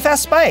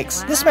 steadfast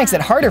spikes. This makes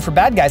it harder for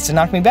bad guys to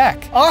knock me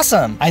back.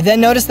 Awesome! I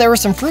then noticed there were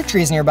some fruit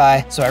trees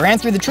nearby, so I ran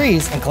through the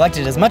trees and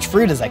collected as much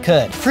fruit as I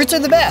could. Fruits are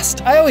the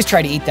best. I always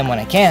try to eat them when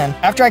I can.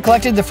 After I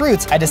collected the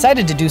fruits, I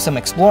decided to do some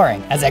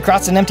exploring. As I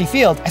crossed an empty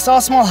field, I saw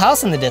a small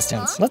house in the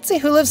distance. Let's see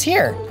who lives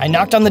here. I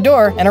knocked on the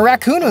door, and a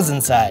raccoon was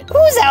inside.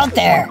 Who's out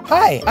there?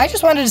 Hi, I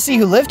just wanted to see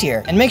who lived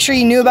here and make sure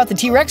you knew about the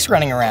T-Rex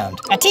running around.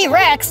 A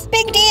T-Rex?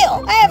 Big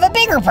deal. I have a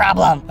bigger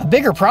problem. A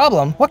bigger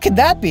problem? What could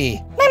that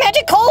be? My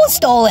magic coal was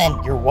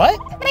stolen. Your what?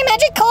 My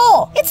magic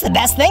coal. It's the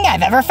best thing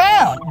I've ever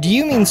found. Do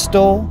you mean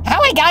stole? How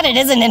I got it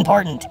isn't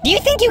important. Do you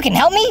think you can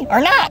help me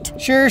or not?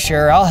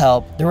 Sure, I'll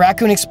help. The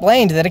raccoon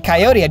explained that a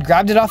coyote had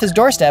grabbed it off his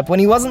doorstep when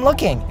he wasn't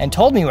looking and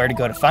told me where to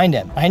go to find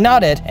him. I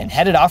nodded and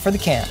headed off for the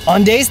camp.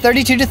 On days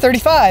 32 to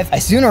 35, I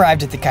soon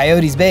arrived at the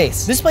coyote's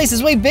base. This place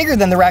is way bigger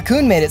than the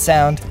raccoon made it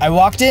sound. I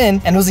walked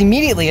in and was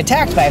immediately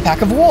attacked by a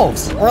pack of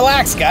wolves.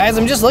 Relax, guys,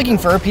 I'm just looking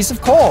for a piece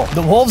of coal.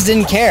 The wolves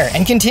didn't care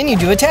and continued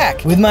to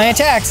attack. With my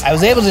attacks, I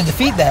was able to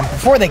defeat them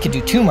before they could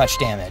do too much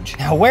damage.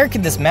 Now, where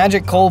could this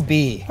magic coal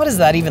be? What does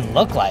that even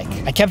look like?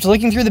 I kept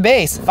looking through the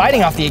base,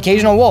 fighting off the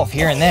occasional wolf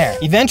here and there.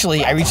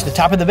 Eventually, I reached the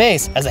top of the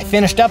base as I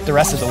finished up the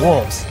rest of the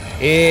wolves.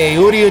 Hey,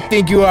 who do you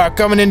think you are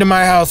coming into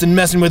my house and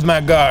messing with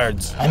my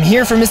guards? I'm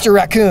here for Mr.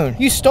 Raccoon.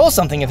 You stole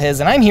something of his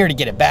and I'm here to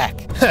get it back.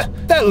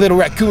 That little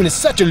raccoon is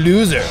such a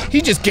loser.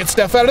 He just gets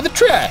stuff out of the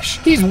trash.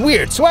 He's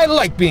weird, so I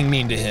like being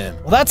mean to him.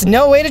 Well, that's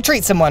no way to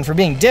treat someone for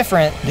being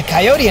different. The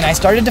coyote and I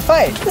started to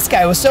fight. This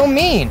guy was so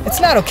mean.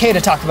 It's not okay to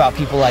talk about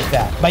people like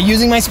that. By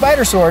using my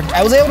spider sword,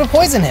 I was able to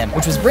poison him,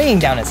 which was bringing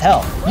down his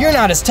health. You're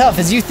not as tough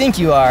as you think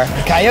you are.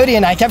 The coyote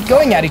and I kept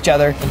going at each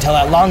other until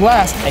at long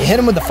last, I hit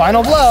him with the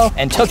final blow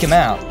and took him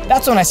out.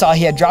 That's when I saw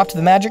he had dropped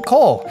the magic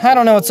coal. I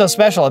don't know what's so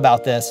special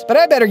about this, but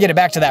I better get it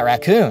back to that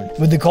raccoon.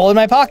 With the coal in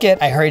my pocket,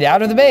 I hurried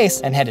out of the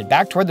base and headed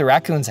back toward the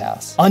raccoon's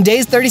house. On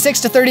days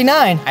 36 to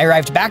 39, I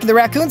arrived back at the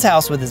raccoon's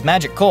house with his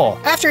magic coal.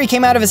 After he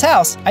came out of his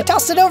house, I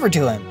tossed it over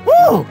to him.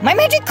 Woo, my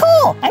magic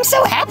coal! I'm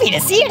so happy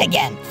to see it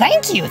again.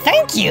 Thank you,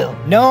 thank you.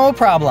 No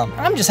problem.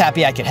 I'm just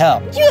happy I could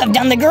help. You have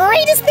done the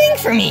greatest thing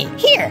for me.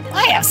 Here,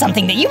 I have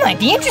something that you might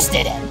be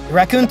interested in. The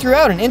raccoon threw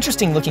out an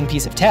interesting looking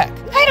piece of tech.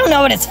 I don't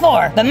know what it's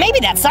for, but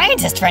maybe that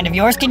scientist friend of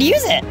yours could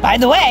use it. By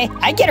the way,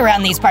 I get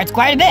around these parts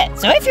quite a bit,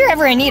 so if you're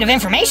ever in need of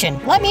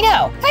information, let me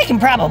know. I can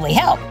probably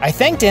help. I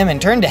thanked him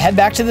and turned to head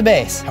back to the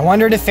base. I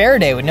wondered if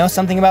Faraday would know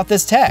something about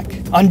this tech.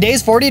 On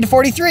days 40 to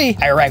 43,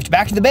 I arrived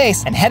back to the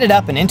base and headed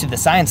up and into the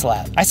science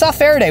lab. I saw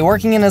Faraday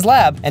working in his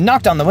lab and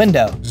knocked on the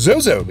window.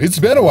 Zozo, it's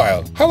been a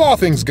while. How are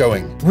things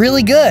going?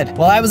 Really good.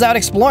 While I was out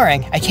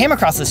exploring, I came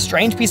across this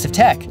strange piece of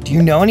tech. Do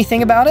you know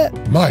anything about it?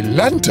 My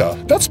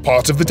Lanta, that's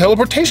part of the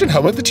teleportation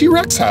helmet the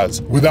T-Rex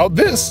has. Without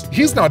this,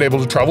 he's not able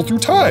to travel through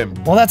time.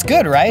 Well, that's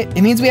good, right?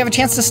 It means we have a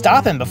chance to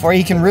stop him before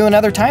he can ruin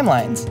other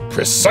timelines.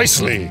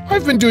 Precisely.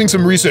 I've been doing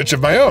some research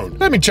of my own.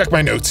 Let me check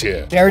my notes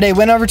here. Faraday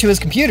went over to his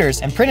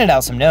computers and printed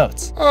out some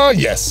notes.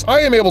 Yes,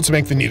 I am able to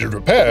make the needed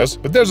repairs,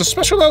 but there's a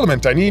special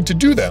element I need to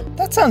do them.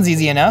 That sounds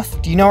easy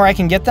enough. Do you know where I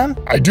can get them?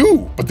 I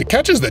do, but the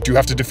catch is that you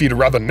have to defeat a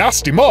rather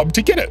nasty mob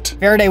to get it.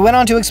 Faraday went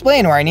on to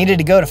explain where I needed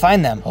to go to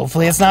find them.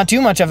 Hopefully it's not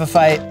too much of a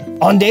fight.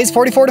 On days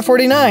 44 to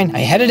 49, I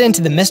headed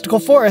into the mystical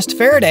forest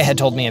Faraday had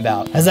told me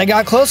about. As I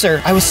got closer,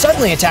 I was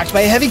suddenly attacked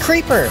by a heavy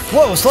creeper.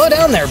 Whoa, slow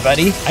down there,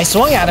 buddy. I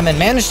swung at him and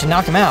managed to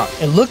knock him out.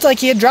 It looked like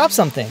he had dropped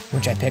something,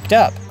 which I picked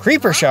up.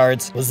 Creeper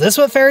shards. Was this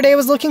what Faraday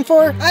was looking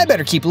for? I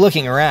better keep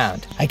looking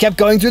around. I kept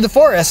going through the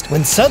forest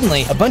when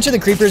suddenly a bunch of the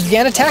creepers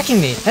began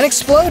attacking me and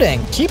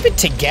exploding. Keep it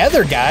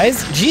together,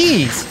 guys.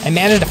 Jeez. I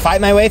managed to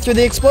fight my way through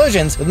the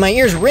explosions with my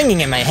ears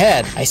ringing in my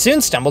head. I soon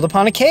stumbled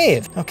upon a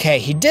cave. Okay,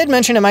 he did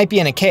mention it might be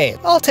in a cave.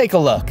 I'll take a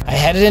look. I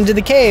headed into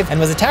the cave and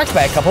was attacked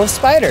by a couple of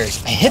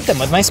spiders. I hit them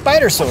with my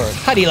spider sword.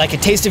 How do you like a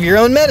taste of your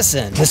own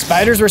medicine? The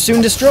spiders were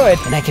soon destroyed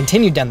and I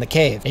continued down the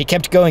cave. It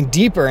kept going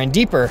deeper and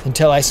deeper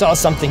until I saw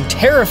something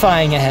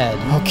terrifying ahead.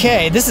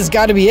 Okay, this has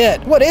got to be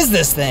it. What is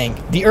this thing?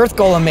 The earth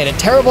golem made a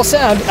terrible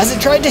sound as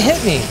it tried to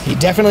hit me. He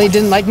definitely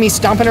didn't like me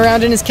stomping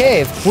around in his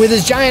cave. With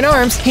his giant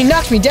arms, he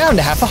knocked me down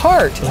to half a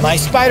heart. My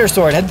spider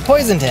sword had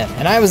poisoned him,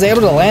 and I was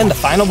able to land the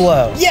final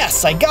blow.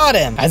 Yes, I got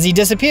him! As he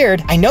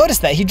disappeared, I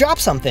noticed that he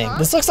dropped something.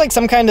 This looks like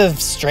some kind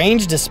of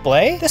strange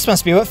display. This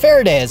must be what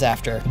Faraday is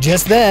after.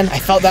 Just then, I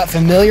felt that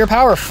familiar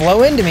power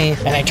flow into me,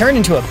 and I turned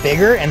into a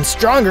bigger and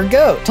stronger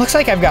goat. Looks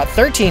like I've got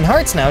 13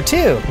 hearts now,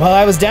 too. While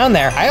I was down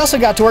there, I also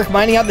got to work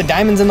mining out the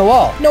diamonds in the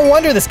wall. No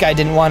wonder this guy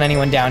didn't want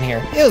anyone down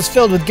here. It was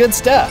filled with good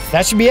stuff.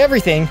 That should be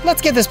everything.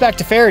 Let's get this back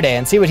to Faraday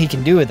and see what he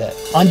can do with it.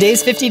 On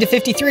days 50 to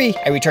 53,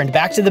 I returned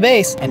back to the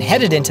base and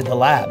headed into the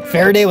lab.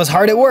 Faraday was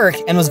hard at work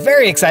and was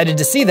very excited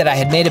to see that I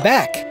had made it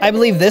back. I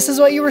believe this is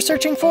what you were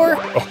searching for?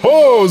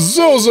 Oh,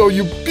 Zozo,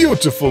 you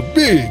beautiful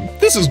being.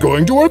 This is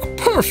going to work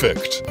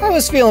perfect. I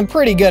was feeling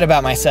pretty good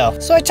about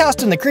myself, so I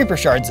tossed in the creeper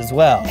shards as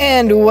well.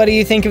 And what do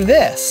you think of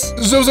this?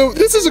 Zozo,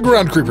 this is a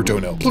ground creeper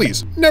toenail.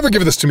 Please, never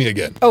give this to me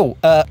again. Oh,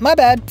 my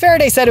bad.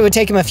 Faraday said it would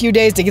take him a few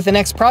days to get the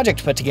next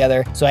project put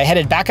together, so I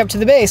headed back up to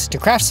the base to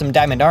craft some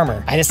diamond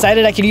armor. I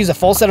decided I could use a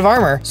full set of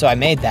armor, so I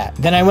made that.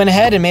 Then I went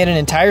ahead and made an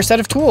entire set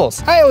of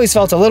tools. I always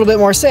felt a little bit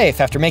more safe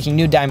after making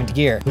new diamond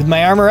gear. With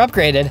my armor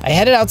upgraded, I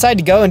headed outside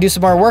to go and do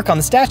some more work on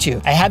the statue.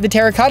 I had the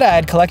terracotta I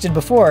had collected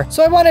before,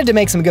 so I wanted to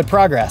make some good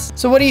progress.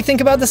 So what do you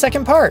think about the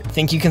second part?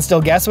 Think you can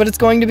still guess what it's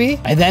going to be?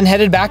 I then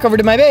headed back over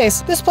to my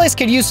base. This place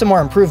could use some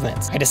more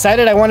improvements. I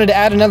decided I wanted to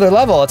add another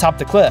level atop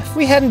the cliff.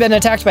 We hadn't been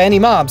attacked by any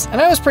mobs, and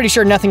I was pretty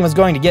sure nothing was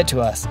going to get to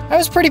us. I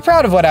was pretty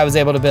proud of what I was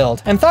able to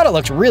build, and thought it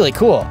looked really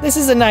cool. This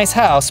is a nice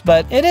house,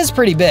 but it is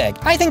pretty big.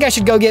 I think I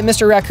should go get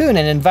Mr. Raccoon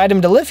and invite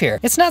him to live here.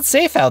 It's not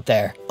safe out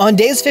there. On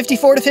days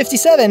 54 to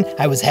 57,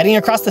 I was heading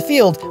across the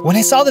field when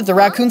I saw that the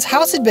raccoon's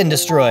house had been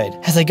destroyed.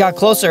 As I got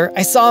closer,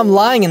 I saw him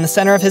lying in the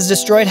center of his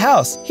destroyed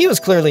house. He was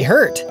clearly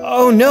hurt.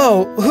 Oh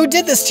no, who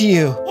did this to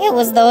you? It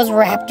was those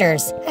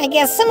raptors. I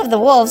guess some of the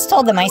wolves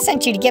told them I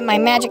sent you to get my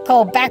magic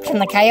coal back from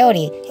the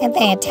coyote, and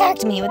they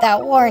attacked me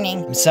without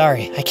warning. I'm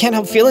sorry, I can't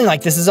help feeling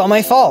like this is all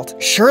my fault.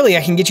 Surely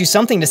I can get you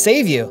something to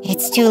save you.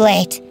 It's too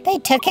late. They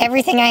took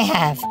everything I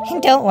have.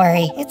 And don't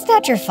worry, it's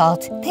not your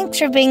fault. Thanks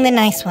for being the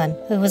nice one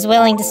who was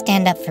willing to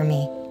stand up for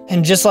me.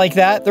 And just like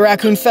that, the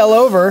raccoon fell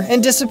over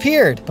and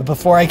disappeared. But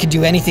before I could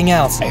do anything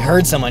else, I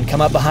heard someone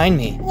come up behind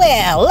me.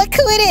 Well, look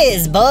who it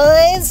is,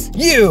 boys.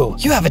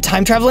 You have a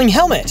time-traveling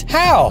helmet.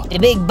 How? The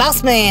big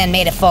boss man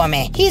made it for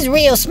me. He's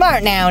real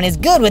smart now and is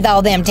good with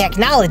all them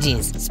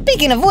technologies.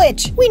 Speaking of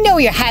which, we know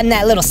you're hiding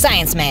that little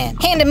science man.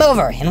 Hand him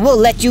over and we'll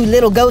let you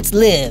little goats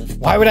live.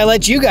 Why would I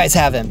let you guys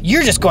have him?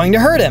 You're just going to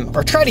hurt him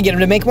or try to get him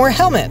to make more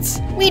helmets.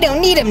 We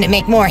don't need him to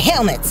make more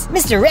helmets.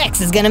 Mr.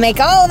 Rex is gonna make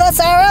all of us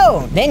our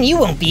own. Then you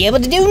won't be able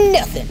to do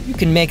Nothing. You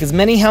can make as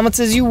many helmets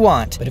as you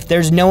want, but if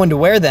there's no one to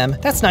wear them,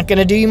 that's not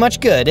gonna do you much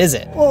good, is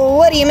it? Well,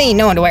 what do you mean,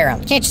 no one to wear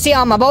them? Can't you see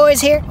all my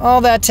boys here?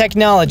 All that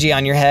technology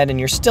on your head and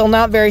you're still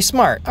not very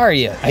smart, are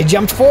you? I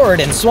jumped forward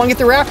and swung at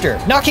the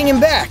raptor, knocking him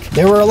back.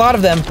 There were a lot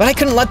of them, but I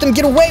couldn't let them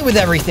get away with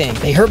everything.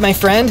 They hurt my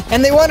friend,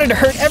 and they wanted to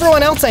hurt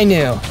everyone else I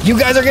knew. You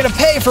guys are gonna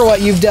pay for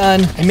what you've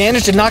done. I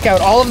managed to knock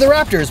out all of the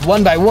raptors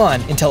one by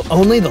one until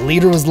only the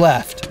leader was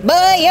left.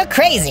 Boy, you're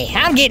crazy.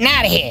 I'm getting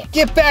out of here.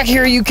 Get back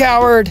here, you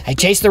coward! I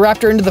chased the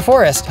raptor into the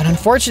forest, but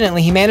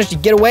unfortunately he managed to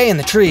get away in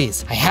the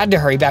trees. I had to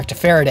hurry back to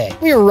Faraday.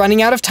 We were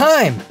running out of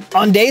time.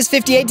 On days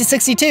 58 to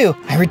 62,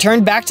 I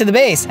returned back to the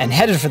base and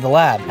headed for the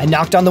lab. I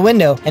knocked on the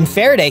window, and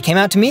Faraday came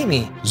out to meet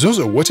me.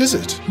 Zozo, what is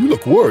it? You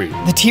look worried.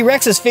 The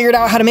T-Rex has figured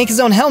out how to make his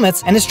own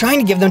helmets and is trying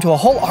to give them to a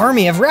whole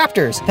army of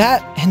raptors.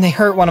 That, and they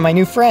hurt one of my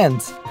new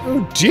friends.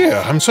 Oh dear,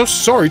 I'm so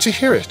sorry to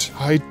hear it.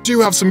 I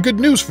do have some good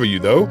news for you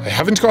though. I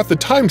haven't got the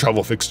time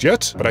travel fixed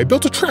yet, but I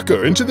built a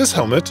tracker into this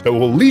helmet that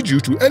will lead you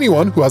to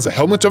anyone who has a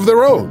helmet of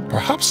their own.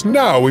 Perhaps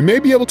now we may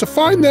be able to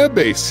find their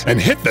base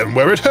and hit them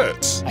where it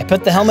hurts. I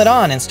put the helmet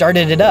on and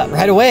started it up.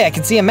 Right away I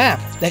could see a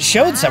map that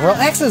showed several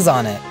X's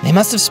on it. They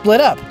must have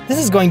split up. This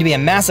is going to be a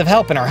massive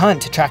help in our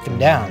hunt to track them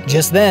down.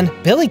 Just then,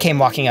 Billy came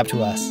walking up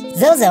to us.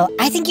 Zozo,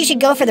 I think you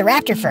should go for the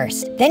raptor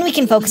first. Then we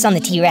can focus on the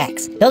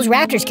T-Rex. Those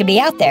raptors could be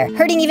out there,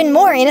 hurting even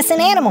more innocent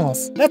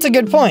animals. That's a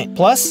good point.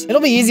 Plus,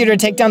 it'll be easier to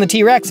take down the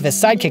T-Rex if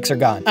his sidekicks are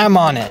gone. I'm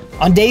on it.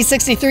 On days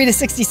 63 to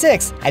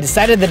 66, I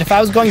decided that if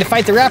I was going to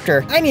fight the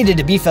raptor, I needed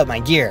to beef up my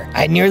gear.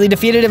 I had nearly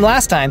defeated him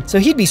last time, so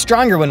he'd be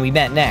stronger when we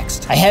met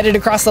next. I headed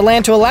across the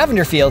land to a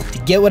lavender field to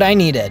get what I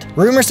needed.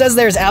 Rumor says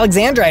there's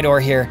alexandrite ore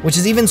here, which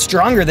is even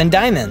stronger than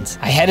diamonds.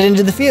 I headed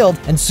into the field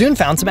and soon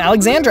found some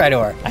alexandrite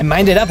ore. I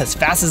mined it up as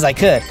fast as I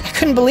could. I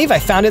couldn't believe I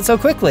found it so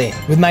quickly.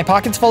 With my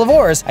pockets full of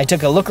ores, I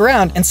took a look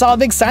around and saw a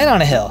big sign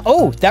on a hill.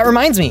 Oh, that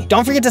reminds me,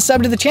 don't forget to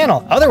sub to the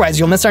channel, otherwise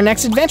you'll miss our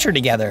next adventure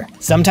together.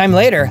 Sometime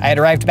later, I had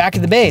arrived back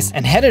at the base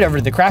and headed over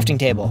to the crafting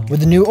table.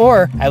 With the new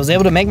ore, I was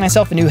able to make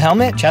myself a new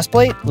helmet,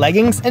 chestplate,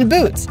 leggings, and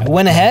boots. I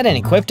went ahead and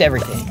equipped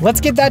everything.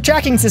 Let's get that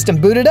tracking system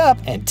booted up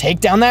and take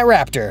down that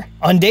raptor.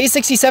 On day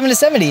 67 to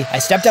 70, I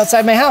stepped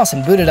outside my house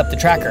and booted up the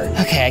tracker.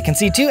 Okay, I can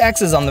see two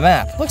X's on the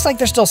map. Looks like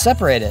they're still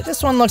separated.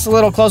 This one looks a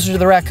little closer to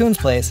the raccoon's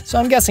place, so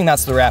I'm guessing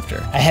that's the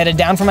raptor. I headed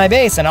down from my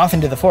base and off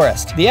into the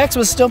forest. The X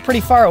was still pretty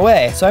far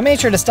away, so I made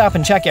sure to stop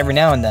and check every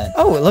now and then.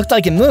 Oh, it looked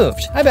like it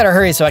moved. I better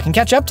hurry so I can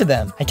catch up to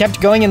them. I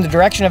kept going in the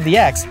direction of the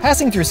X,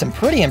 passing through some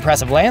pretty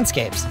impressive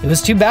landscapes. It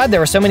was too bad there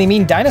were so many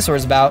mean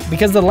dinosaurs about,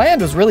 because the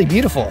land was really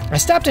beautiful. I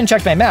stopped and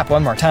checked my map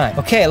one more time.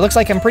 Okay, it looks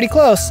like I'm pretty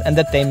close, and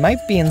that they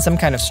might be in some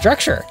kind of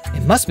structure.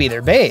 It must be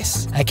their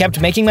base. I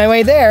kept making my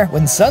way there,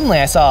 when suddenly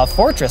I saw a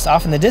fortress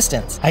off in the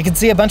distance. I could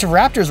see a bunch of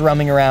raptors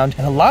roaming around,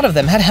 and a lot of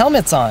them had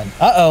helmets on.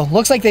 Uh-oh,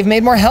 looks like they've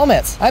made more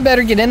helmets. I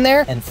better get in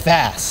there, and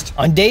fast.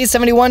 On days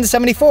 71 to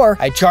 74,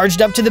 I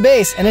charged up to the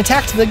base and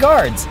attacked the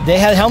guards. They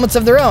had helmets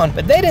of their own,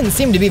 but they didn't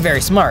seem to be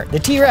very smart. The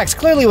T-Rex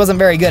clearly wasn't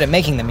very good at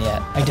making them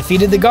yet. I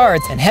defeated the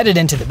guards and headed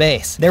into the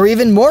base. There were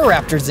even more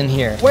raptors in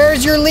here.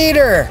 Where's your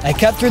leader? I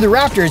cut through the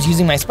raptors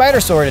using my spider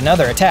sword and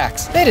other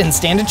attacks. They didn't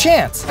stand a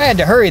chance. I had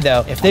to hurry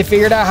though. If they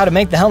figured out how to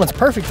make the helmets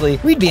perfectly,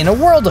 we'd be in a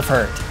world of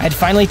hurt. I'd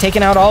finally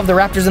taken out all of the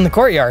raptors in the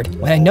courtyard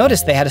when I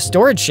noticed they had a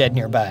storage shed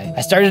nearby.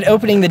 I started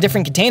opening the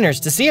different containers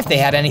to see if they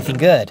had anything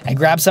good. I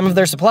grabbed some of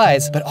their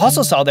supplies, but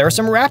also saw there were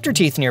some raptor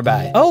teeth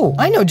nearby. Oh,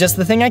 I know just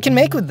the thing I can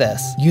make with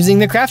this. Using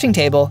the crafting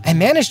table, I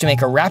managed to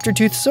make a raptor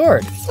tooth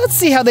sword. Let's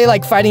see how they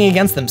like fighting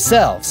against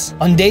themselves.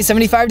 On day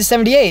 75 to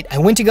 78, I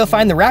went to go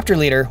find the raptor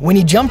leader when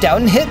he jumped out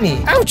and hit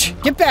me. Ouch!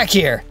 Get back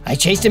here! I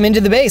chased him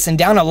into the base and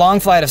down a long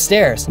flight of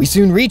stairs. We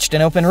soon reached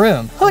an open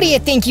room. Who do you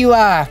think you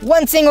are?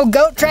 One single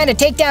goat trying to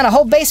take down a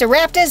whole base of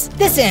raptors?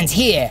 This ends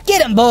here.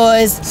 Get 'em,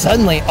 boys!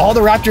 Suddenly, all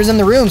the raptors in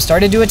the room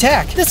started to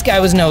attack. This guy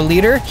was no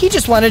leader. He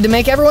just wanted to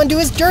make everyone do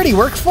his dirty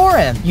work for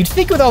him. You'd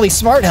think with all these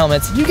smart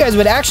helmets, you guys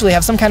would actually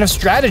have some kind of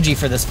strategy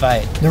for this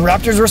fight. The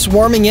raptors were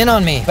swarming in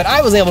on me, but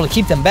I was able to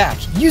keep them back,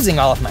 using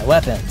all of my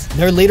weapons.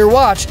 Their leader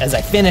watched as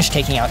I finished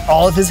taking out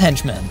all of his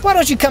henchmen. Why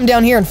don't you come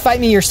down here and fight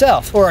me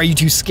yourself? Or are you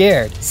too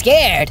scared?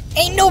 Scared?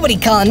 Ain't nobody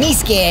calling me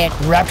scared.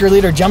 The raptor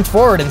leader jumped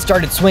forward and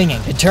started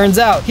swinging. It turns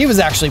out he was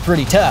actually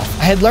pretty tough.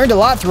 I had learned a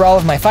lot through all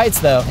of my fights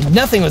though, and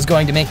nothing was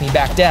going to make me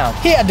back down.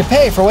 He had to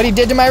pay for what he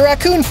did to my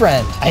raccoon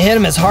friend. I hit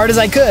him as hard as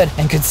I could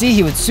and could see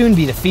he would soon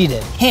be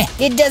defeated. Heh,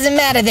 it doesn't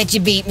matter that you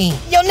beat me.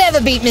 You'll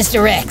never beat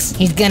Mr. Rex.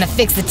 He's gonna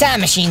fix the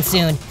time machine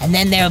soon, and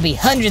then there'll be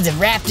hundreds of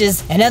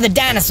raptors and other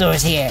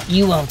dinosaurs here.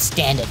 You won't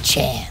stand a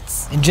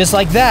chance. And just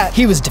like that,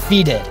 he was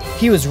defeated.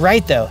 He was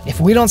right though. If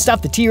we don't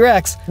stop the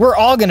T-Rex, we're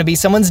all gonna be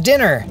someone's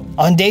dinner.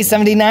 On day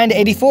 79 to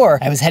 84,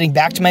 I was heading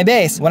back to my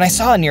base when I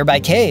saw a nearby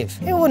cave.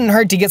 It wouldn't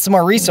hurt to get some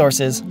more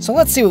resources, so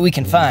let's see what we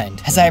can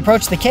find. As I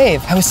approached the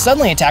cave, I was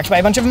suddenly attacked by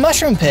a bunch of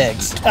mushroom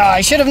pigs.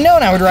 I should have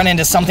known I would run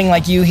into something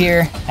like you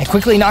here. I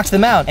quickly knocked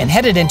them out and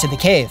headed into the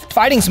cave,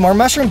 fighting some more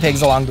mushroom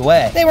pigs along the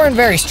way. They weren't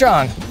very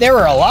strong. There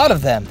were a lot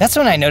of them. That's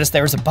when I noticed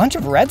there was a bunch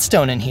of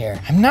redstone in here.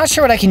 I'm not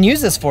sure what I can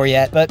use this for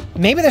yet, but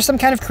maybe there's some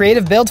kind of creative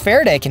of build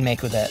Faraday can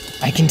make with it.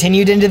 I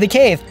continued into the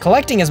cave,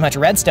 collecting as much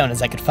redstone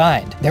as I could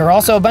find. There were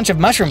also a bunch of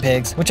mushroom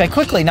pigs, which I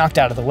quickly knocked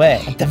out of the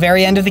way. At the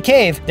very end of the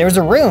cave, there was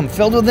a room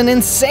filled with an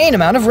insane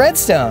amount of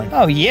redstone.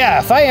 Oh yeah,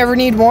 if I ever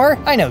need more,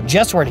 I know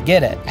just where to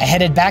get it. I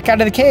headed back out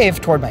of the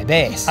cave toward my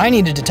base. I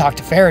needed to talk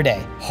to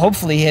Faraday.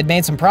 Hopefully he had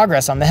made some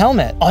progress on the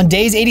helmet. On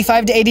days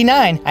 85 to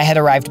 89, I had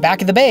arrived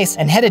back at the base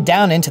and headed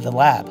down into the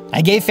lab.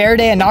 I gave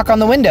Faraday a knock on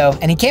the window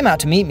and he came out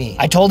to meet me.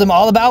 I told him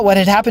all about what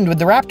had happened with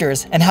the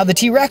raptors and how the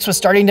T-Rex was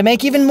starting to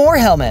make even more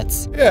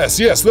helmets. Yes,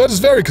 that is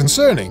very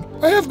concerning.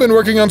 I have been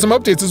working on some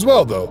updates as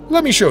well, though.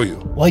 Let me show you.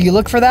 While you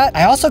look for that,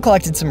 I also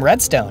collected some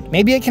redstone.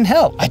 Maybe it can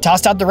help. I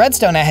tossed out the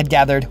redstone I had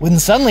gathered when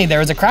suddenly there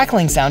was a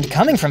crackling sound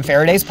coming from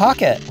Faraday's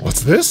pocket.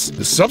 What's this?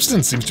 The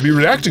substance seems to be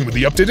reacting with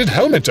the updated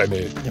helmet I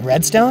made. The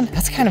redstone?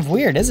 That's kind of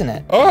weird, isn't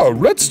it? Oh,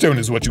 redstone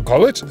is what you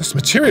call it. This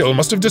material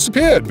must have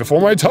disappeared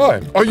before my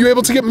time. Are you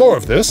able to get more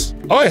of this?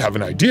 I have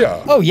an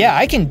idea. Oh yeah,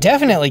 I can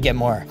definitely get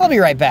more. I'll be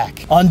right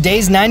back. On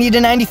days 90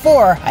 to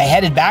 94, I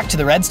headed back to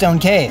the redstone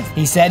cave.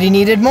 He said he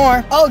needed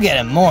more. I'll get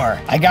him more.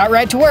 I got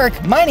right to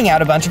work mining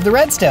out a bunch of the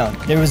redstone.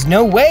 There was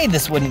no way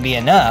this wouldn't be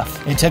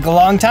enough. It took a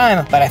long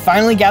time, but I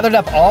finally gathered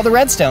up all the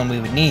redstone we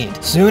would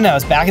need. Soon I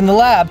was back in the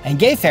lab and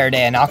gave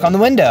Faraday a knock on the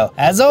window.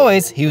 As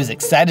always, he was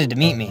excited to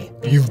meet me.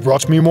 You've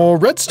brought me more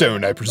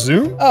redstone, I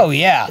presume? Oh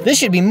yeah, this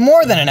should be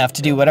more than enough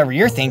to do whatever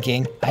you're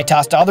thinking. I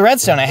tossed all the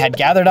redstone I had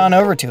gathered on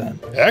over to him.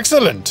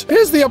 Excellent.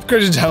 Here's the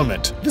upgraded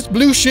helmet. This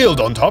blue shield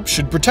on top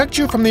should protect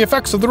you from the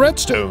effects of the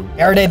redstone.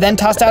 Faraday then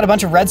tossed out a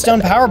bunch of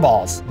redstone power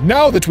balls.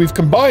 Now that we've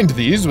combined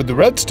these with the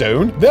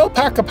redstone, they'll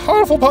pack a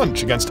powerful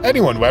punch against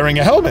anyone wearing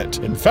a helmet.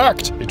 In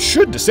fact, it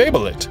should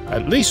disable it,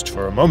 at least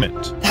for a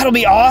moment. That'll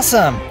be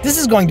awesome. This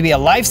is going to be a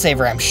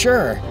lifesaver, I'm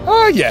sure.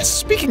 Ah yes,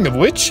 speaking of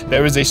which,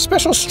 there is a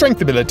special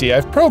strength ability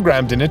I've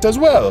programmed in it as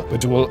well,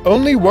 but it will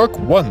only work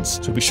once,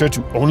 so be sure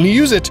to only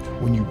use it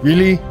when you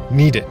really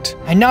need it.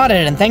 I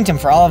nodded and thanked him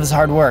for all of his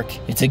hard work.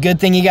 It's a good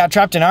thing he got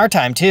trapped in our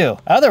time too.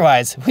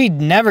 Otherwise,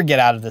 we'd never get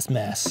out of this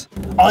mess.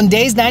 On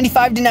days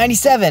 95 to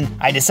 97,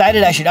 I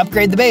decided I should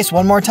upgrade the base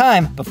one more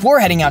time before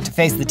heading out to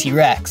face the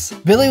T-Rex.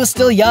 Billy was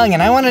still young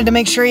and I wanted to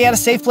make sure he had a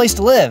safe place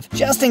to live,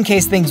 just in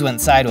case things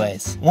went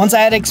sideways. Once I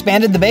had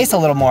expanded the base a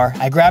little more,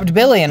 I grabbed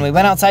Billy and we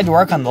went outside to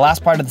work on the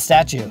last part of the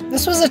statue.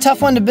 This was a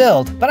tough one to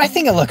build, but I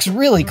think it looks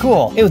really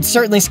cool. It would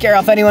certainly scare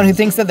off anyone who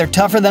thinks that they're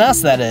tougher than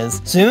us, that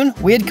is. Soon,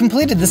 we had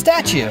completed the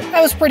statue.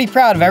 I was pretty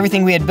proud of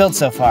everything we had built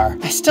so far.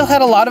 I still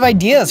had a lot of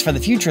ideas for the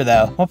future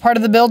though. What part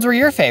of the builds were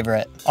your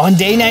favorite? On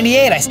day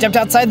 98, I stepped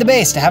outside the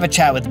base to have a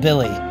chat with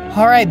Billy.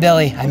 All right,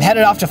 Billy, I'm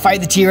headed off to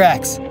fight the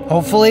T-Rex.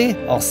 Hopefully,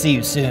 I'll see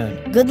you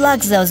soon. Good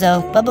luck,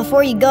 Zozo, but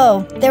before you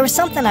go, there was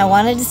something I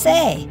wanted to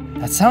say.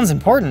 That sounds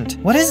important.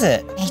 What is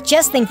it? I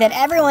just think that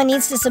everyone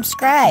needs to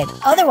subscribe,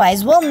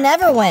 otherwise we'll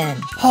never win.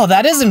 Oh,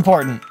 that is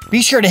important.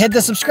 Be sure to hit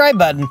the subscribe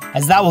button,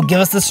 as that will give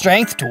us the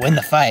strength to win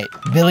the fight.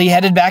 Billy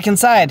headed back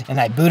inside,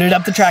 and I booted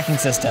up the tracking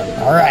system.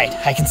 All right,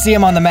 I can see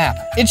him on the map.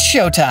 It's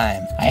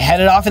showtime. I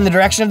headed off in the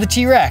direction of the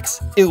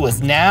T-Rex. It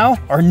was now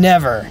or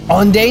never.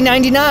 On day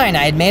 99,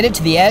 I had made it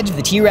to the edge of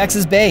the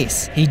T-Rex's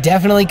base. He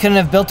definitely couldn't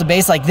have built a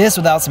base like this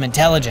without some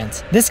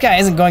intelligence. This guy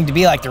isn't going to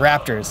be like the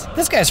raptors.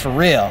 This guy's for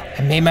real.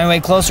 I made my way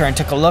closer and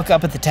took a look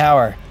up at the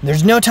tower.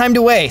 There's no time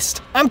to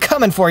waste. I'm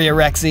coming for you,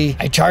 Rexy.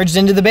 I charged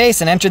into the base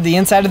and entered the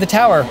inside of the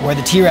tower where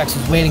the T-Rex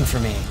was waiting for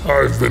me.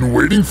 I've been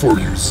waiting for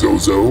you,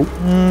 Zozo.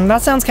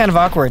 That sounds kind of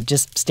awkward,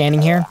 just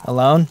standing here,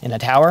 alone, in a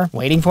tower,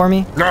 waiting for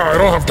me. Nah, I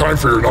don't have time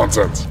for your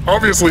nonsense.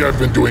 Obviously, I've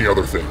been doing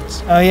other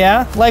things. Oh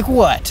yeah? Like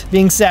what?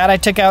 Being sad I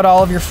took out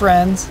all of your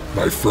friends?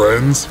 My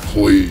friends,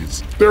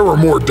 please. There were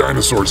more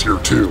dinosaurs here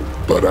too,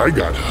 but I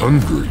got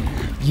hungry.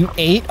 You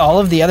ate all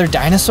of the other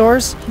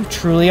dinosaurs? You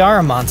truly are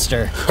a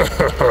monster.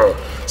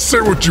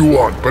 Say what you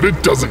want, but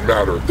it doesn't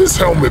matter. This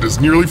helmet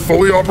is nearly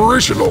fully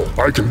operational.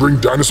 I can bring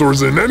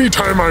dinosaurs in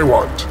anytime I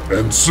want.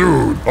 And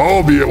soon,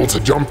 I'll be able to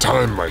jump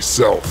time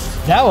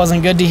myself. That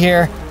wasn't good to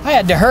hear. I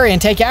had to hurry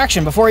and take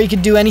action before you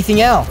could do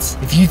anything else.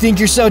 If you think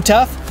you're so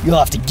tough, you'll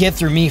have to get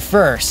through me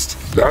first.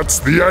 That's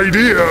the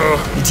idea.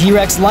 The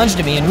T-Rex lunged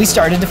at me and we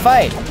started to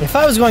fight. If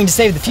I was going to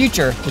save the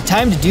future, the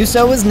time to do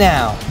so was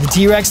now. The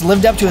T-Rex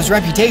lived up to his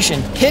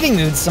reputation, hitting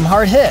me with some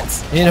hard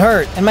hits. It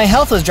hurt, and my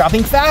health was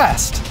dropping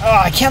fast.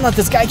 Oh, I can't let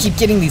this guy keep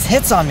getting these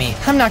hits on me.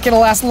 I'm not gonna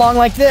last long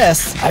like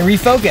this. I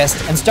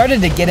refocused and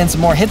started to get in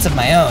some more hits of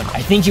my own.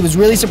 I think he was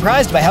really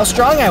surprised by how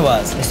strong I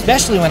was,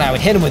 especially when I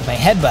would hit him with my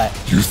headbutt.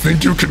 You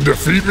think you can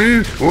defeat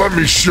me? Let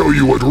me show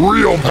you what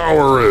real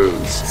power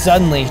is.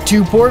 Suddenly,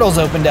 2 portals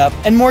opened up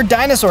and more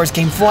dinosaurs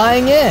came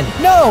flying in.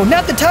 No,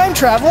 not the time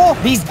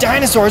travel! These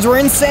dinosaurs were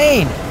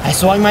insane! I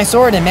swung my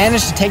sword and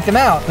managed to take them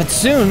out, but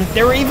soon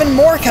there were even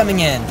more coming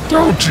in.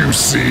 Don't you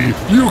see?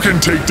 You can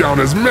take down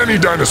as many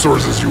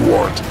dinosaurs as you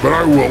want, but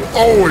I will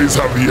always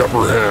have the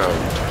upper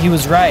hand. He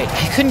was right.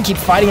 I couldn't keep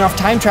fighting off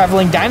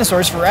time-traveling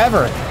dinosaurs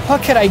forever.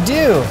 What could I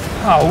do?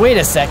 Oh, wait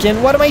a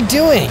second, what am I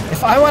doing?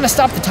 If I want to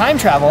stop the time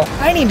travel,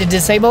 I need to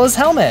disable his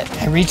helmet.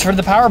 I reached for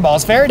the power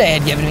balls Faraday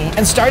had given me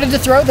and started to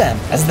throw them.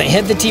 As they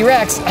hit the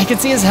T-Rex, I could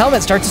see his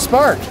helmet start to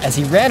spark as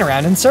he ran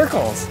around in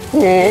circles.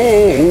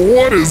 Oh,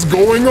 what is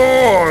going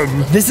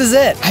on? This is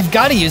it. I've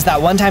got to use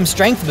that one-time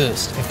strength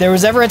boost. If there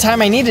was ever a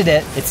time I needed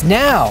it, it's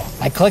now.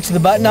 I clicked the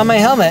button on my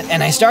helmet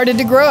and I started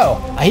to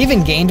grow. I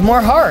even gained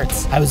more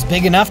hearts. I was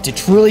big enough to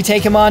truly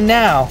take him on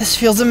now. This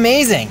feels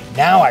amazing.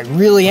 Now I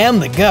really am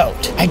the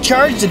GOAT. I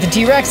charged at the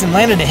T-Rex and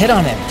landed a hit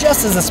on him,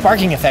 just as the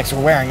sparking effects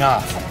were wearing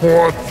off.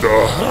 What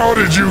the? How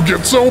did you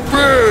get so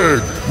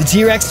big? The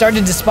T-Rex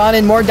started to spawn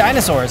in more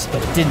dinosaurs,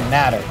 but it didn't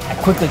matter. I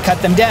quickly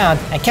cut them down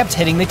and kept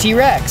hitting the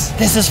T-Rex.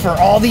 This is for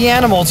all the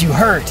animals you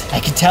hurt. I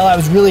could tell I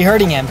was really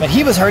hurting him, but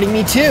he was hurting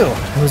me too.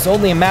 It was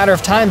only a matter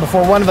of time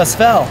before one of us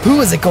fell. Who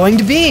was it going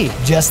to be?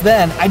 Just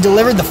then, I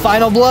delivered the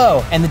final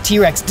blow, and the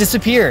T-Rex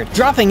disappeared,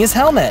 dropping his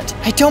helmet.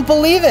 I don't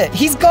believe it.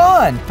 He's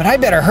gone. But I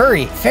better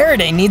hurry.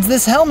 Faraday needs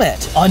this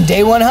helmet. On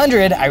day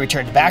 100, I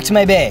returned back to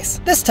my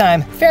base. This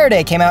time,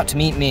 Faraday came out to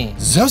meet me.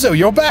 Zozo,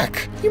 you're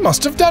back. You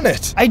must have done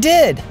it. I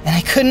did, and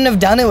I couldn't have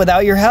done it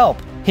without your help.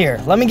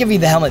 Here, let me give you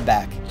the helmet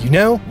back. You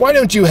know, why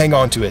don't you hang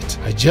on to it?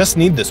 I just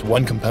need this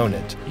one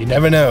component. You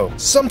never know.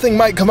 Something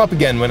might come up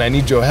again when I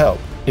need your help.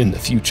 In the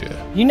future.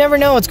 You never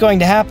know what's going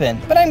to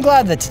happen, but I'm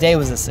glad that today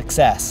was a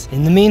success.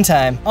 In the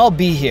meantime, I'll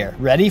be here,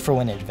 ready for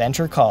when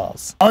adventure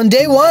calls. On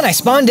day 1, I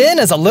spawned in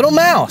as a little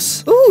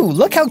mouse. Ooh,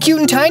 look how cute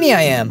and tiny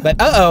I am. But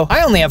uh-oh,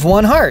 I only have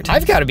 1 heart.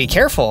 I've got to be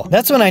careful.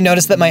 That's when I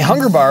noticed that my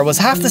hunger bar was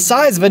half the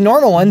size of a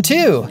normal one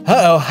too.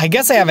 Uh-oh, I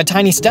guess I have a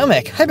tiny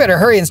stomach. I better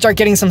hurry and start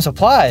getting some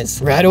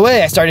supplies. Right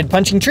away, I started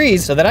punching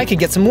trees so that I could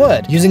get some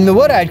wood. Using the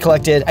wood I had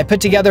collected, I put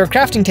together a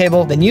crafting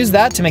table, then used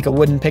that to make a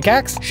wooden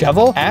pickaxe,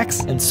 shovel, axe,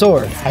 and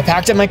sword. I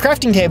packed up my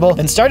crafting table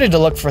and started to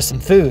look for some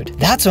food.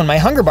 That's when my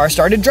hunger bar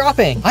started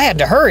dropping. I had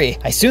to hurry.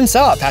 I soon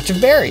saw a patch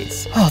of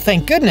berries. Oh,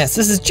 thank goodness,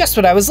 this is just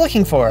what I was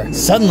looking for.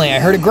 Suddenly, I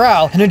heard a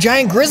growl and a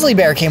giant grizzly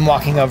bear came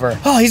walking over.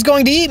 Oh, he's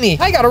going to eat me.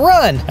 I gotta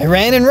run. I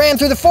ran and ran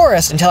through the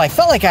forest until I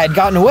felt like I had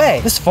gotten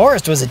away. This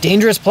forest was a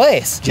dangerous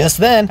place. Just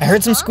then, I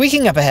heard some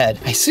squeaking up ahead.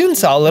 I soon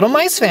saw a little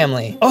mice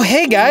family. Oh,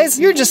 hey guys,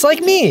 you're just like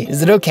me.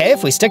 Is it okay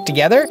if we stick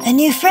together? A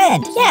new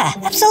friend. Yeah,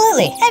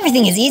 absolutely.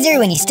 Everything is easier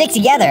when you stick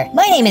together.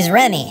 My name is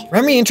Remy.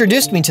 Remy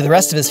introduced me to the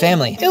rest of his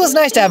family. It was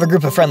nice to have a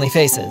group of friendly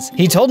faces.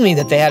 He told me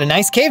that they had a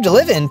nice cave to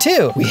live in,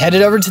 too. We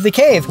headed over to the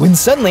cave when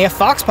suddenly a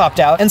fox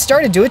popped out and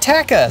started to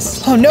attack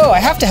us. Oh no, I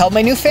have to help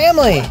my new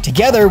family.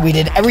 Together, we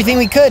did everything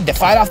we could to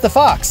fight off the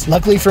fox.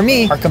 Luckily for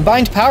me, our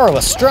combined power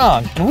was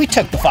strong, and we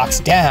took the fox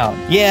down.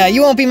 Yeah,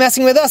 you won't be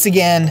messing with us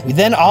again. We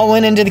then all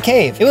went into the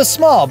cave. It was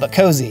small but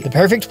cozy, the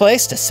perfect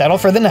place to settle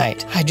for the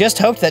night. I just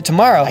hoped that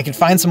tomorrow I could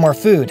find some more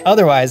food.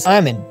 Otherwise,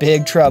 I'm in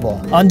big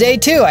trouble. On day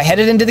 2, I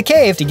headed into the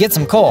cave to get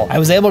some coal. I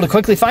was able to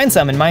quickly find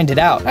some and mined it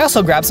out. I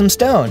also grabbed some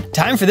stone.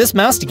 Time for this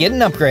mouse to get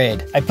an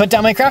upgrade. I put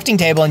down my crafting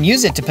table and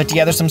used it to put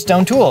together some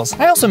stone tools.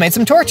 I also made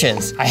some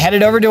torches. I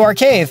headed over to our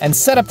cave and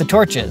set up the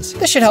torches.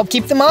 This should help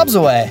keep the mobs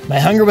away. My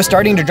hunger was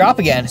starting to drop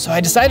again, so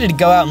I decided to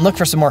go out and look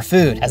for some more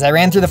food. As I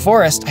ran through the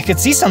forest, I could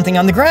see something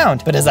on the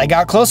ground, but as I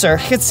got closer,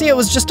 I could see it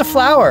was just a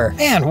flower.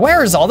 Man,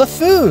 where is all the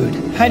food?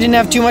 I didn't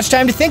have too much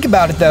time to think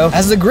about it though,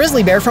 as the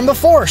grizzly bear from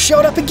before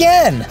showed up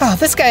again. Oh,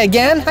 this guy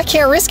again? I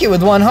can't risk it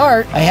with 1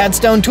 heart. I had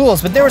stone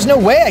tools, but there was no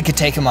way I could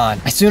take him on.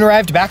 I soon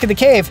arrived back at the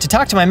cave to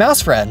talk to my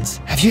mouse friends.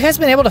 Have you guys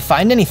been able to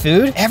find any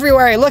food?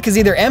 Everywhere I look is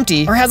either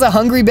empty or has a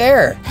hungry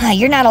bear.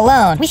 You're not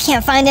alone. We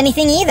can't find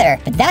anything either,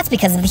 but that's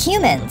because of the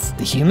humans.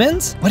 The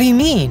humans? What do you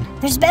mean?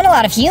 There's been a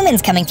lot of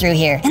humans coming through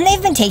here, and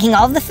they've been taking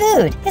all of the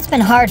food. It's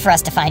been hard for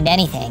us to find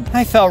anything.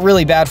 I felt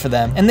really bad for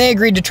them, and they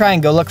agreed to try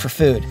and go look for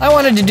food. I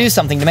wanted to do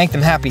something to make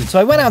them happy, so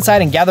I went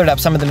outside and gathered up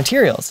some of the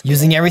materials.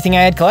 Using everything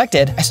I had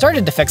collected, I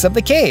started to fix up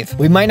the cave.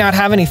 We might not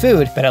have any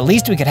food, but at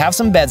least we could have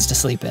some beds to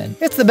sleep in.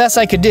 It's the best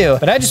I could do,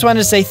 but I just wanted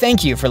to say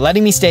thank you for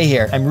letting me stay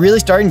here. I'm really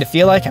starting to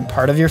feel like I'm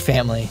part of your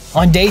family.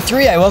 On day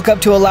 3, I woke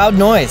up to a loud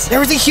noise. There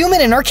was a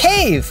human in our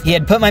cave. He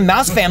had put my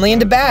mouse family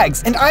into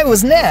bags, and I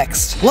was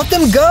next. Let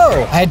them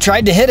go. I had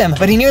tried to hit him,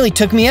 but he nearly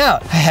took me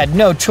out. I had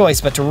no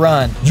choice but to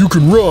run. You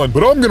can run,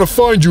 but I'm gonna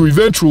find you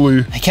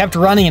eventually. I kept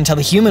running until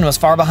the human was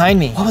far behind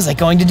me. What was I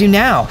going to do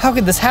now? How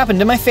could this happen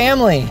to my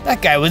family?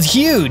 That guy was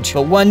huge.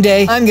 But one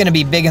day, I'm gonna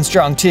be big and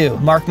strong too.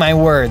 Mark my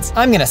words.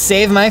 I'm gonna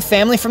save my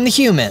family from the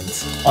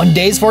humans. On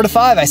days 4 to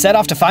 5, I set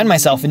off to find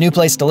myself a new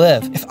place to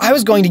live. If I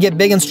was going to get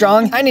big and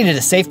strong, I needed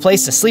a safe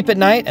place to sleep at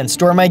night and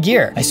store my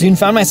gear. I soon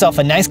found myself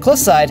a nice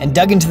cliffside and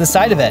dug into the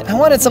side of it. I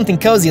wanted something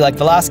cozy like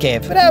the last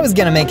cave, but I was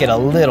gonna make it a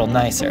little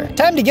nicer.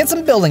 Time to get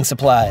some building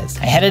supplies.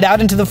 I headed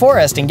out into the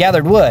forest and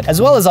gathered wood,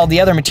 as well as all the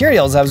other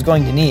materials I was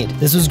going to need.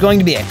 This was going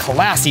to be a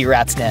classy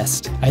rat's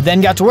nest. I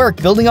then got to work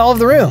building all of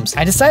the rooms.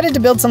 I decided to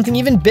build something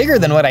even bigger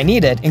than what I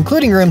needed,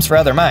 including rooms for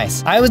other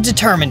mice. I was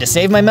determined to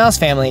save my mouse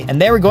family,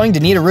 and they were going to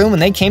need a room when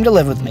they came to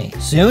live with me.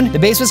 Soon, the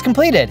base was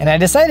completed, and I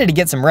decided to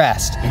get some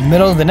rest. In the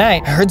middle of the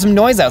night, I heard some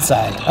noise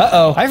outside.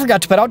 Uh-oh, I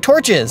forgot to put out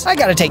torches. I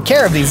gotta take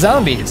care of these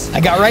zombies.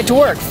 I got right to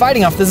work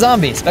fighting off the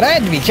zombies, but I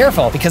had to be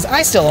careful because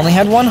I still only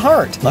had one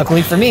heart.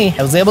 Luckily for me,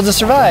 I was able to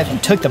survive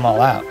and took them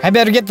all out. I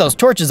better get those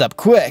torches up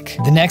quick.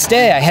 The next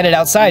day, I headed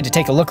outside to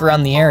take a look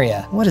around the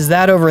area. What is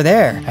that over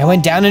there? I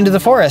went down into the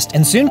forest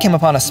and soon came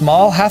upon a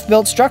small,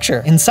 half-built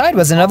structure. Inside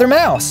was another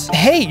mouse.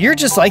 Hey, you're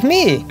just like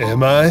me.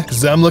 Am I?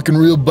 Cause I'm looking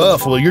real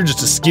buff while you're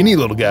just a skinny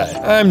little guy.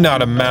 I'm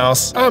not a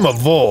mouse, I'm a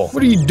vole.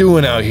 What are you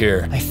doing out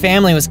here? My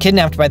family was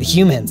kidnapped by the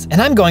humans,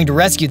 and I'm going to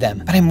rescue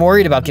them, but I'm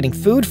worried about getting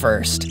food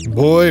first.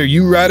 Boy, are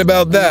you right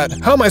about that.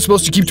 How am I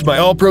supposed to keep to my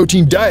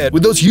all-protein diet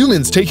with those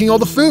humans taking all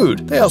the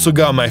food? They also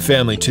got my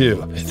family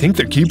too. I think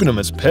they're keeping them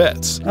as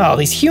pets. Oh,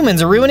 these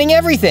humans are ruining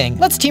everything.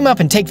 Let's team up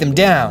and take them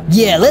down.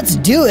 Yeah, let's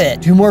do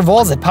it. 2 more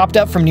voles had popped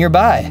up from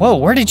nearby. Whoa,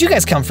 where did you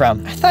guys come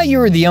from? I thought you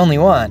were the only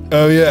one.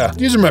 Oh yeah,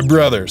 these are my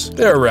brothers.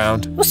 They're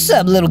around. What's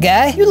up, little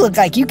guy? You look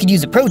like you could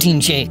use a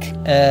protein shake.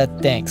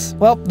 Thanks.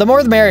 Well, the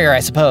more the merrier, I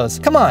suppose.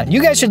 Come on,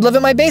 you guys should live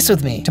at my base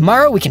with me.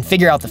 Tomorrow we can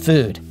figure out the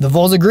food. The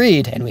voles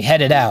agreed, and we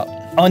headed out.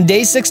 On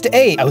days 6 to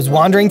 8, I was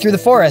wandering through the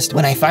forest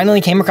when I finally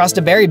came across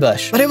a berry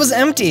bush, but it was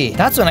empty.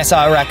 That's when I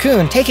saw a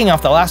raccoon taking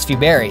off the last few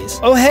berries.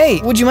 Oh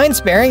hey, would you mind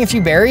sparing a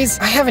few berries?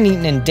 I haven't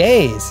eaten in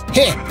days.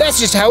 Heh, that's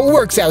just how it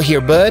works out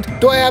here, bud.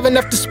 Do I have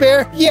enough to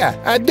spare?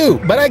 Yeah, I do,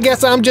 but I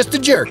guess I'm just a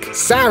jerk.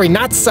 Sorry,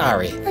 not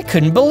sorry. I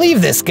couldn't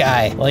believe this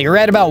guy. Well, you're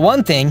right about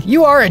one thing,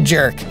 you are a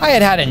jerk. I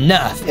had had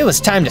enough. It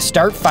was time to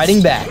start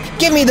fighting back.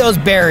 Give me those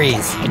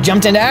berries. I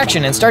jumped into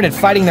action and started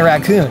fighting the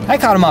raccoon. I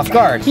caught him off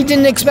guard. He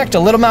didn't expect a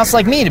little mouse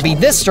like me to be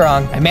this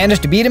strong. I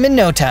managed to beat him in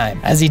no time.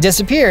 As he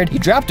disappeared, he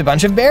dropped a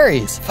bunch of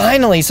berries.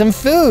 Finally, some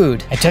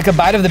food. I took a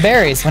bite of the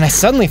berries when I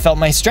suddenly felt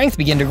my strength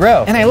begin to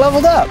grow, and I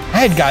leveled up. I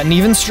had gotten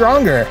even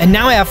stronger, and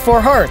now I have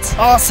 4 hearts.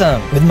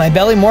 Awesome. With my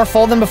belly more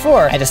full than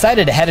before, I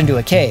decided to head into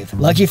a cave.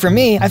 Lucky for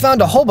me, I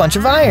found a whole bunch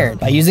of iron.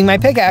 By using my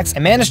pickaxe, I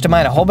managed to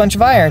mine a whole bunch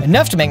of iron,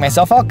 enough to make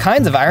myself all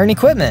kinds of iron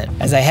equipment.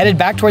 As I headed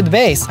back toward the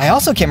base, I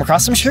also came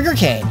across some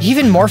sugarcane.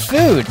 Even more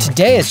food.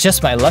 Today is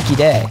just my lucky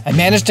day. I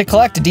managed to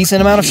collect a decent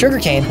amount of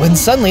sugarcane when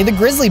suddenly the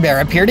grizzly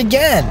bear appeared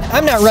again.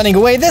 I'm not running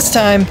away this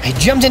time. I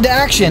jumped into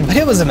action, but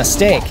it was a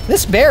mistake.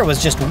 This bear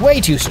was just way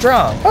too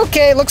strong.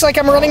 Okay, looks like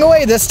I'm running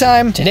away this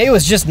time. Today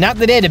was just not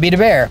the day to beat a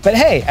bear, but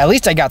hey, at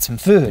least I got some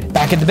food.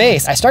 Back at the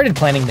base, I started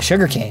planting the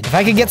sugarcane. If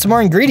I could get some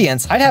more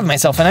ingredients, I'd have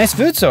myself a nice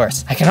food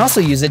source. I can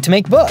also use it to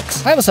make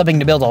books. I was hoping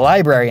to build a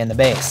library in the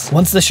base.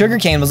 Once the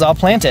sugarcane was all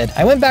planted,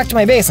 I went back to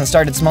my base and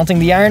started smelting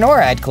the iron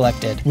ore I'd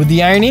collected. With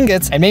the iron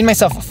ingots, I made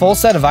myself a full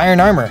set of iron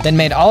armor, then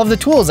made all of the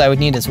tools I would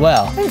need as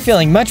well. I'm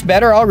feeling much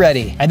better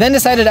already. I then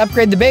decided to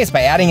upgrade the base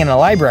by adding in a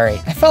library.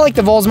 I felt like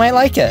the voles might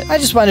like it. I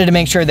just wanted to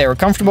make sure they were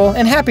comfortable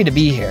and happy to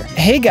be here.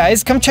 Hey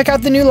guys, come check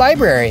out the new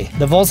library.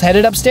 The voles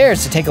headed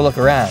upstairs to take a look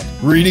around.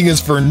 Reading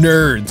is for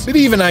nerds, but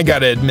even I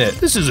gotta admit,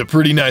 this is a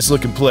pretty nice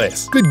looking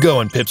place. Good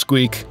going,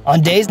 Pipsqueak.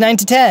 On days 9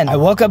 to 10, I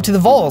woke up to the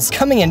voles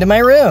coming into my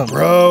room.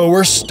 Bro,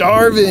 we're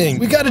starving.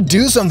 We gotta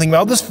do something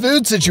about this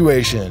food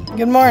situation.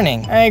 Good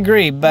morning. I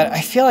agree, but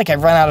I feel like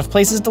I've run out of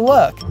places to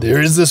look.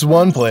 There is this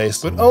one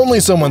place, but only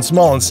someone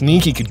small and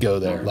sneaky could go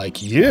there,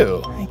 like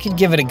you. I could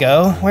give it a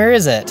go. Where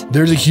is it?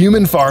 There's a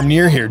human farm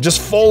near here,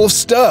 just full of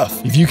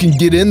stuff. If you can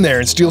get in there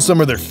and steal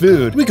some of their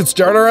food, we could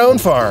start our own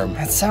farm.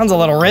 That sounds a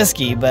little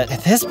risky, but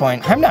at this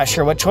point, I'm not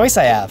sure what choice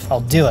I have.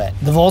 I'll do it.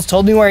 The voles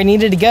told me where I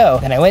needed to go,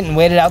 and I went and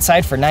waited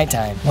outside for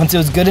nighttime. Once it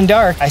was good and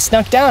dark, I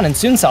snuck down and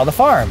soon saw the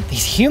farm.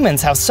 These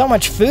humans have so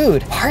much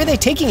food. Why are they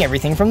taking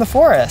everything from the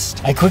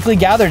forest? I quickly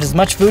gathered as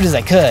much food as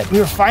I could. We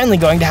were finally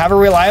going to have a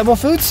reliable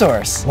food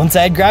source. Once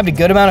I had grabbed a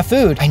good amount of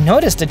food, I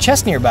noticed a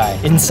chest nearby.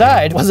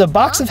 Inside was a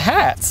box of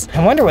hats.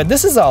 I wonder what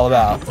this is all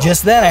about.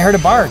 Just then, I heard a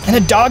bark, and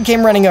a dog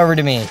came running over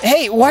to me.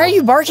 Hey, why are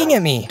you barking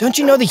at me? Don't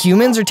you know the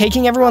humans are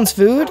taking everyone's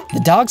food?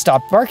 The dog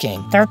stopped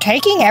barking. They're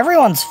taking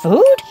everyone's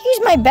food?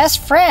 He's my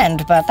best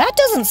friend, but that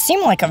doesn't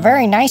seem like a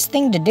very nice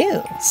thing to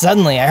do.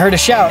 Suddenly, I heard a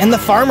shout, and the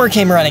farmer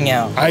came running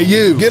out. Hey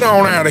you, get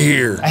on out of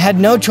here. I had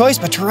no choice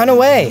but to run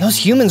away. Those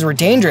humans were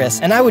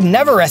dangerous, and I would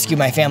never rescue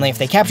my family if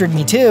they captured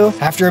me too.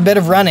 After a bit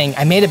of running,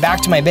 I made it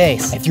back to my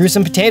base. I threw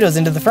some potatoes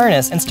into the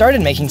furnace and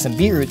started making some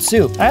beetroot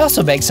soup. I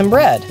also baked some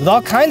bread. With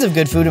all kinds of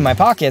good food in my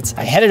pockets,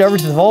 I headed over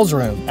to the voles'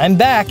 room. I'm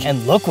back,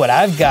 and look what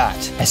I've got.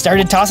 I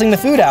started tossing the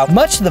food out,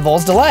 much to the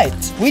voles'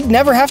 delight. We'd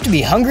never have to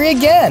be hungry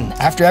again.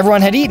 After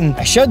everyone had eaten,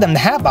 I showed them the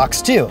hat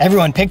box too.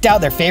 Everyone picked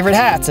out their favorite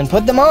hats and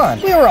put them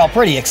on. We were all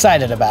pretty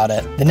excited about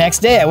it. The next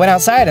day, I went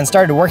outside and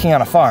started working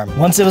on a farm.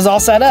 Once it was all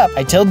set up,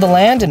 I tilled the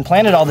land and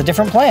planted all the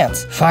different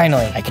plants.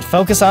 Finally, I could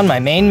focus on my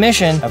main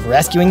mission of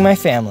rescuing my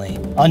family.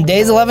 On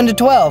days 11 to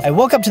 12, I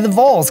woke up to the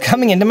voles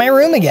coming into my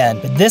room again,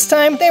 but this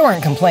time, they weren't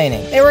weren't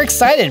complaining. They were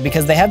excited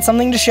because they had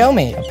something to show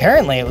me.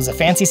 Apparently, it was a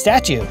fancy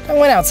statue. I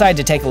went outside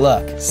to take a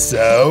look.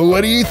 So,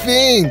 what do you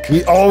think?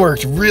 We all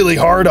worked really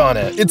hard on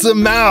it. It's a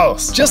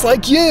mouse, just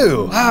like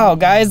you. Wow,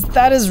 guys,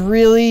 that is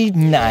really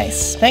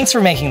nice. Thanks for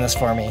making this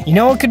for me. You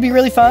know what could be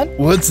really fun?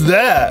 What's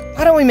that?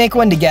 Why don't we make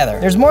one together?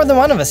 There's more than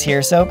one of us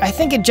here, so I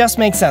think it just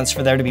makes sense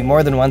for there to be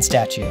more than one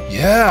statue.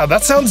 Yeah,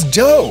 that sounds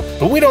dope.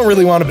 But we don't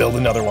really want to build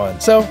another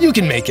one, so you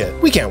can make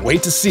it. We can't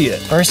wait to see it.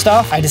 First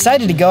off, I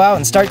decided to go out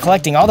and start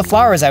collecting all the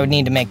flowers I would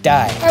need to make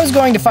dye. I was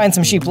going to find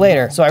some sheep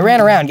later, so I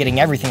ran around getting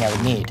everything I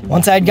would need.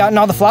 Once I had gotten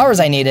all the flowers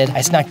I needed, I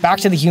snuck back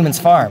to the human's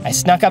farm. I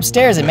snuck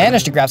upstairs and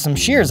managed to grab some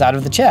shears out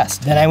of the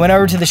chest. Then I went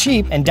over to the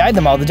sheep and dyed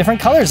them all the different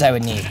colors I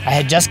would need. I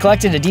had just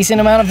collected a decent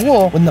amount of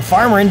wool when the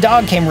farmer and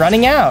dog came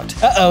running out.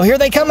 Uh-oh, here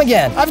they come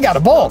again. I've got a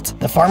bolt.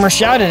 The farmer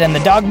shouted and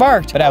the dog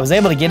barked, but I was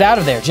able to get out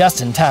of there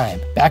just in time.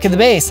 Back at the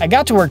base, I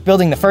got to work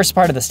building the first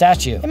part of the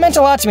statue. It meant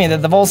a lot to me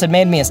that the voles had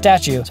made me a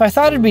statue, so I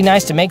thought it'd be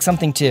nice to make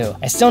something too.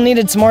 I still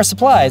needed some more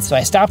supplies, so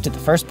I stopped at the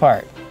first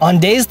part. On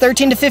days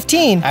 13 to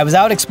 15, I was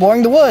out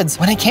exploring the woods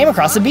when I came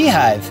across a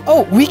beehive.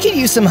 Oh, we could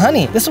use some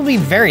honey. This will be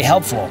very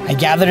helpful. I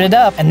gathered it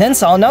up and then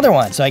saw another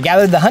one, so I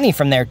gathered the honey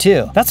from there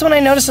too. That's when I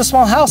noticed a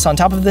small house on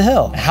top of the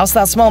hill. A house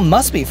that small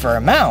must be for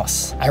a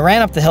mouse. I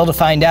ran up the hill to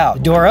find out.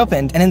 The door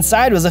opened and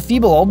inside was a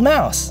feeble old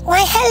mouse.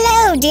 Why,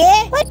 hello,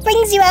 dear. What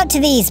brings you out to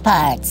these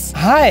parts?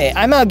 Hi,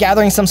 I'm out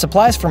gathering some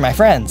supplies for my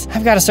friends.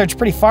 I've got to search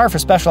pretty far for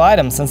special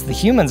items since the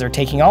humans are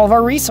taking all of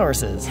our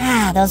resources.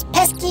 Ah, those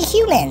pesky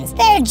humans.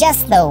 They're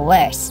just the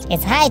worst.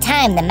 It's high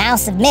time the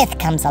Mouse of Myth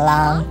comes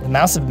along. The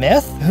Mouse of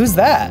Myth? Who's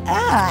that?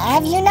 Ah,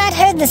 have you not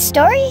heard the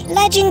story?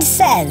 Legend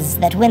says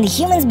that when the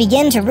humans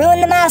begin to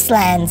ruin the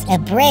Mouselands, a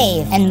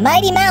brave and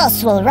mighty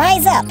mouse will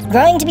rise up,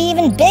 growing to be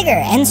even bigger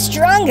and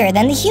stronger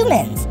than the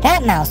humans.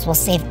 That mouse will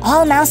save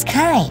all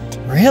mousekind.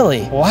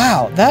 Really?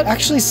 Wow, that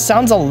actually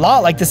sounds a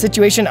lot like the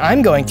situation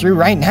I'm going through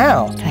right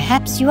now.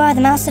 Perhaps you are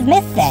the Mouse of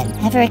Myth then.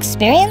 Ever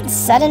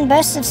experienced sudden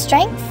bursts of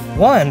strength?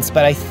 Once,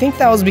 but I think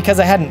that was because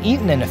I hadn't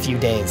eaten in a few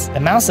days.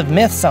 The Mouse of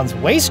Myth sounds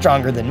way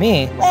stronger than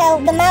me. Well,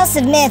 the Mouse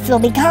of Myth will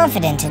be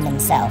confident in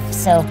himself,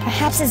 so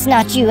perhaps it's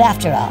not you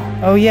after all.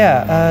 Oh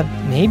yeah,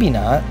 maybe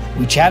not.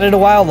 We chatted a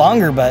while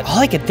longer, but all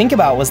I could think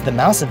about was the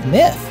Mouse of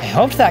Myth. I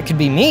hoped that could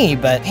be me,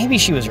 but maybe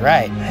she was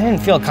right. I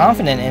didn't feel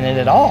confident in it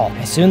at all.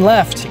 I soon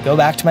left to go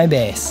back to my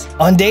base.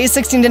 On days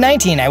 16 to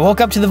 19, I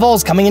woke up to the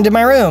voles coming into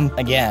my room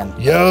again.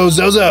 Yo,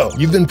 Zozo,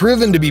 you've been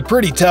proven to be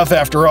pretty tough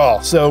after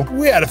all, so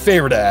we had a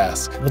favor to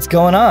ask. What's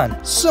going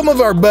on? Some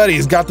of our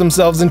buddies got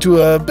themselves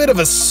into a bit of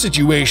a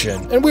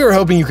situation, and we were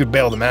hoping you could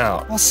bail them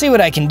out. I'll see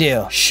what I can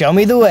do. Show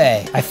me the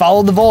way. I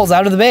followed the voles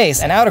out of the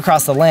base and out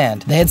across the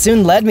land. They had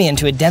soon led me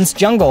into a dense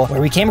jungle where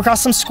we came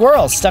across some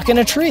squirrels stuck in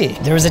a tree.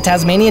 There was a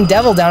Tasmanian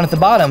devil down at the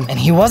bottom, and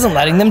he wasn't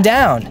letting them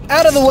down.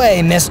 Out of the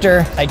way,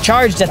 mister. I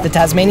charged at the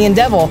Tasmanian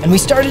devil, and we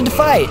started to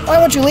fight. Why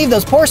won't you leave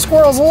those poor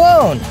squirrels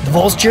alone? The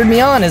voles cheered me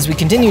on as we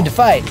continued to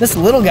fight. This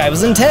little guy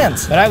was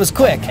intense, but I was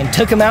quick and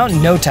took him out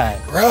in no time.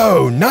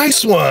 Bro,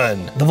 nice one.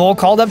 The vole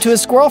called up to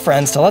his squirrel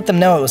friends to let them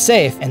know it was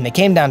safe, and they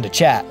came down to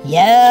chat. Yo,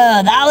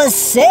 that was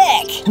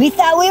sick. We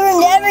thought we were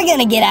never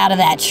gonna get out of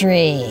that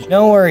tree.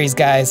 No worries,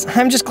 guys.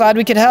 I'm just glad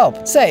we could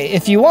help. Say,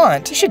 if you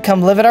want, you should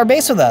come live at our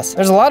base with us.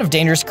 There's a lot of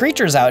dangerous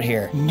creatures out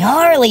here.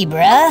 Gnarly,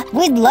 bruh.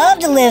 We'd love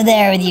to live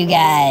there with you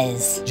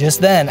guys.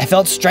 Just then, I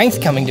felt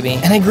strength coming to me,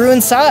 and I grew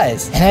in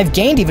size, and I've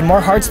gained even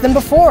more hearts than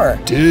before.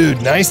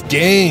 Dude, nice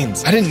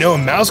gains. I didn't know a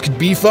mouse could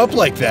beef up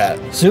like that.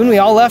 Soon we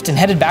all left and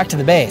headed back to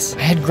the base.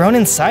 I had grown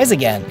in size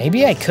again.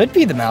 Maybe I could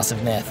be the Mouse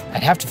of Myth.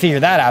 I'd have to figure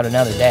that out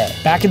another day.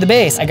 Back at the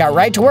base, I got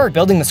right to work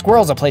building the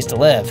squirrels a place to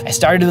live. I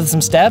started with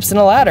some steps and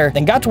a ladder,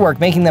 then got to work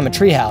making them a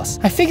treehouse.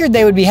 I figured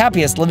they would be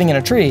happiest living in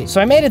a tree, so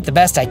I made it the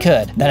best I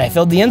could. Then I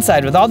filled the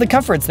inside with all the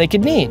comforts they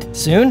could need.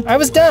 Soon, I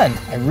was done.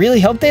 I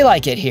really hope they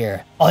like it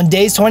here. On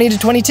days 20 to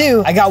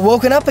 22, I got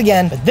woken up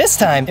again, but this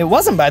time, it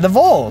wasn't by the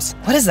voles.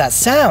 What is that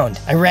sound?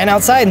 I ran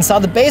outside and saw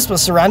the base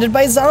was surrounded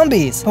by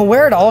zombies. But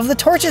where had all of the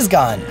torches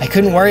gone? I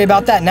couldn't worry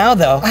about that now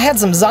though. I had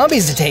some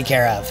zombies to take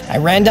care of. I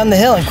ran down the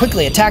hill and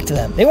quickly attacked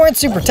them. They weren't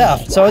super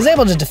tough, so I was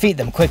able to defeat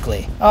them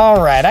quickly.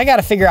 Alright, I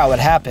gotta figure out what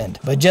happened.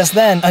 But just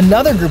then,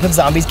 another group of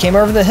zombies came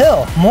over the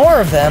hill. More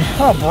of them?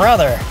 Oh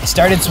brother. I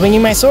started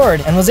swinging my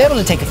sword and was able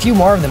to take a few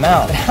more of them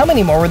out. But how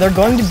many more were there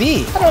going to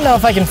be? I don't know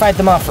if I can fight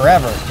them off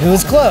forever. It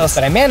was close,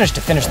 but I managed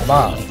to finish them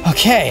off.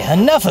 Okay,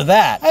 enough of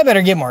that. I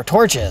better get more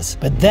torches.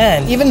 But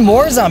then, even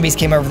more zombies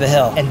came over the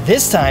hill, and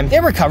this time, they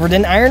were covered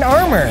in iron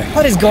armor.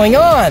 What is going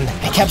on?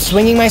 I kept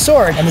swinging my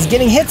sword and was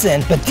getting hits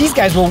in, but these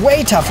guys were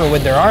way tougher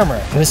with their armor.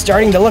 It was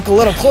starting to look a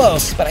little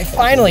close, but I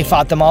finally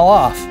fought them all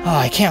off. Oh,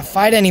 I can't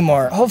fight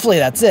anymore. Hopefully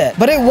that's it.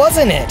 But it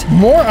wasn't it.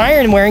 More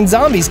iron-wearing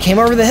zombies came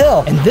over the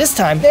hill, and this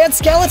time, they had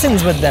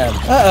skeletons with them.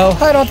 Uh-oh,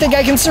 I don't think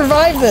I can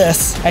survive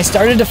this. I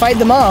started to fight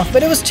them off,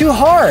 but it was too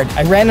hard.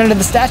 I ran under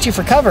the statue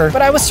for cover, but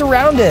but I was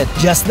surrounded.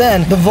 Just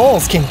then, the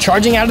voles came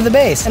charging out of the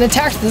base and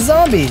attacked the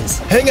zombies.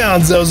 Hang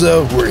on,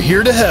 Zozo. We're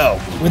here to help.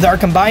 With our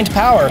combined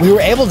power, we were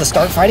able to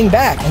start fighting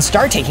back and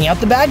start taking out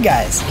the bad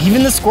guys.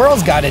 Even the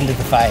squirrels got into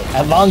the fight.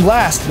 At long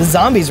last, the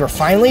zombies were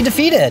finally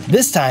defeated.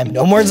 This time,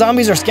 no more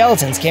zombies or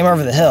skeletons came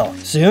over the hill.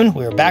 Soon,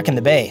 we were back in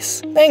the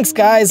base. Thanks,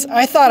 guys.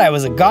 I thought I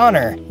was a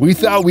goner. We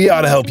thought we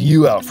ought to help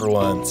you out for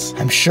once.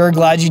 I'm sure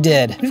glad you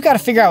did. We've got to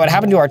figure out what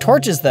happened to our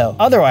torches, though.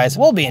 Otherwise,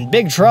 we'll be in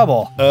big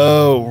trouble.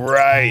 Oh,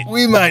 right.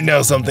 We might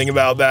know something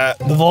about that.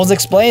 The voles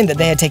explained that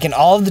they had taken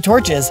all of the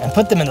torches and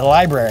put them in the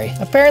library.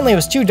 Apparently, it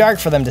was too dark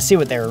for them to see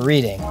what they were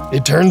reading.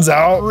 It turns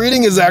out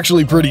reading is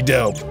actually pretty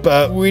dope,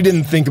 but we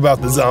didn't think about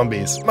the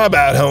zombies. My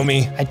bad,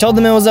 homie. I told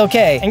them it was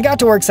okay and got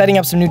to work setting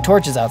up some new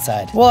torches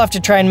outside. We'll have to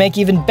try and make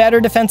even better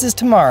defenses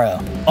tomorrow.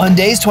 On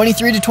days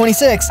 23 to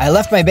 26, I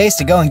left my base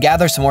to go and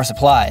gather some more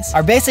supplies.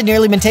 Our base had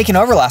nearly been taken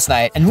over last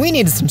night, and we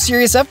needed some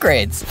serious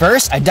upgrades.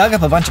 First, I dug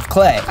up a bunch of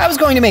clay. I was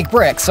going to make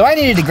bricks, so I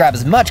needed to grab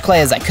as much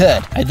clay as I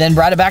could. I then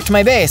brought it back to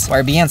my base, where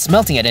I began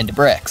smelting it into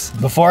bricks.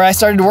 Before I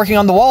started working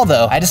on the wall,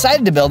 though, I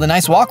decided to build a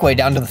nice walkway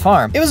down to the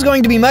farm. It was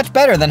going to be much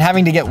better than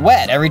having to get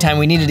wet every time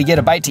we needed to get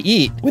a bite to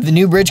eat. With the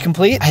new bridge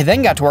complete, I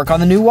then got to work on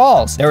the new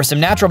walls. There were some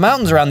natural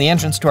mountains around the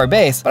entrance to our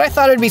base, but I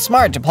thought it'd be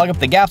smart to plug up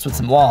the gaps with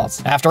some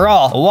walls. After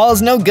all, a wall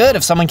is no good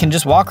if someone can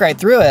just walk right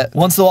through it.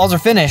 Once the walls are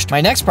finished,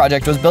 my next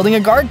project was building a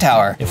guard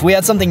tower. If we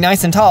had something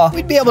nice and tall,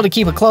 we'd be able to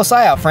keep a close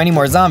eye out for any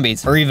more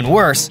zombies, or even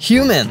worse,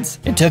 humans.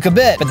 It took a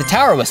bit, but the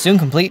tower was soon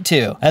complete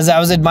too. As I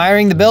was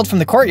admiring the build from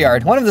the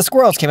courtyard, one of the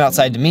squirrels came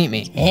outside to meet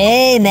me.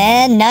 Hey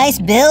man, nice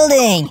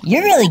building.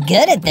 You're really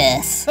good at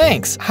this.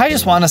 Thanks. I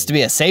just want us to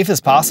be as safe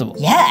as possible.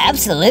 Yeah,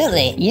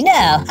 absolutely. You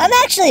know, I'm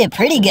actually a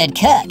pretty good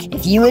cook.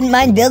 If you wouldn't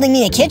mind building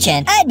me a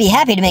kitchen, I'd be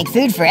happy to make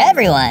food for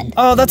everyone.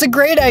 Oh, that's a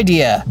great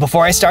idea.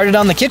 Before I started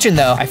on the kitchen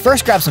though, I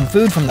first grabbed some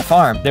food from the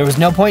farm. There was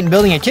no point in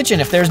building a kitchen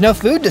if there's no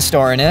food to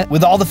store in it.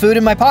 With all the food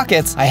in my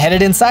pockets, I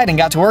headed inside and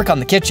got to work on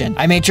the kitchen.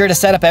 I made sure to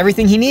set up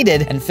everything he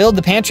needed and filled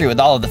the pantry with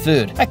all of the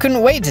food. I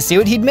couldn't wait to see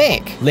what he'd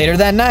make. Later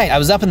that night, I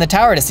was up in the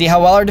tower to see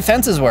how well our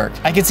defenses worked.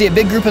 I could see a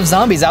big group of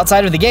zombies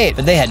outside of the gate,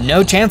 but they had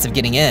no chance of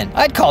getting in.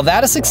 I'd call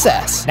that a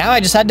success. Now I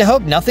just had to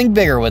hope nothing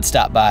bigger would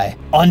stop by.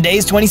 On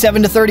days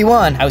 27 to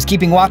 31, I was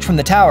keeping watch from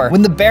the tower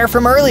when the bear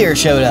from earlier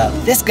showed up.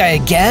 This guy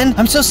again?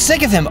 I'm so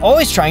sick of him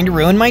always trying to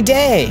ruin my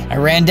day. I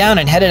ran down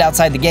and headed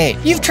outside the gate.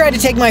 You've tried to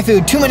take my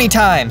food too many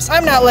times.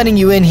 I'm not letting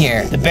you in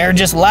here. The bear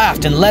just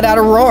laughed and let out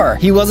a roar.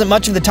 He wasn't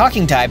much of the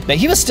talking type, but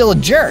he was still a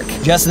jerk.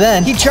 Just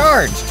then, he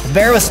charged. The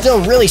bear was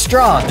still really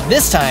strong, but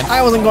this time,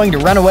 I wasn't going to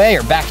run away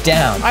or back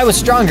down. I was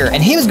stronger,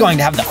 and he was going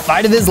to have the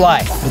fight of his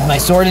life. With my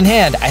sword in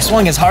hand, I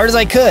swung as hard as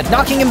I could,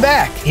 knocking him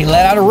back. He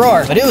let out a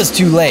roar, but it was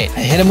too late.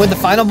 I hit him with the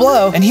final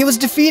blow, and he was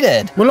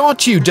defeated. Well,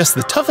 aren't you just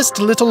the toughest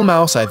little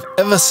mouse I've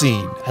ever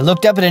seen? I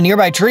looked up at a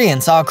nearby tree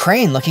and saw a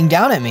crane looking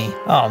down at me.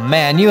 Oh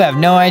man, you have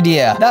no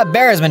idea. That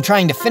bear has been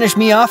trying to finish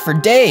me off for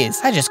days.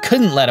 I just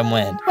couldn't let him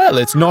win. Well,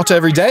 it's not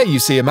every day you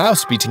see a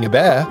mouse beating a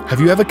bear.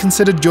 Have you ever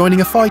considered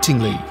joining a fighting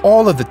league?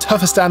 All of the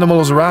toughest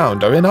animals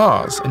around are in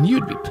ours, and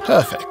you'd be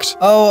perfect.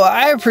 Oh,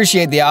 I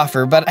appreciate the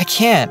offer, but I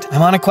can't.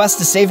 I'm on a quest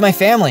to save my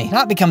family,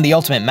 not become the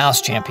ultimate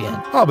mouse champion.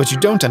 Oh, but you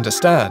don't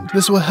understand.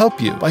 This will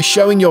help you. By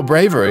showing your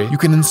bravery, you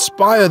can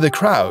inspire the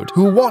crowd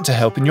who want to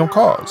help in your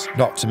cause.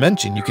 Not to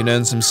mention, you can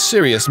earn some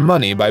serious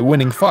money by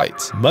winning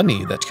fights.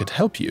 Money that could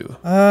help you.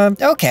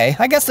 Okay.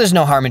 I guess there's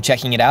no harm in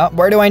checking it out.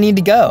 Where do I need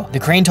to go? The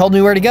crane told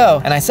me where to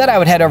go, and I said I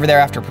would head over there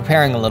after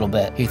preparing a little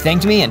bit. He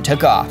thanked me and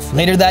took off.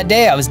 Later that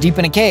day, I was deep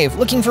in a cave,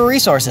 looking for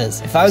resources.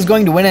 If I was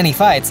going to win any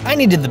fights, I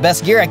needed the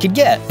best gear I could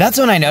get. That's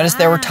when I noticed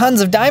there were tons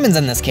of diamonds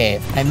in this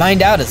cave. I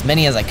mined out as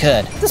many as I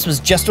could. This was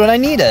just what I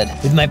needed.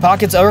 With my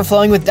pockets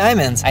overflowing with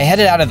diamonds, I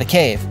headed out of the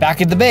cave.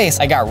 Back at the base,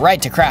 I got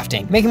right to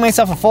crafting, making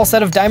myself a full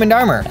set of diamond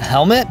armor, a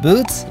helmet,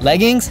 boots,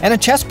 leggings, and a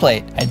chest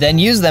plate. I then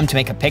used them to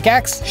make a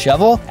pickaxe,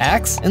 shovel,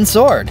 axe, and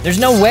sword. There's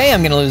no way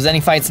I'm gonna lose any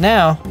fights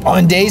now.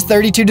 On days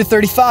 32 to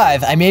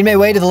 35, I made my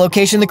way to the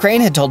location the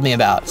crane had told me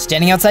about.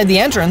 Standing outside the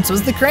entrance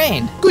was the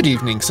crane. Good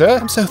evening, sir.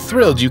 I'm so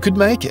thrilled you could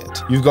make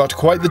it. You've got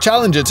quite the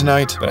challenger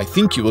tonight, but I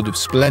think you will do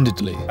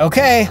splendidly.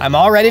 Okay, I'm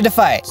all ready to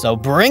fight, so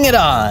bring it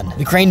on.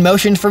 The crane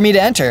motioned for me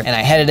to enter, and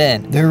I headed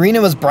in. The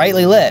arena was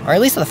brightly lit, or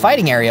at least the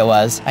fighting area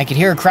was. I could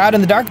hear a crowd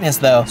in the darkness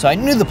though, so I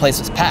knew the place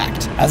was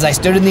packed. As I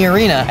stood in the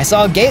arena, I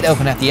saw a gate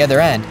open at the other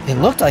end. It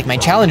looked like my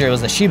challenger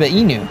was the Shiba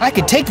Inu. I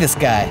could take this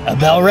guy. A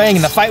bell rang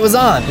and the fight was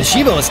on. The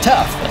Shiba was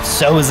tough, but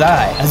so was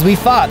I. As we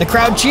fought, the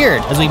crowd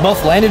cheered. As we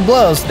both landed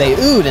blows, they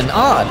oohed and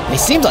awed. They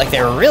seemed like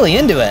they were really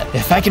into it.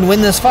 If I can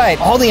win this fight,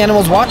 all the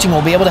animals watching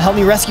will be able to help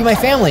me rescue my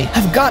family.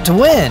 I've got to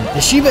win.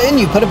 The Shiba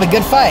Inu put up a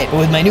good fight, but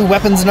with my new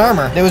weapons and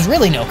armor, there was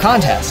really no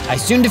contest. I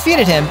soon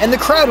defeated him, and the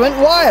crowd went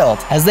wild.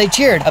 As they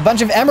cheered, a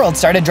bunch of emeralds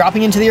started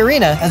dropping into the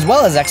arena, as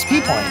well as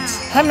XP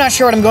points. I'm not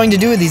sure what I'm going to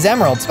do with these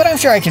emeralds, but I'm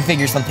sure I can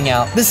figure something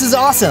out. This is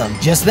awesome.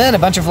 Just then, a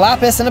bunch of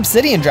lapis and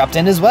obsidian dropped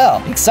in as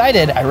well.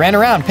 Excited, I ran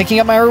around picking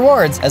up my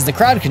rewards as the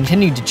crowd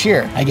continued to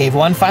cheer. I gave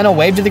one final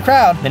wave to the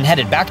crowd, then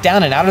headed back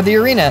down and out of the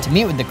arena to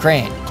meet with the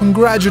crane.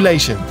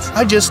 Congratulations.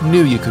 I just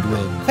knew you could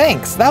win.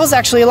 Thanks, that was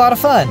actually a lot of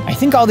fun. I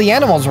think all the the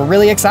animals were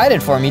really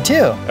excited for me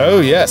too. Oh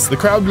yes, the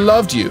crowd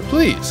loved you.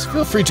 Please,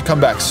 feel free to come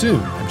back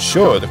soon. I'm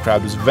sure the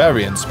crowd was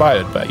very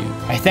inspired by you.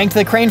 I thanked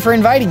the crane for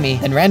inviting me,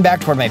 then ran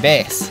back toward my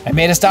base. I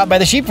made a stop by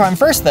the sheep farm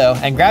first though,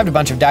 and grabbed a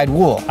bunch of dyed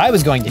wool. I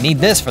was going to need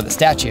this for the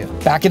statue.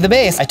 Back at the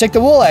base, I took the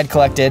wool I had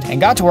collected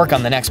and got to work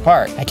on the next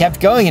part. I kept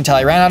going until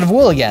I ran out of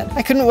wool again.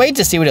 I couldn't wait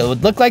to see what it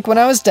would look like when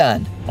I was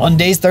done. On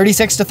days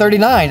 36 to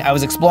 39, I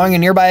was exploring a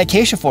nearby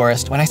acacia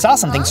forest when I saw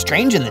something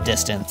strange in the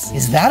distance.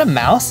 Is that a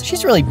mouse?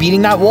 She's really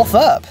beating that wolf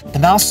up. The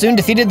mouse soon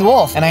defeated the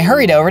wolf, and I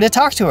hurried over to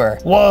talk to her.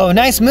 Whoa,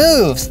 nice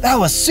moves! That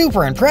was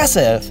super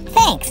impressive.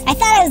 Thanks. I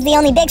thought I was the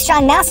only big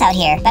strong mouse out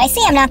here, but I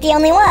see I'm not the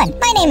only one.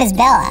 My name is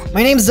Bella.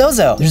 My name's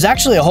Zozo. There's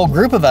actually a whole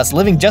group of us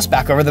living just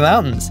back over the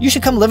mountains. You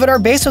should come live at our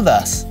base with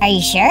us. Are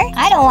you sure?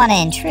 I don't want to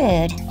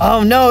intrude.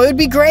 Oh no, it would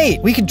be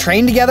great. We could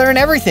train together and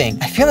everything.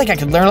 I feel like I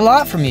could learn a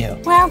lot from you.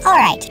 Well,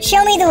 alright.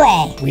 Show me the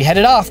way. We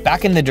headed off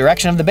back in the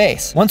direction of the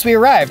base. Once we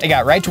arrived, I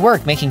got right to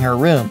work making her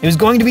room. It was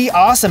going to be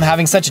awesome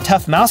having such a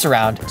tough mouse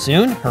around.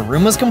 Soon, her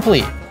room was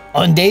complete.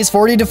 On days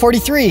 40 to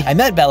 43, I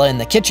met Bella in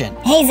the kitchen.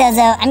 Hey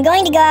Zozo, I'm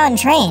going to go out and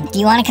train. Do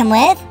you want to come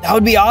with? That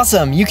would be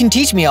awesome. You can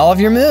teach me all of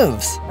your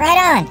moves. Right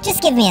on.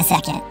 Just give me a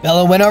second.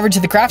 Bella went over to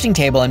the crafting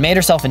table and made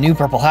herself a new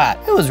purple hat.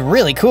 It was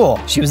really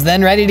cool. She was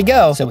then ready to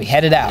go, so we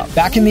headed out.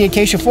 Back in the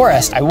acacia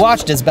forest, I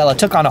watched as Bella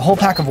took on a whole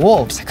pack of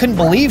wolves. I couldn't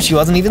believe she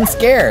wasn't even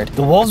scared.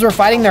 The wolves were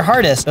fighting their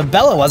hardest, but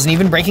Bella wasn't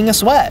even breaking a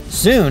sweat.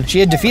 Soon, she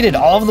had defeated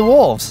all of the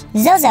wolves.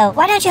 Zozo,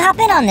 why don't you hop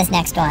in on this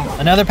next one?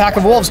 Another pack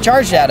of wolves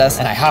charged at us,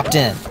 and I hopped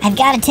in. I've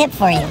got a tip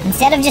for you.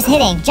 Instead of just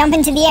hitting, jump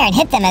into the air and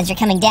hit them as you're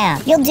coming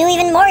down. You'll do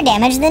even more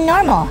damage than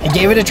normal. I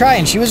gave it a try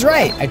and she was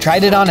right. I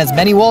tried it on as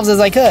many wolves as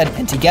I could,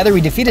 and together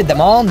we defeated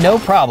them all, no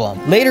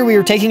problem. Later we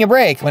were taking a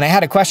break when I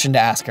had a question to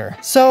ask her.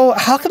 So,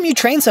 how come you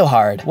train so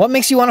hard? What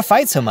makes you want to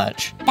fight so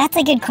much? That's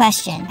a good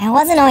question. I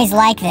wasn't always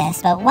like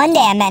this, but one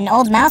day I met an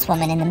old mouse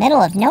woman in the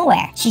middle of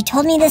nowhere. She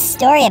told me this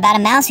story about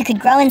a mouse who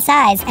could grow in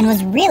size and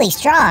was really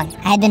strong.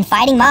 I had been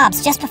fighting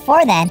mobs just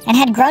before then and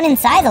had grown in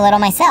size a little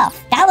myself.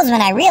 That was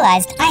when I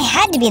realized I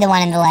had to be the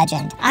one in the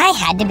legend. I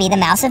had to be the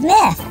mouse of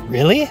myth.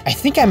 Really? I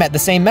think I met the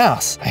same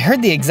mouse. I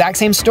heard the exact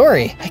same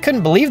story. I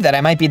couldn't believe that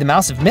I might be the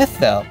mouse of myth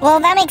though.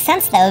 Well, that makes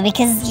sense though,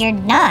 because you're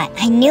not.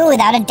 I knew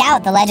without a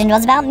doubt the legend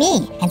was about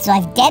me, and so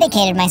I've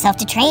dedicated myself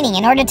to training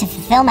in order to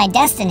fulfill my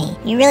destiny.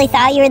 You really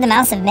thought you were the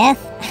mouse of myth?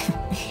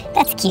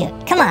 That's cute.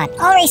 Come on,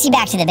 I'll race you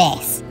back to the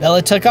base.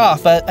 Bella took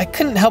off, but I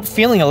couldn't help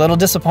feeling a little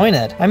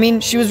disappointed. I mean,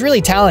 she was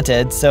really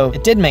talented, so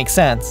it did make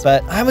sense,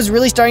 but I was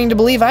really starting to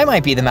believe I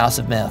might be the mouse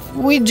of myth.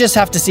 We'd just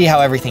have to see how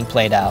everything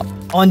played out.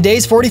 On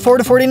days 44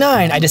 to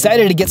 49, I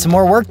decided to get some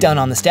more work done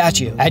on the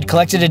statue. I had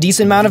collected a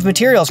decent amount of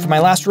materials for my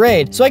last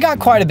raid, so I got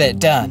quite a bit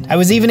done. I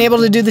was even able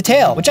to do the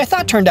tail, which I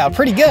thought turned out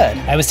pretty good.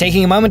 I was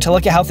taking a moment to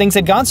look at how things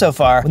had gone so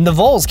far when the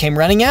voles came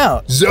running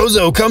out.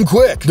 Zozo, come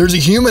quick! There's a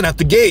human at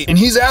the gate, and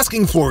he's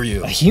asking for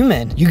you. A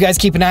human? You guys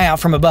keep an eye out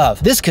from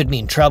above. This could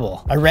mean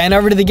trouble. I ran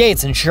over to the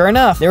gates, and sure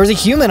enough, there was a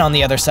human on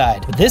the other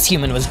side. But this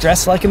human was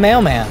dressed like a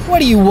mailman. What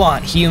do you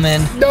want,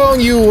 human?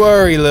 Don't you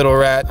worry, little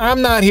rat.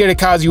 I'm not here to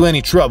cause you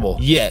any trouble,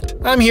 yet.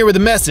 I'm here with a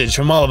message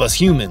from all of us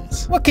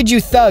humans. What could you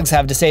thugs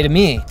have to say to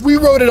me? We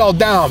wrote it all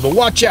down, but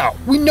watch out.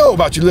 We know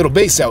about your little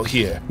base out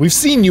here. We've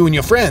seen you and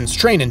your friends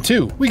training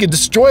too. We could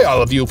destroy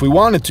all of you if we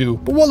wanted to,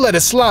 but we'll let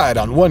it slide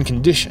on one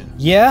condition.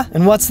 Yeah?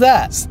 And what's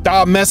that?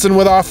 Stop messing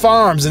with our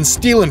farms and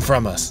stealing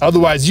from us.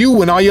 Otherwise,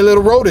 you and all your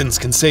little rodents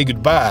can say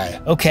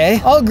goodbye.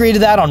 Okay, I'll agree to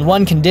that on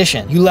one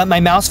condition. You let my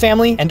mouse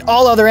family and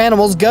all other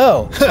animals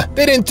go.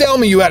 They didn't tell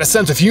me you had a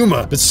sense of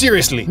humor, but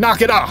seriously,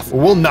 knock it off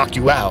or we'll knock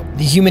you out.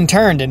 The human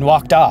turned and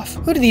walked off.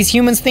 Who do these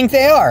humans think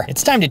they are?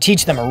 It's time to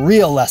teach them a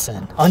real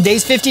lesson. On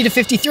days 50 to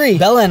 53,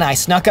 Bella and I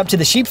snuck up to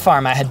the sheep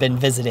farm I had been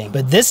visiting,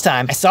 but this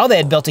time I saw they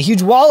had built a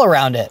huge wall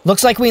around it.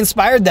 Looks like we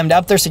inspired them to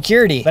up their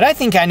security, but I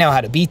think I know how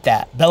to beat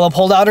that. Bella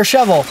pulled out her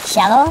shovel.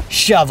 Shovel?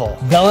 Shovel.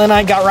 Bella and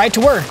I got right to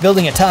work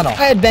building a tunnel.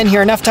 I had been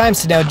here enough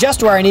times to know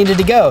just where I needed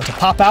to go to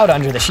pop out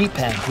under the sheep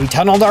pen. We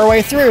tunneled our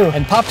way through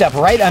and popped up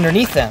right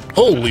underneath them.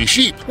 Holy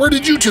sheep, where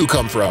did you two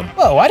come from?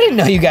 Whoa, I didn't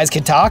know you guys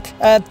could talk.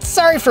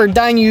 Sorry for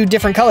dyeing you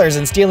different colors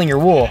and stealing your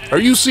wool. Are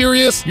you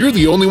serious? You're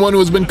the only one who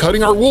has been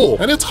cutting our wool,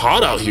 and it's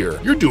hot out here.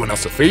 You're doing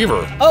us a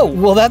favor. Oh,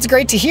 well that's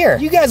great to hear.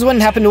 You guys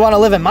wouldn't happen to want to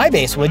live at my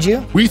base, would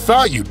you? We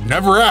thought you'd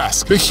never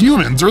ask. The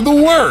humans are the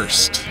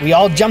worst. We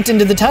all jumped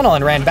into the tunnel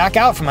and ran back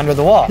out from under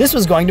the wall. This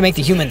was going to make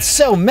the humans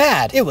so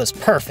mad. It was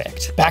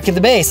perfect. Back at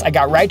the base, I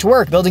got right to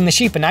work building the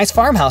sheep a nice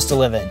farmhouse to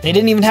live in. They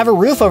didn't even have a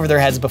roof over their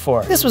heads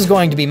before. This was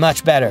going to be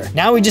much better.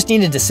 Now we just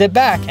needed to sit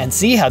back and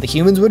see how the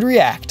humans would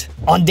react.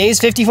 On days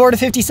 54 to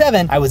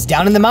 57, I was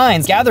down in the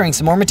mines gathering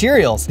some more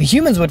materials. The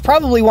humans would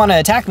probably want to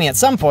attack me at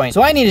some point,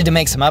 so I needed to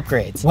make some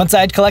upgrades. Once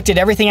I had collected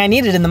everything I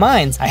needed in the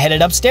mines, I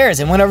headed upstairs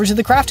and went over to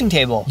the crafting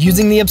table.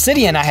 Using the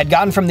obsidian I had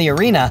gotten from the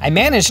arena, I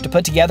managed to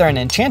put together an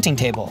enchanting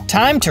table.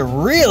 Time to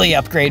really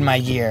upgrade my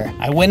gear.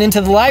 I went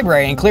into the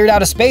library and cleared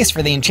out a space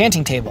for the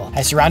enchanting table.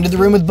 I surrounded the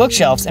room with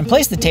bookshelves and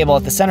placed the table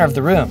at the center of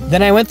the room.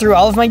 Then I went through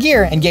all of my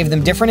gear and gave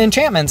them different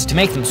enchantments to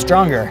make them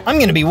stronger. I'm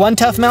gonna be one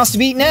tough mouse to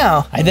beat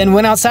now. I then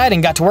went outside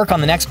and got to work work on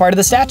the next part of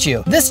the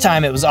statue. This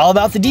time it was all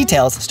about the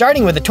details,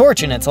 starting with a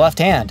torch in its left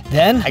hand.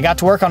 Then I got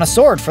to work on a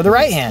sword for the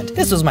right hand.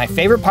 This was my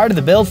favorite part of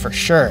the build for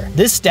sure.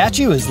 This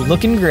statue is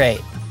looking great.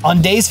 On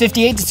days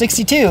 58 to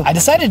 62, I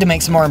decided to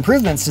make some more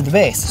improvements to the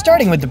base,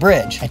 starting with the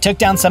bridge. I took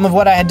down some of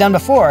what I had done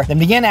before, then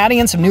began adding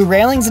in some new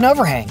railings and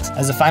overhangs.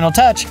 As a final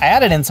touch, I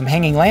added in some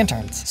hanging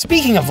lanterns.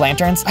 Speaking of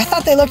lanterns, I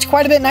thought they looked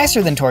quite a bit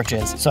nicer than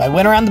torches, so I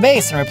went around the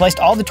base and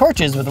replaced all the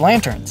torches with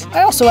lanterns.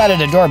 I also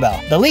added a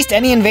doorbell. The least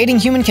any invading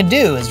human can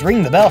do is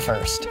ring the bell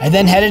first. I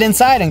then headed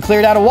inside and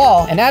cleared out a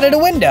wall and added a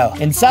window.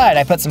 Inside,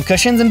 I put some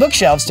cushions and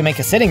bookshelves to make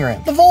a sitting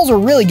room. The voles were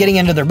really getting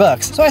into their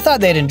books, so I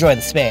thought they'd enjoy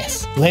the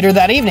space. Later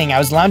that evening, I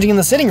was lounging in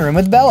the sitting room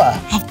with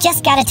Bella. I've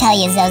just got to tell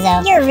you,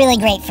 Zozo, you're a really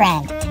great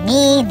friend. To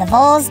me, the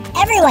voles,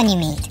 everyone you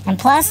meet. And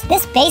plus,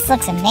 this base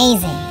looks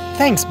amazing.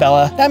 Thanks,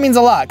 Bella. That means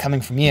a lot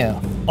coming from you.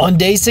 On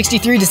days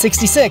 63 to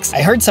 66,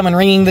 I heard someone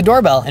ringing the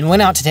doorbell and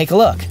went out to take a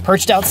look.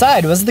 Perched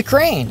outside was the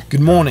crane. Good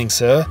morning,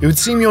 sir. It would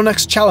seem your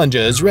next challenger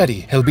is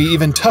ready. He'll be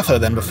even tougher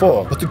than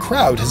before, but the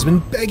crowd has been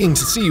begging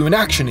to see you in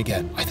action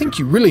again. I think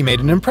you really made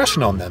an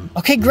impression on them.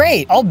 Okay,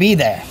 great. I'll be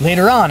there.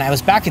 Later on, I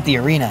was back at the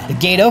arena. The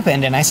gate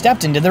opened and I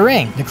stepped into the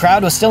ring. The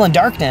crowd was still in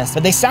darkness,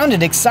 but they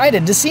sounded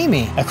excited to see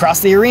me.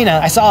 Across the arena,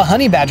 I saw a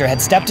honey badger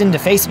had stepped in to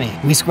face me.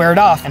 We squared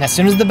off, and as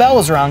soon as the bell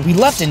was rung, we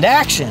leapt into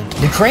action.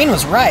 The crane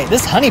was right.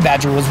 This honey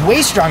badger was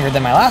way stronger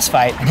than my last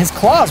fight, and his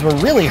claws were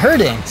really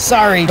hurting.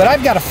 Sorry, but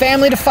I've got a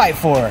family to fight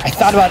for. I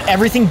thought about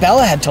everything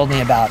Bella had told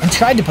me about and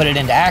tried to put it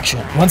into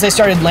action. Once I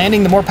started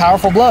landing the more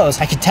powerful blows,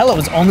 I could tell it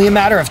was only a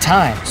matter of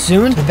time.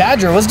 Soon, the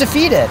badger was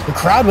defeated. The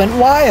crowd went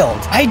wild.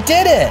 I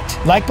did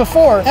it! Like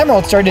before,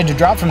 emeralds started to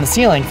drop from the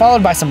ceiling,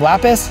 followed by some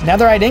lapis,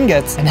 netherite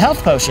ingots, and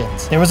health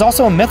potions. There was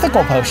also a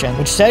mythical potion,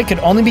 which said it could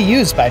only be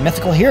used by a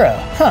mythical hero.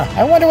 Huh,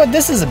 I wonder what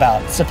this is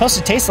about. It's supposed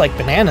to taste like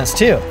bananas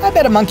too. I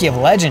bet a monkey of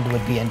legend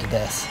would be into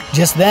this.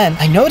 Just then,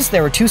 I noticed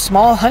there were two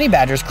small honey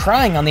badgers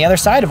crying on the other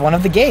side of one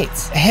of the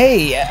gates.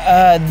 Hey,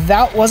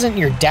 that wasn't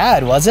your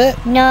dad, was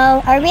it?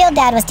 No, our real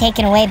dad was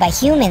taken away by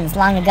humans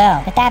long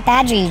ago, but that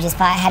badger you just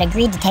fought had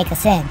agreed to take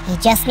us in. He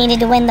just needed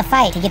to win the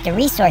fight to get the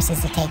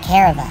resources to take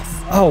care of us.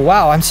 Oh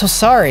wow, I'm so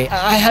sorry.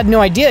 I had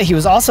no idea he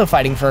was also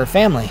fighting for her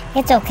family.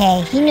 It's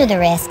okay, he knew the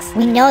risks.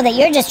 We know that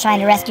you're just trying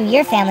to rescue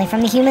your family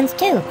from the humans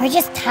too. We're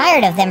just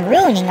tired of them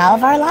ruining all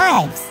of our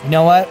lives. You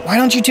know what? Why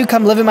don't you two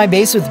come live at my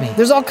base with me?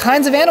 There's all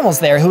kinds of animals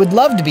there who would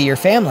love to be your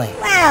family.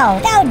 Wow,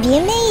 that would be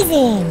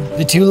amazing.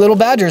 The two little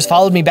badgers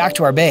followed me back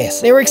to our base.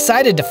 They were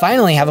excited to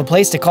finally have a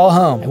place to call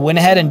home. I went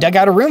ahead and dug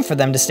out a room for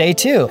them to stay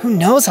too. Who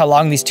knows how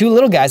long these two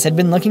little guys had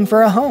been looking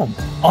for a home.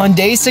 On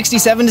days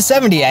 67 to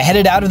 70, I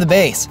headed out of the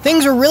base.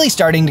 Things were really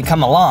starting to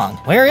come along.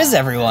 Where is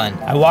everyone?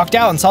 I walked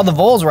out and saw the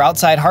voles were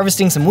outside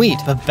harvesting some wheat,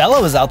 but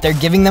Bella was out there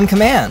giving them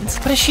commands.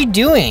 What is she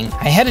doing?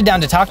 I headed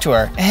down to talk to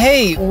her.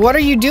 Hey, what are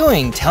you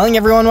doing? Telling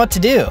everyone what to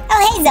do.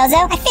 Oh hey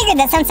Zozo, I figured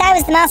that since I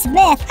was the Mouse of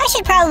Myth, I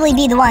should probably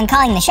be the one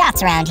calling the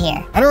shots around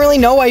here. I don't really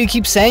know why you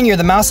keep saying you're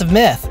the Mouse of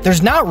Myth.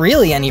 There's not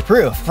really any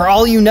proof. For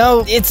all you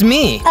know, it's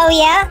me. Oh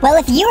yeah? Well,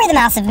 if you were the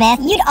Mouse of Myth,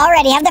 you'd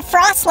already have the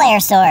Frost Slayer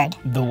sword.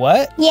 The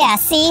what? Yeah,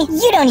 see?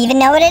 You don't even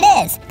know what it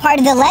is. Part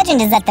of the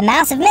legend is that the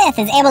Mouse of Myth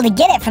is able to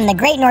get it from the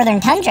Great Northern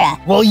Tundra.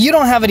 Well, you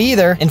don't have it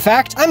either. In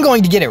fact, I'm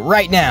going to get it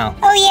right now.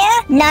 Oh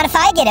yeah? Not if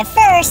I get it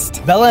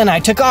first. Bella and I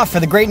took off for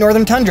the Great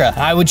Northern Tundra.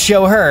 I would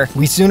show her.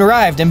 We soon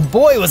arrived, and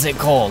boy was it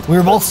cold. We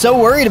were both so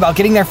worried about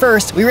getting there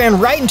first, we ran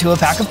right into a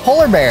pack of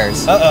polar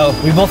bears.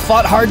 Uh-oh, we both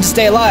fought hard to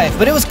stay alive,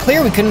 but it was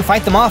clear we couldn't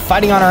fight them off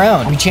fighting on our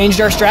own. We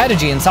changed our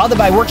strategy and saw that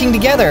by working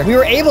together, we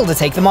were able to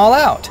take them all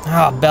out.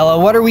 Oh, Bella,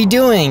 what are we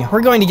doing?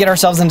 We're going to get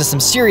ourselves into some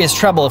serious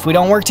trouble if we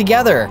don't work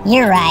together.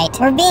 You're right.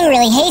 We're being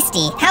really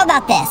hasty. How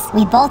about this?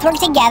 We both work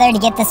together to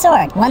get the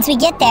sword. Once we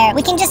get there,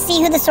 we can just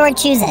see who the sword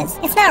chooses.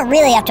 It's not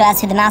really up to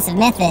us who the Mouse of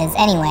Myth is,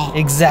 anyway.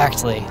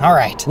 Exactly. All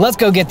right, let's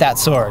go get that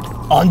sword.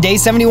 On day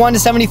 71 to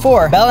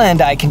 74, Bella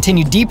and I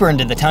continued deeper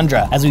into the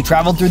tundra. As we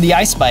traveled through the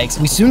ice spikes,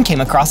 we soon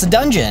came across a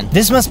dungeon.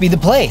 This must be the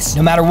place.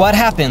 No matter what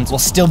happens, we'll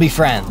still be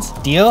friends.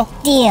 Deal?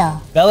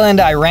 Deal. Bella and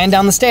I ran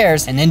down the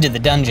stairs and into the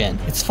dungeon.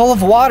 It's full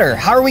of water.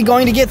 How are we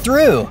going to get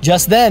through?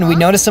 Just then, we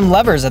noticed some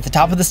levers at the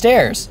top of the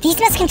stairs. These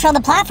must control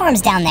the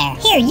platforms down there.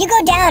 Here, you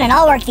go down and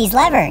I'll work these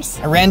levers.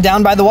 I ran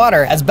down by the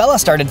water as Bella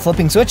started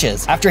flipping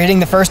switches. After hitting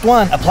the first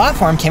one, a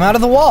platform came out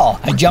of the wall.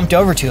 I jumped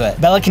over to it.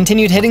 Bella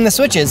continued hitting the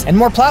switches and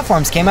more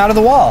platforms came out of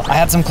the wall. I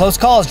had some close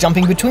calls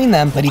jumping between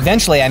them, but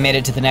eventually I made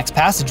it to the next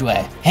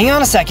passageway. Hang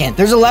on a second,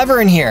 there's a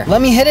lever in here.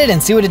 Let me hit it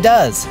and see what it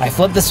does. I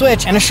flipped the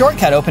switch and a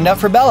shortcut opened up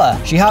for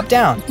Bella. She hopped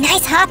down.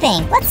 Nice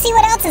hopping. Let's see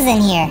what else is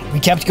in here. We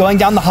kept going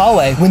down the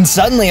hallway when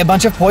suddenly a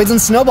bunch of poison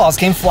snowballs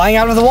came flying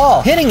out of the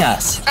wall, hitting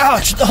us.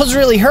 Ouch, those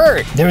really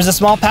hurt. There was a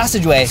small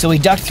passageway, so we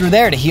ducked through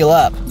there to heal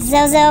up.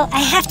 Zozo,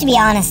 I have to be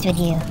honest with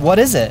you. What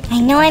is it?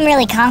 I know I'm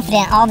really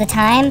confident all the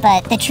time,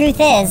 but the truth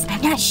is,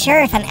 I'm not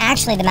sure if I'm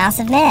actually the Mouse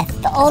of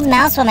Myth. The old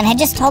mouse woman had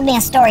just told me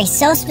a story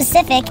so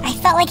specific, I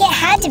felt like it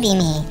had to be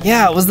me.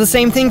 Yeah, it was the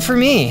same thing for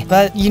me.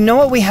 But you know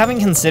what we haven't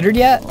considered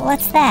yet?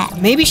 What's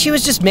that? Maybe she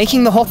was just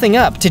making the whole thing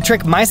up to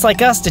trick mice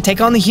like us to take take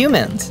on the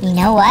humans. You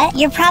know what?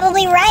 You're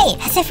probably right.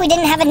 As if we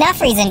didn't have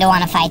enough reason to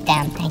want to fight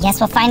them. I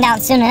guess we'll find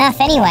out soon enough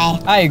anyway.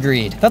 I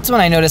agreed. That's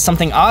when I noticed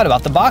something odd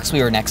about the box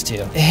we were next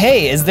to.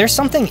 Hey, is there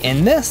something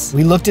in this?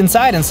 We looked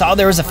inside and saw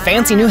there was a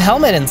fancy new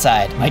helmet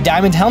inside. My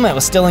diamond helmet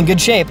was still in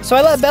good shape, so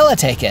I let Bella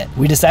take it.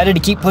 We decided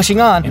to keep pushing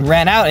on and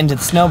ran out into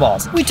the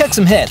snowballs. We took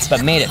some hits,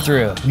 but made it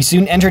through. We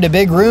soon entered a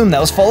big room that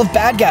was full of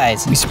bad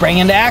guys. We sprang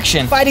into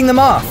action, fighting them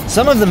off.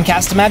 Some of them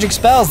cast magic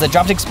spells that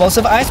dropped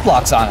explosive ice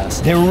blocks on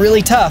us. They were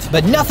really tough,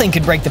 but nothing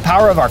could break the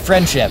power of our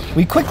friendship.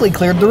 We quickly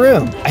cleared the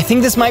room. I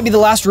think this might be the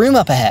last room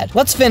up ahead.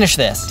 Let's finish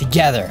this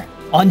together.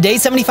 On day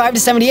 75 to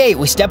 78,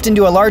 we stepped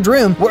into a large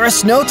room where a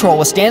snow troll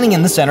was standing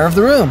in the center of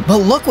the room. But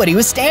look what he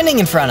was standing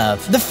in front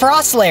of. The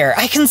frost layer,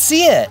 I can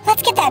see it.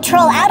 Let's get that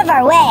troll out of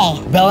our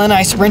way. Bella and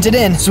I sprinted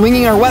in,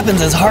 swinging our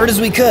weapons as hard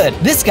as we could.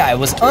 This guy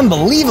was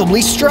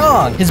unbelievably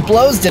strong. His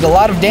blows did a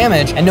lot of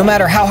damage, and no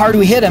matter how hard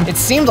we hit him, it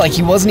seemed like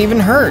he wasn't even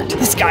hurt.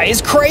 This guy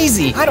is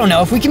crazy. I don't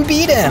know if we can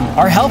beat him.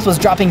 Our health was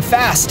dropping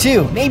fast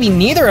too. Maybe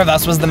neither of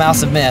us was the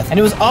Mouse of Myth, and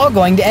it was all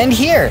going to end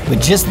here. But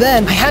just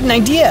then, I had an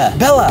idea.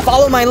 Bella,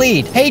 follow my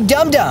lead. Hey,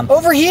 Dum-Dum,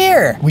 over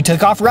here! We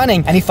took off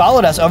running, and he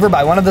followed us over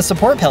by one of the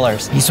support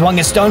pillars. He swung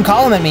his stone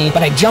column at me,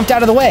 but I jumped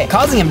out of the way,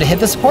 causing him to hit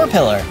the support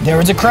pillar. There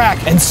was a crack,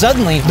 and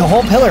suddenly, the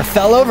whole pillar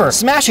fell over,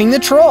 smashing the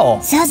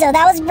troll. Zozo,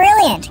 that was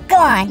brilliant. Go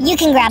on, you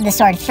can grab the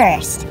sword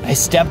first. I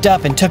stepped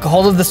up and took a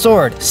hold of the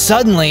sword.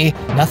 Suddenly,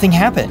 nothing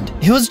happened.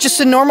 It was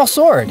just a normal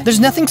sword. There's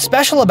nothing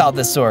special about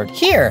this sword.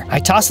 Here, I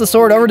tossed the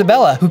sword over to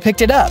Bella, who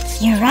picked it up.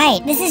 You're right,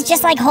 this is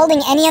just like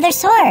holding any other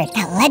sword.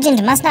 That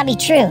legend must not be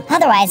true.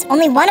 Otherwise,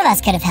 only one of us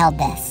could have held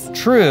this.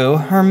 True,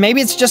 or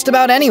maybe it's just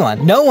about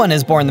anyone. No one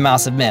is born the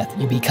Mouse of Myth.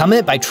 You become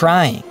it by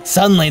trying.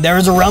 Suddenly, there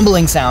was a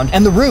rumbling sound,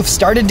 and the roof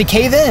started to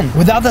cave in.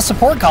 Without the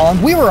support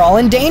column, we were all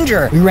in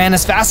danger. We ran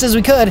as fast as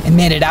we could and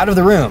made it out of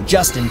the room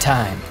just in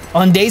time.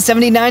 On days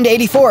 79 to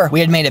 84, we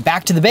had made it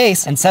back to the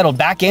base and settled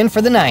back in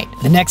for the night.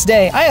 The next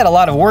day, I had a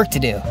lot of work to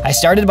do. I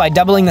started by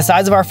doubling the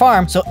size of our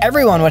farm so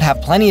everyone would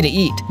have plenty to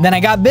eat. Then I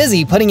got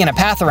busy putting in a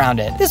path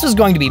around it. This was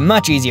going to be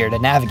much easier to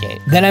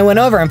navigate. Then I went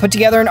over and put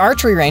together an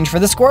archery range for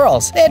the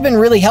squirrels. They had been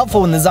really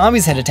helpful when the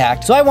zombies had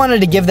attacked, so I wanted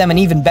to give them an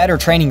even better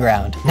training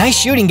ground. Nice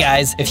shooting,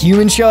 guys. If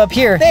humans show up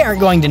here, they aren't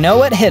going to know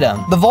what hit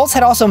them. The Volts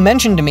had also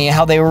mentioned to me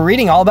how they were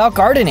reading all about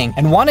gardening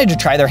and wanted to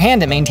try their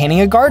hand at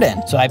maintaining a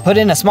garden. So I put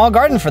in a small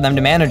garden for them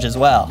to manage as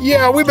well.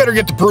 Yeah, we better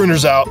get the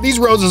pruners out. These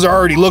roses are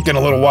already looking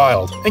a little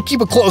wild. And keep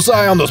a close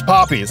eye on those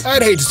poppies.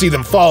 I'd hate to see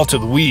them fall to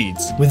the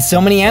weeds. With so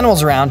many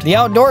animals around, the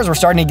outdoors were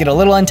starting to get a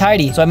little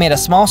untidy, so I made a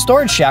small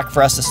storage shack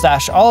for us to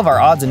stash all of our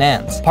odds and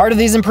ends. Part of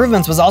these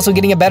improvements was also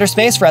getting a better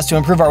space for us to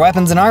improve our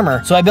weapons and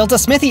armor, so I built a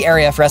smithy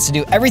area for us to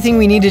do everything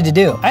we needed to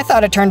do. I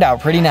thought it turned out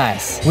pretty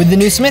nice. With the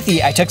new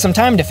smithy, I took some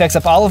time to fix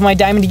up all of my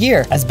diamond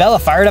gear, as Bella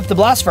fired up the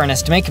blast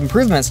furnace to make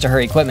improvements to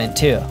her equipment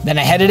too. Then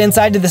I headed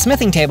inside to the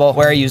smithing table,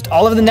 where I used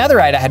all of the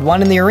netherite I had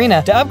won in the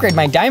arena to upgrade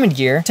my diamond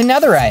gear to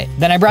netherite.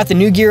 Then I brought the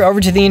new gear over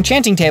to the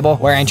enchanting table,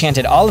 where I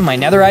enchanted all of my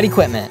netherite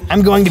equipment.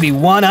 I'm going to be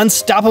one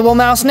unstoppable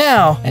mouse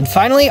now! And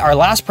finally, our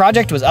last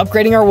project was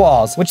upgrading our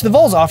walls, which the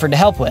Voles offered to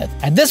help with.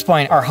 At this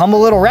point, our humble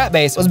little rat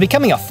base was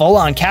becoming a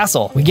full-on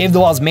castle. We gave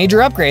the walls major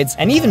upgrades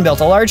and even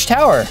built a large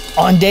tower.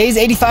 On days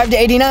 85 to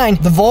 89,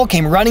 the Vole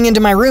came running into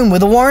my room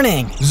with a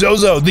warning.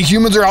 Zozo, the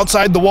humans are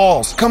outside the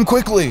walls. Come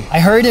quickly. I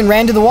hurried and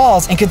ran to the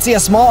walls and could see a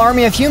small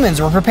army of humans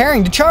were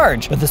preparing to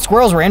charge, but the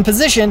squirrels were in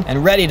position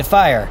and ready to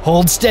fire.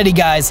 Hold steady,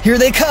 guys. Here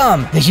they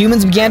come. The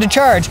humans began to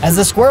charge as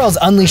the squirrels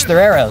unleashed their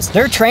arrows.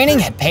 Their training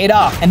had paid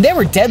off, and they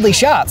were deadly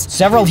shots.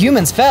 Several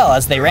humans fell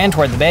as they ran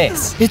toward the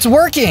base. It's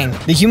working.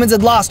 The humans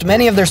had lost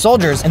many of their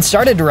soldiers and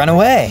started to run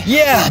away.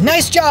 Yeah,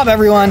 nice job,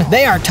 everyone.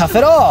 They aren't tough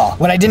at all.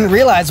 What I didn't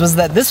realize was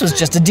that this was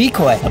just a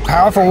decoy. A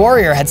powerful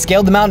warrior had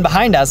scaled the mountain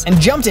behind us and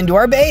jumped into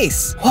our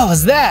base. What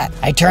was that?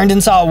 I turned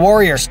and saw a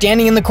warrior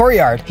standing in the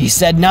courtyard. He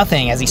said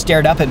nothing as he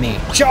stared up at me.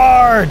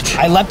 Charge!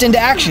 I leapt into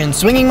action,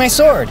 swinging my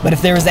sword. But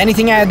if there was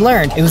anything I had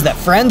learned, it was that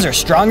friends are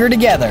stronger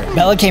together.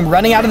 Bella came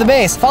running out of the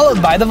base,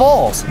 followed by the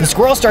Voles. The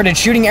squirrels started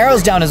shooting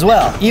arrows down as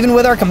well. Even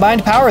with our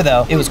combined power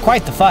though, it was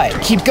quite the fight.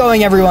 Keep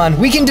going, everyone.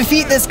 We can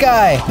defeat this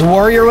guy. The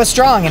warrior was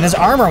strong and his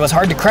armor was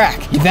hard to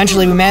crack.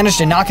 Eventually we managed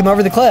to knock him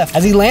over the cliff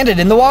as he landed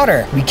in the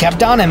water. We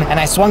kept on him and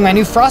I swung my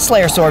new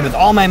Frostslayer sword with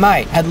all my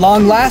might. At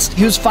long last,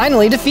 he was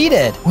finally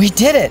defeated. We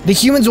did it. The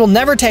humans will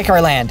never take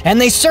our land, and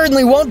they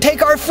certainly won't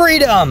take our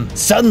freedom.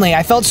 Suddenly,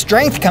 I felt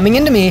strength coming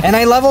into me and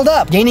I leveled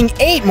up, gaining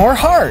 8 more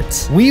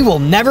hearts. We will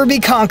never be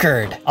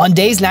conquered. On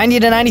days 90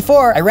 to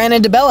 94, I ran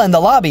into Bella in the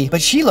lobby,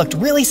 but she looked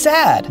really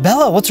sad.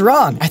 Bella, what's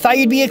wrong? I thought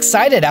you'd be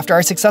excited after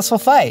our successful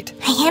fight.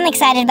 I am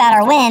excited about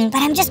our win,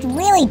 but I'm just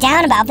really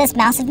down about this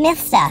Mouse of Myth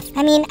stuff.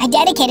 I mean, I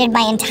dedicated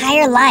my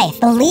entire life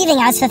believing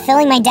I was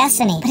fulfilling my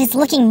destiny, but it's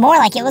looking more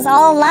like it was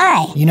all a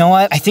lie. You know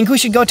what? I think we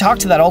should go talk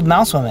to that old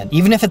mouse woman.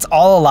 Even if it's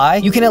all a lie,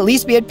 you can at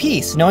least be at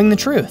peace, knowing the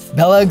truth.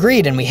 Bella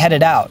agreed and we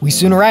headed out. We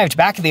soon arrived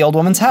back at the old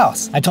woman's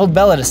house. I told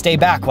Bella to stay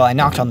back while I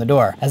knocked on the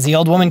door. As the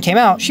old woman came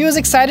out, she was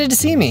excited to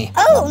see me.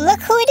 Oh,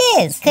 look who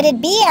it is. Could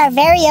it be our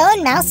very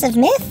own Mouse of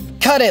Myth?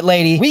 Cut it,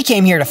 lady. We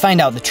came here to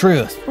find out the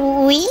truth.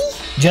 We?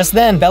 Just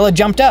then, Bella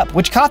jumped up,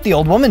 which caught the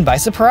old woman by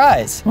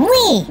surprise.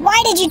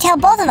 Why did you tell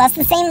both of us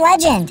the same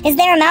legend? Is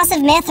there a mouse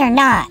of myth or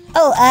not?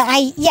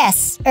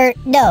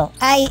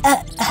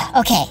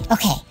 Okay,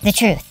 the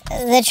truth.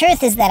 The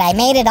truth is that I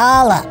made it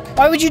all up.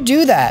 Why would you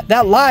do that?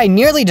 That lie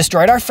nearly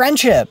destroyed our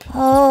friendship.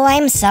 Oh,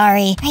 I'm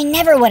sorry. I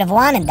never would have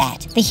wanted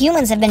that. The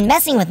humans have been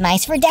messing with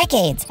mice for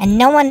decades, and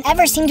no one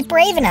ever seemed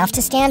brave enough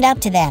to stand up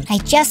to them. I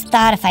just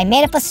thought if I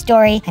made up a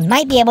story, I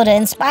might be able to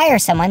inspire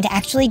someone to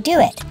actually do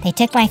it. They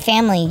took my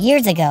family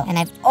years ago, and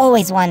I've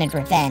always wanted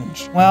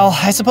revenge. Well,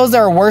 I suppose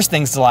there are worse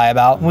things to lie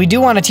about. We do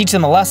want to teach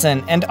them a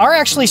lesson, and are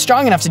actually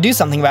strong enough to do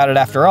something about it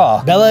after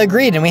all. Bella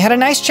agreed, and we had a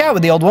nice chat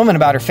with the old woman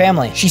about her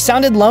family. She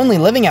sounded lonely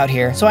living out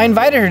here, so I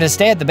invited her to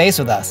stay at the base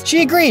with us.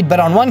 She agreed,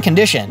 but on one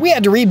condition. We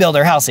had to rebuild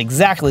her house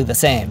exactly the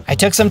same. I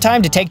took some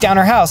time to take down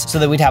her house so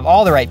that we'd have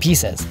all the right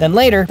pieces. Then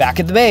later, back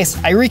at the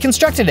base, I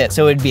reconstructed it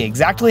so it'd be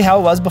exactly how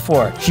it was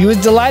before. She was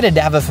delighted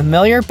to have a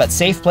familiar but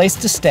safe place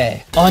to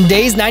stay. On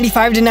days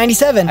 95 to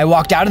 97, I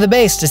walked out of the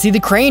base to see the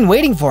crane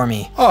waiting for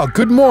me. Oh,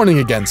 good morning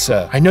again,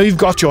 sir. I know you've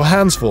got your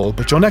hands full,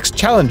 but your next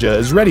challenger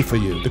is ready for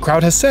you. The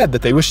crowd has said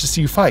that they wish to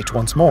see you fight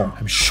once more.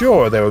 I'm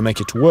sure they will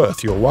make it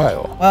worth your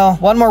while. Well,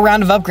 one more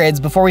round of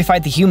upgrades before we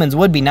fight the humans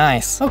would be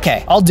nice.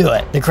 Okay, I'll do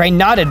it. The crane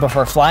nodded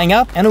before flying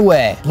up and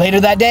away. Later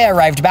that day, I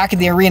arrived back at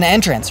the arena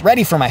entrance,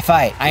 ready for my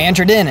fight. I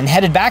entered in and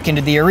headed back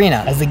into the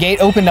arena. As the gate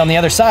opened on the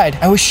other side,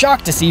 I was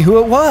shocked to see who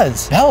it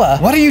was. Bella,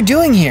 what are you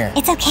doing here?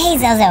 It's okay,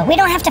 Zozo. We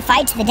don't have to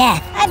fight to the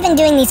death. I've been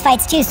doing these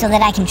fights too so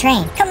that I can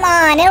train. Come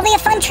on, it'll be a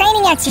fun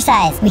training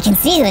exercise. We can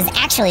see who is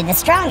actually the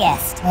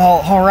strongest.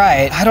 Well,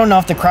 alright. I don't know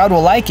if the crowd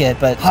will like it,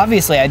 but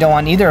obviously I don't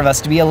want either of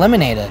us to be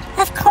eliminated.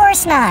 Of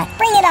course not.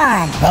 Bring it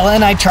on. Bella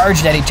and I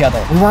charged at each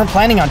other. We weren't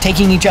planning on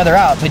taking each other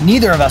out, but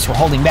neither of us were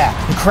holding back.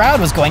 The crowd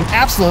was going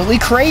absolutely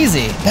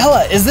crazy.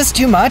 Bella, is this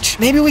too much?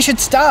 Maybe we should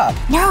stop.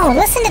 No,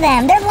 listen to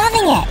them. They're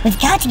loving it. We've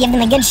got to give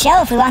them a good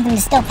show if we want them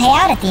to still pay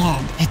out at the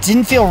end. It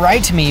didn't feel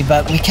right to me,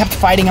 but we kept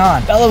fighting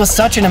on. Bella was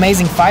such an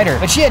amazing fighter,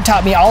 but she had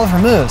taught me all of her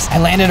moves. I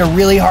landed a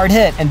really hard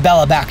hit, and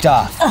Bella backed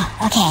off.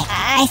 Oh, okay.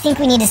 I think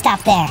we need to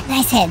stop there.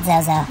 Nice hit,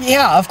 Zozo.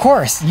 Yeah, of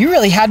course. You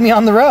really had me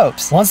on the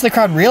ropes. Once the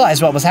crowd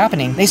realized what was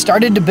happening, they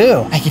started to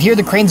boo. I could hear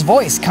the crane's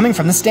voice coming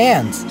from the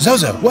stands.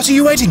 Zozo, what are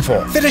you waiting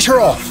for? Finish her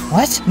off.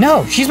 What?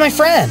 No, she's my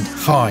friend.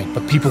 Fine,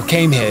 but people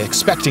came here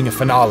expecting a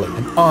finale,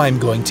 and I'm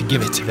going to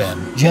give it to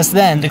them. Just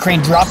then, the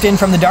crane dropped in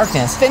from the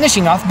darkness,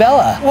 finishing off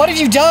Bella. What have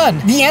you done?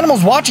 The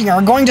animals watching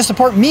are going to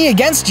support me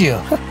against you.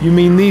 You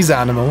mean these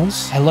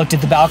animals? I looked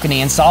at the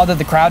balcony and saw that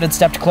the crowd had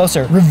stepped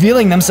closer,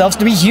 revealing themselves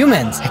to be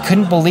humans. I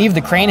couldn't believe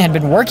the crane had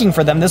been working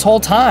for them this whole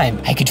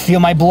time. I could feel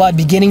my blood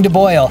beginning to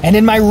boil, and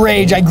in my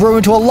rage, I grew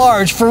into a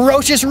large,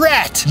 ferocious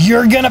rat.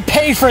 You're gonna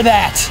pay for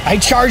that! I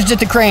charged at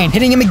the crane,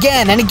 hitting him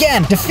again and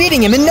again,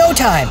 defeating him in no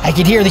time. I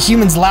could hear the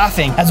humans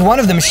laughing as one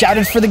of them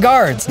shouted for the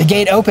guards. The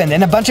gate opened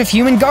and a bunch of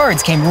human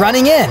guards came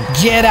running in.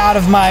 Get out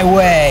of my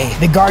way!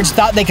 The guards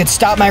thought they could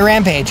stop my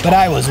rampage, but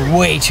I was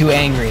way too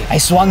angry. I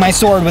swung my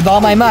sword with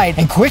all my might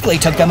and quickly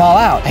took them all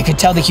out. I could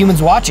tell the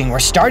humans watching were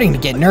starting to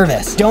get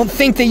nervous. Don't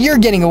think that you're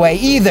getting away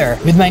either.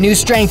 With my new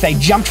strength, I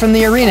jumped from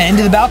the arena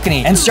into the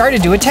balcony and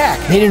started to attack.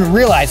 They didn't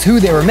realize who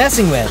they were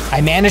messing with.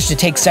 I managed to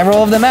take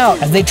several of them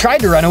out as they tried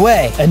to run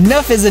away.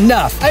 Enough is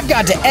enough. I've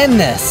got to end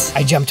this.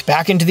 I jumped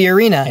back into the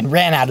arena and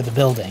ran out of the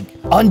building.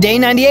 On day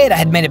 98, I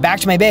had made it back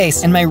to my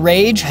base, and my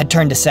rage had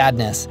turned to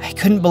sadness. I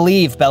couldn't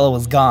believe Bella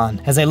was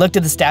gone. As I looked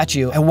at the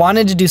statue, I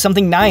wanted to do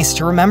something nice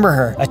to remember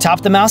her.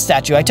 Atop the mouse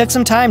statue, I took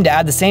some time to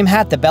add the same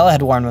hat that Bella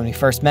had worn when we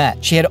first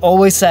met. She had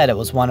always said it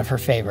was one of her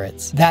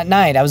favorites. That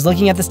night, I was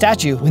looking at the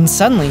statue when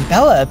suddenly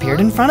Bella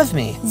appeared in front of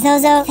me.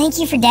 Zozo, thank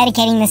you for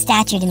dedicating this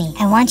statue to me.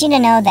 I want you to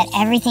know that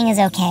everything is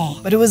okay.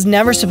 But it was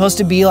never supposed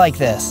to be like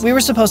this. We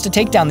were supposed to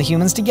take down the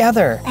humans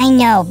together. I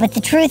know, but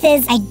the truth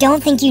is, I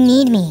don't think you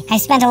need me.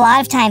 I've spent a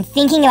lot of time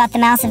thinking about the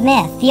Mouse of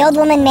Myth. The old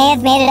woman may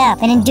have made it up,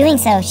 but in doing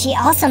so, she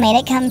also made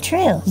it come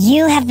true.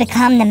 You have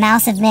become the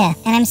Mouse of Myth,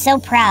 and I'm so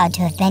proud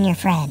to have been your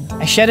friend.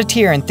 I shed a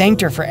tear and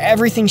thanked her for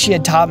everything she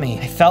had taught me.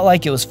 I felt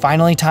like it was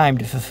finally time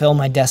to fulfill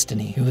my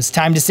destiny. It was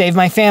time to save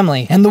my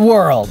family and the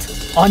world.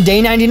 On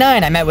day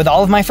 99, I met with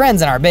all of my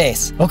friends in our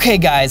base. Okay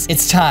guys,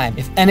 it's time.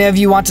 If any of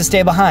you want to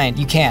stay behind,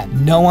 you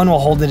can. No one will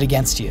hold it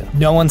against you.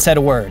 No one said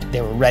a word.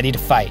 They were ready to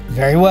fight.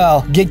 Very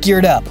well, get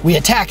geared up. We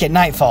attack at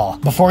nightfall.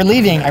 Before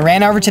leaving, I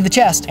ran over to the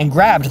chest and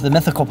grabbed the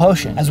mythical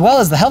potion, as well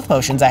as the health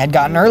potions I had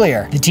gotten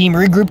earlier. The team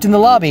regrouped in the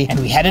lobby, and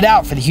we headed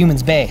out for the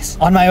humans' base.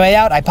 On my way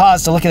out, I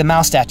paused to look at the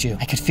mouse statue.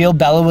 I could feel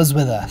Bella was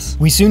with us.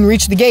 We soon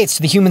reached the gates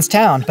to the humans'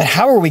 town, but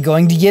how are we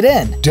going to get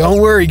in?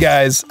 Don't worry,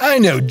 guys. I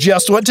know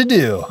just what to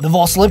do. The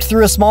Vol slipped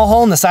through a small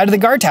hole in the side of the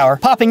guard tower,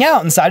 popping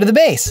out inside of the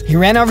base. He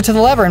ran over to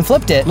the lever and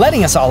flipped it,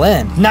 letting us all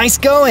in. Nice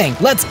going!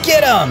 Let's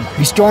get him!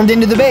 We stormed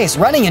into the base,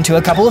 running into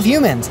a couple of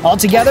humans. All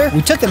together,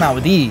 we took them out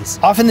with ease.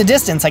 Off in the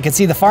distance, I could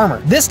see the farmer.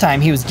 This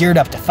time, he was geared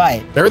up to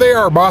fight. There they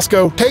are,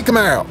 Bosco. Take them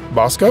out.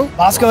 Bosco?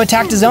 Bosco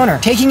attacked his owner,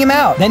 taking him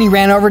out. Then he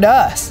ran over to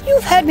us.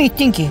 You've had me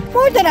thinking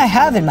more than I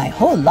have in my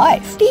whole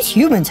life. These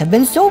humans have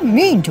been so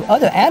mean to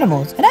other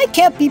animals, and I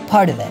can't be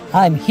part of it.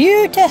 I'm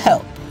here to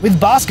help. With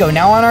Bosco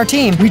now on our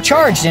team, we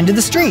charged into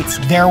the streets.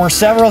 There were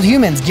several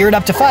humans geared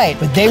up to fight,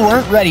 but they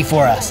weren't ready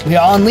for us. We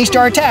all unleashed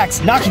our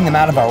attacks, knocking them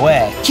out of our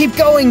way. Keep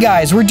going,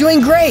 guys, we're doing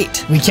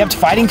great! We kept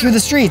fighting through the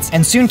streets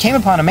and soon came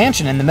upon a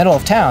mansion in the middle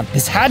of town.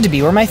 This had to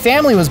be where my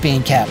family was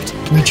being kept.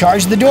 We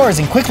charged the doors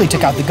and quickly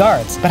took out the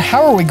guards. But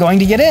how are we going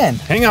to get in?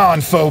 Hang on,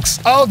 folks.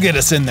 I'll get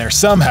us in there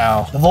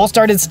somehow. The vole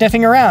started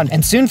sniffing around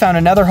and soon found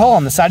another hole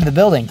on the side of the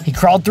building. He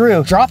crawled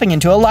through, dropping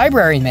into a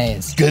library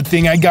maze. Good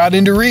thing I got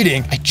into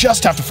reading. I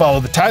just have to follow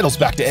the titles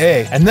back to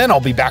A, and then I'll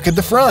be back at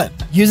the front.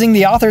 Using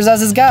the authors as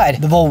his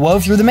guide, the vole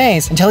wove through the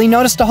maze until he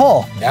noticed a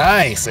hole.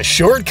 Nice, a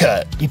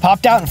shortcut. He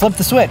popped out and flipped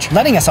the switch,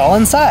 letting us all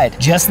inside.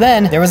 Just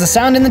then, there was a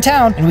sound in the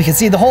town, and we could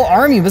see the whole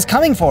army was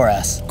coming for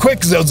us.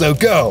 Quick, Zozo,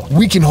 go.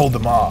 We can hold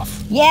them off.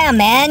 Yeah,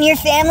 man, your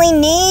family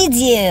needs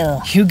you.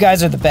 You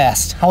guys are the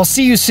best. I will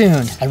see you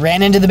soon. I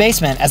ran into the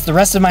basement as the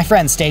rest of my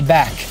friends stayed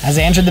back. As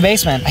I entered the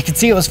basement, I could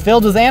see it was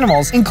filled with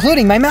animals,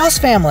 including my mouse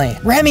family.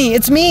 Remy,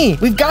 it's me.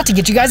 We've got to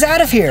get you guys out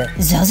of here.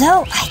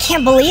 Zozo, I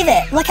can't believe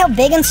it. Look how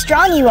big and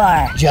strong you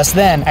are. Just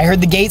then, I heard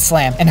the gate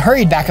slam and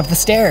hurried back up the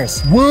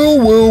stairs.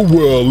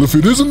 Well, if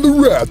it isn't the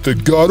rat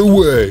that got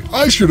away,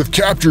 I should have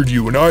captured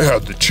you when I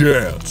had the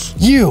chance.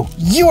 You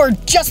are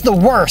just the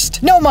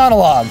worst. No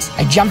monologues.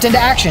 I jumped into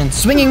action,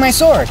 swinging my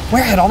sword.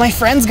 Where had all my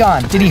friends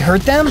gone? Did he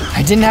hurt them?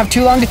 I didn't have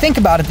too long to think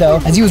about it though,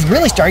 as he was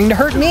really starting to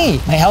hurt me.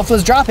 My health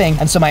was dropping,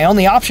 and so my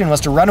only option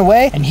was to run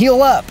away and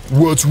heal up.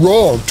 What's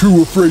wrong?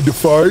 Too afraid to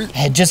fight? I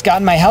had just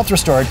gotten my health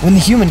restored when the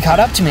human caught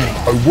up to me.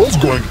 I was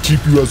going to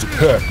keep you as a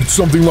pet, but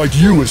something like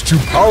you is too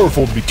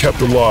powerful to be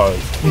kept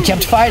alive. We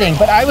kept fighting,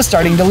 but I was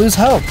starting to lose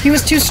hope. He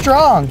was too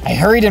strong. I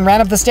hurried and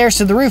ran up the stairs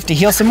to the roof to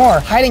heal some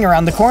more, hiding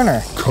around the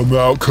corner. Come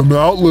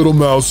out, little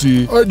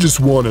mousy. I just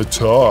want to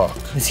talk.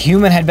 This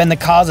human had been the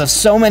cause of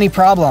so many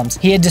problems.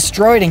 He had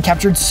destroyed and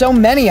captured so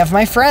many of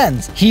my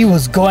friends. He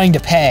was going to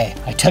pay.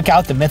 I took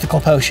out the mythical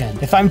potion.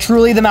 If I'm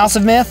truly the mouse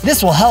of myth,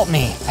 this will help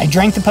me. I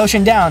drank the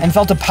potion down and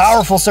felt a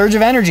powerful surge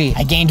of energy.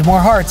 I gained more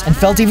hearts and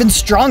felt even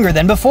stronger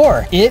than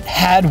before. It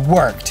had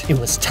worked. It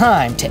was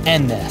time to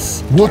end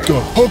this. What the?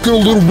 How can a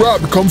little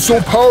rat become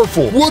so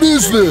powerful? What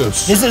is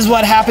this? This is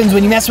what happens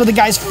when you mess with a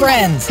guy's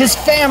friends, his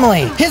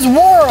family, his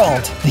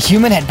world. The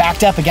human had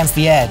backed up against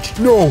the edge.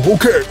 No,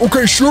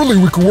 okay, surely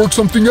we can work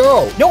something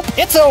out. Nope,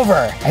 it's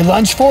over. I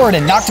lunged forward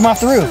and knocked him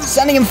off the roof,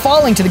 sending him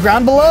falling to the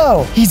ground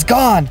below. He's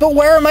gone, but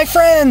where are my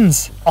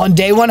friends? On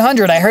day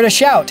 100, I heard a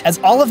shout as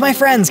all of my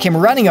friends came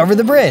running over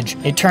the bridge.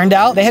 It turned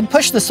out they had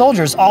pushed the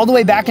soldiers all the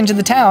way back into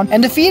the town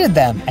and defeated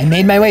them. I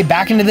made my way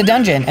back into the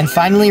dungeon and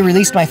finally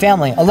released my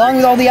family, along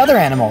with all the other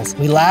animals.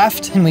 We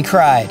laughed and we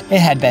cried. It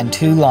had been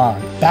too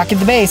long. Back at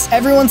the base,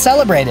 everyone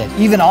celebrated.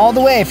 Even all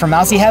the way from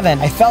Mousy Heaven,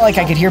 I felt like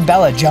I could hear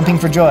Bella jumping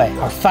for joy.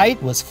 Our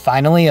fight was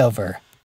finally over.